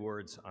say a few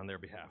words on their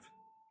behalf.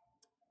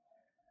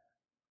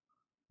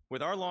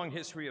 With our long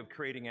history of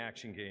creating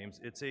action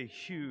games, it's a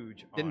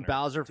huge honor. Didn't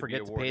Bowser to be forget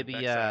to pay awarded the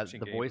Best Action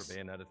the Game voice for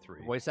Bayonetta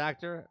 3. voice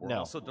actor? We're No,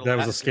 also That was a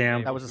delighted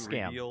scam. That was a to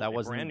scam. reveal That a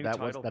wasn't. brand new That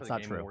was. title That's for the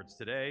not Game true. Awards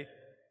today.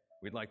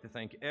 We'd like to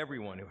thank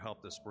everyone who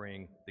helped us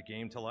bring the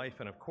game to life,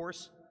 and of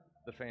course,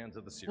 the fans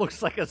of the series.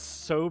 Looks like a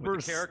sober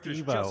With the characters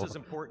Steve-O. just as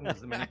important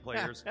as the many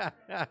players, to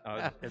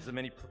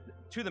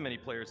the many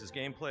players as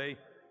gameplay.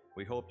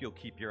 We hope you'll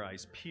keep your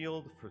eyes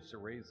peeled for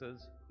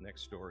Cereza's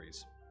next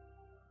stories.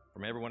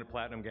 From everyone at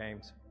Platinum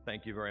Games,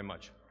 thank you very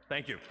much.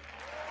 Thank you.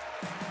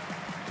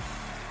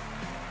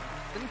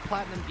 Didn't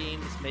Platinum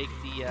Games make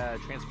the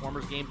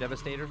Transformers game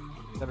Devastation?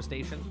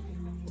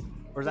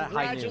 Or is that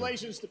High Noon?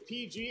 Congratulations to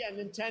PG and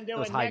Nintendo.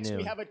 was And High next we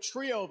Noon. have a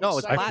trio of No, it's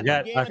exciting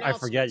Platinum. game I announcements.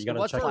 forget. You gotta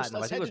But check. first, Platinum. I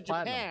let's think head it to was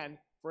Platinum. Japan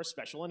for a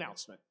special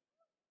announcement.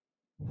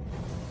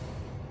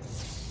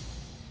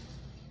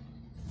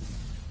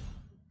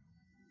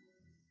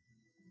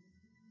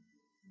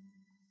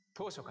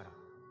 当初から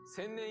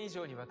1000年以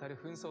上にわたる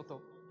紛争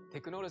と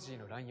テクノロジー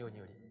の乱用に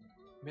より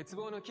滅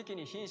亡の危機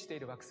に瀕してい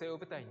る惑星を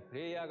舞台にプ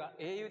レイヤーが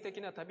英雄的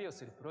な旅を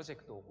するプロジェ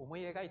クトを思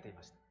い描いてい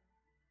ました。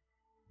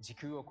時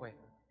空を超え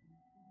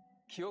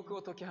記憶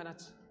を解き放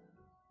ち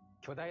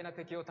巨大な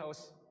敵を倒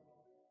し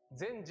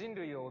全人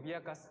類を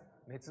脅かす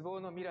滅亡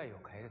の未来を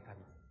変える旅。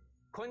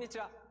こんにち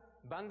は、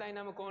バンダイ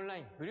ナムコオンラ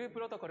インブループ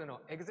ロトコルの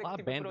エグゼク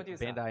ティブプロデュー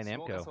サー下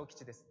岡総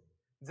吉です。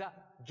ザ・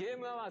ゲー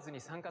ムアワーズに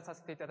参加さ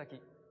せていただ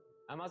き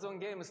Amazon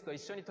Games と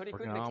一緒に取り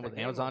組んできた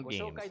ゲームをご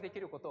紹介でき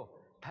ることを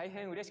大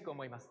変嬉しく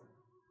思います。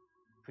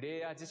プレイ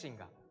ヤー自身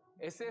が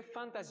SF フ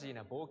ァンタジー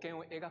な冒険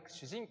を描く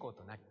主人公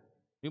となり、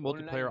New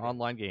multiplayer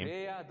online game. プ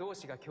レイヤー同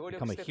士が協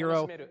力 Become し a て楽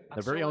hero しめる in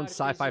their very own アク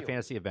ション sci-fi RPG を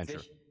fantasy ぜ adventure.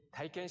 ひ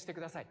体験して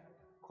ください。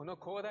この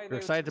広大で We're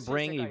美しい excited to 世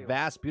bring 界 a を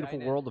vast, beautiful 来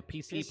年 world of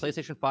PC, PC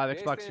PlayStation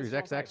 5, Xbox Series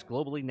XX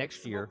globally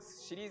next year.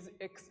 Xbox シリーズ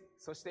X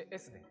そして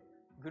S で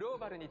グロー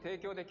バルに提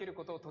供できる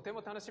ことをとて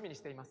も楽しみにし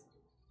ています。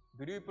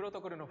ブループロ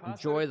トコルのファー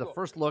スト Enjoy ルッ the ク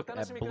を first お look 楽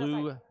at しみください。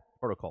 Blue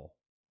Protocol.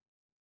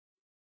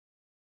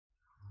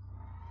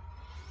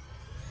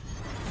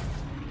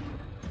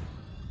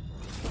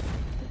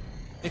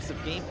 Mix of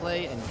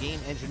gameplay and game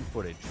engine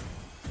footage.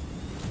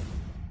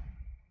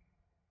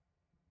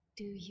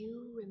 Do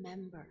you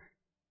remember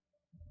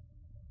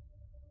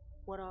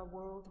what our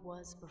world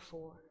was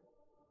before?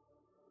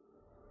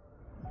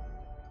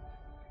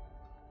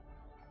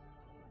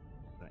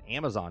 An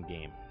Amazon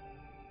game.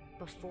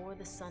 Before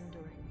the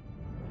sundering.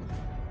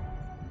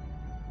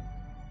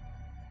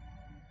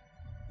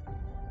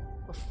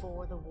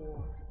 Before the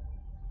war.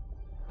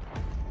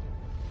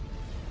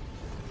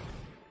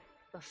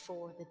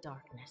 Before the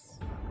darkness.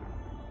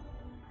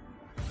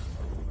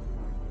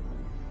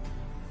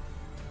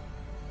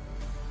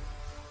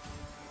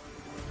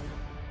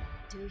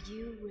 Do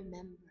you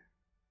remember?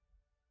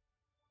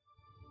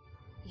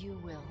 You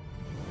will.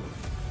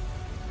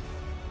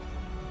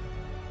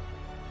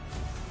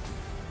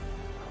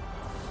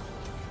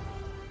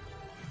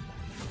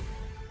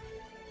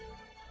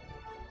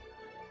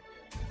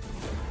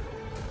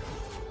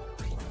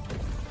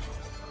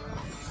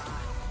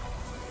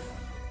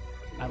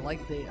 I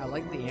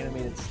like the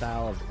animated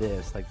style of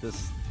this. Like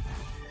this.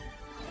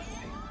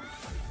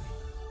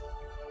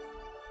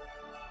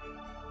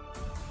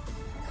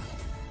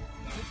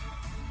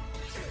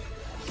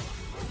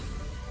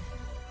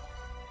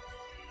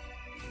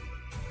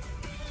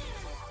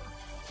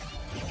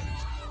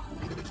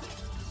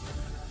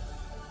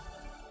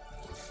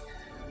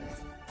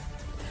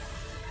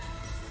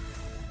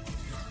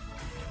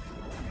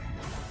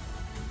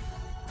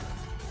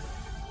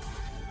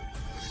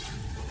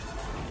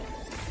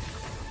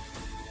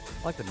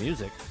 I like the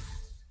music.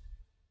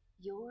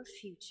 Your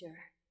future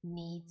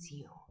needs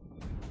you.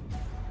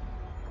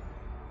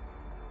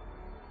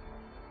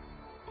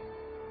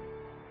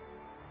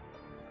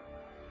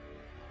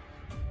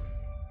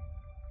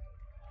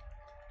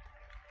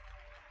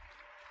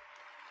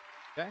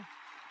 Okay.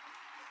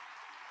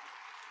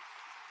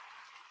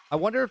 I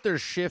wonder if they're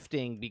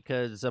shifting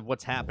because of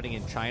what's happening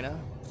in China,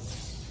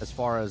 as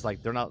far as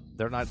like they're not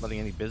letting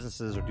any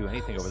businesses or do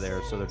anything over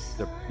there, so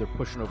they're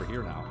pushing over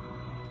here now.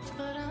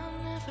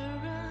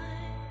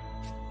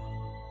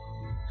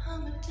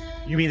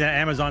 You mean that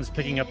Amazon's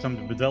picking up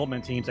some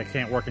development teams that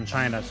can't work in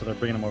China, so they're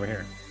bringing them over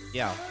here?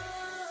 Yeah,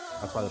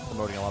 that's why they're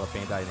promoting a lot of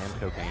Bandai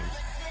Namco games.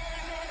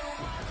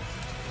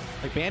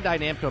 Like Bandai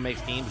Namco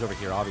makes games over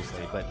here,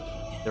 obviously, but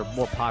they're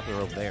more popular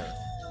over there.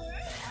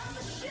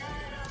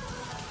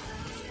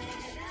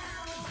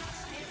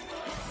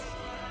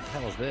 What the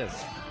hell is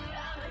this?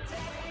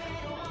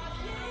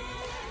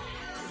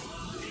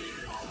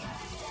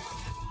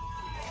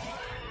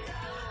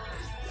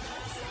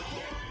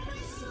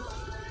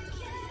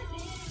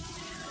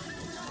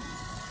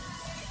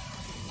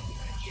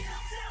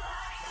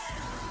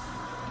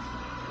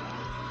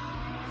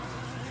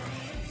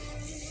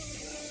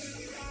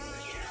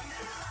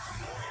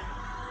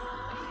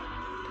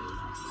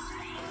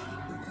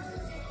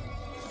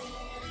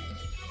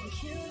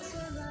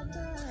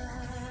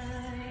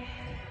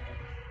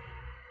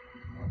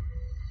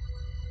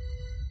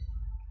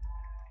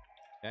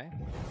 Okay.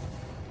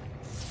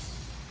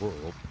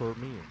 World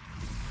premiere.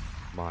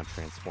 Come on,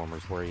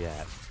 Transformers, where you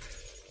at?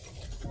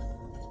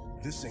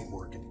 This ain't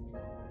working.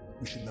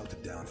 We should melt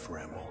it down for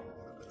ammo.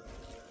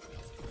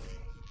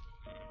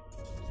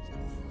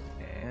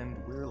 And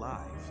we're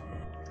live.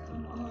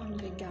 Come on,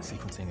 big guy.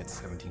 Sequencing at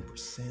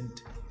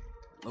 17%.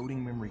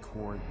 Loading memory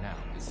core now.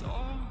 It's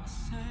all the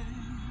same.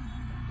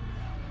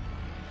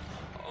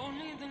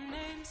 Only the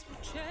names will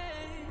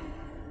change.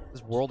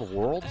 This World of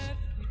Worlds?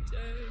 Every day.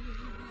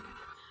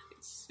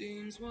 It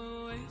seems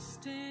we're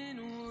wasting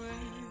away.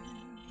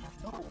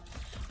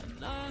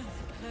 Another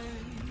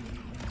place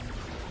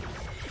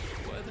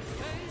where the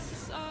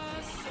faces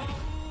are so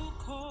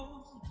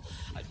cold.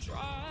 I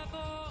drive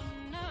all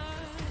night.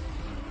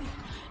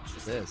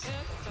 What's this?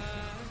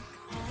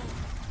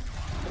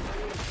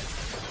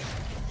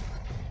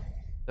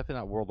 Definitely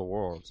not World of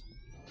Worlds.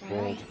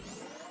 World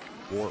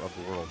War of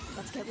the World.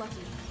 Let's get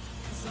lucky.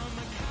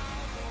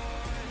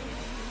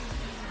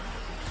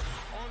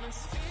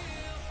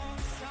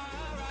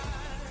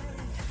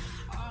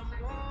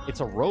 It's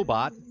a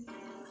robot,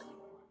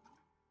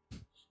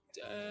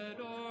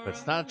 but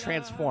it's not a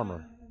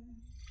Transformer.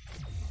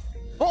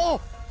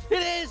 Oh, it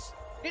is!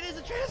 It is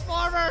a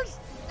Transformers!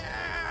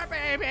 Yeah,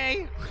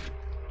 baby!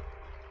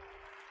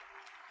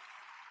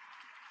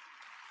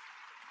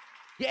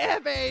 Yeah,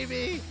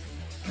 baby!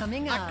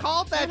 Coming up, I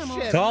called that Animal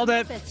shit. Called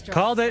it. Fist Drop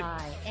Called it.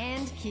 Sky,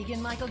 and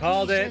Keegan-Michael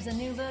Called Key it. shares a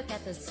new look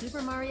at the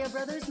Super Mario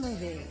Brothers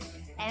movie.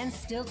 And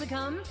still to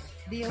come,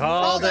 the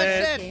Called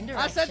award-winning it. game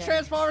I said direction.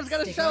 Transformers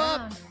gonna Stick show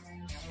up. around.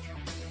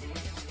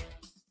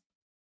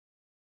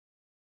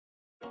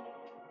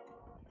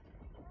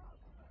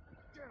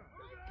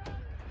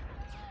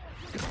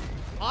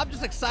 I'm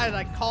just excited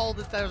I called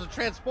that there's a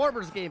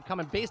Transformers game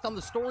coming based on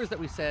the stories that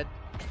we said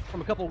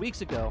from a couple weeks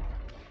ago.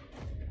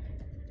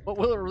 But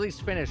will it release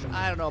finish?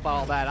 I don't know about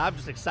all that. I'm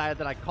just excited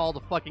that I called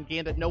a fucking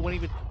game that no one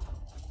even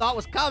thought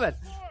was coming.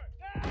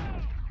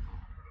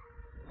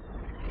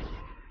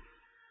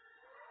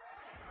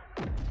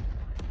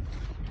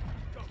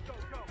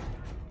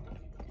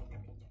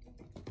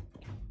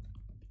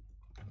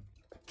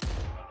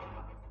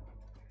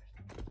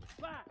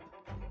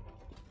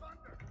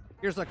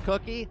 Here's a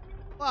cookie.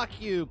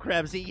 Fuck you,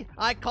 Krebsy.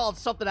 I called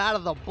something out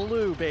of the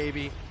blue,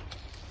 baby.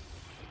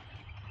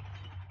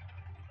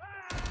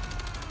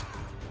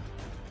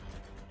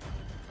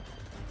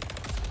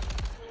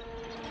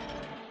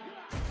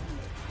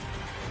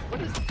 What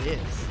is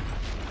this?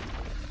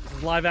 This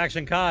is live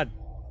action COD.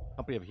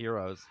 Company of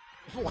Heroes.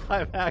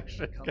 Live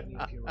action. Company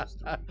of Heroes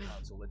 3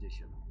 Console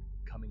Edition,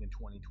 coming in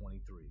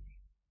 2023.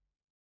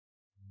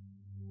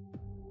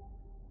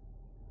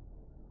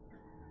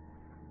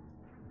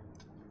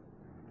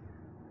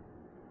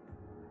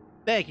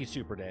 Thank you,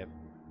 Super Dave.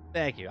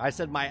 Thank you. I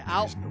said my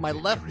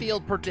left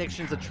field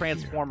predictions of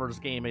Transformers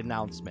game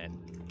announcement.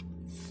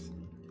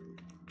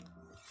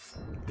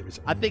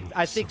 I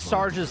think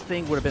Sarge's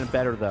thing would have been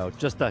better though.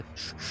 Just a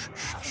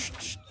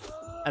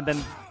and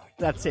then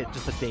that's it,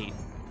 just a date.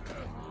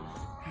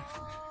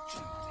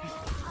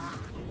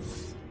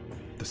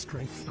 The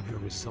strength of your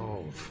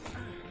resolve.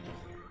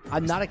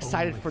 I'm not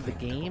excited for the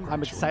game.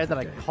 I'm excited that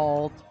I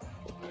called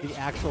the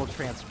actual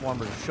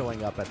Transformers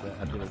showing up at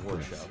the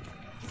award show.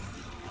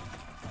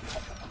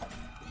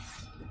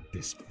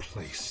 This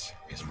place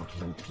is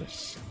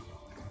relentless.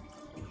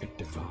 It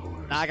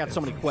devours. Now I got so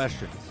many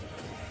questions.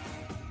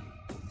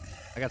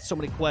 I got so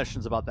many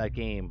questions about that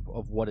game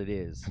of what it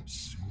is.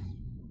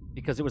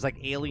 Because it was like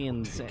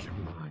aliens.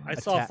 I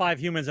saw 5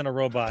 humans and a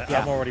robot.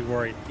 Yeah. I'm already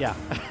worried. Yeah.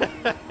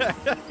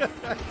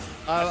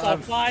 I saw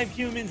 5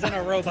 humans and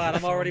a robot.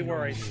 I'm already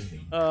worried.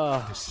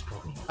 I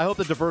hope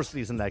the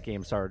diversity's in that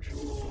game, Sarge.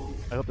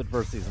 I hope the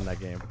diversity's in that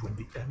game. When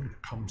the end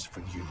comes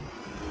for you,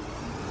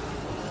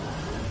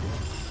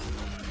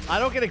 I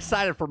don't get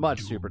excited for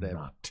much, Super Dave.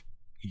 Not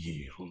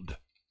yield.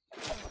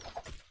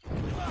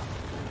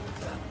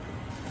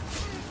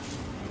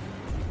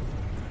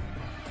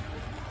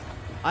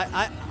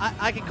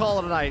 I can call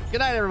it a night. Good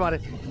night, everybody.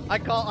 I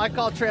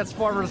call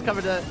Transformers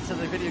coming to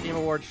the Video Game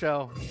Awards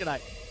show. Good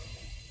night.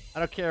 I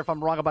don't care if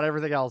I'm wrong about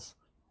everything else.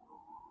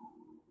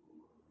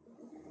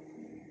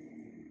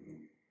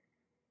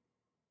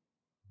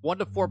 One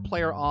to 4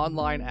 player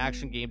online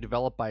action game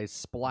developed by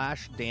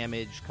Splash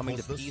Damage, coming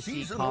to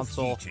PC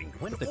console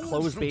with the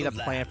closed beta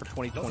planned for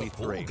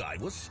 2023. Guy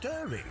was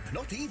stirring,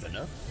 not even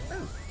a.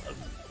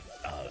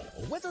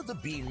 Whether the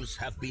beams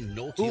have been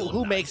naughty or Who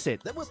not, makes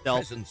it? there were Stealth,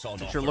 presents on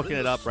since you're offer looking in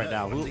it the up right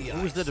now. snow and the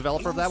Who's the ice.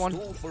 developer of that one?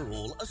 Install for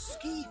all a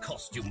ski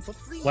costume for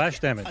free. Splash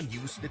Damage. A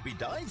new slippy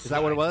dive Is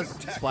that what it slide was? to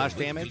tackle Splash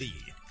with Damage? glee.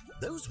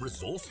 Those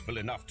resourceful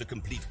enough to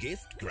complete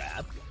gift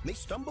grab may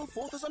stumble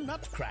forth as a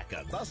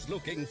nutcracker, thus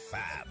looking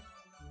fab.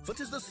 For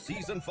 'tis the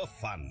season for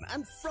fun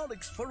and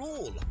frolics for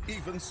all.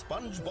 Even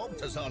SpongeBob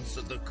has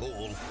answered the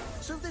call.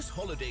 So this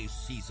holiday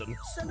season,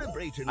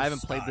 celebrate in I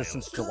haven't played this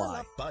style. since Curl July,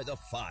 up by the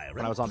fire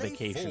when I was on and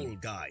play vacation, Fall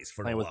Guys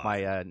for playing a with while.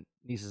 my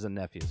nieces and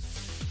nephews.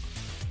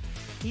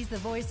 He's the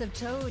voice of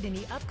Toad in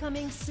the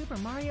upcoming Super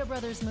Mario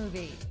Brothers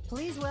movie.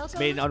 Please welcome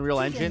Made in Unreal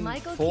Engine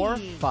Keegan-Michael 4,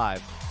 Key.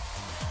 5.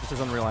 This is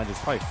Unreal Engine.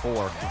 It's probably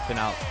 4. It's been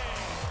out.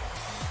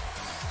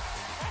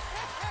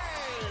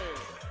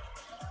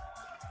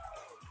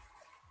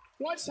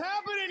 What's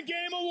happening,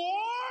 Game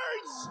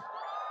Awards?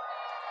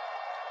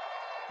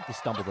 He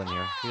stumbled in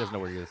here. He doesn't know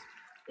where he is.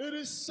 It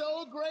is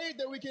so great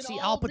that we can See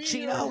all Al be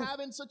here Pacino? and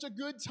having such a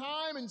good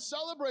time and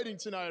celebrating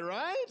tonight,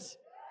 right?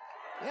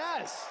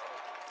 Yes.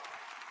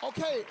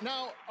 Okay,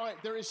 now, all right,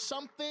 there is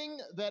something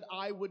that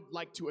I would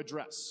like to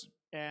address.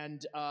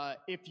 And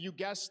if you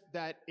guessed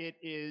that it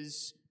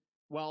is,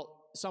 well,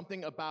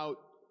 something about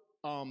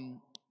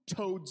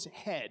Toad's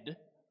head,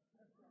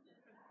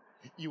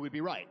 you would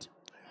be right.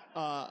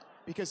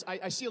 Because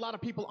I see a lot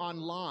of people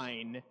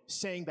online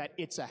saying that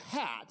it's a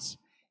hat,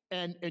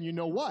 and you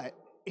know what?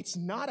 It's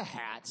not a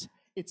hat,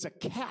 it's a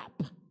cap.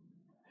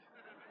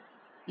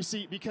 You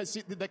see, because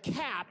the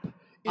cap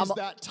is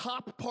that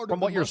top part From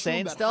of what the you're mushroom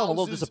saying that still, I'm a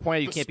little houses disappointed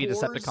you the can't be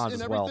spores Decepticons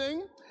and as well.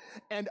 everything.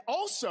 And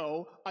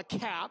also, a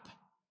cap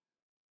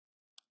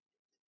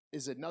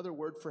is another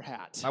word for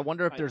hat. I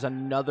wonder if there's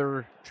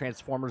another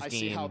Transformers I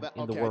see game how that-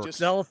 in the okay, I works. just-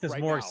 Stealth is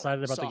right more now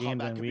excited about saw the how game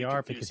that than could we be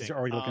are because he's confusing.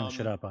 already looking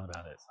shit up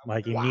about it.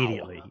 Like Wow.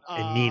 immediately.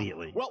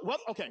 Immediately. Well,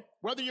 okay.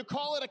 Whether you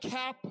call it a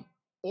cap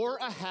or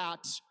a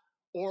hat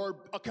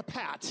or a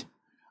capat,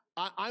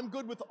 I'm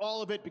good with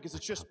all of it because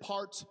it's just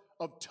part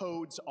of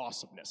Toad's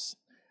awesomeness.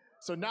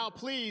 So now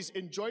please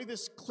enjoy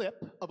this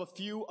clip of a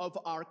few of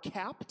our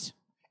capped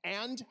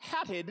and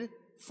hatted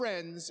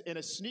friends in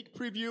a sneak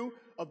preview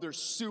of their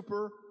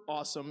super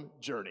awesome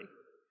journey.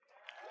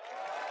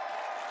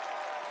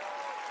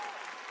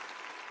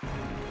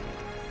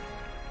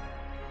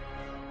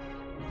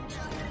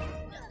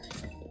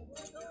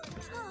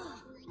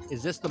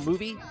 Is this the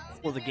movie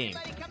or the game?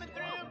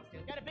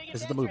 Got a big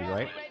This is the movie,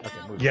 right?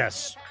 Okay, movie.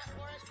 Yes.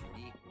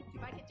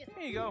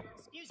 Here you go.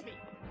 Excuse me.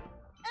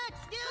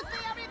 Excuse me,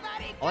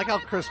 everybody. I like how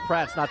Chris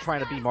Pratt's not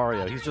trying to be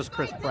Mario. He's just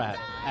Chris Pratt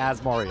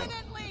as Mario.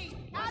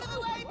 Out of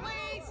the way,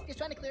 please. Just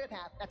trying to clear a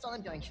path. That's all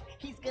I'm doing.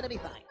 He's gonna be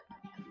fine.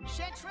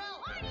 Chantrell,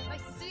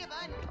 nice to see you,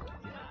 bud.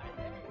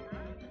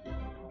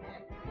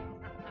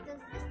 Does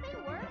this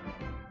thing work?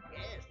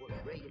 Yes, what's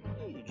great.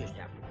 You just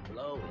have to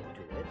blow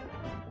into it.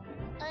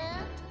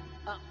 And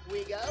up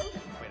we go.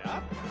 Wait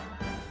up.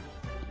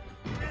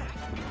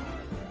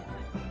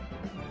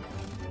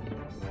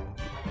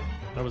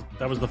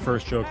 That was the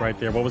first joke right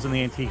there. What was in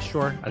the antique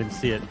store? I didn't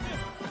see it.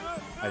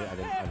 I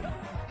didn't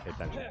pay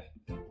attention.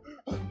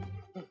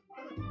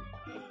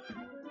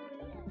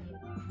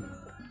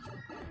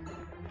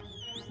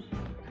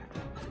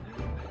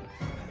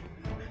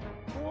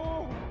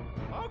 Whoa.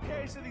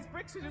 Okay, so these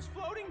bricks are just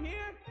floating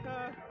here.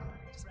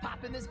 Just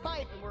pop in this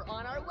pipe and we're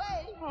on our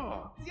way.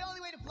 Oh. It's the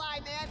only way to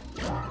fly, man.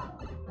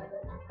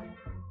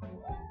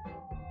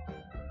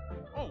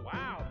 Oh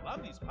wow,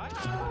 love these pipes.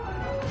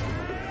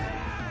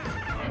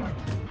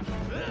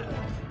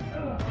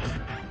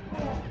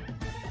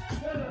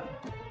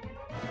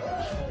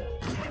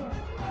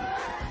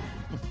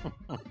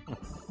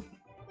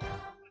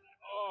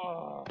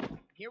 Oh.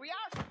 Here we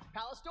are.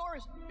 Palace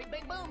Doors. Big,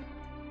 big boom.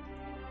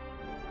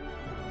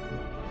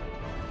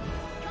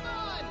 Come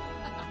on.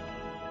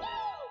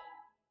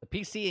 The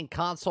PC and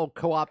console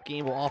co-op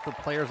game will offer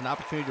players an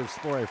opportunity to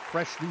explore a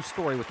fresh new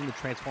story within the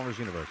Transformers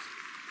universe.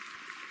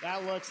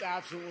 That looks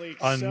absolutely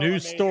A so new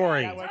amazing.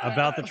 story That looks-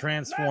 about the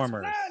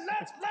Transformers.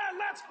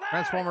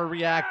 Transformer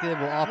Reactive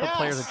will offer Yes,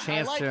 players a I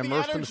chance like to the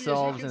immerse energy. As you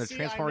themselves can in the see,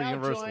 Transformer I'm now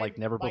universe joined like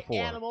never by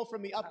before. Animal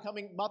from the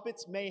upcoming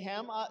Muppets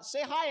Mayhem.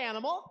 Say hi,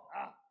 Animal.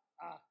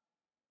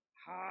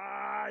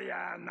 Hi,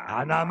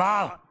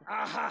 Animal.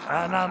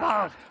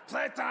 Animal.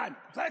 Playtime,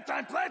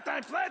 playtime,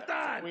 playtime,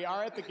 playtime. We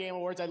are at the Game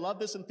Awards. I love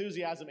this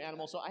enthusiasm,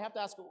 Animal. So I have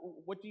to ask,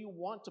 what do you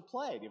want to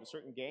play? Do you have a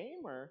certain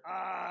game or?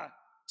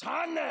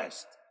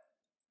 Tarnished.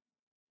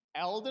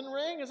 Elden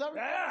Ring? Is that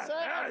what you're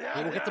saying?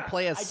 They will get to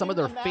play as some of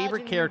their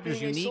favorite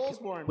characters, unique,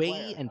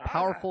 witty, and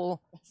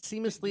powerful,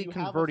 seamlessly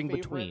converting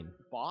between.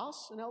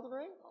 Boss in Elden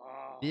Ring?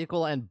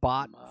 Vehicle and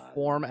bot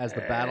form as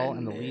the battle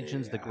and the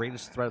legions, the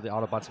greatest threat of the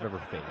Autobots have ever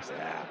faced.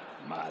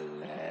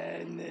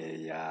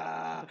 Millennia.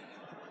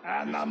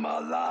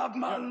 Animal of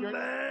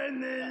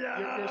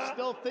Millennia. You're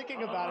still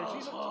thinking about her.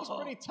 She's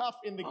pretty tough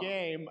in the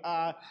game.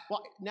 Well,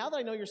 now that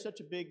I know you're such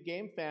a big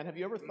game fan, have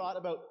you ever thought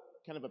about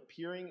kind of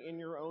appearing in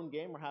your own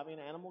game or having an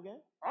animal game?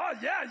 Oh,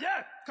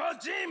 yeah.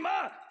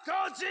 Kojima.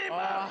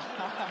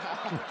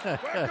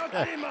 Where's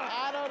Kojima?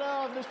 I don't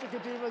know if Mr.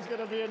 Kojima's going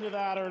to be into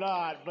that or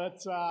not,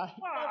 but you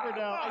never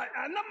know.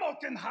 Animal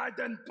can hide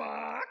in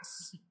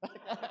box.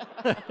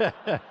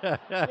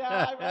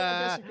 I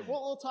guess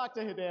we'll talk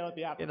to Hideo at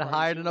the after. Can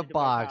hide in a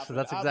box. So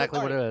that's exactly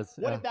what it is.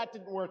 What Yeah. if that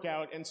didn't work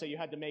out and so you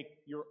had to make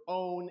your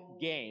own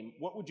game?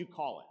 What would you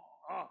call it?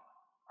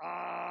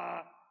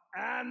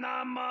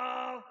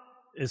 Animal.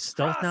 Is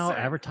Stealth now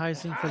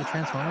advertising for the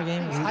Transformer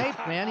game? He's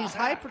hyped, man. He's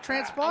hyped for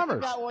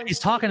Transformers. He's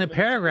talking in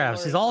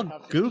paragraphs. He's all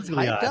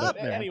googly eyed.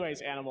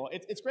 Anyways, Animal,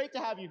 it's great to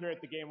have you here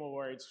at the Game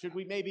Awards. Should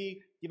we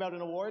maybe give out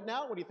an award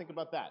now? What do you think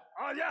about that?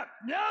 Oh, yeah.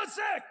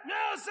 Music.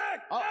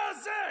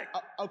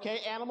 Okay,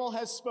 Animal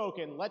has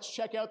spoken. Let's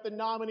check out the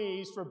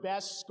nominees for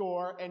Best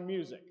Score and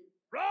Music.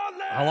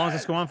 How long is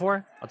this going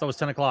for? I thought it was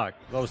 10 o'clock.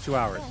 That was 2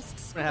 hours.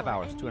 2.5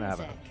 hours.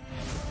 2.5 hours.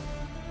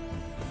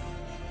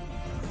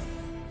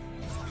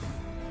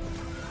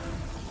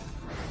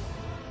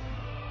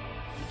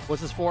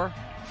 What's this for?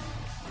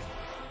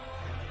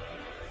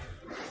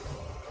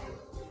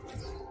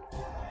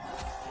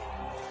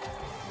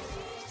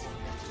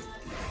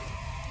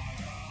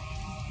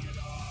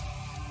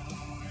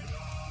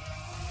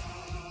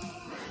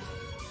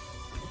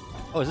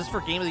 Oh, is this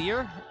for Game of the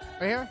Year?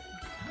 Right here?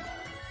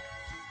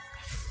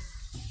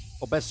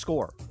 Oh, Best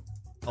Score.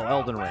 Oh,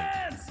 Elden Ring.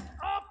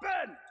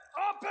 Open.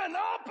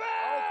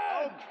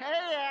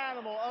 Okay,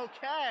 Animal,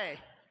 okay.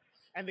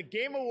 And the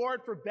Game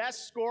Award for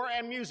Best Score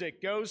and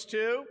Music goes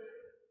to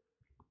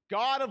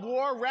God of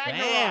War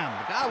Ragnarok. Damn,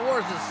 God of War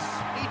is just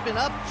sweeping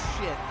up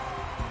shit.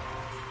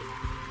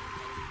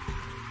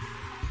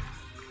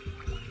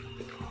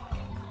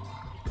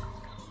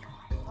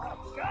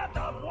 God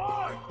of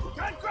War.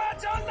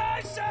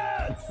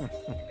 Congratulations.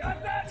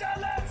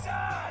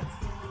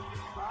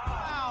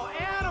 Wow,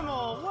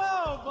 Animal.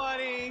 Whoa,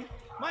 buddy.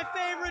 My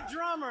favorite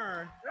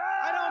drummer.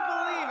 I don't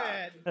believe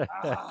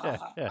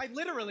it. I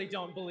literally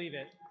don't believe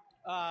it.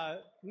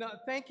 No,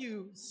 thank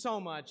you so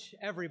much,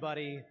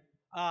 everybody.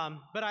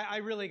 But I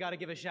really got to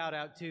give a shout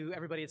out to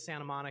everybody at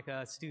Santa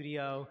Monica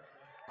Studio.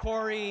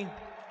 Corey,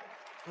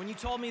 when you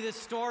told me this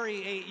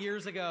story 8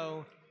 years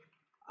ago,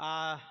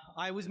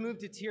 I was moved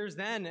to tears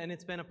then, and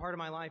it's been a part of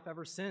my life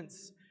ever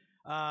since.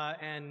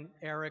 And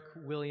Eric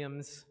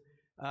Williams,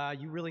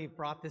 you really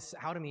brought this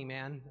out of me,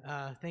 man.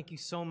 Thank you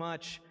so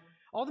much.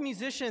 All the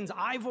musicians,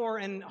 Ivor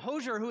and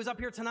Hosier, who is up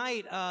here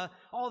tonight,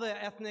 all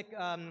the ethnic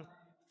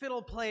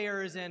fiddle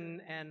players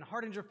and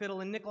Hardinger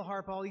fiddle and nickel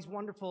harp, all these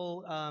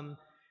wonderful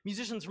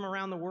musicians from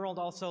around the world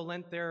also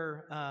lent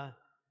their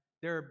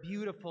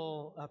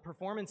beautiful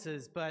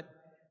performances. But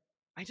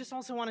I just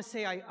also want to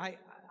say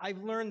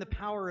I've learned the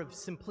power of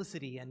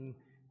simplicity, and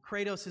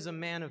Kratos is a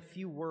man of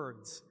few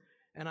words.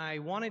 And I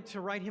wanted to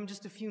write him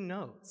just a few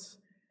notes.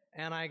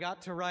 And I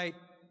got to write,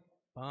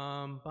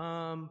 bum,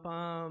 bum,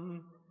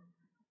 bum.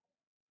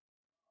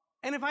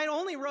 And if I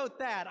only wrote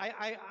that,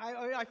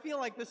 I feel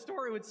like the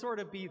story would sort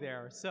of be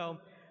there. So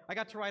I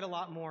got to write a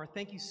lot more.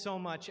 Thank you so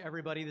much,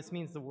 everybody. This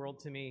means the world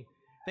to me.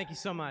 Thank you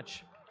so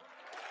much.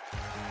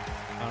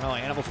 I don't know.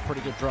 Animal's a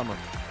pretty good drummer.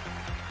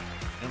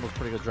 Animal's a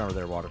pretty good drummer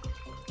there, Water.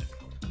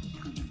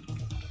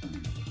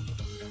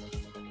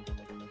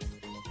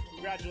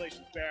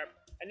 Congratulations, Bear.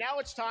 And now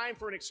it's time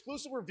for an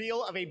exclusive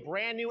reveal of a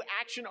brand new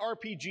action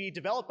RPG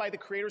developed by the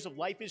creators of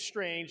Life is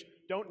Strange,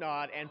 Don't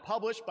Nod, and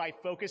published by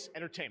Focus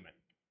Entertainment.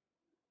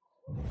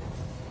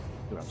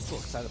 Dude, I'm so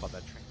excited about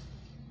that train.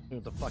 I don't know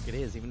what the fuck it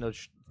is, even though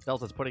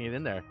Delta's putting it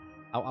in there.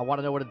 I want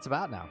to know what it's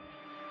about now.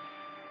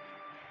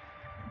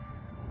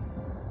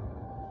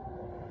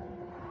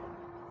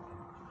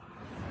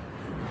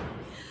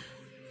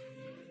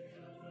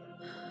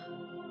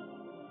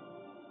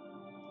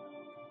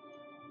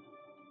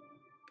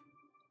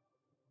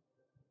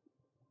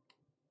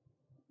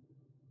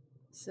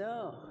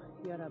 So,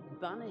 you're a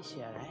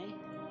banisher, eh?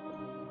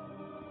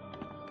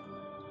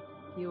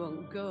 You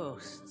want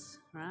ghosts,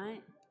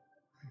 right?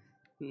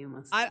 You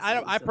must.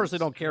 I personally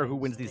don't care who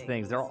wins these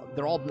things. They're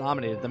all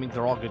nominated. That means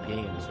they're all good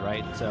games,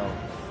 right? So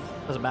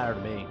it doesn't matter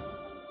to me.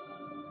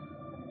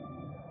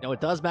 No,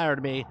 it does matter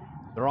to me.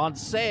 They're on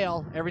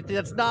sale. Everything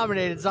that's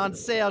nominated is on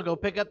sale. Go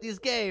pick up these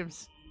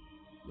games.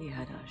 We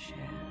had our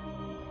share.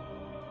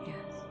 Yes.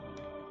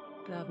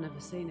 But I've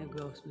never seen a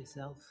ghost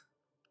myself.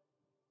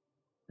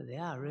 But they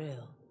are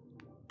real,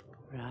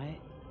 right?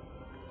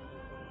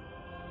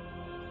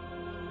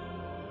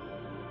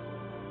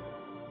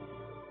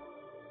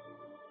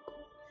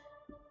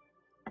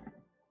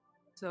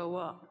 So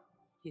what?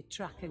 You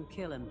track and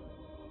kill him?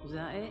 Is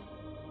that it?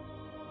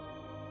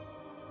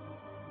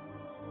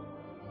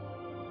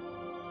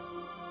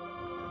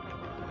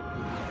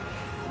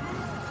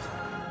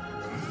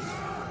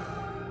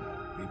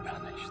 We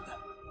banish them.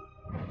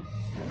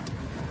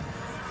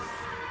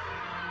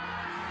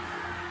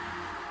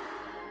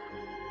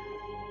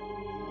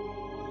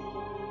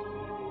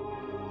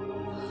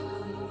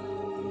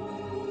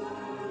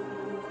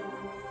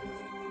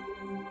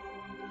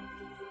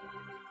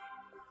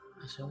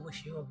 So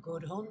wish you a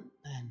good hunt,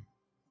 then.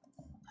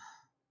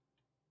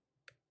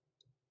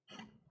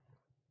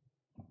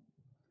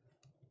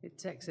 It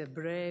takes a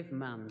brave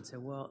man to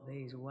walk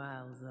these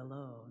wilds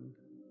alone.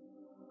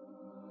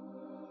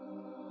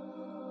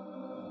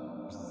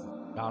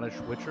 Banish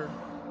Witcher.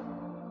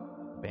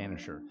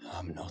 Banisher.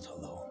 I'm not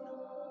alone.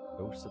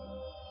 Ghost of...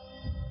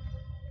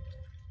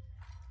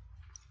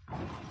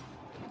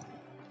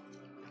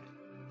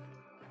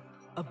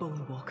 A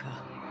bone walker.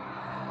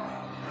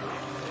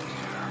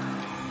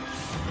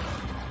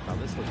 Now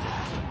this looks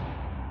interesting.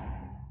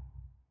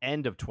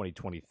 End of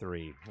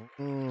 2023.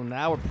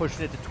 Now we're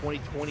pushing it to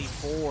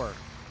 2024.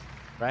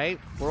 Right?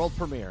 World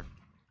premiere.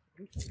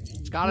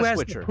 Scottish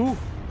Witcher.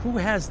 Who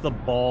has the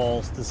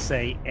balls to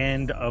say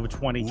end of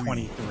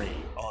 2023? We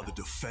are the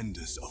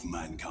defenders of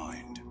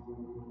mankind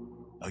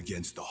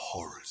against the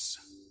horrors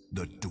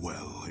that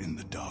dwell in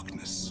the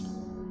darkness.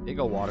 Here you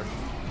go, Water.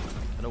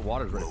 I know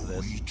Water's ready for this.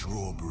 While we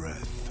draw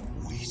breath,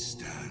 we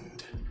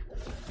stand.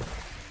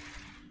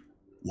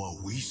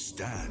 While we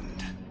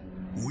stand,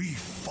 we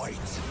fight.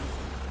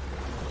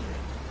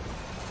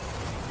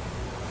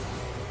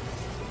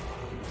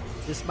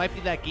 This might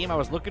be that game I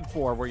was looking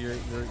for, where you're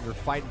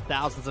fighting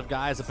thousands of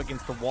guys up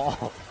against the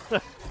wall,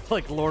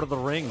 like Lord of the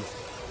Rings.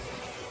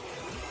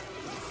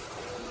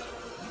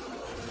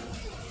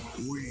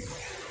 We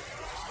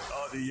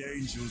are the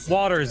angels.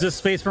 Water, is this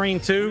Space Marine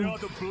 2? We are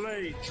the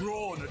blade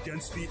drawn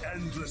against the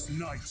endless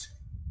night.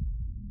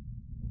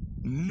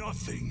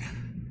 Nothing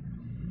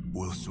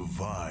will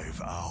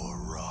survive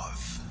our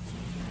wrath.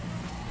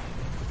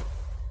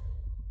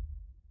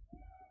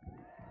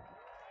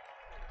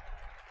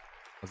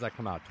 Does that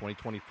come out?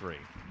 2023.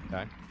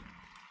 Okay.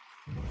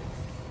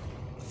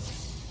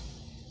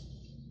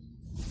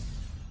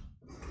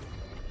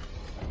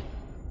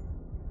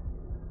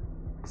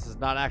 This is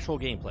not actual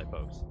gameplay,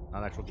 folks.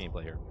 Not actual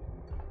gameplay here.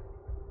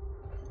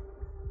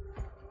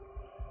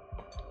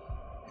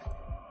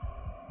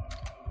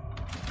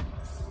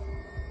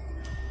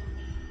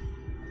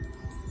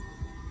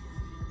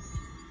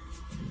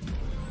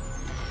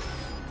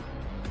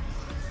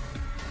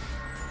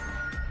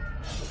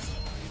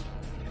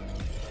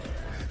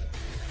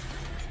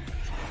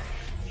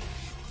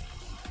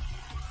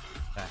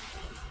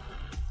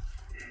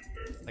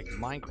 Like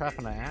Minecraft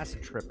on an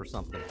acid trip or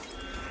something.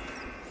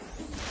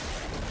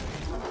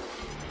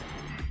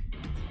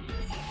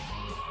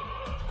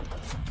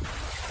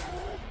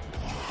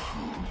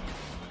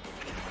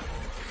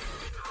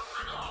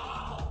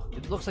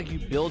 It looks like you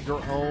build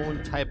your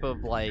own type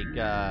of like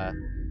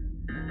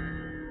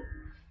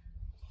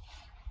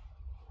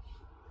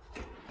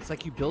it's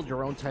like you build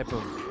your own type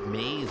of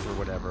maze or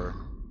whatever.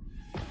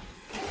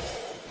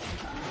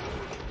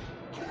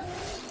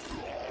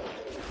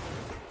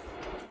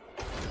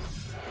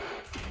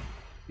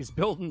 He's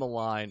building the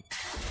line.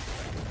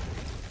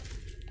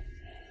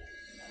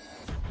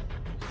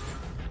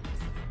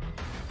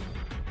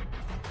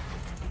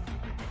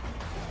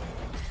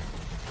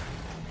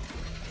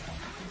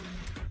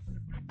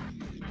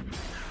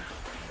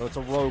 So it's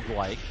a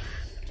roguelike.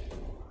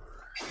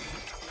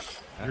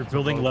 You're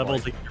building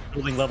levels. You're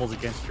building levels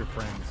against your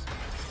friends.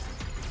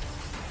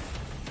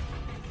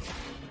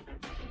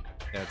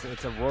 Yeah,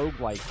 it's a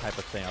roguelike type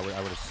of thing. I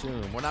would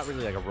assume. Well, not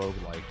really like a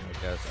roguelike,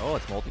 I guess. Oh,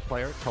 it's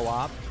multiplayer,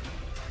 co-op.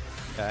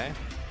 Okay.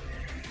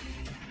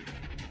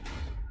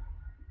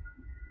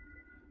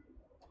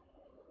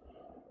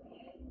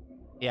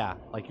 Yeah,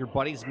 like your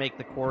buddies make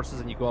the courses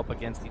and you go up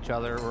against each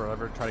other or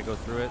whatever, try to go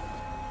through it.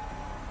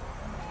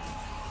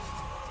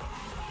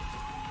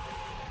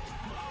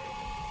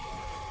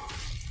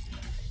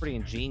 Pretty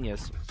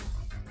ingenious.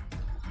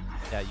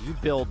 Yeah, you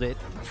build it.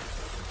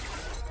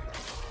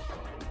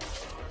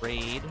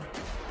 Raid.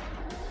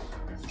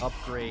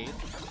 Upgrade.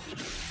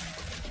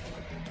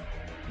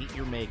 Meet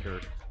your maker.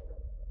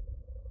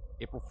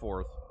 April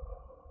 4th.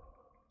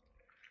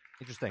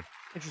 Interesting.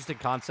 Interesting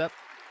concept.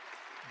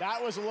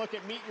 That was a look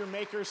at Meet Your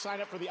Maker. Sign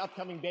up for the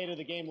upcoming beta.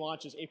 The game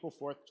launches April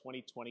 4th,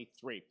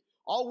 2023.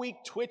 All week,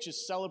 Twitch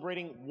is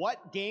celebrating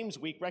What Games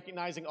Week,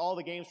 recognizing all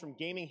the games from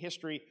gaming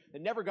history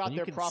that never got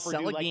their proper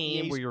due, like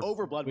EA's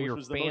Overblood, which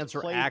was the most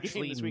played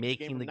game this week,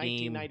 making the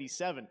game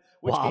 1997.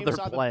 Which while game they're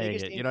saw the playing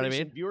biggest it. You know what I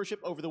increase in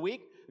viewership over the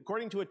week?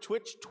 According to a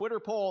Twitch Twitter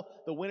poll,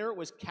 the winner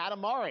was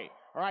Katamari.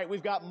 All right,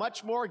 we've got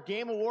much more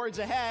Game Awards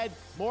ahead,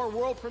 more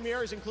world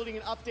premieres, including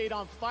an update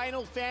on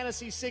Final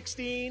Fantasy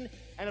 16,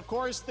 and of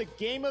course, the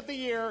Game of the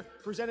Year,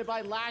 presented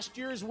by last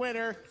year's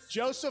winner,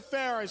 Joseph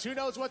Ferris. Who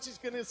knows what he's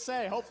going to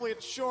say? Hopefully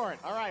it's short.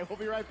 All right, we'll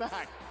be right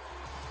back.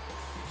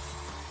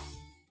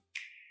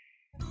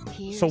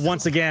 So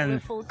once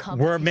again,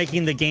 we're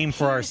making the game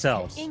for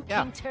ourselves.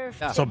 Yeah.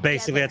 So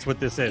basically, that's what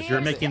this is. You're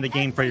making the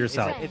game for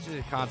yourself. It's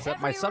a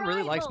concept. My son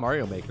really likes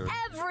Mario Maker.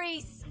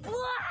 Every splash!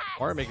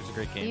 Mario Maker's a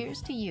great game.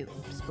 Here's to you,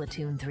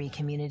 Splatoon 3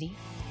 community.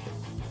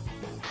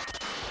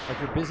 Like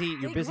you're busy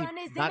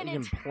not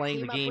even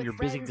playing the game, you're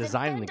busy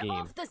designing the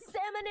game. The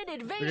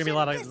salmon There's gonna be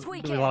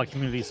a lot of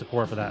community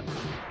support for that.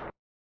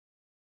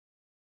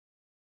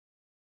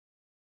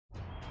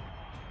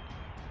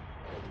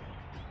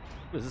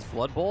 Is this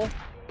Blood Bowl?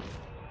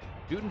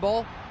 Newton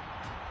Bowl?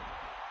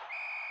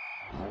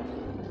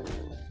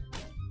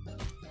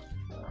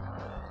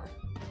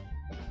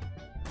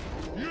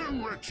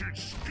 You wretched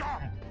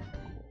scum!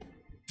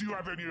 Do you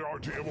have any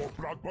idea what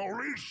Blood Bowl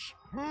is?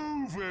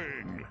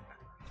 Moving!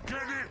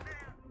 Get it?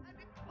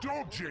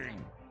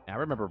 Dodging! I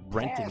remember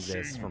renting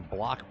this from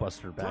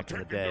Blockbuster back in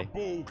the day. The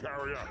ball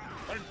carrier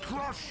and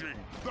crushing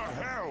the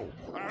hell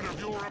out of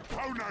your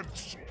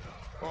opponents!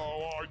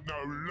 Oh, I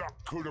know luck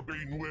could have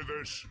been with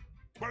us,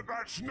 but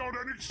that's not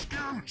an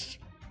excuse!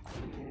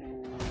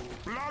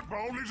 Blood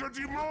Bowl is a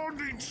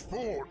demanding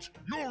sport!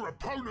 Your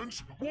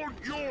opponents want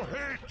your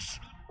heads!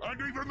 And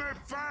even their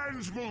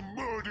fans will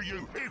murder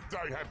you if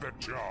they have the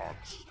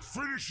chance.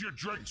 Finish your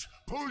drinks,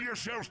 pull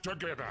yourselves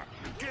together,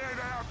 get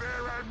out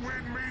there and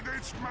win me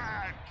this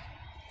match!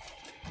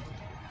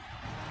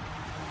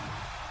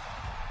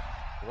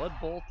 Blood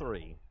Bowl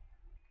 3.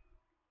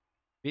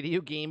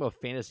 Video game of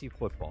fantasy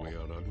football. We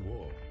are at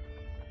war,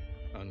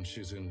 and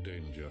she's in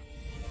danger.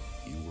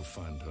 You will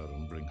find her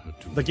and bring her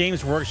to The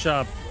Games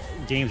Workshop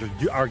games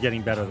are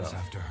getting better, though.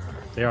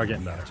 They are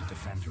getting better. To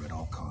defend her at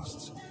all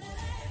costs.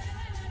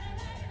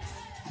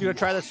 You gonna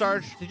try this,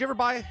 Sarge? Did you ever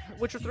buy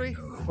Witcher 3?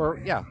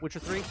 Or, yeah, Witcher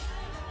 3? They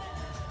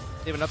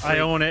have an upgrade.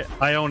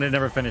 I own it,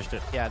 never finished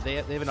it. Yeah, they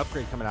have an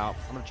upgrade coming out.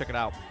 I'm gonna check it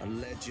out. A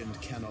legend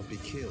cannot be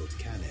killed,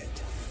 can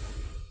it?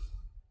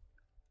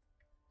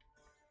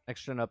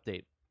 Next gen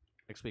update.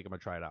 Next week, I'm gonna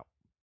try it out.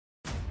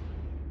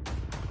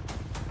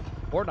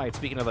 Fortnite,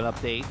 speaking of an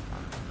update,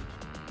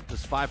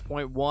 this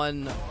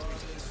 5.1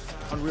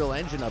 Unreal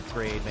Engine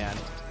upgrade, man.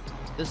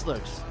 This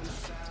looks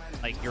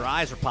like your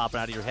eyes are popping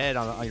out of your head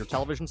on your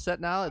television set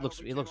now. It looks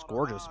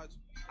gorgeous.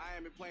 I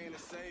ain't been playing it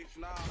safe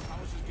now.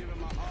 I was just giving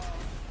my all.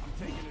 I'm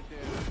taking it there.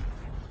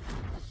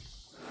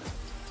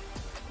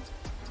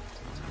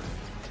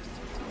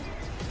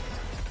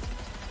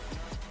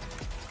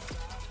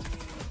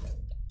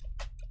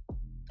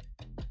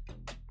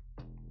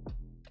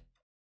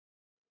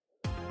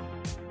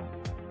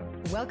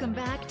 Welcome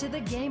back to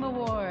the Game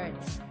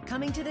Awards.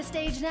 Coming to the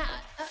stage now.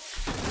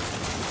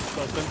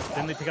 So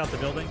didn't they pick out the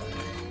building?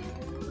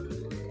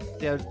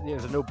 Yeah,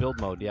 there's a no build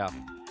mode, yeah.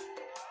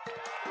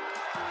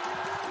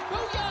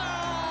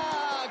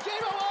 Booyah!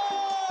 Game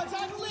Awards!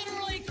 I'm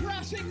literally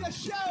crashing the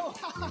show!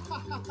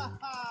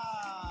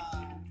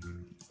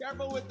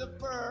 Careful with the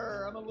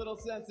fur. I'm a little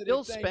sensitive.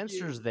 Phil Thank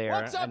Spencer's you. there.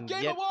 What's up, and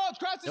Game yet Awards?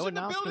 Crash no is in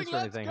the building. announcements or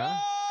anything, huh?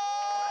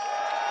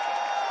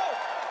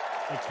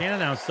 They can't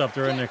announce stuff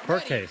during their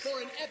court case.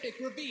 For an epic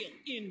reveal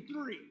in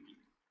 3,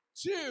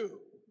 2,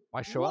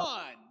 Why show 1,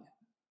 up?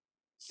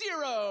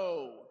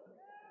 0.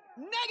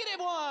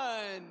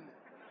 -1.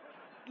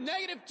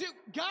 -2.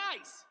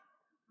 Guys,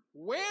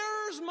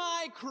 where's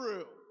my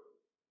crew?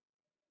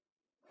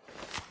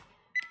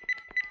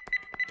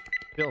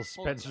 Bill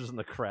Spencer's in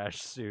the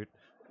crash suit.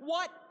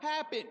 What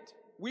happened?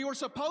 We were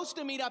supposed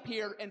to meet up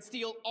here and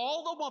steal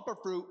all the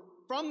Wumpa fruit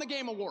from the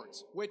Game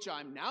Awards, which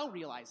I'm now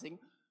realizing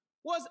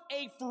was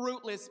a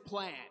fruitless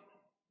plan.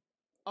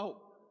 Oh,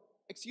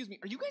 excuse me,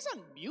 are you guys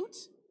on mute?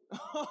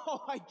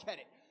 Oh, I get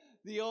it.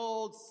 The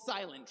old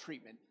silent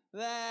treatment.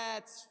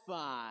 That's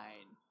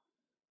fine.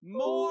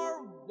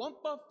 More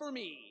Wumpa for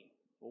me,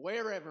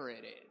 wherever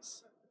it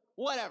is.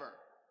 Whatever.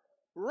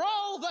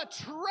 Roll the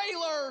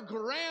trailer,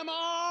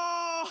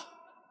 Grandma!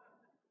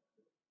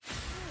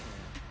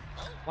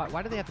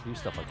 Why do they have to do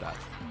stuff like that?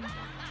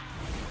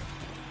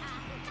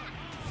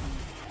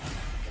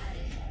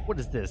 What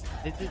is this?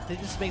 They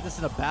just make this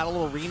in a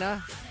battle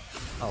arena?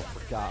 Oh, for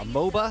God. A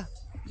MOBA?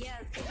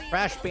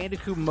 Crash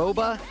Bandicoot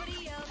MOBA?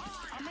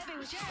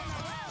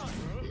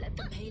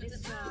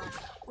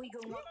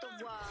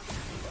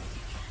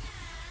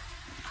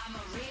 I'm a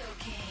real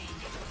king.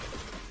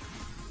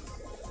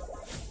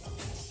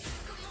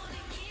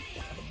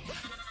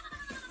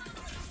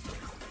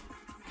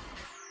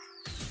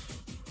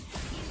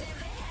 You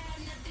never had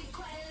nothing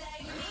quite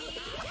like me.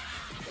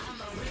 I'm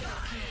a real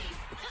king.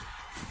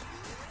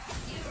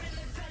 You're in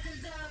the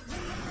presence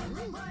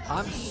of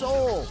I'm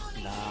sold.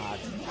 Nah.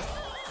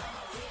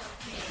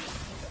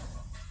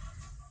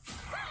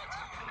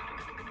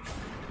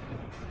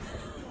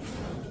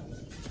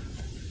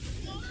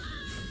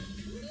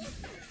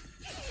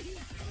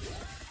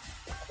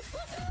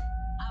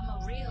 I'm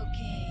a real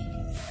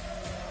king.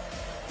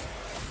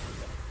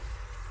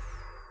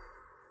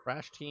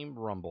 Crash Team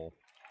Rumble.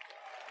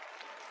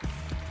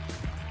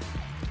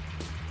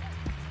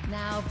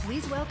 Now,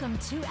 please welcome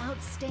two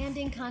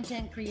outstanding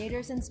content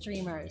creators and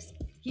streamers.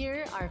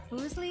 Here are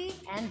Fuslie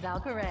and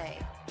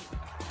Valkyrae.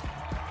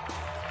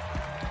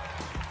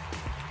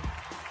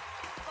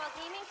 While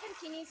gaming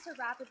continues to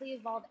rapidly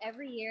evolve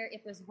every year,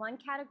 if there's one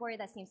category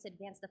that seems to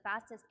advance the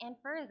fastest and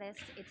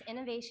furthest, it's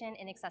innovation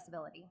and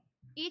accessibility.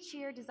 Each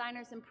year,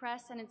 designers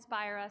impress and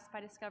inspire us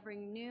by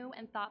discovering new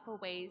and thoughtful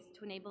ways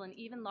to enable an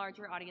even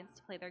larger audience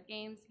to play their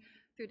games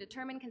through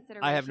determined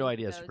consideration I have no for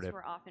idea, those Superdip. who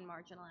are often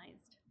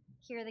marginalized.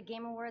 Here are the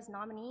Game Awards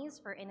nominees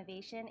for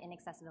innovation and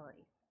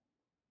accessibility.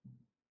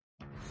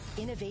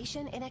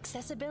 Innovation and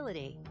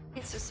accessibility.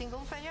 It's a single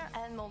player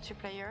and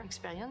multiplayer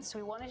experience.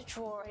 We wanted to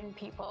draw in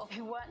people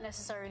who weren't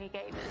necessarily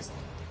gamers.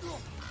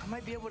 I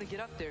might be able to get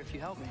up there if you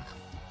help me.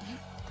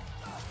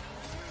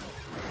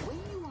 When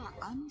you are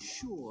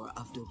unsure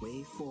of the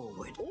way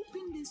forward,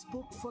 open this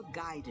book for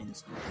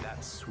guidance.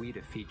 That suite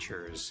of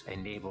features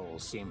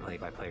enables gameplay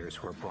by players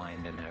who are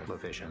blind in their low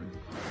vision.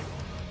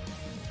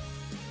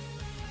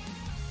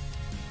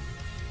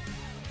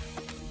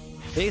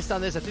 Based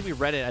on this, I think we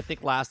read it. I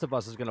think Last of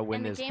Us is going to win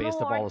And the this Game based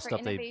on Award all the for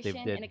stuff they've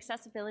innovation did. and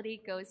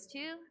accessibility goes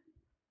to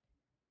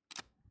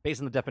Based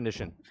on the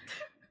definition.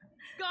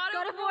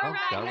 God of War Oh,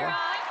 God of War.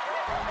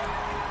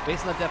 Ragnarok.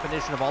 Based on the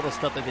definition of all the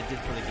stuff that they did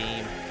for the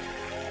game.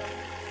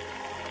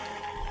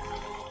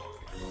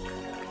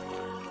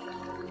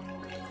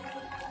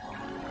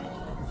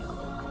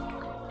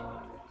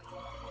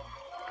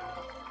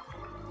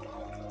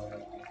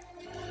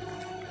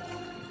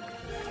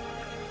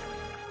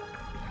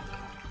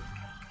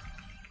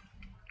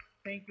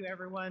 Thank you,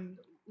 everyone.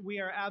 We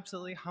are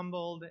absolutely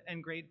humbled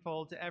and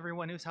grateful to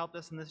everyone who's helped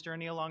us in this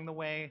journey along the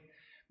way,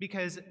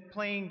 because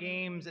playing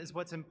games is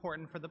what's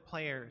important for the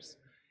players.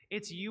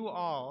 It's you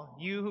all,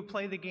 you who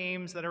play the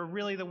games, that are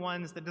really the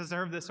ones that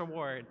deserve this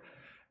award.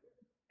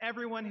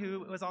 Everyone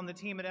who was on the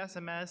team at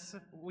SMS,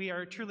 we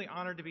are truly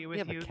honored to be with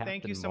have a you.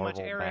 Thank you Captain so much,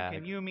 Marvel Eric bag.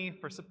 and Yumi,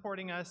 for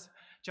supporting us,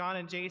 John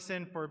and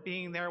Jason for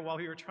being there while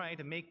we were trying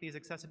to make these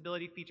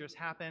accessibility features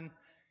happen.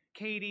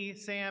 Katie,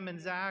 Sam, and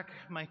Zach,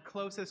 my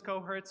closest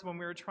cohorts when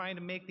we were trying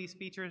to make these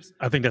features.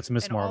 I think that's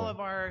Miss and Marvel. all of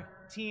our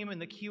team in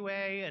the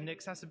QA and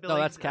accessibility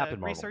No, that's Captain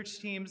Marvel. research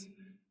teams,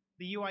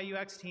 the UI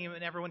UX team,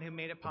 and everyone who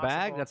made it The possible.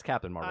 bag? That's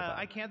Captain Marvel bag.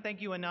 I can't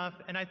thank you enough,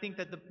 and I think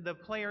that the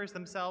players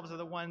themselves are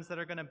the ones that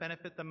are going to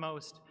benefit the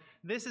most.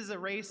 This is a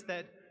race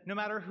that no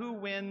matter who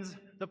wins,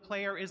 the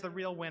player is the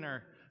real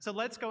winner. So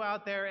let's go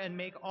out there and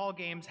make all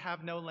games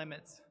have no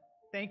limits.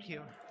 Thank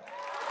you.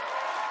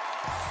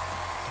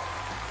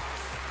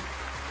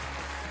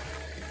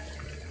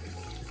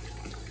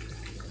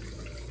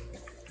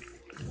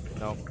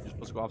 No, you're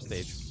supposed to go off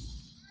stage.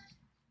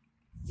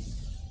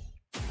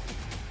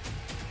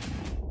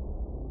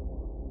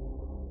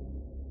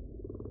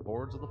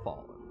 Boards of the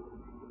Fallen.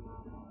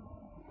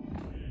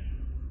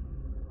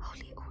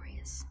 Holy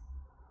Aureus,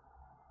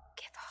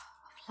 giver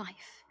of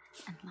life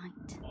and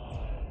light.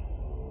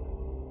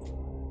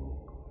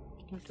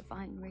 In your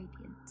divine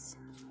radiance,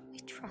 we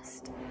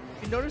trust.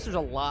 You notice there's a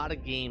lot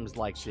of games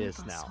like Shield this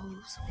our now,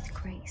 souls with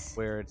grace.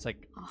 where it's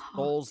like Our hearts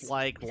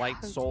Souls-like, with light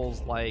hope.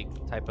 Souls-like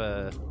type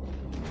of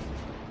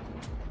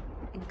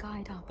And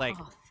guide our like.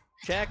 path.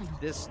 Check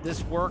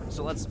this worked,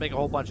 so let's make a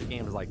whole bunch of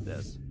games like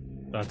this.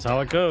 That's how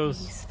it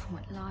goes.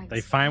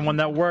 They find one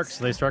that works,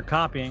 so they start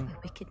copying. Where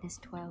wickedness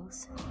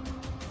dwells,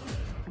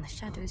 and the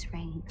shadows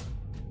reign.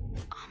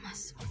 Arm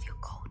us with your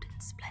golden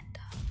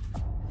splendor,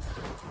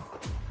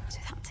 so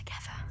that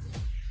together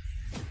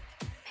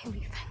may we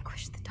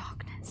vanquish the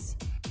darkness.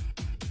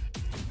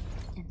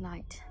 In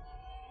light,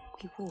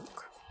 we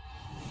walk.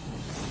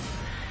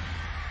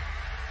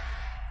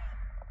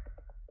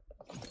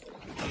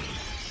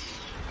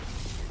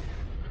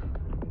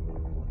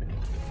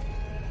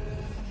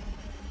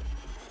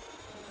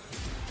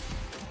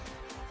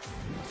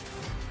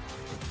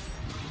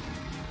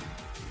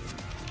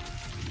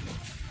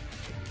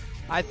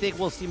 I think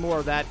we'll see more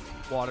of that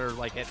water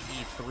like at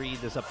E3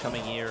 this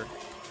upcoming year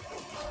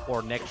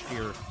or next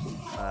year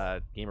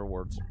Game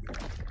Awards.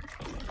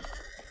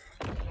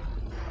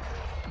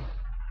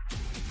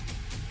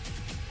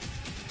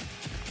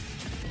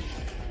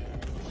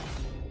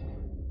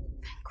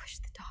 Vanquish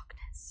the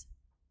darkness,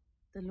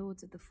 the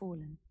lords of the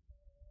fallen.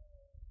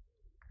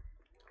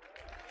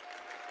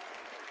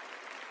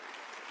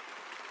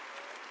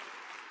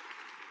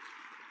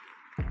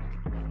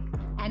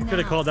 And Could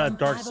have now, called that from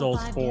Dark Souls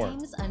 505 4.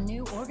 Games, a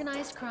new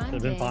organized crime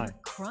Could've been game, fine.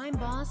 Crime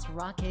Boss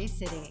Rockay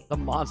City. The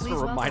monster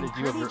Please reminded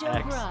welcome you of your Pretty Joe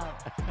ex.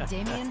 Grubb,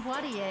 Damien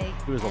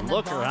Poitier, He was a and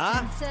looker, the boss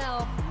huh?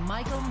 himself,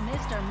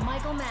 Mr.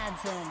 Michael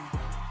Madsen.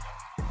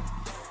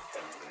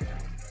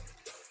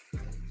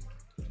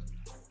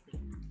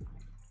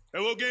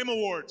 Hello, Game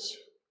Awards.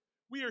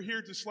 We are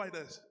here to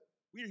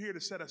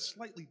set a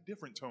slightly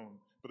different tone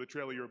for the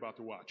trailer you're about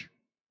to watch.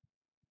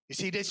 You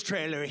see this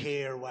trailer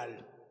here, well,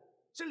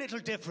 it's a little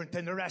different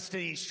than the rest of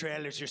these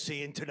trailers you're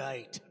seeing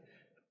tonight.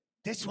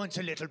 This one's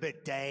a little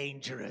bit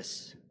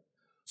dangerous.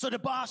 So the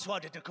boss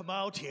wanted to come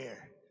out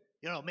here,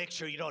 you know, make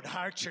sure you don't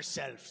hurt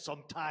yourself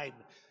sometime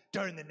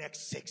during the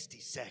next 60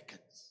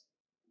 seconds.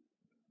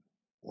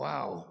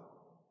 Wow.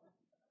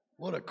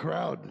 What a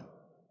crowd.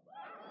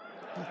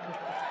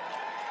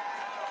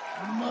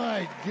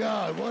 My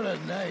God, what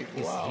a night.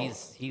 Wow.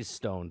 He's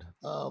stoned.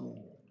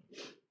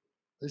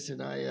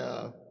 Listen,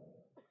 I've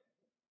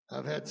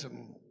had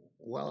some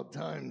wild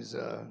times.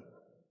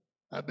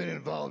 I've been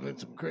involved in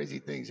some crazy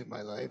things in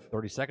my life.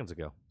 30 seconds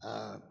ago.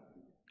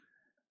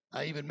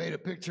 I even made a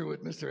picture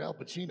with Mr. Al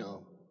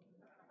Pacino.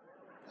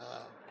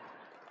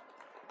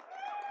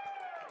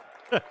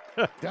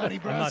 Donnie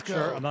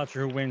Brasco. I'm not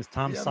sure who wins,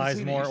 Tom If you haven't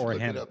seen it, you Sizemore should or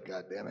look him. it up,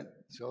 goddammit.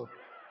 So,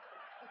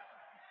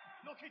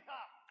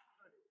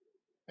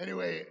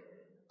 anyway,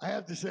 I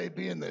have to say,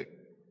 being the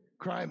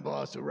crime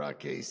boss of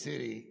Rockay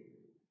City,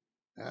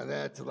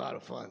 that's a lot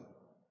of fun.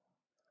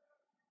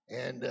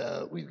 And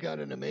we've got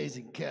an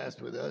amazing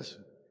cast with us.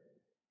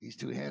 These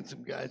two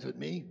handsome guys with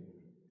me.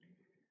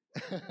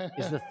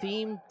 Is the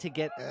theme to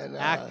get And,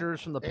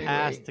 actors from the anyway,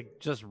 past to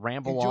just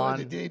ramble enjoy on?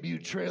 the debut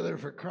trailer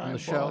for Crime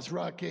show? Boss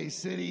Rockay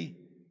City,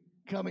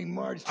 coming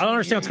March. I don't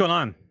understand what's going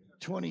on.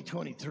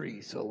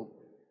 2023. So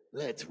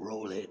let's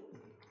roll it.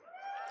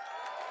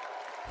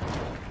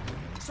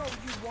 So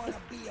you want to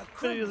be a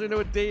He doesn't know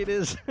what day it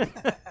is.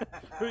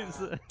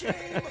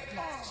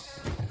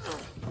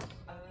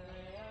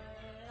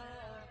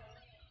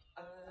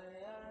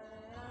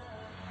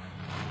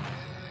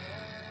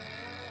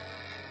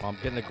 Well, I'm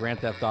getting a Grand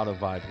Theft Auto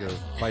vibe here,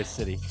 Vice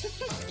City, in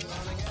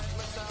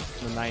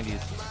the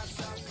 90s.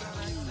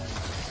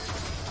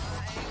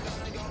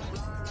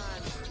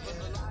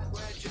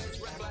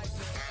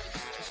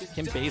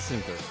 Kim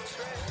Basinger.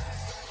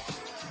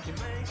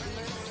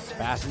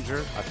 Passenger?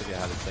 I forget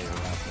how to say her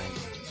last name.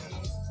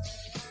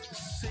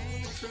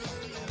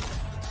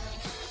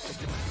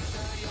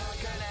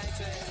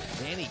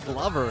 Danny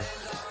Glover.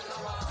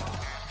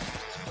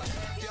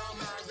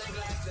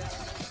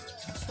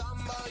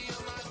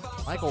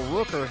 Michael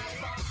Rooker.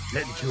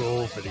 Getting too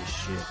old for this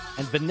shit.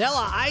 And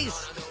Vanilla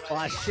Ice.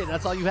 Oh, shit,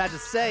 that's all you had to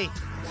say.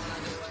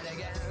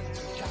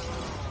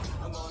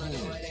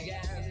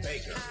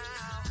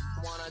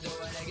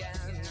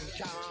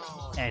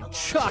 And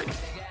Chuck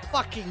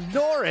fucking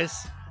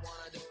Norris.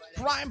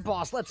 Crime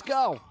Boss, let's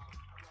go.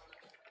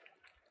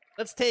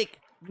 Let's take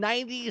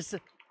 90s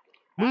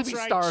movie That's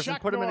right, stars Chuck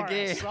and put them in a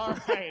game. Norris. All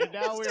right,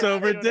 now we're So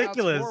happy to announce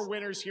ridiculous. 4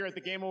 winners here at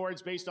the Game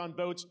Awards based on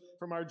votes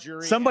from our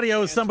jury. Somebody and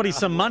owes somebody fans.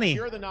 some money.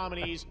 Here are the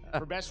nominees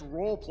for Best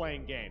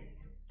Role-Playing Game.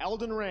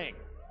 Elden Ring,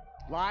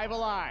 Live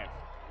Alive,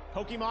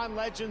 Pokemon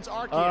Legends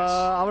Arceus.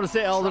 I'm going to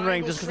say Elden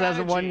Ring Triangle just because it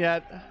hasn't won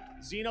Strategy, yet.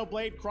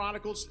 Xenoblade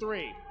Chronicles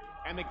 3.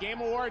 And the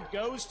Game Award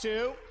goes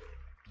to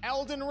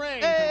Elden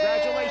Ring.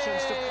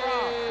 Congratulations to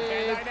From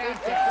and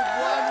Bandai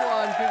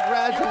Namco.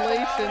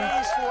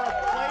 Congratulations. For a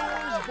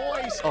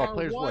Player's Voice, Oh, our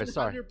Player's Voice,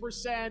 sorry. 100%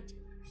 Player's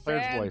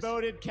Voice.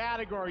 fan-voted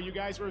category. You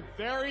guys were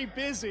very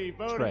busy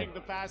voting Trey.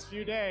 the past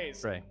few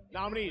days. Trey.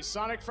 Nominees: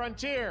 Sonic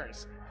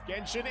Frontiers,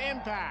 Genshin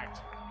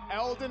Impact,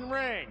 Elden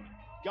Ring,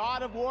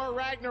 God of War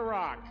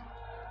Ragnarok,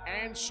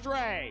 and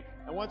Stray.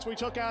 And once we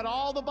took out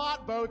all the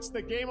bot votes,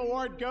 the Game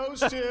Award goes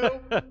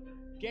to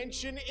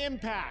Genshin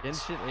Impact.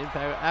 Genshin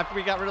Impact. After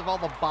we got rid of all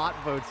the bot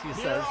votes, he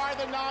Here says. are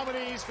the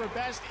nominees for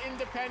Best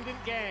Independent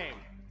Game: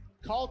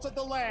 Cult of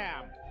the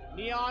Lamb,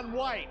 Neon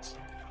White,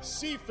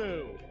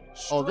 Sifu,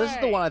 Oh, this is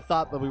the one I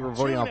thought that we were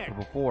voting on for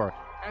before.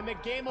 And the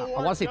game I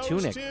award want to say goes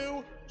Tunic.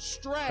 to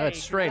Stray.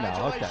 That's Stray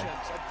now, okay.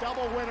 Congratulations, a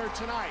double winner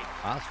tonight.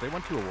 Stray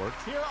won 2 awards.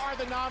 Here are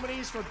the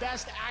nominees for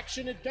Best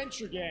Action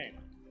Adventure Game.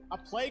 A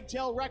Plague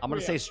Tale Requiem. I'm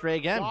gonna say Stray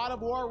again. God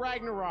of War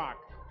Ragnarok,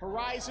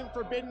 Horizon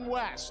Forbidden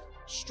West,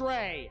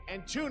 Stray,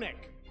 and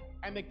Tunic.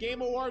 And the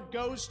Game Award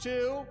goes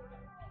to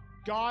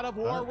God of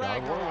War God of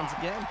Ragnarok. War once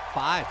again.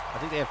 5. I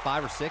think they have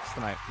 5 or 6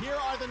 tonight. Here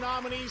are the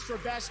nominees for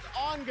Best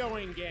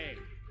Ongoing Game.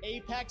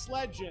 Apex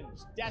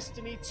Legends,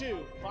 Destiny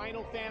 2,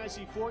 Final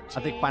Fantasy 14, I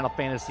think Final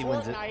Fantasy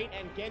wins it. Fortnite,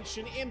 and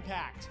Genshin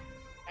Impact.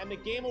 And the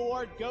Game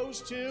Award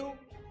goes to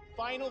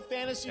Final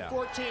Fantasy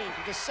 14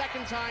 for the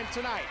second time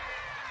tonight.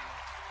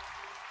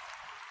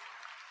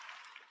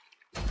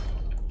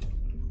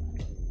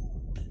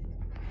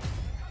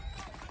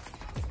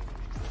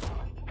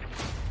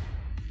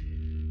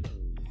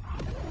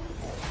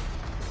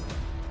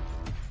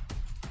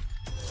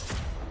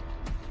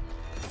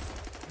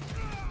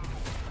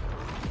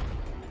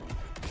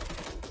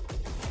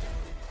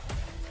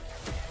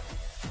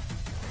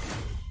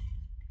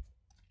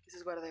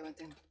 Where they went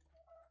in.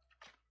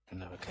 And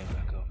never came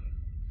back up.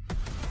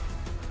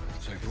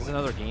 Is this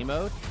another game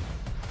mode?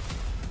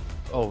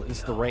 Oh,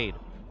 it's the raid.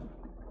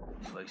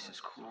 Place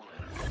is cool.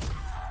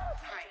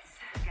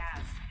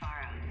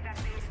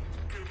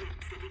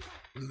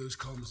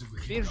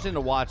 It'd be interesting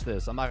to watch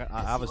this. I'm not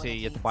obviously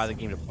you have to buy the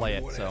game to play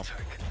it, so.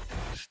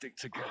 Stick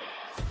together.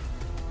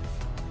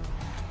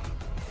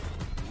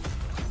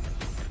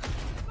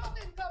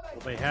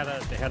 Well, they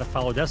had to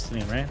follow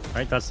Destiny, right?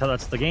 Right. That's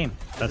the game.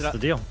 That's the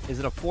deal. Is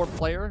it a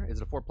 4-player? Is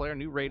it a 4-player?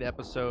 New raid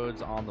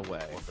episodes on the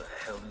way. What the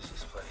hell is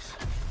this place?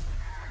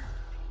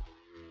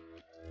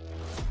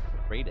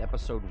 Raid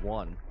episode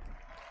 1.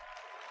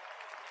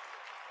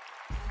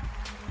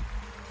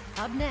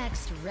 Up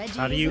next, Reggie.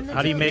 How do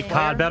you make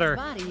COD better?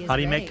 How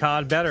do you make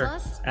COD better?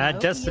 Plus, Add Naoki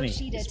Destiny.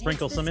 Yoshida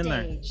Sprinkle takes some the in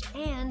there. stage,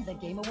 And the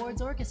Game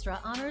Awards Orchestra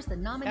honors the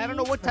nominees. I don't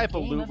know what for type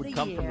of Game loot of would the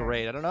come from the Year.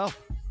 raid. I don't know.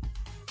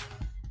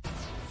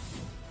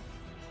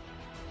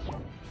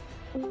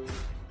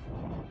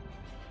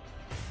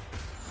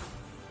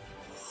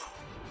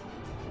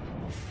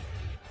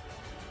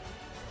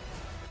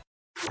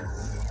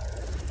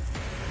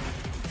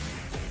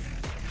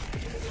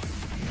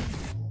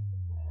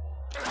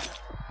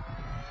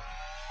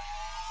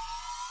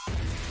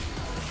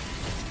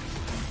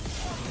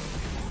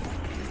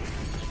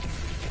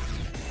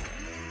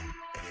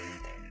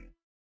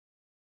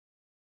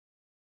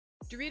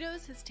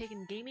 Doritos has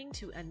taken gaming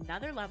to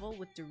another level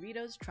with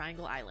Doritos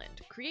Triangle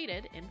Island,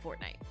 created in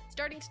Fortnite.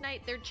 Starting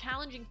tonight, they're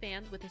challenging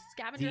fans with a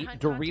scavenger The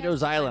hunt Doritos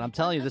contest Island. I'm to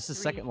telling you, find this is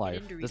the Second 3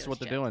 Life. hidden This is what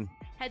they're Doritos doing.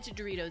 gems. Head to Doritos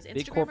Big Instagram or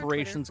Twitter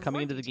corporations for coming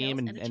more into the game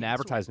details and a chance to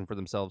advertising for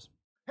themselves.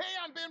 Hey,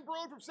 I'm Ben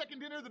Brode from Second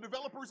Dinner, the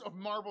developers of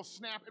Marvel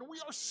Snap, and we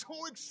are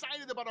so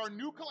excited about our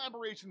new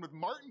collaboration with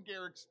Martin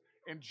Garrix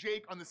and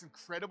Jake on this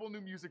incredible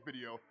new music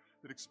video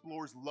that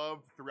explores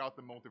love throughout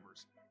the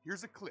multiverse.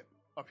 Here's a clip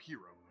of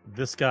Hero.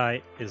 This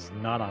guy is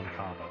not on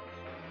Kava.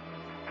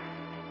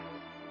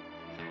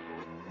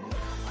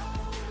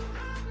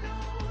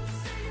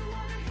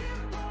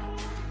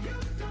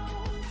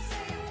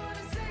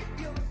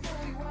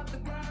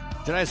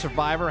 Jedi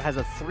Survivor has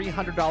a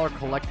 $300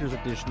 collector's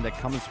edition that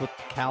comes with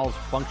Cal's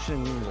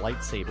functioning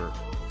lightsaber.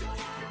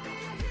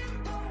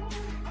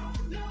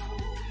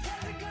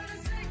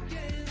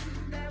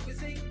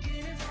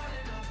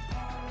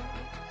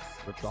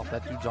 Ripped off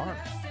that dude's arm.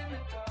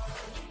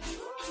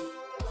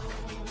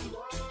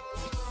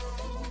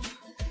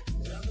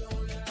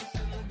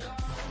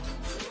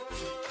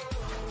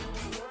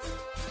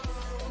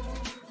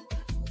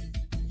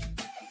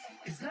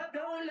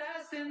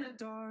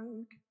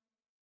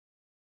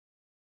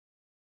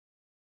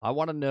 I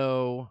want to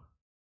know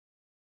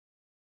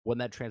when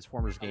that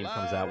Transformers game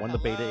comes out, when the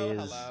beta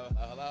is.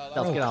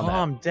 Stealth, get on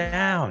calm that.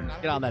 down.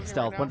 Get on that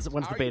stealth. When's the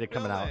How beta you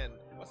coming out? feeling?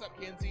 What's up,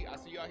 Kenzie? I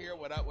see y'all here.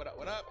 What up? What up?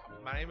 What up?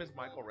 My name is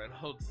Michael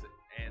Reynolds,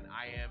 and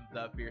I am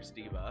the Fierce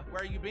Diva.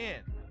 Where you been?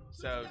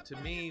 So to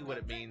me, what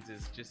it means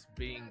is just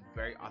being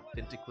very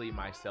authentically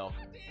myself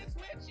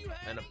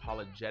and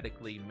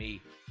unapologetically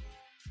me.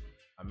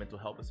 My mental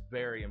health is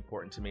very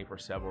important to me for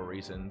several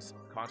reasons.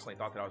 Constantly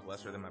thought that I was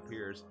lesser than my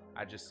peers.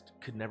 I just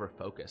could never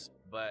focus.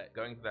 But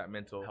going through that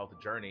mental health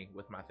journey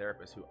with my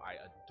therapist, who I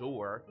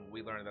adore,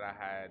 we learned that I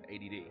had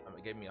ADD.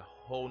 It gave me a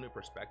whole new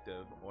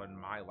perspective on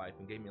my life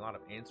and gave me a lot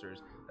of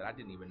answers that I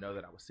didn't even know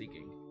that I was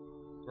seeking.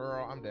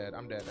 Girl, I'm dead.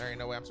 I'm dead. There ain't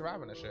no way I'm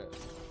surviving this shit.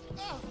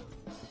 Oh,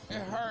 it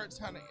hurts,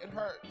 honey. It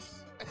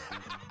hurts.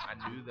 I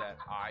knew that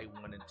I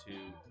wanted to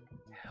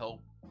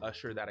help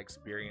usher that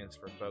experience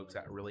for folks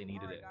that really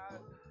needed it.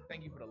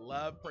 Thank you for the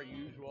love, per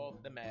usual,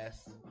 the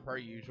mess, per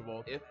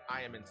usual. If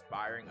I am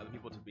inspiring other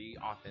people to be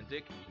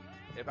authentic,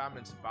 if I'm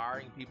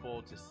inspiring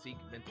people to seek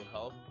mental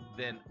health,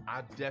 then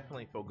I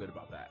definitely feel good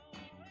about that.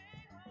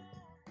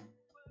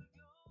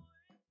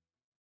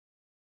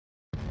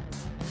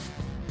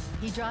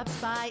 He drops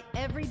by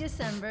every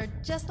December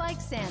just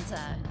like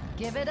Santa.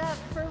 Give it up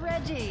for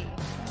Reggie.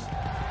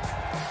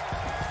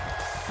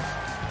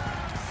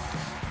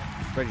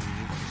 Reggie, did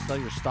you sell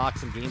your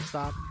stocks in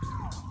GameStop?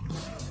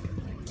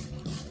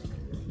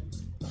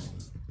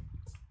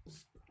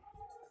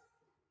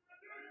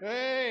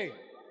 Hey!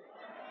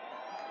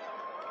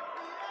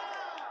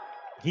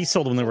 He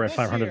sold when they were at this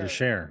 500 year, a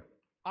share.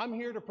 I'm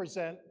here to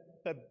present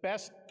the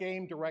Best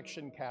Game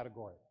Direction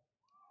category.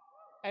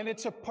 And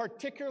it's a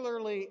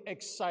particularly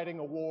exciting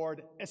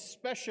award,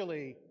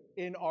 especially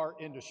in our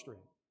industry.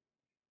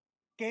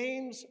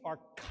 Games are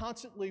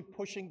constantly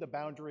pushing the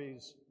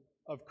boundaries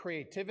of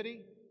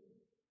creativity,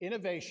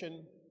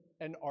 innovation,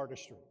 and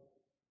artistry.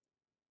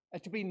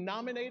 And to be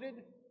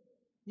nominated,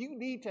 you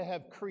need to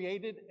have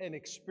created an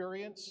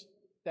experience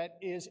that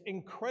is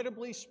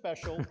incredibly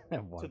special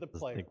to the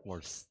player.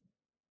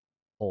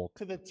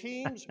 To the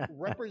teams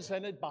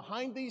represented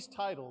behind these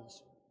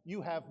titles,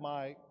 you have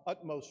my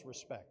utmost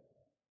respect.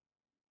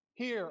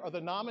 Here are the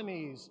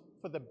nominees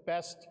for the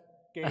Best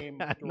Game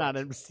Direction. Not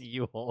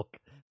MCU Hulk.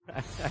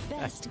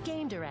 Best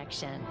Game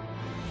Direction.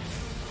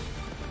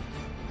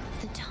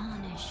 The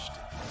tarnished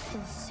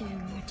will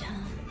soon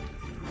return.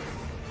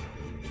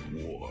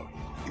 War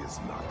is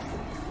not the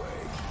only way.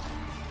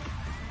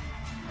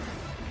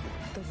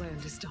 The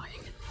land is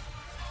dying.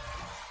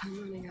 I'm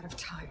running out of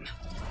time.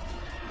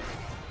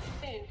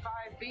 In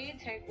 5B,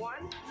 take 1.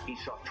 He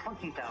saw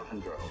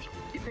 20,000 girls.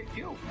 He picked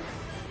you.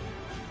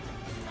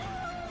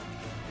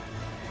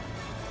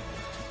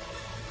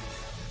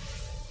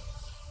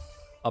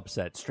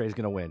 Upset. Stray's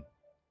gonna win.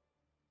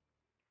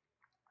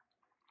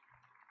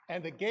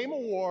 And the Game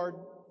Award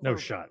No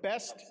for shot.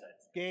 Best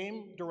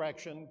Game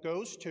Direction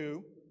goes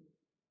to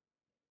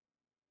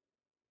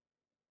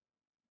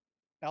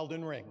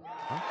Elden Ring.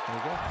 Oh, there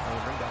you go.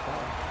 Elden Ring got that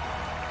one.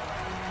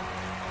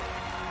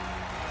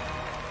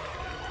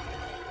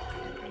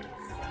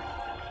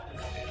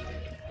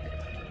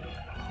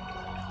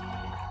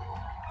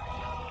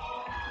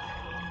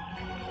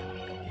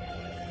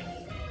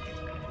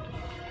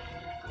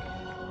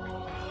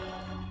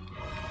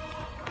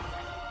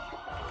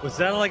 Was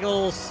that like a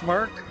little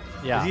smirk?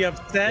 Yeah. Was he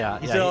upset? Yeah,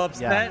 He's yeah, still he-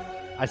 upset?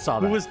 yeah. I saw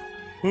that.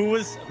 Who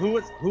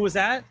was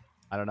that?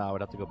 I don't know. I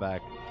would have to go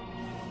back.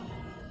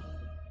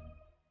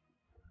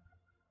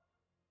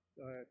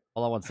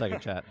 Hold on one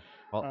second, chat.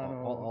 Hold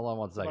on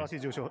one second.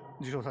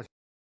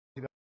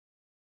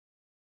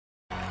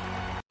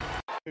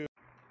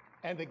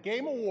 And the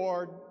Game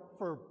Award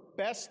for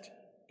Best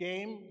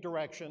Game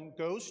Direction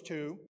goes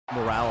to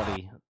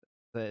Morality.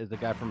 The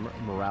guy from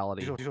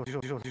Morality.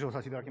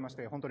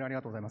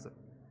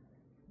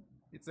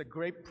 It's a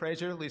great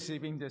pleasure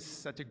receiving this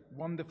such a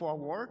wonderful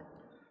award.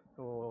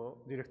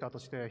 ディレクターと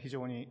して非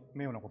常に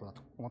名誉なことだ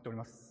と思っており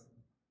ます。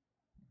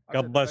 As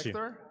a God bless you.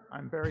 director,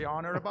 I'm very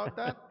honored about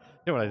that.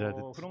 でもね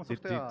フロムソ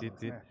フトウェアで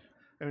すね、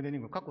エルデンリ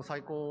ング過去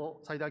最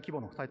大規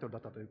模のタイトルだ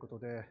ったということ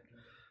で、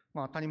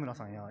谷村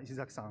さんや石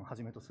崎さんをは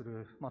じめとす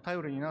る、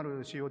頼りにな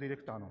る主要ディレ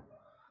クターの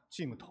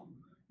チームと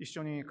一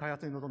緒に開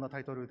発に臨んだタ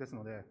イトルです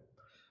ので、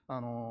喜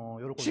ん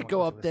で Should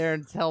go up there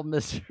and tell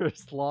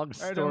Mr.'s long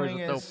Elden stories Ring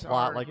with no is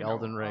plot our, like you know,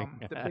 Elden Ring.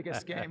 the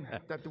biggest game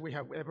that we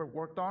have ever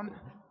worked on.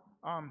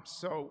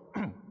 So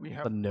we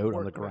have The note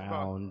on the worked with,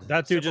 ground.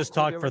 That dude several just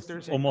talked for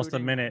co-directors, almost a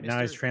including minute. Now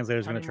his Mr.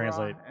 translator's going to Tanimura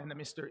translate. And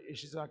Mr.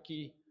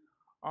 Ishizaki.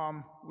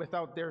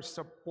 Without their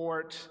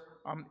support,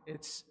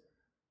 it's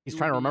He's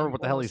trying to remember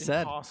what the hell he almost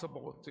said.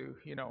 Impossible to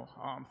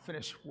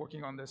finish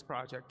working on this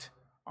project.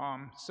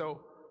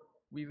 So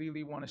we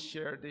really want to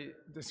share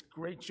this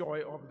great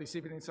joy of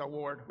receiving this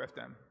award with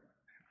them.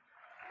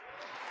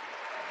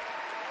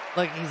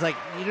 Like he's like,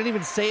 you didn't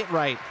even say it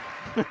right.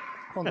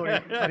 本当に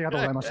ありがとう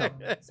ございました。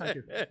Thank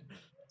you.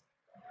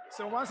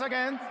 So once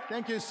again,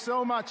 thank you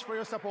so much for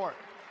your support.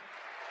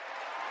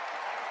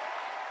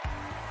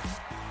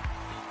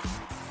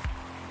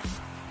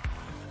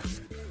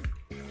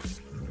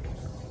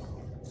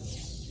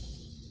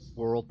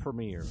 World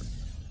premiere.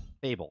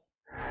 Fable.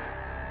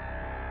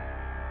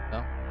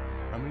 No?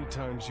 How many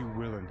times you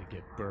willing to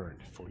get burned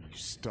before you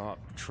stop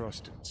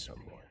trusting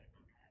someone?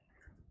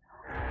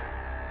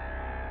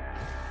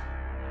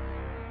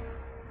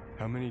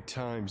 How many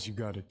times you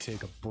gotta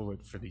take a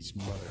bullet for these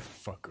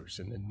motherfuckers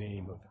in the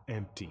name of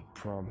empty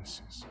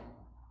promises?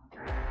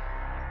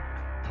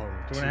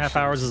 2.5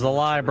 hours is a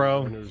lie,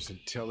 bro. Runners,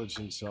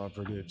 intelligence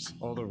operatives,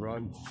 all the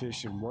rotten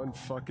fish in one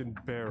fucking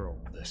barrel.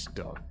 This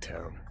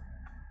Dogtown.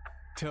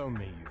 Tell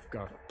me you've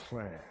got a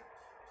plan.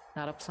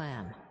 Not a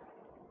plan.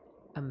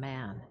 A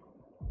man.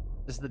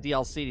 This is the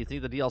DLC. Do you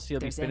think the DLC will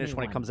be There's finished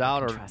when it anyone comes I out,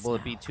 can or trust will it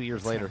now. be 2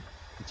 years It's later him.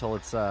 until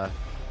it's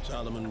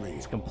Solomon Reed.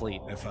 It's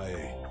complete.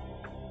 FIA.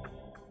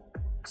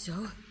 So,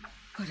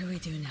 what do we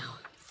do now?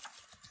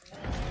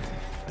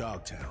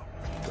 Dogtown.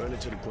 Burn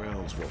it to the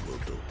ground is what we'll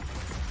do.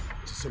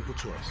 It's a simple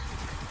choice.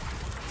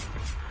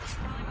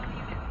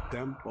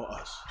 Them or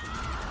us.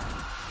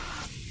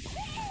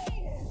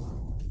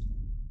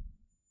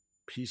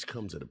 Peace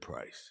comes at a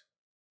price.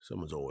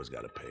 Someone's always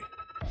got to pay.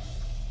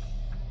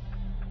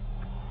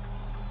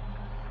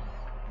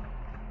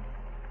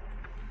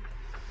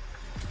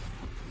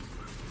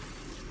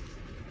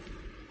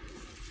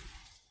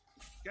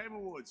 Game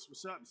Awards,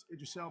 what's up? It's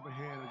Idris Elba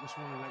here, and I just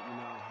want to let you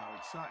know how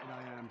excited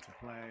I am to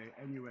play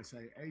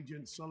NUSA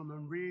agent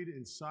Solomon Reed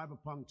in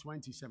Cyberpunk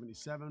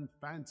 2077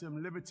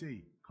 Phantom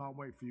Liberty. Can't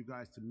wait for you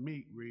guys to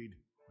meet Reed.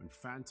 when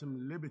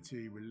Phantom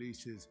Liberty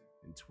releases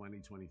in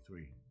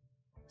 2023.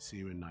 See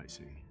you in Night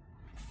City.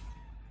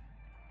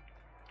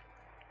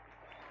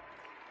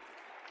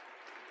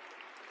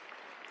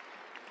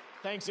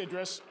 Thanks,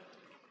 Idris.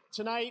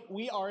 Tonight,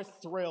 we are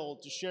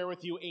thrilled to share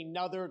with you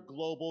another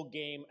global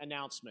game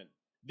announcement.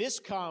 This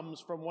comes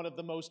from one of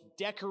the most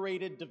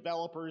decorated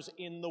developers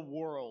in the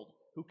world,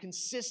 who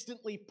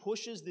consistently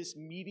pushes this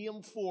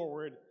medium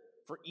forward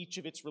for each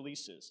of its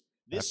releases.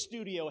 This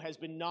studio has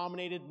been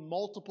nominated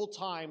multiple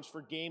times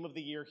for Game of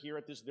the Year here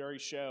at this very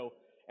show,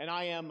 and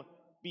I am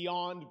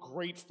beyond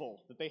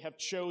grateful that they have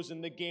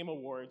chosen the Game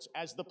Awards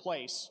as the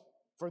place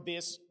for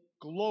this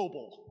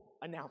global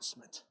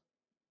announcement.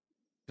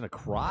 I'm gonna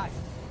cry.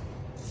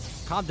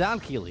 Calm down,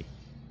 Keely.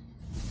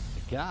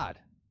 My God.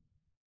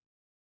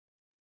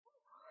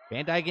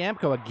 Bandai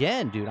Namco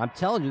again, dude. I'm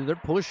telling you,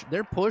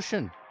 they're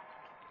pushing.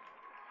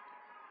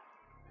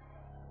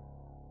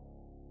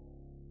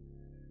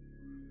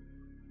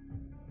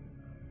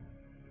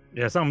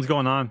 Yeah, something's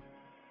going on.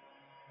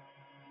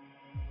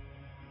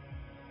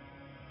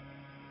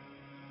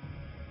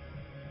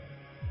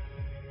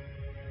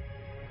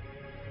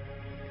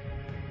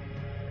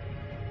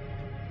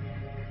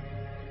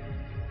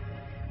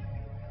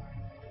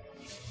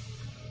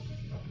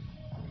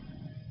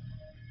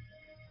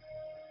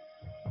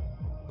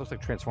 Looks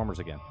like Transformers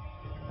again.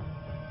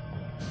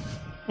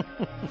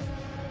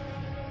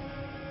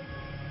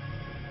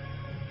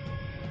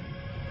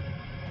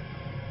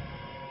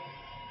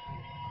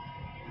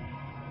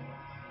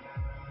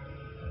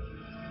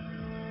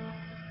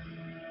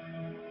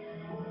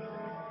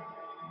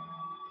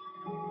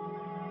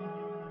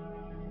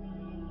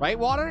 Right,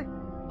 Water?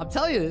 I'm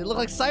telling you, it looked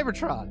like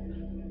Cybertron.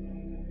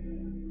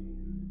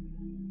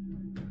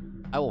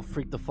 I will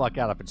freak the fuck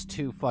out if it's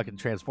 2 fucking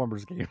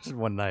Transformers games in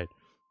one night.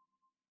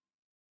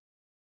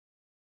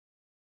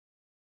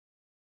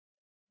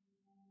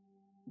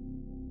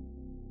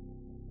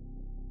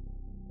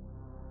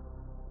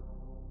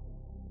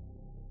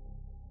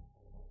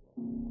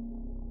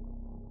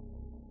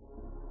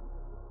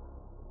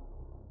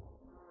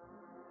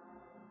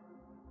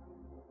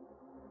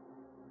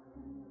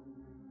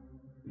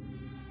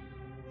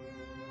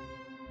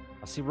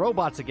 I see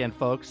robots again,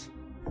 folks.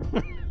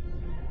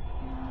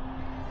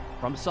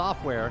 From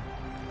Software.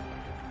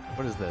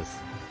 What is this?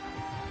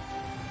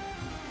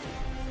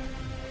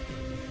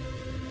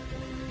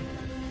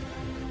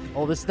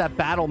 Oh, this is that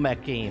Battle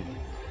Mech game.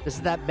 This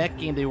is that mech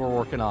game they were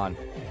working on.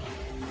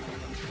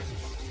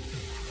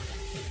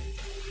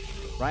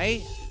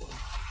 Right?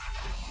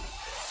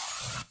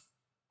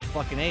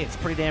 Fucking A, it's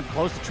pretty damn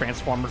close to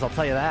Transformers, I'll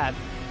tell you that.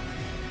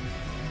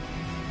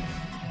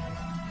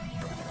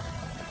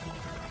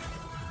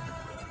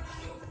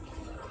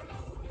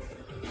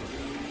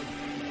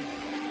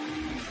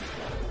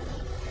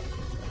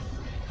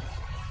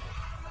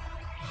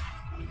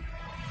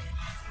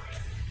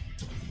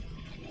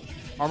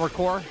 Armored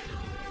Core.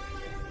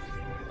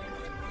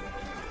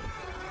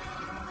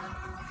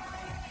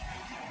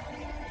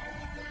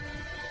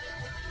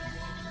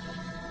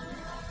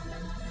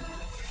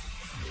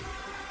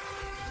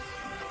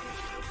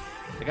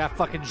 They got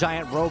fucking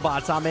giant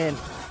robots. I'm in.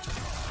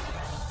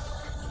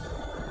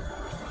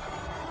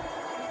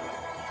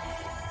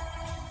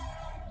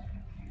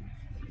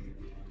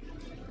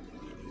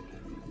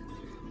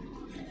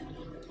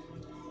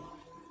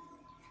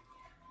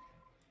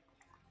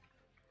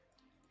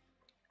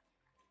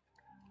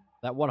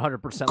 That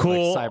 100%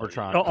 Cool. like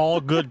Cybertron.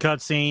 All good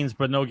cutscenes,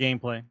 but no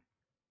gameplay.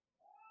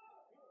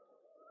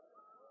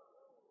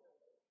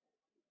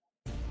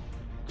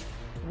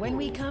 When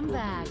we come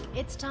back,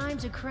 it's time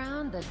to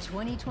crown the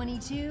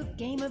 2022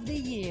 Game of the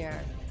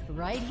Year,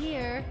 right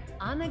here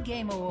on the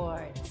Game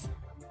Awards.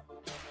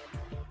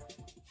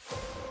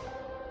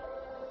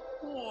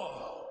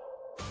 Whoa!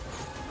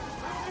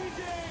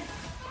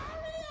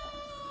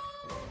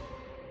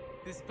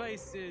 This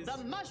place is the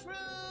Mushroom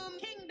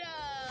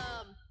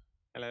Kingdom!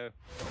 Hello.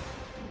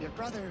 Your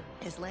brother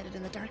is landed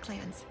in the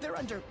Darklands. They're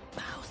under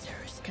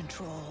Bowser's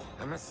control.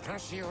 A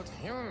mustachioed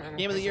human.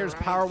 Game of the Year is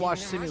Power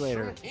Wash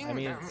Simulator. I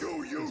mean,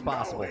 it's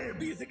possible.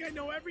 Do you think I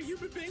know every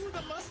human being with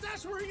a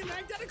mustache wearing an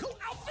identical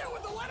outfit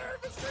with the letter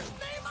of his first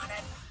name on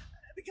it?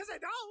 Because I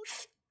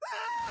don't.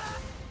 Ah!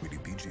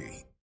 Rated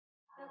PG.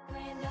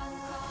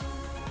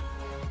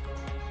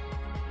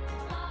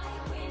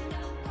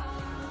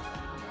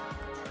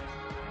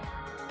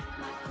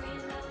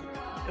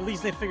 At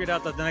least they figured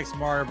out that the next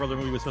Mario Brother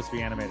movie was supposed to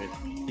be animated.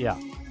 Yeah.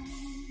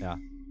 Yeah.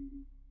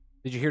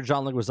 Did you hear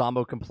John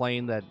Leguizamo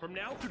complain that, From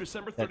now through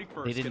December that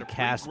 31st, they get didn't a free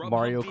cast Grubhub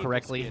Mario vehicle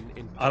correctly? skin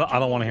in I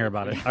don't want to hear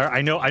about it.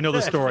 I know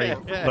the story,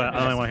 but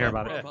I don't want to hear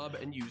about it. Grubhub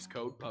and use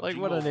code PUBG Like,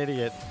 what an Mobile.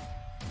 idiot.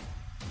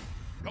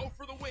 Go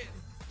for the win.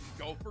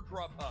 Go for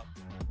Grubhub.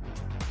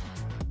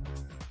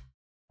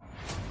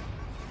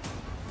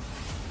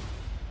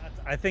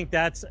 I think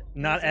that's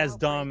not as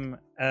dumb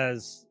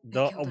as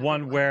the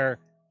one where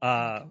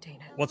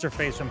what's her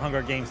face from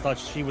Hunger Games thought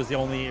she was the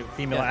only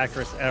female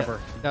actress ever.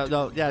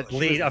 Yeah.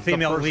 Lead, a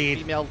female lead.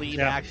 Female lead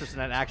actress in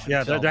an action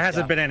Yeah, film. there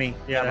hasn't been any.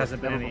 Yeah, there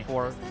hasn't been never any.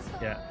 before.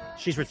 Yeah,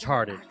 she's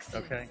retarded.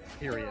 Okay,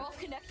 period. We're all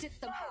connected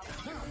somehow.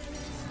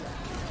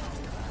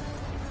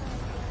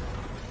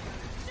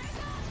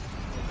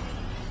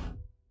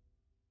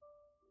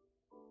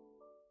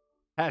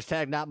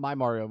 Hashtag not my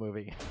Mario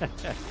movie.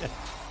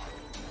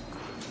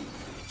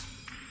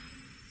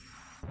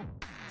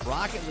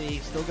 Rocket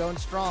League still going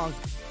strong.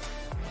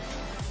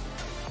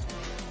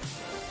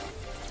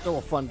 Still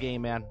a fun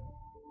game, man.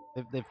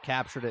 They've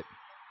captured it.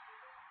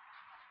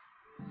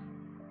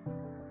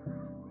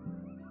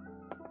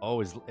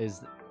 Oh, is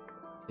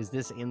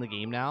this in the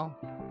game now?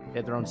 They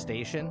have their own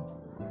station.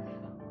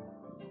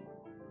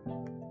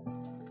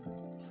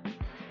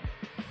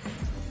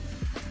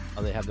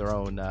 Oh, they have their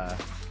own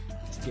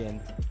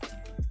skin.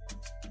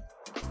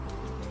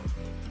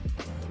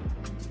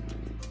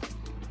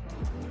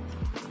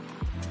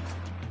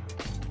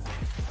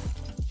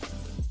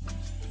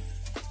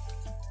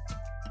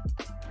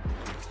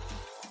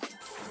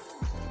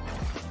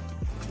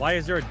 Why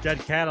is there a dead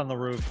cat on the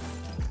roof?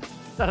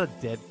 It's not a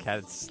dead cat,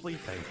 it's sleeping.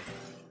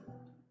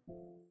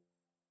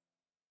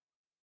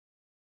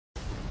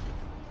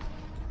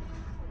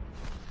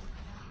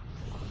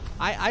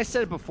 I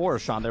said it before,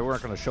 Sean, they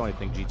weren't going to show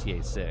anything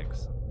GTA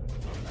 6.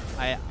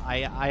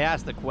 I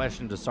asked the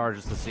question to Sarge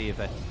just to see if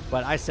it,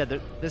 but I said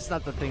that this is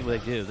not the thing they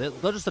do.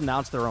 They'll just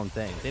announce their own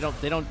thing. They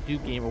don't do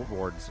game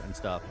awards and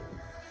stuff.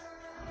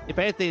 If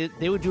anything,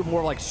 they would do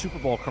more like Super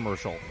Bowl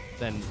commercial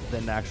than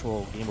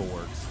actual game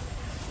awards.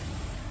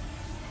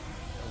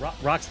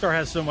 Rockstar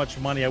has so much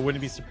money, I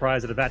wouldn't be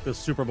surprised that if at the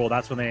Super Bowl,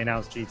 that's when they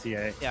announce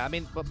GTA. Yeah, I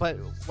mean, but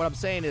what I'm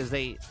saying is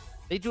they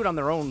do it on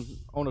their own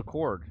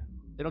accord.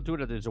 They don't do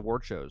it at these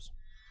award shows.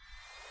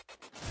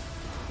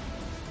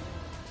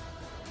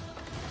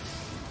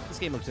 This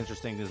game looks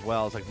interesting as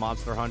well. It's like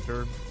Monster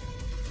Hunter.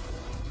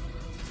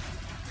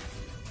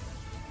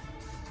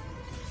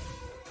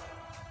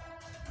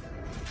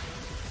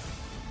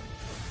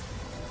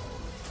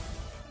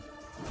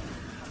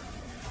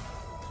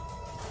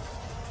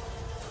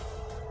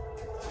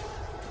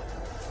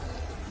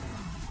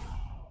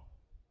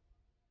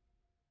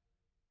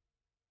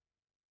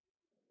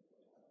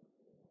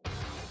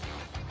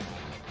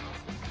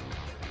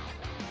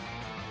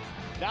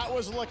 That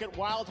was a look at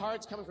Wild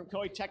Hearts coming from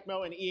Koei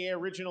Tecmo and EA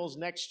Originals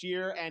next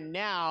year. And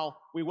now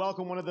we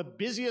welcome one of the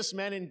busiest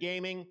men in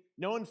gaming,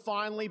 known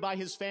fondly by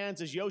his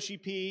fans as Yoshi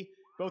P,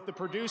 both the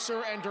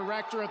producer and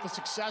director of the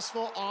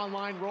successful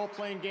online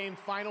role-playing game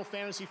Final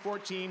Fantasy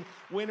XIV,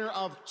 winner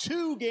of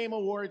 2 Game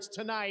Awards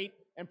tonight,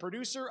 and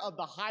producer of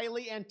the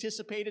highly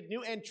anticipated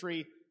new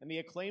entry in the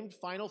acclaimed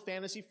Final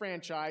Fantasy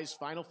franchise,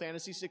 Final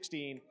Fantasy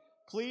XVI.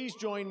 Please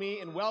join me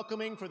in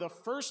welcoming for the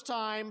first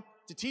time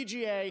to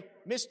TGA,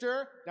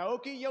 Mr.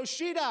 Naoki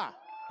Yoshida.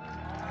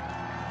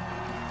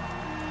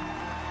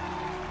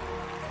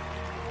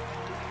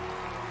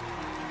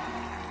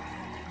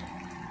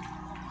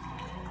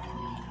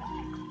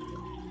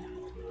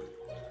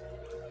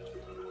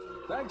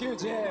 Thank you,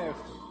 Jeff.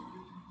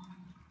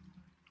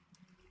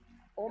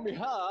 On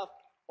behalf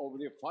of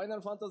the Final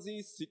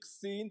Fantasy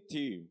XVI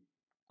team,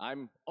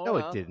 I'm No,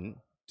 honored it didn't.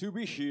 to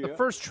be here. The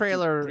first to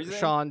trailer, present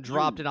Sean,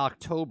 dropped you in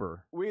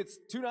October, with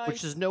tonight's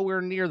which is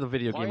nowhere near the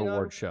Video Game final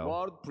Award show.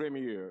 world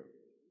premiere.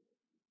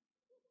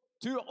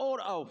 To all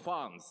our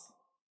fans,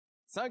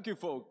 thank you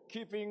for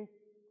keeping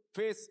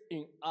faith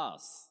in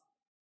us.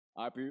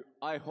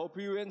 I hope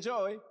you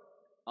enjoy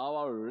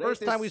our latest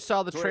First time we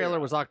saw the trailer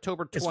was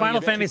October 20th, Is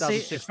Final Fantasy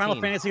 2016. is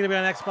Final Fantasy going to be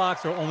on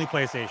Xbox or only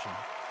PlayStation?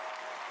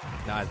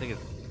 No, I think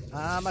it's...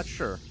 I'm not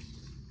sure.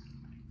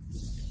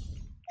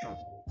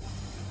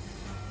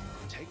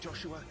 Take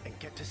Joshua and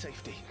get to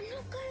safety. I'm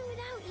not going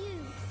without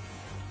you.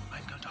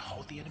 I'm going to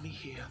hold the enemy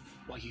here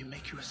while you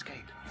make your escape.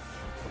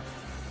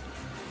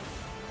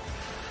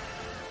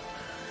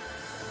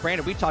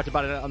 Brandon, we talked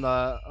about it on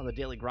the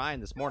Daily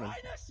Grind this morning.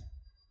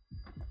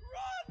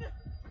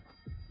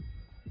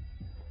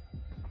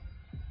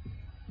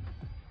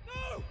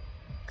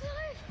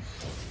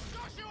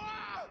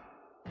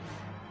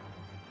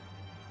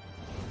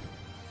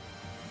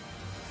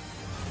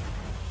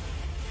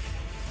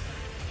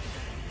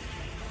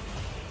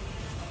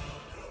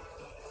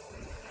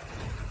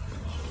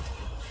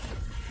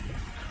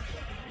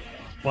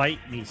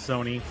 Bite me,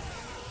 Sony.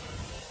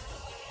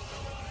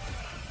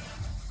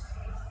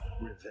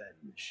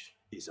 Revenge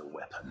is a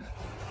weapon.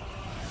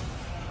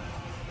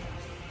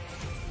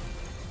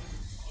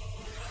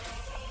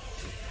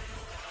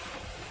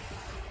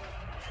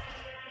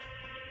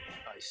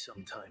 I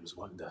sometimes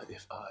wonder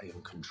if I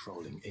am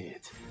controlling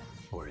it,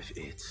 or if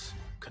it's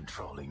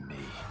controlling me.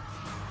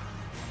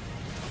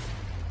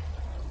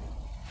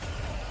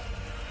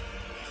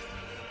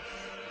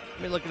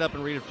 Let me look it up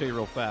and read it to you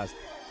real fast.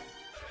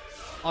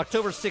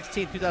 October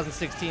 16,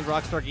 2016,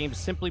 Rockstar Games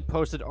simply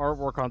posted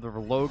artwork on their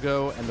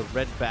logo and the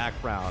red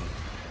background.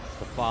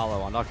 to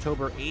follow. On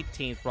October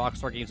 18th,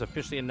 Rockstar Games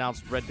officially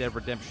announced Red Dead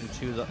Redemption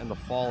 2 in the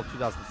fall of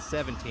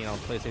 2017 on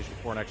PlayStation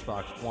 4 and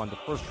Xbox One. The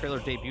first trailer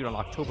debuted on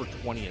October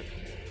 20th.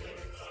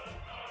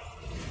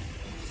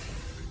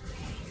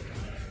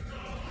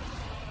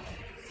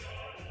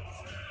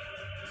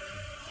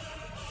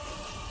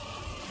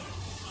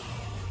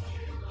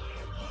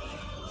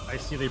 I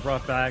see they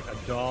brought back a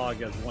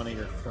dog as one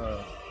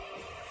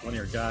of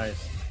your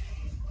guys.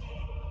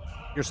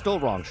 You're still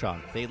wrong,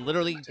 Sean. They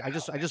literally, I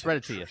just read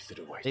it to you.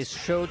 They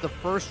showed the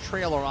first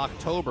trailer in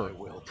October.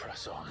 We'll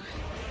press on.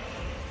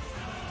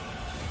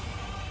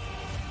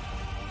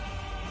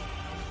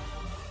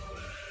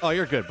 Oh,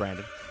 you're good,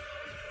 Brandon.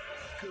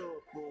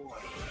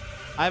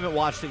 I haven't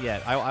watched it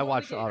yet. I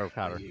watched Auto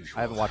Counter.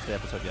 I haven't watched the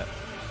episode yet.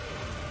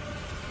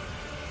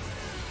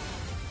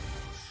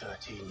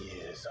 13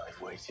 years I've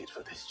waited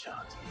for this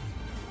chance.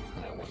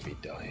 I won't be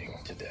dying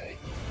today.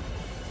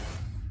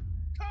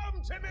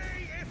 Come to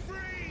me,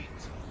 Ifrit!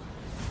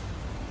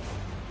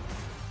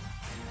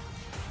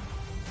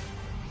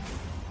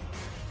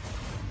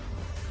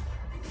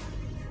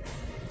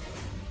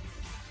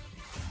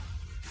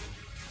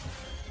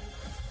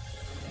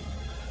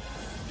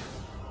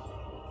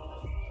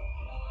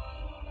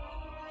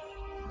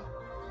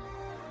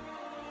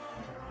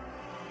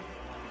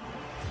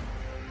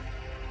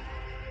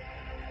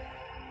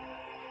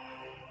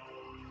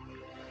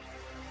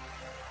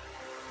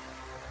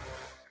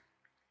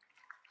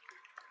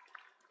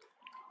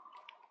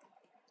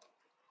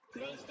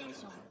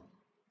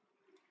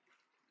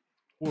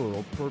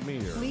 World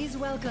premiere. Please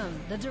welcome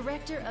the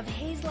director of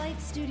Hazelight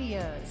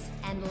Studios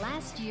and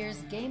last year's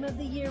Game of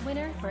the Year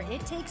winner for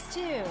It Takes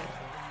Two.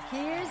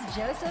 Here's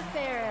Joseph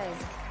Fares.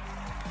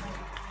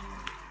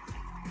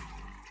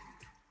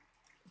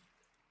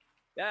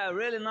 Yeah,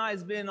 really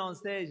nice being on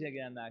stage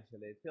again,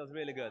 actually. It feels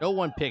really good. No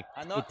one picked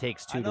I know, It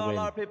Takes Two I to know win a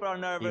lot of people are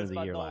Game nervous, of the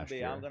but Year don't last be.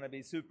 year. I'm going to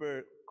be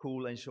super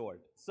cool and short.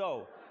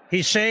 So,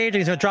 He's shaved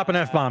and he's going to drop an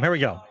F-bomb. Here we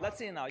go. let's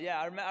see now.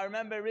 Yeah, I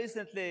remember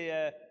recently,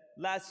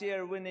 last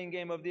year, winning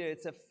Game of the Year.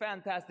 It's a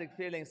fantastic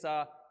feeling.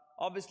 So,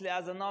 obviously,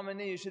 as a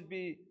nominee, you should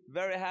be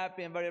very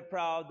happy and very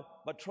proud.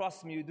 But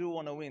trust me, you do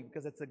want to win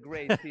because it's a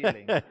great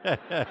feeling.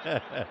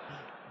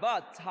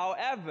 But,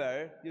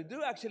 however, you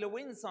do actually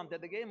win something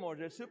at the Game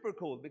Awards. It's super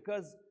cool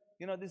because,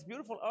 you know, this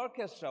beautiful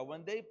orchestra,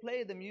 when they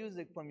play the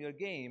music from your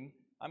game,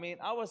 I mean,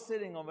 I was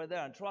sitting over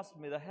there, and trust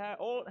me, the hair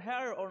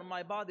on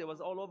my body was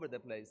all over the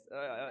place.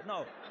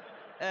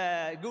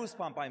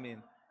 Goosebump, I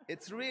mean.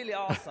 It's really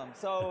awesome.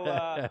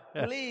 So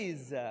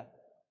please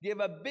give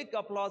a big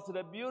applause to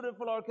the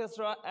beautiful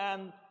orchestra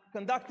and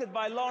conducted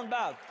by Lorne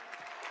Balfe.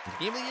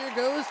 Game of the Year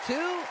goes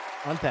to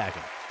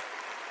Unpacking.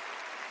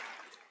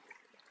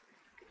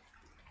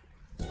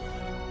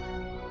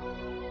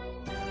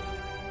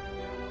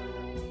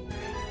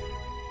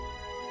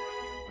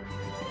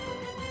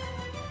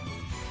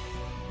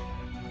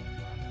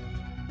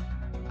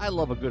 I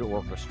love a good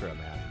orchestra,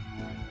 man.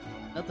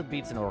 Nothing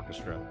beats an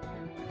orchestra.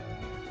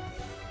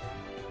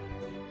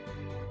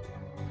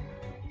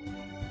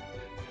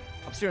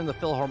 I'm steering the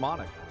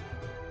Philharmonic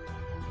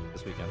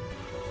this weekend.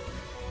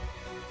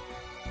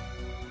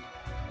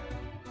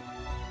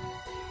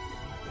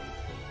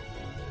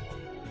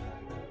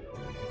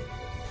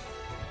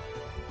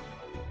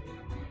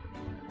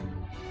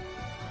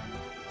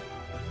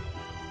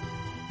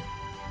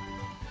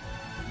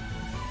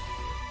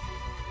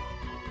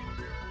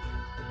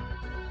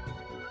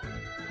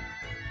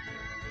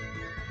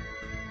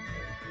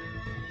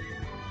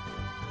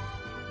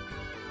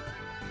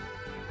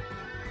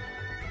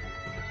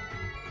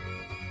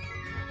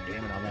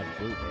 Jamming on that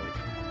flute, baby.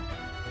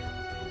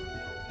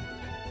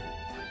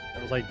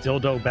 It was like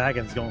Dildo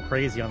Baggins going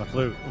crazy on the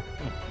flute.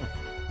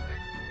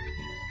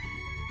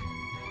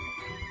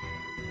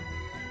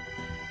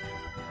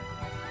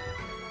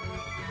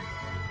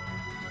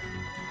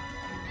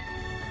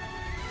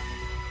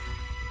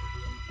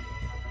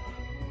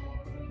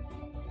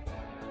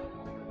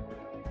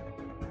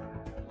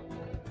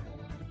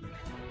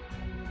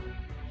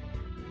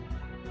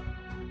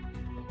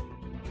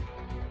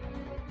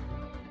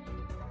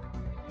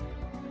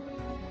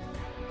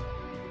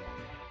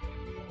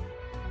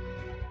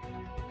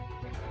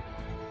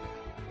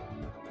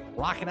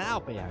 Rocking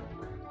out, man.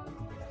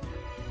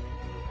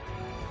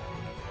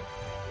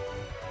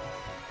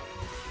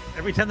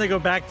 Every time they go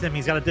back to him,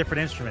 he's got a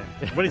different instrument.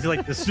 What is he,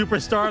 like the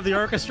superstar of the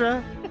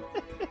orchestra?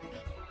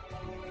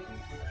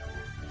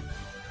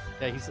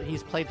 Yeah,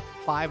 he's played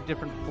 5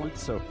 different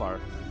flutes so far.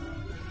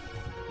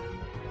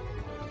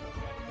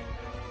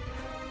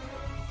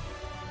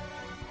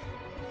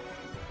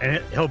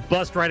 And he'll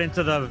bust right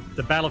into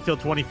the Battlefield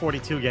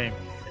 2042 game.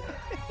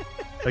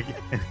 Like,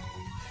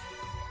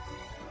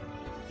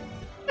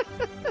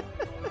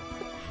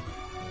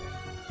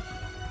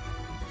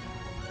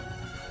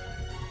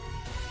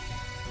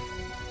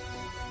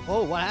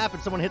 Oh, what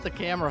happened? Someone hit the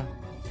camera.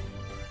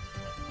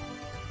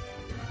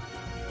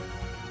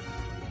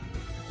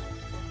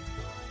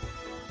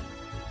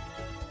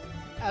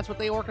 That's what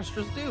the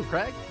orchestras do,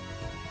 Craig.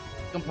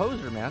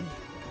 Composer, man.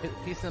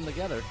 Piecing them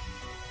together.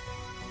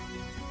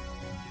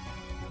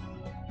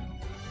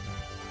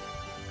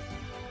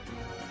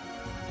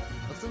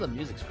 the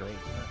music's great.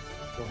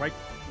 Go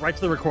right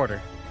to the recorder.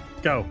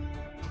 Go.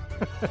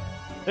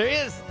 There he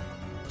is.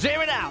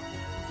 Jam it out.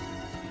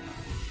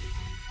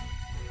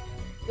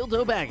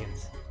 Dildo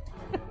Baggins.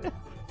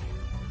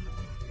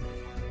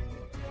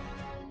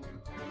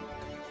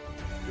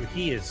 Dude,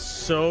 he is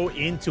so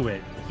into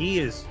it. He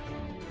is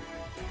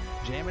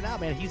jamming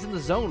out, man. He's in the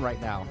zone right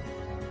now.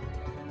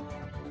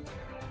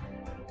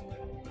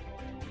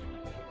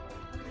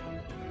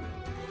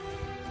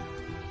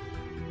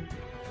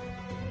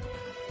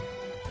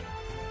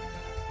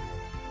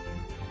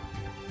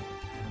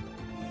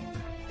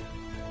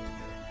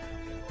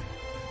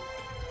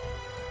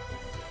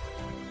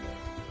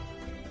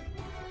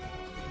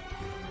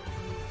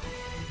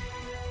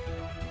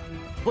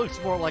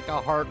 Looks more like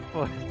a hard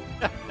foot.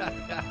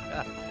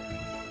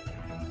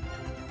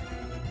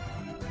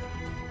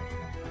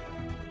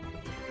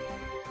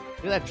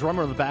 Look at that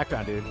drummer in the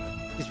background, dude.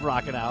 He's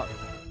rocking out.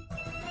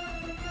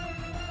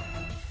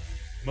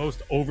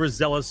 most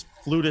overzealous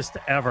flutist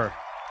ever.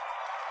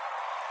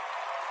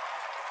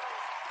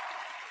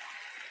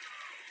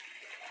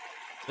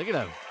 Look at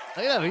him.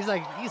 Look at him. He's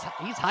like, he's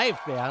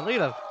hyped, man. Look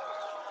at him.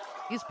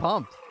 He's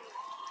pumped.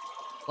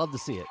 Love to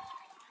see it.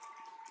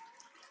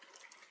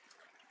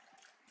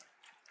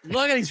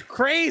 Look at he's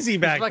crazy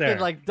back he's fucking, there.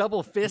 like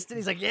double fisted.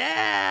 He's like,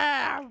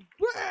 yeah.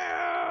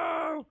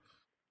 Woo!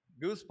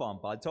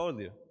 Goosebump, I told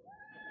you.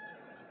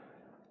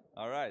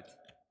 All right.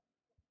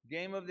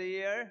 Game of the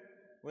year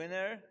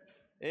winner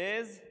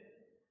is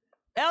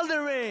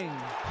Elden Ring.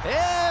 Ew,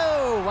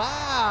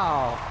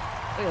 wow.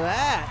 Look at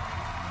that.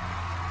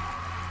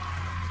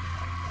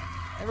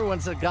 Everyone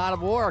said God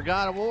of War,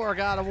 God of War,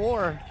 God of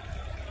War.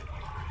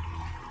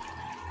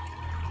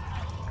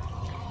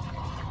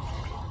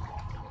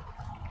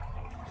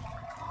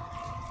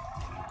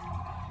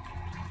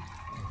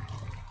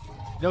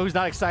 You know who's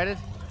not excited?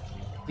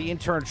 The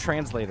intern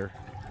translator.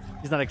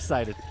 He's not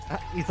excited.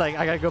 He's like,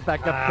 I gotta go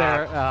back up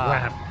there.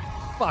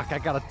 Fuck, I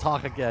gotta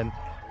talk again.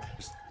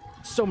 There's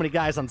so many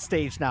guys on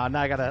stage now, and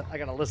now I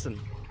gotta listen.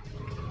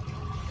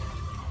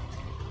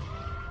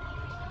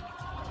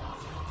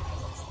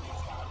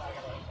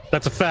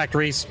 That's a fact,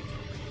 Reese.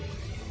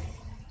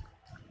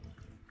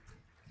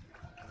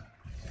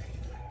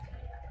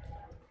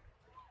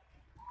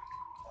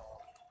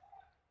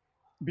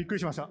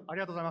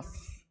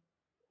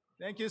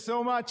 Thank you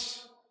so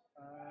much.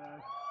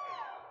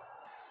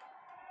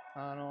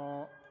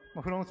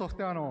 フロムソフ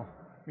トウェアの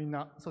みん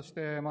な、そし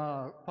て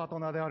パート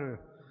ナーである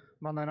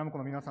バンダイナムコ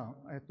の皆さん、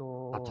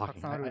たく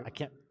さんある I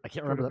can't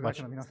remember that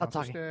much. の皆さん、 Stop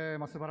そし talking.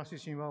 て素晴らしい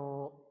神話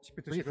を執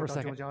筆してくれ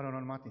たジョージ・アロ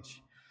ン・マーティン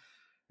氏、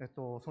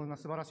そんな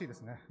素晴らしいで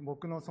すね。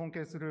僕の尊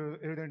敬する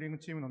エルデンリング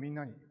チームのみん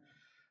なに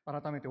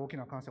改めて大き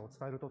な感謝を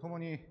伝えるととも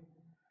に、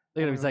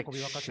 Look at him, he's like, 喜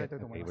びを分かち合い shit. たい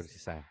と思い Okay, ま what is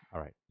す。 he saying?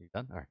 All right, you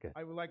done? All right, good.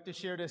 I would like to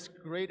share this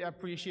great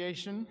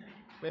appreciation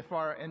with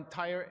our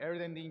entire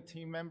Elden Ring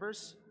team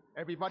members,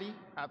 everybody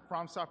at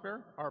From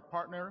Software, our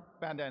partner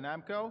Bandai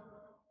Namco,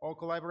 all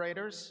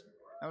collaborators,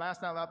 and last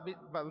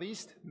but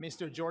least,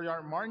 Mr. George R.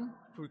 R. Martin,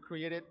 who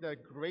created the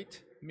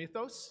great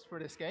mythos for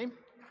this game.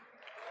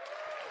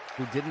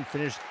 Who didn't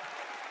finish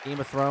Game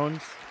of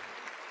Thrones?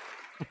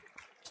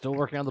 Still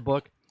working on the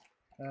book.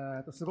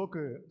 すご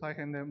く大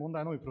変で問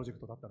題の多いプロジェク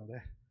トだったの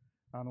で、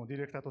ディ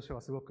レクターとしては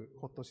すごく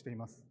ほっとしてい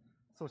ます。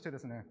そしてで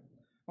すね、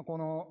こ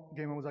の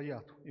ゲームオブザイヤ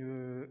ーと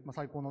いう、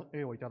最高の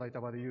栄をいただいた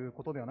場でいう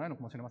ことではないの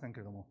かもしれませんけ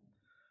れども、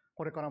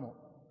これからも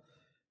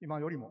今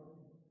よりも、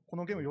こ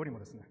のゲームよりも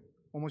ですね、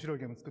面白い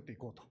ゲームを作ってい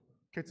こうと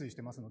決意し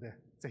てますので、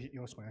ぜひ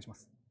よろしくお願いしま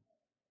す。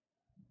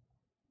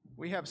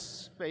We have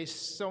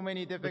faced so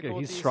many he's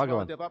difficulties struggling.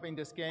 while developing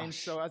this game,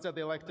 so as a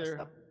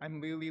director, I'm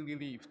really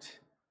relieved.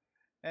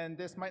 And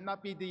this might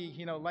not be the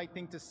light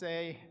thing to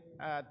say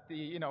at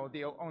the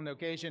on the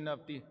occasion of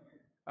the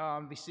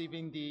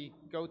receiving the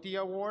GOTY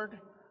award,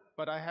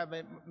 but I have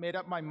made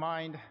up my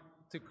mind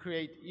to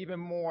create even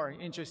more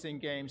interesting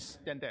games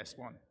than this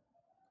one.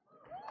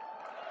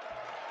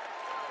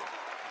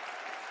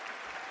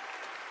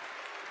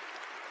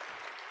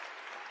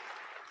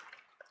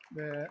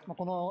 で、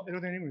このエ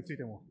ルデンリングについ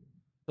ても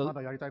ま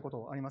だやりたいこ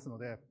とありますの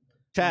で、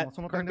 Chat,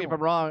 その correct 点 me で if も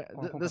I'm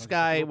wrong. This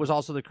guy was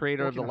also the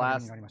creator of the 大きな励み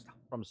last になりました。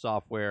 From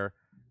Software,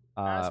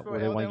 As for where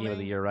they won Elden Game of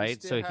the Ring, Year, we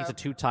right? still So he's a have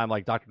two-time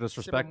like Dr. several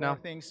Disrespect more now.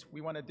 things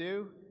we want to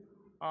do.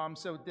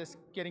 So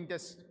getting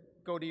this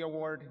GOTY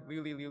award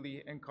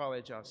really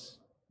encourage us.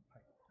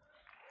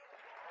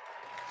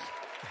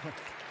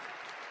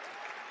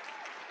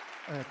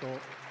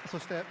 そ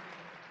して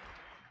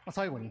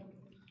最後に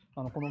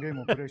このゲー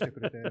ムをプレイして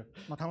くれて、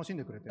楽しん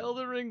でくれて、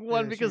 Elden Ring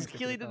won because 支援してく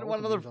れ Keely た didn't 多 want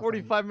くの another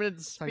ユーザーさんに 45-minute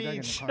最大限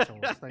の speech. 感謝を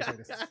伝えたい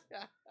です。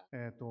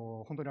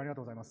本当にありが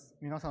とうございます。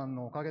皆さん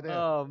のおかげで、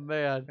 Oh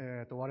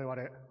man. 我々、あ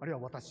るいは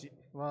私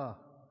は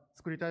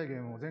作りたいゲ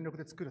ームを全力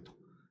で作ると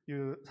い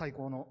う最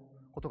高の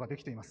ことがで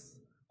きていま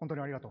す。本当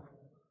にありがと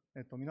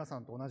う。皆さ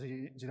んと同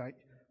じ時代、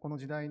この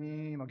時代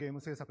にゲーム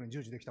制作に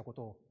従事できたこ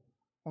とを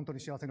本当に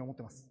幸せに思っ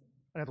ています。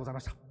ありがとうございま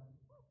した。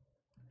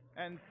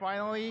And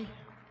finally,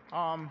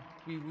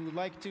 we would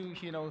like to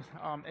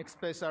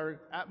express our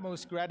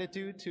utmost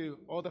gratitude to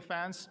all the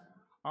fans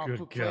who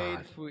Good played,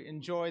 God. who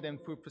enjoyed, and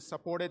who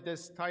supported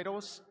these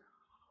titles.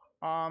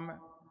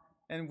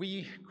 And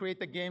we create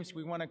the games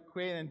we want to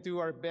create and do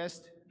our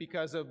best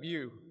because of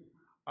you.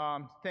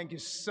 Thank you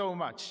so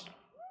much.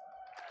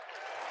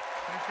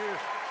 Thank you.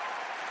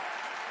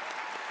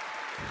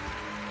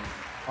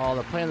 Oh,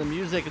 they're playing the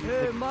music. And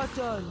Hey,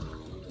 Matan.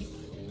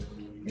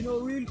 You know,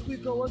 real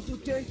quick, I want to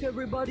thank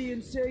everybody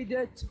and say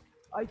that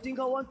I think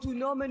I want to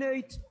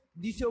nominate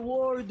this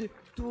award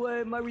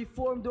to my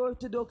Reformed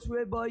Orthodox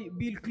Rabbi,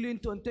 Bill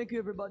Clinton. Thank you,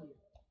 everybody.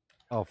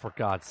 Oh, for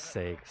God's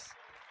sakes.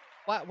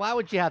 Why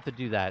would you have to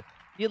do that?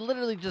 You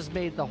literally just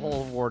made the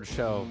whole award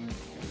show.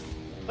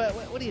 But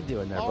what are you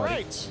doing there, All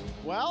buddy? right.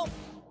 Well,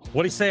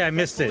 What do you say? I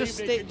missed it. Just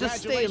stay in the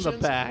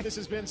congratulations. back. This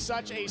has been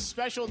such a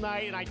special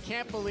night, and I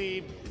can't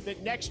believe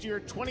that next year,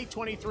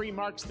 2023,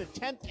 marks the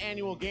 10th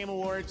annual Game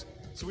Awards.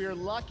 So we are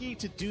lucky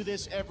to do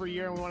this every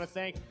year, and we want to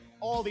thank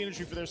all the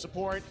industry for their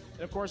support,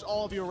 and of course,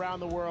 all of you around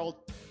the world,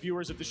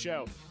 viewers of the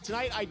show.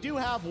 Tonight, I do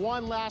have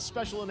one last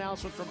special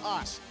announcement from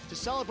us. To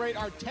celebrate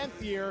our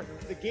 10th year,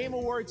 the Game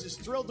Awards is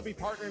thrilled to be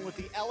partnering with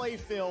the LA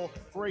Phil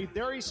for a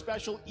very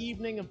special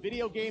evening of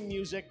video game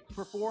music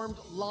performed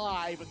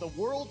live at the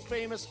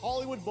world-famous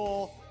Hollywood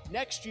Bowl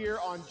next year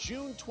on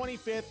June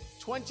 25th,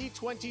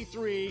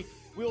 2023.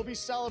 We will be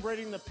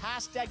celebrating the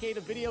past decade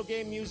of video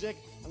game music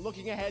and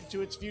looking ahead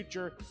to its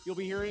future. You'll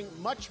be hearing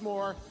much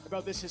more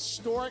about this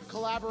historic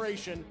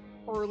collaboration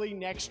early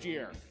next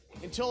year.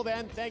 Until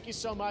then, thank you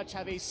so much.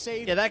 Have a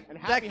safe Yeah, and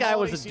happy that guy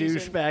was a holiday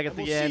season, douchebag at and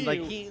the we'll end. see Like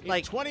you he, in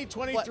like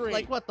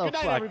 2023. what the Good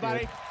night, fuck, everybody.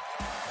 dude?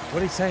 What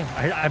did he say?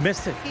 I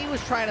missed it. He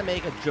was trying to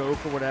make a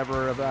joke or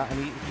whatever about,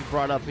 and he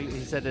brought up.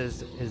 He said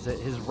his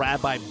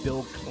rabbi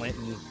Bill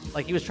Clinton.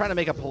 Like he was trying to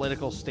make a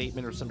political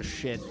statement or some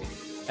shit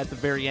at the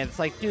very end. It's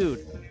like,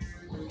 dude,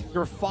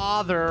 your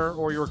father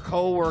or your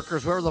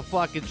coworkers, whoever the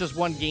fuck, it's just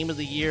one game of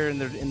the year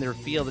in their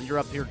field, and you're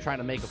up here trying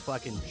to make a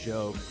fucking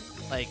joke.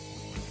 Like,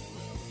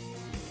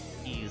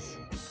 jeez.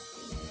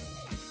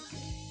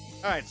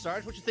 All right,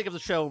 Sarge, what you think of the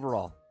show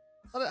overall?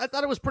 I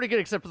thought it was pretty good,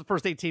 except for the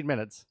first 18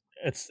 minutes.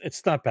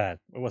 It's not bad.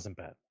 It wasn't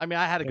bad. I mean,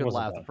 I had a It good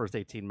wasn't laugh bad. the first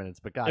 18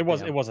 minutes, but God, It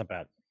wasn't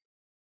bad.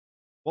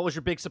 What was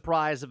your big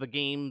surprise of a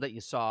game that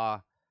you saw?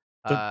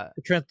 The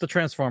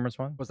Transformers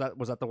one. Was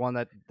that the one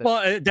that?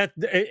 Well,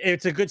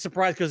 it's a good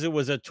surprise because it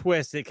was a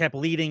twist. It kept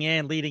leading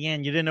in. You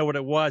didn't know what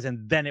it was,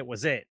 and then it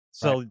was it.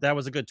 So Right. that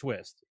was a good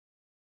twist.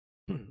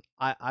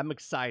 I'm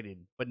excited,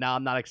 but now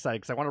I'm not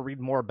excited because I want to read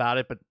more about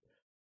it. But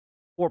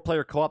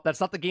 4-player co-op. That's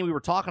not the game we were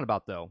talking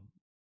about, though.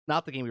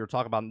 Not the game we were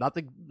talking about. Not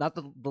the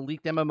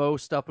leaked MMO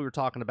stuff we were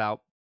talking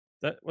about.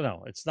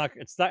 No, it's not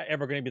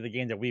ever going to be the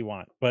game that we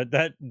want. But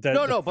the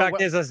but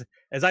fact is,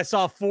 as I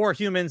saw 4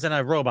 humans and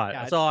a robot,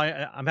 Yeah, that's all.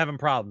 I'm having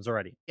problems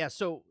already. Yeah.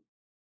 So,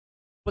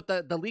 but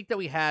the leak that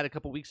we had a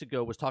couple weeks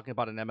ago was talking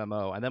about an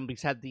MMO, and then we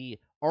had the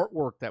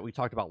artwork that we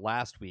talked about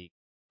last week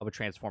of a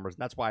Transformers,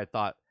 and that's why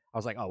I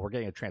was like, oh, we're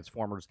getting a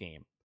Transformers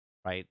game,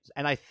 right?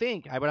 And I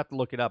think I would have to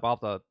look it up. I'll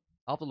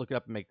have to look it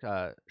up and make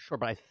sure.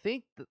 But I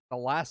think that the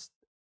last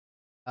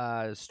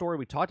story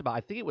we talked about,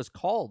 I think it's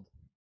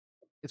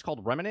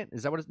called Remnant.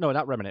 Is that what it's? No,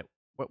 not Remnant.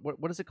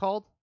 What is it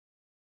called?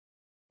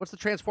 What's the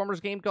Transformers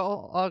game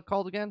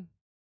called again?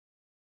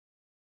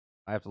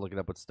 I have to look it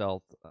up with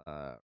stealth.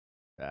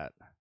 That.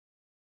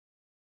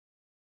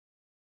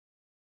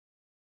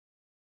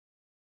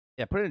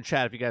 Yeah, put it in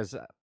chat if you guys do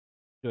it,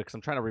 because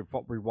I'm trying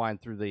to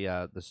rewind through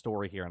the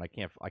story here, and I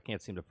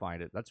can't seem to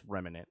find it. That's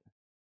Remnant.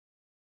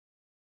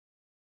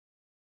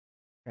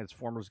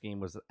 Transformers game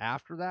was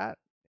after that.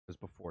 It was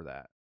before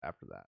that.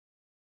 After that.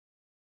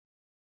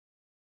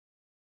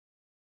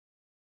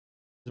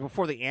 It was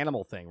before the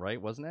animal thing,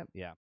 right? Wasn't it?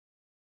 Yeah.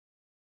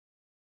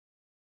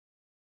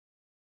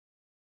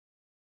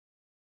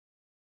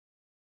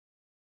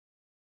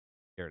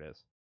 Here it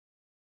is.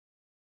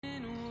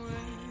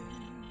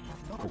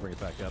 We'll bring it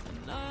back up.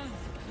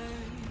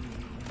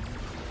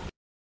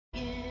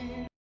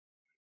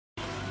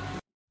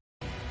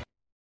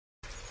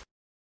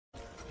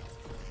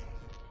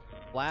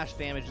 Flash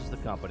damages the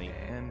company.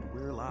 And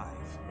we're live.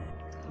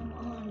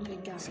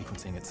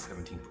 Sequencing at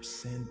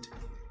 17%.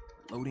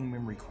 Loading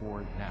memory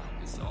core now.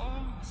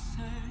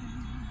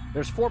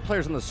 There's 4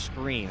 players on the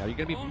screen.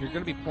 You're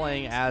gonna be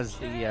playing as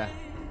the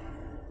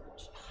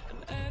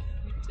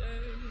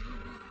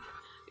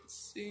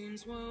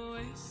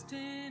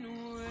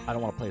I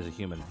don't want to play as a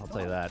human, I'll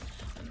tell you that.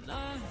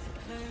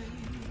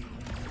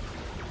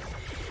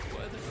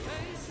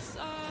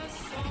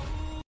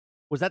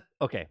 Was that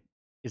okay?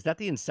 Is that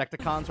the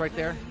Insecticons right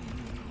there?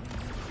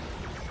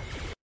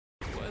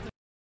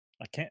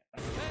 I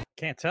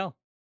can't tell.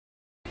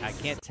 I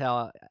can't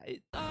tell.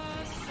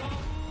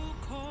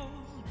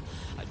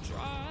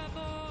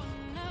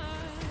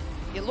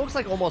 It looks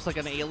like almost like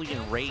an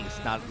alien race,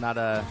 not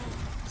a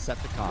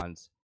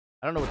Decepticons.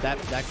 I don't know what that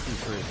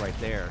creature is right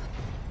there.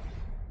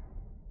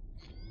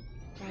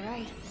 All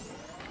right.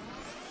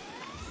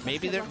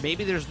 Maybe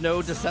there's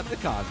no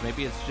Decepticons.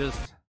 Maybe it's just.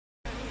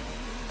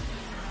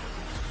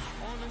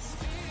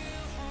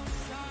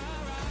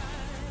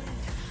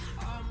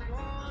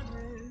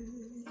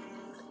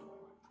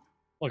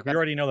 Look, we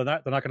already know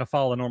that they're not going to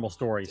follow a normal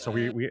story, so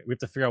we have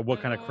to figure out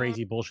what kind of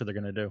crazy bullshit they're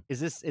going to do. Is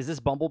this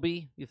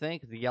Bumblebee? You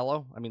think the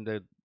yellow? I mean, I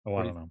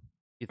don't know.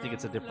 You think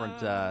it's a different?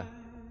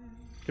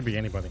 Could be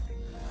anybody.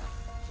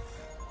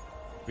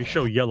 We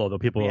show yellow, though.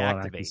 People will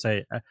actually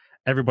say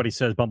everybody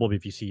says Bumblebee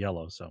if you see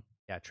yellow. So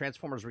yeah,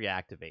 Transformers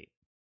Reactivate.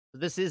 So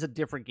this is a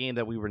different game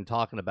that we were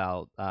talking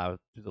about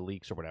through the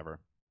leaks or whatever.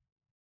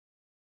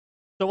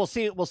 So we'll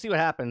see. We'll see what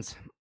happens.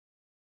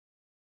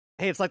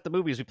 Hey, it's like the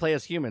movies. We play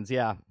as humans.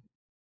 Yeah.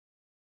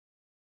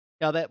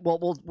 Yeah.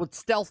 What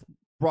Stealth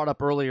brought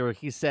up earlier,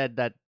 he said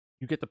that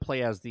you get to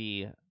play as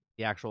the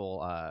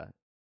actual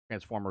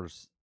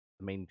Transformers,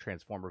 the main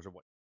Transformers, or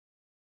what?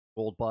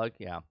 Goldbug.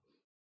 Yeah.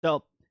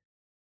 So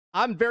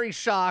I'm very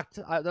shocked.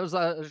 There was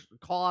a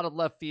call out of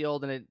left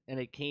field, and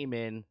it came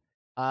in.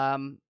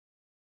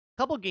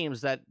 Couple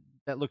games that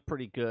looked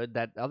pretty good.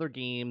 That other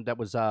game that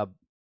was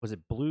it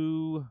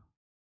Blue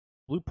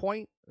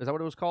Point? Is that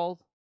what it was called?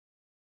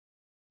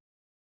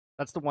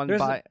 That's the one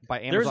by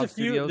Amazon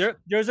Studios.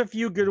 There's a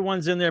few good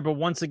ones in there, but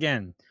once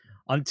again,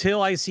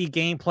 until I see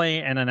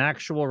gameplay and an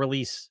actual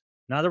release,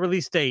 not a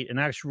release date, an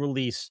actual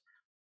release,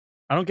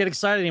 I don't get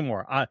excited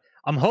anymore.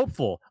 I'm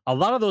hopeful. A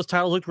lot of those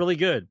titles looked really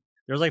good.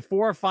 There's like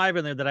 4 or 5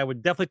 in there that I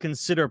would definitely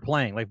consider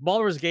playing. Like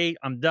Baldur's Gate,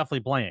 I'm definitely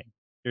playing.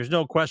 There's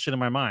no question in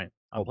my mind.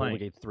 I'm playing.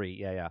 Baldur's Gate 3.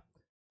 Yeah.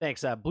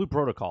 Thanks. Blue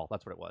Protocol.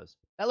 That's what it was.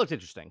 That looked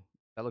interesting.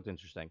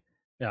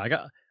 Yeah, I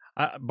got.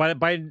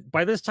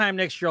 By this time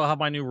next year, I'll have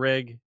my new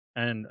rig,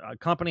 and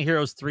Company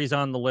Heroes 3 is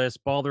on the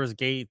list. Baldur's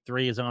Gate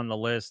 3 is on the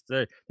list.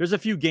 There's a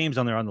few games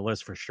on there on the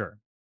list for sure.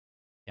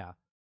 Yeah.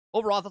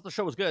 Overall, I thought the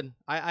show was good.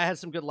 I had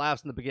some good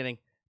laughs in the beginning.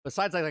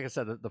 Besides, like I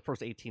said, the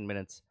first 18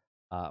 minutes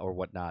or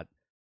whatnot,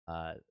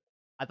 I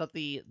thought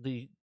the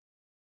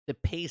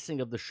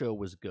pacing of the show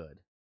was good.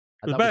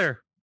 It was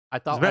better. I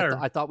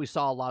thought we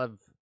saw a lot of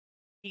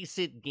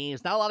decent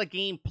games, not a lot of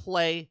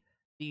gameplay.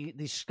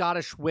 The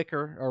Scottish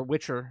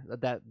Witcher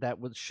that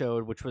was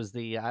showed, which was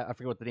I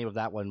forget what the name of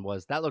that one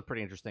was. That looked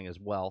pretty interesting as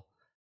well.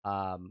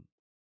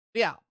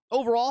 Yeah,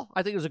 overall,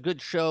 I think it was a good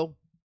show,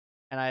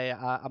 and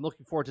I'm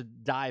looking forward to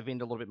dive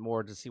into a little bit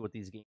more to see what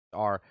these games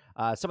are.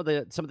 Some of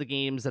the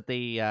games that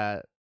they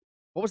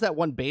what was that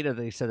one beta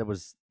that they said that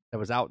was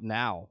out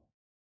now?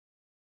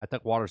 I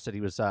think Water said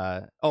he was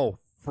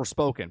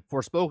Forspoken.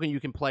 Forspoken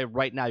you can play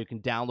right now. You can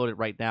download it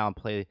right now and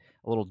play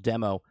a little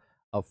demo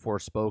of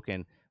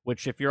Forspoken.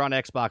 Which, if you're on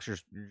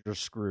Xbox, you're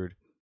screwed.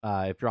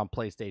 If you're on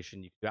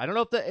PlayStation, I don't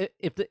know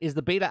if is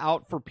the beta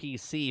out for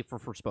PC for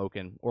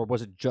Forspoken, or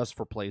was it just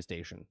for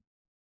PlayStation?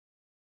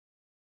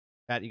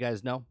 Pat, you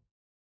guys know?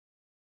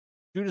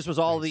 Judas was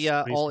all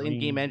all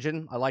in-game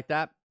engine. I like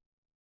that.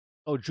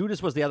 Oh,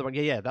 Judas was the other one.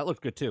 Yeah, that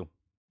looked good too.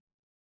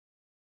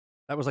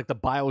 That was like the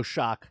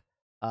BioShock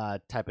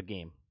type of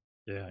game.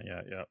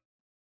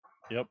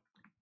 Yep.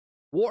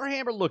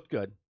 Warhammer looked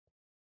good,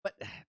 but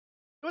you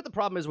know what the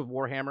problem is with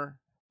Warhammer?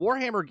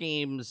 Warhammer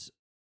games,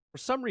 for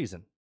some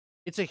reason,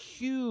 it's a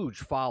huge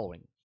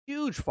following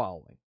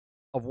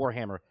of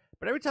Warhammer.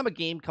 But every time a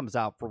game comes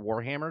out for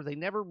Warhammer, they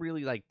never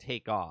really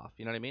take off.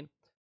 You know what I mean?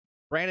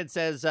 Brandon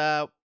says,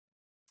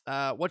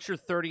 "What's your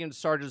 30 and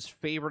Sarge's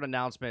favorite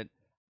announcement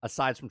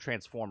aside from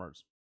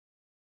Transformers?"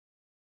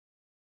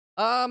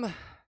 I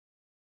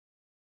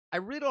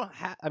really don't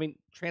have. I mean,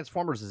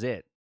 Transformers is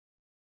it.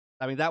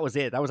 I mean, that was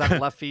it. That was out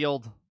of left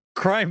field.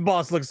 Crime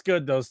Boss looks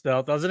good though,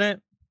 Stealth, doesn't it?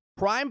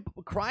 Crime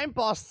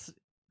Boss.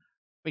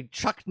 I mean,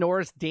 Chuck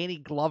Norris, Danny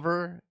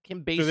Glover,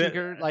 Kim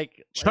Basinger.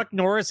 Chuck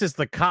Norris is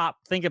the cop.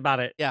 Think about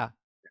it. Yeah.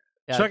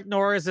 Chuck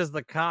Norris is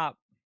the cop.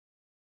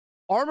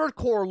 Armored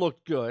Core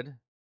looked good,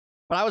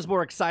 but I was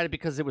more excited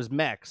because it was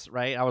mechs,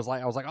 right? I was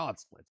like, oh,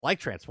 it's like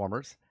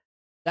Transformers.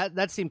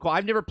 That seemed cool.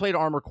 I've never played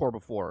Armored Core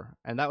before,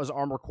 and that was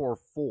Armored Core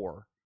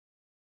 4.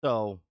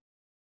 So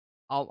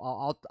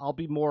I'll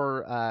be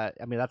more. I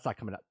mean, that's not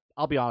coming out.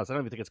 I'll be honest. I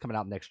don't even think it's coming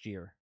out next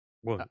year.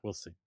 We'll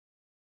see.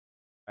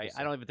 Right?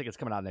 I don't even think it's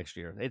coming out next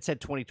year. It said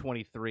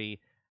 2023.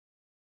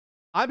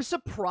 I'm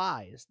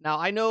surprised. Now,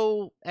 I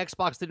know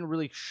Xbox didn't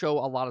really show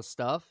a lot of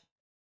stuff,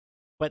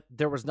 but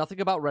there was nothing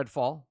about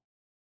Redfall,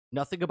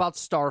 nothing about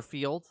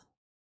Starfield,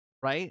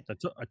 right?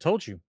 I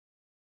told you.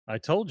 A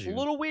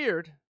little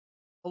weird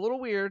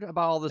about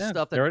all this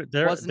stuff. They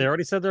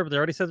already said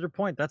their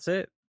point. That's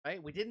it.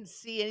 Right? We didn't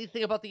see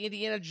anything about the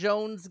Indiana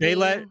Jones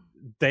game.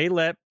 They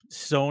let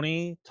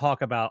Sony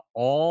talk about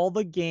all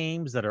the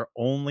games that are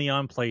only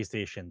on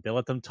PlayStation. They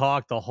let them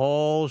talk the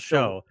whole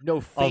show.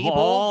 No Fable? Of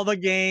all the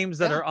games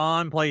that are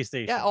on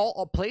PlayStation. Yeah,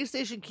 all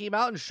PlayStation came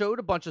out and showed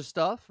a bunch of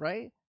stuff,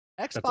 right?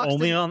 Xbox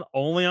That's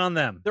only on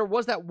them. There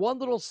was that one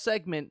little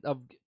segment of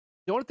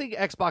the only thing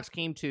Xbox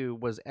came to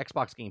was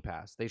Xbox Game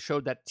Pass. They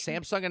showed that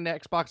Samsung and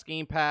Xbox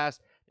Game Pass.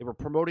 They were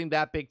promoting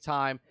that big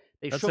time.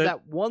 They showed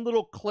that one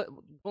little clip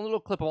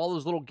of all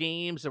those little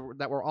games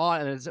that were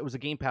on, and it was a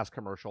Game Pass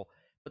commercial.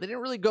 But they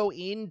didn't really go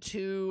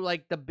into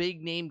the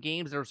big name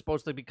games that are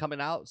supposed to be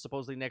coming out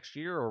supposedly next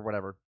year or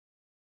whatever.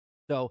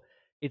 So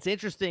it's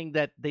interesting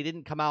that they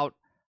didn't come out.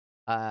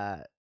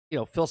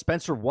 Phil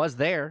Spencer was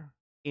there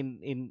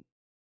in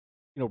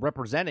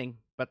representing,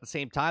 but at the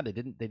same time, they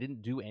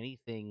didn't do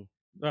anything.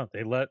 No,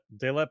 they let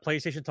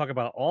PlayStation talk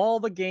about all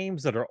the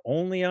games that are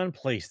only on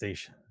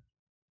PlayStation,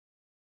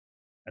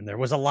 and there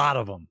was a lot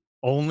of them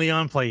only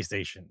on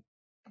PlayStation.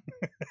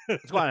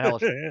 It's quite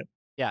hellish.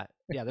 Yeah.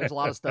 There's a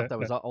lot of stuff that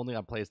was only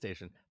on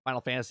PlayStation.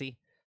 Final Fantasy,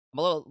 I'm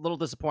a little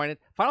disappointed.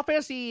 Final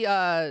Fantasy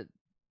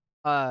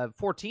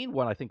 14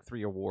 won, I think,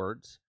 3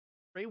 awards.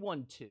 Stray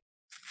won 2.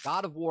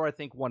 God of War, I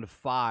think, won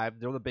 5.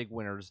 They're the big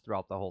winners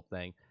throughout the whole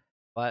thing.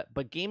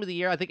 But Game of the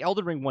Year, I think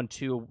Elden Ring won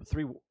 3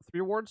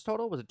 awards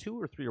total. Was it 2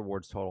 or 3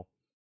 awards total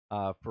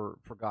for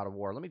God of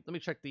War? Let me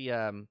check the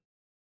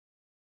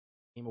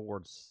Game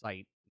Awards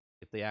site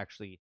if they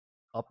actually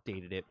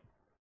updated it.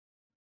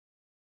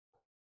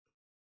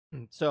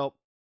 So,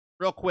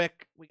 real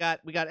quick, we got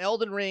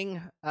Elden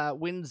Ring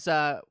wins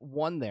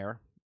 1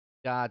 there.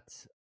 Got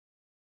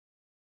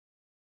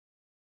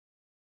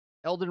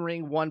Elden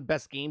Ring won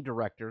Best Game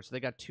Director, so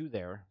they got 2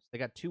 there. So they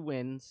got 2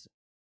 wins.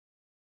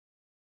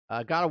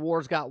 God of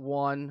War's got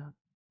 1.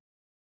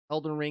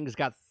 Elden Ring's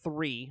got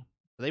 3.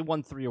 So they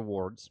won 3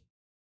 awards.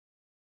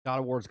 God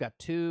of War's got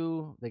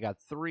 2. They got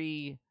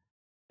 3.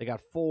 They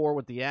got 4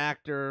 with the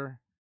actor.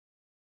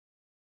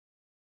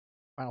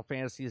 Final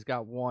Fantasy's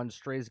got 1.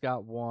 Stray's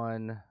got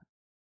 1.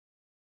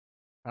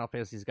 Final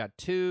Fantasy's got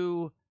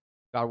 2.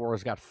 God of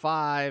War's got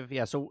 5.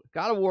 Yeah, so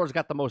God of War's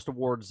got the most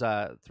awards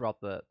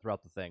throughout the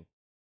thing.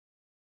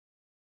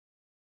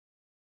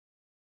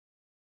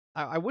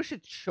 I wish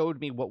it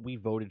showed me what we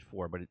voted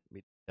for, but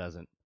it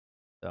doesn't.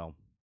 So,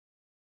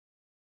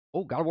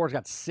 God of War's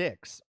got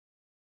 6.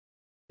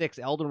 6.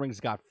 Elden Ring's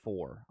got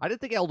 4. I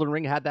didn't think Elden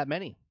Ring had that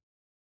many.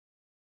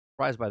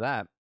 Surprised by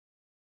that.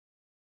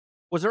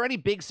 Was there any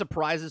big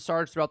surprises,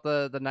 Sarge, throughout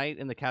the night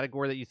in the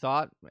category that you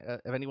thought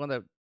of anyone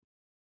that?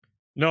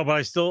 No, but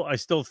I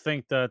still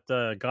think that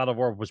God of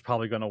War was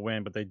probably going to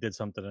win, but they did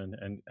something,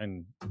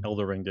 and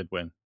Elden Ring did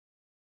win.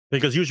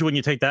 Because usually when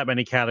you take that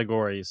many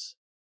categories,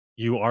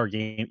 you are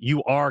game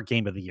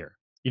of the year.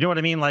 You know what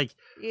I mean? Like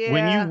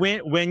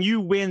when you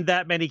win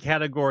that many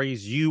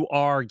categories, you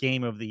are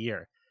game of the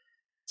year.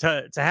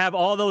 To have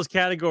all those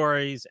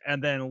categories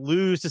and then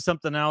lose to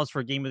something else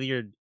for game of the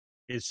year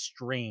is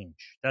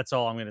strange. That's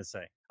all I'm going to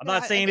say. I'm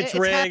not saying it's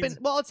rigged. Happened.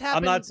 Well, it's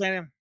happened. I'm not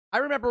saying. I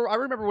remember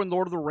when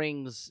Lord of the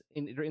Rings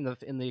in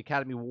the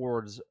Academy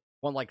Awards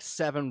won like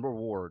 7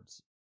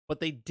 awards, but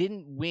they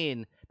didn't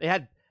win. They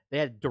had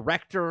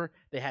director,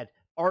 they had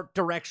art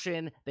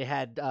direction, they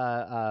had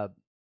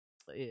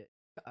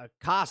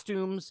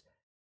costumes,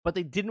 but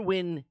they didn't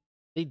win.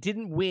 They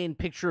didn't win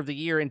Picture of the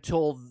Year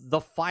until the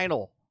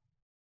final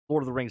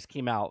Lord of the Rings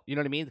came out. You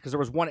know what I mean? Because there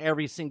was one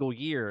every single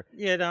year.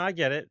 Yeah, no, I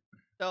get it.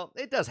 So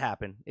it does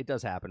happen. It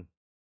does happen.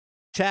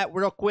 Chat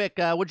real quick.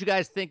 What'd you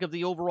guys think of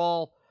the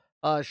overall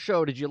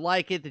show? Did you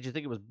like it? Did you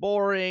think it was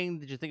boring?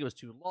 Did you think it was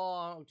too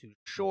long, too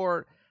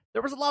short?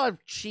 There was a lot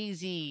of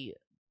cheesy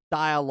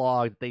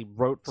dialogue they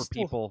wrote for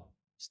people.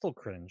 Still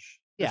cringe.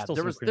 Yeah,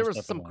 there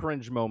was some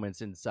cringe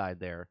moments inside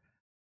there.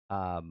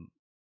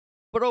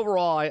 But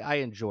overall, I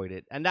enjoyed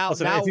it. And now,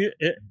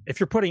 if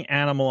you're putting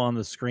Animal on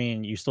the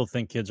screen, you still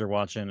think kids are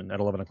watching at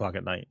 11 o'clock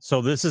at night.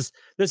 So this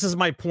is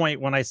my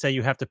point when I say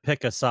you have to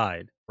pick a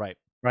side.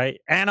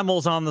 Right.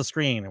 Animals on the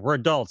screen. We're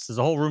adults. There's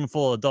a whole room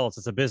full of adults.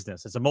 It's a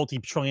business. It's a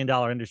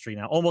multi-trillion-dollar industry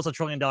now, almost $1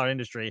 trillion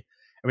industry.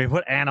 And we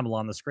put Animal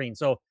on the screen.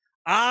 So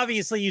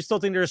obviously, you still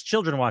think there's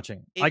children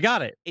watching. I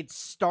got it. It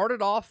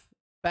started off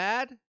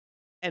bad,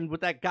 and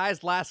with that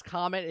guy's last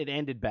comment, it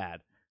ended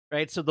bad.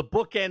 Right, so the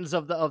bookends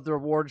of the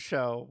award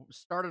show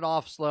started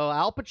off slow.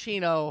 Al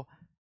Pacino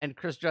and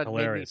Chris Judd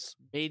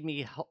made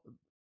me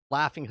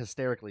laughing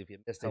hysterically. If you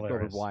missed it, go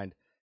rewind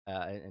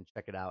and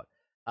check it out.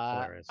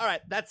 All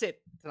right, that's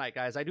it tonight,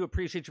 guys. I do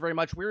appreciate you very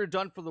much. We're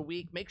done for the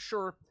week. Make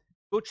sure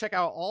go check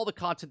out all the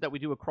content that we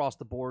do across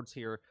the boards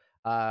here.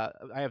 I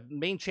have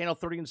main channel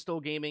 30 and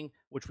Still Gaming,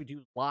 which we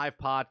do live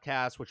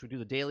podcasts, which we do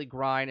the daily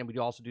grind, and we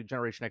do also do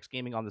Generation X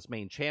Gaming on this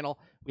main channel.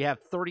 We have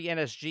 30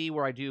 NSG,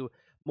 where I do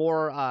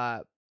more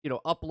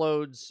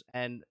uploads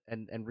and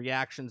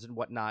reactions and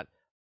whatnot,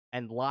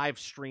 and live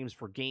streams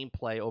for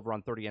gameplay over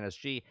on 30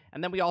 NSG.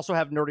 And then we also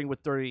have Nerding with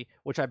 30,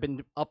 which I've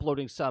been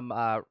uploading some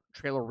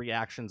trailer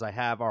reactions. I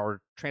have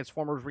our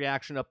Transformers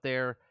reaction up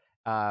there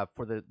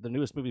for the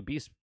newest movie,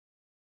 Beast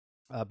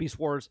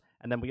Wars,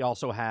 and then we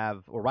also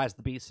have Rise of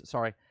the Beast,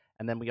 sorry,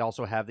 and then we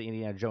also have the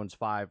Indiana Jones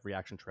 5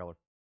 reaction trailer.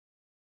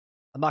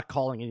 I'm not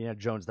calling Indiana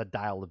Jones the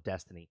Dial of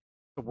Destiny.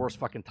 It's the worst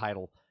fucking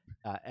title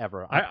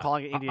ever. I'm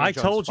calling it Indiana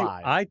Jones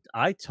 5.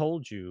 I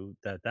told you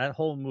that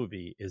whole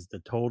movie is the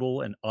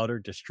total and utter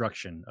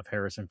destruction of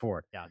Harrison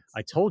Ford. Yeah,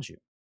 I told you.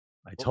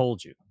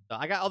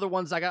 I got other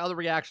ones. I got other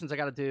reactions I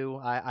got to do.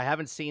 I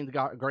haven't seen the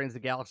Guardians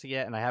of the Galaxy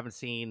yet, and I haven't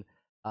seen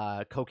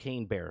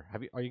Cocaine Bear.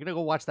 Are you gonna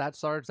go watch that,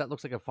 Sarge? That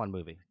looks like a fun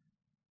movie.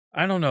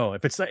 I don't know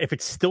if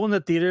it's still in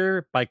the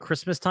theater by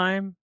Christmas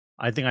time.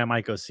 I think I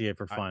might go see it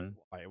for fun.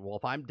 All right. Well,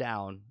 if I'm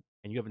down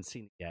and you haven't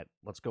seen it yet,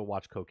 let's go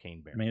watch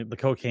Cocaine Bear. I mean, the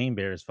Cocaine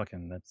Bear is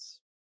fucking. That's.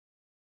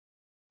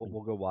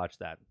 We'll go watch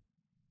that.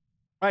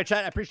 All right,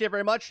 chat. I appreciate it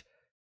very much.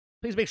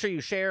 Please make sure you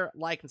share,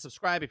 like, and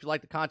subscribe if you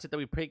like the content that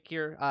we pick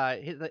here.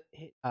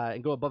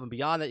 And go above and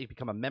beyond that. You can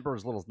become a member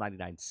as little as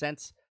 99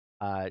 cents.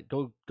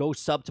 Go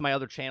sub to my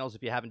other channels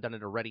if you haven't done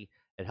it already.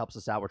 It helps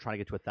us out. We're trying to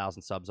get to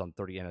 1,000 subs on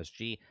 30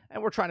 NSG,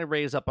 and we're trying to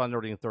raise up on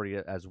Nerdy and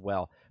 30 as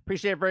well.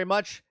 Appreciate it very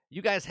much.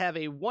 You guys have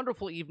a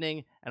wonderful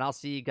evening, and I'll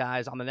see you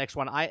guys on the next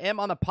one. I am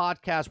on the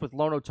podcast with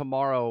Lono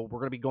tomorrow. We're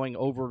going to be going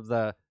over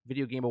the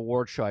Video Game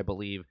Awards show, I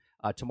believe,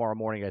 tomorrow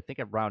morning. I think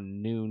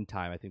around noon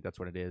time. I think that's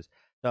what it is.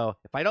 So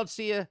if I don't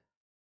see you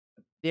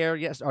there,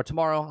 yes, or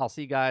tomorrow, I'll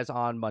see you guys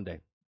on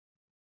Monday.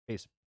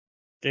 Peace.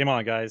 Game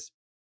on, guys.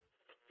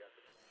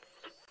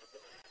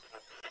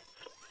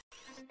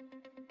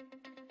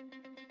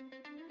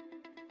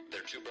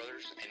 They're two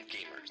brothers and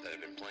gamers that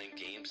have been playing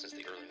games since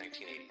the early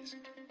 1980s.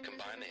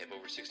 Combined, they have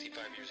over 65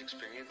 years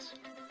experience.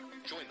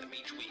 Join them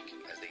each week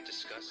as they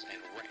discuss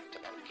and rant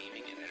about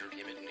gaming and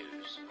entertainment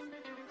news.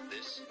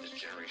 This is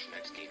Generation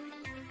X Gaming.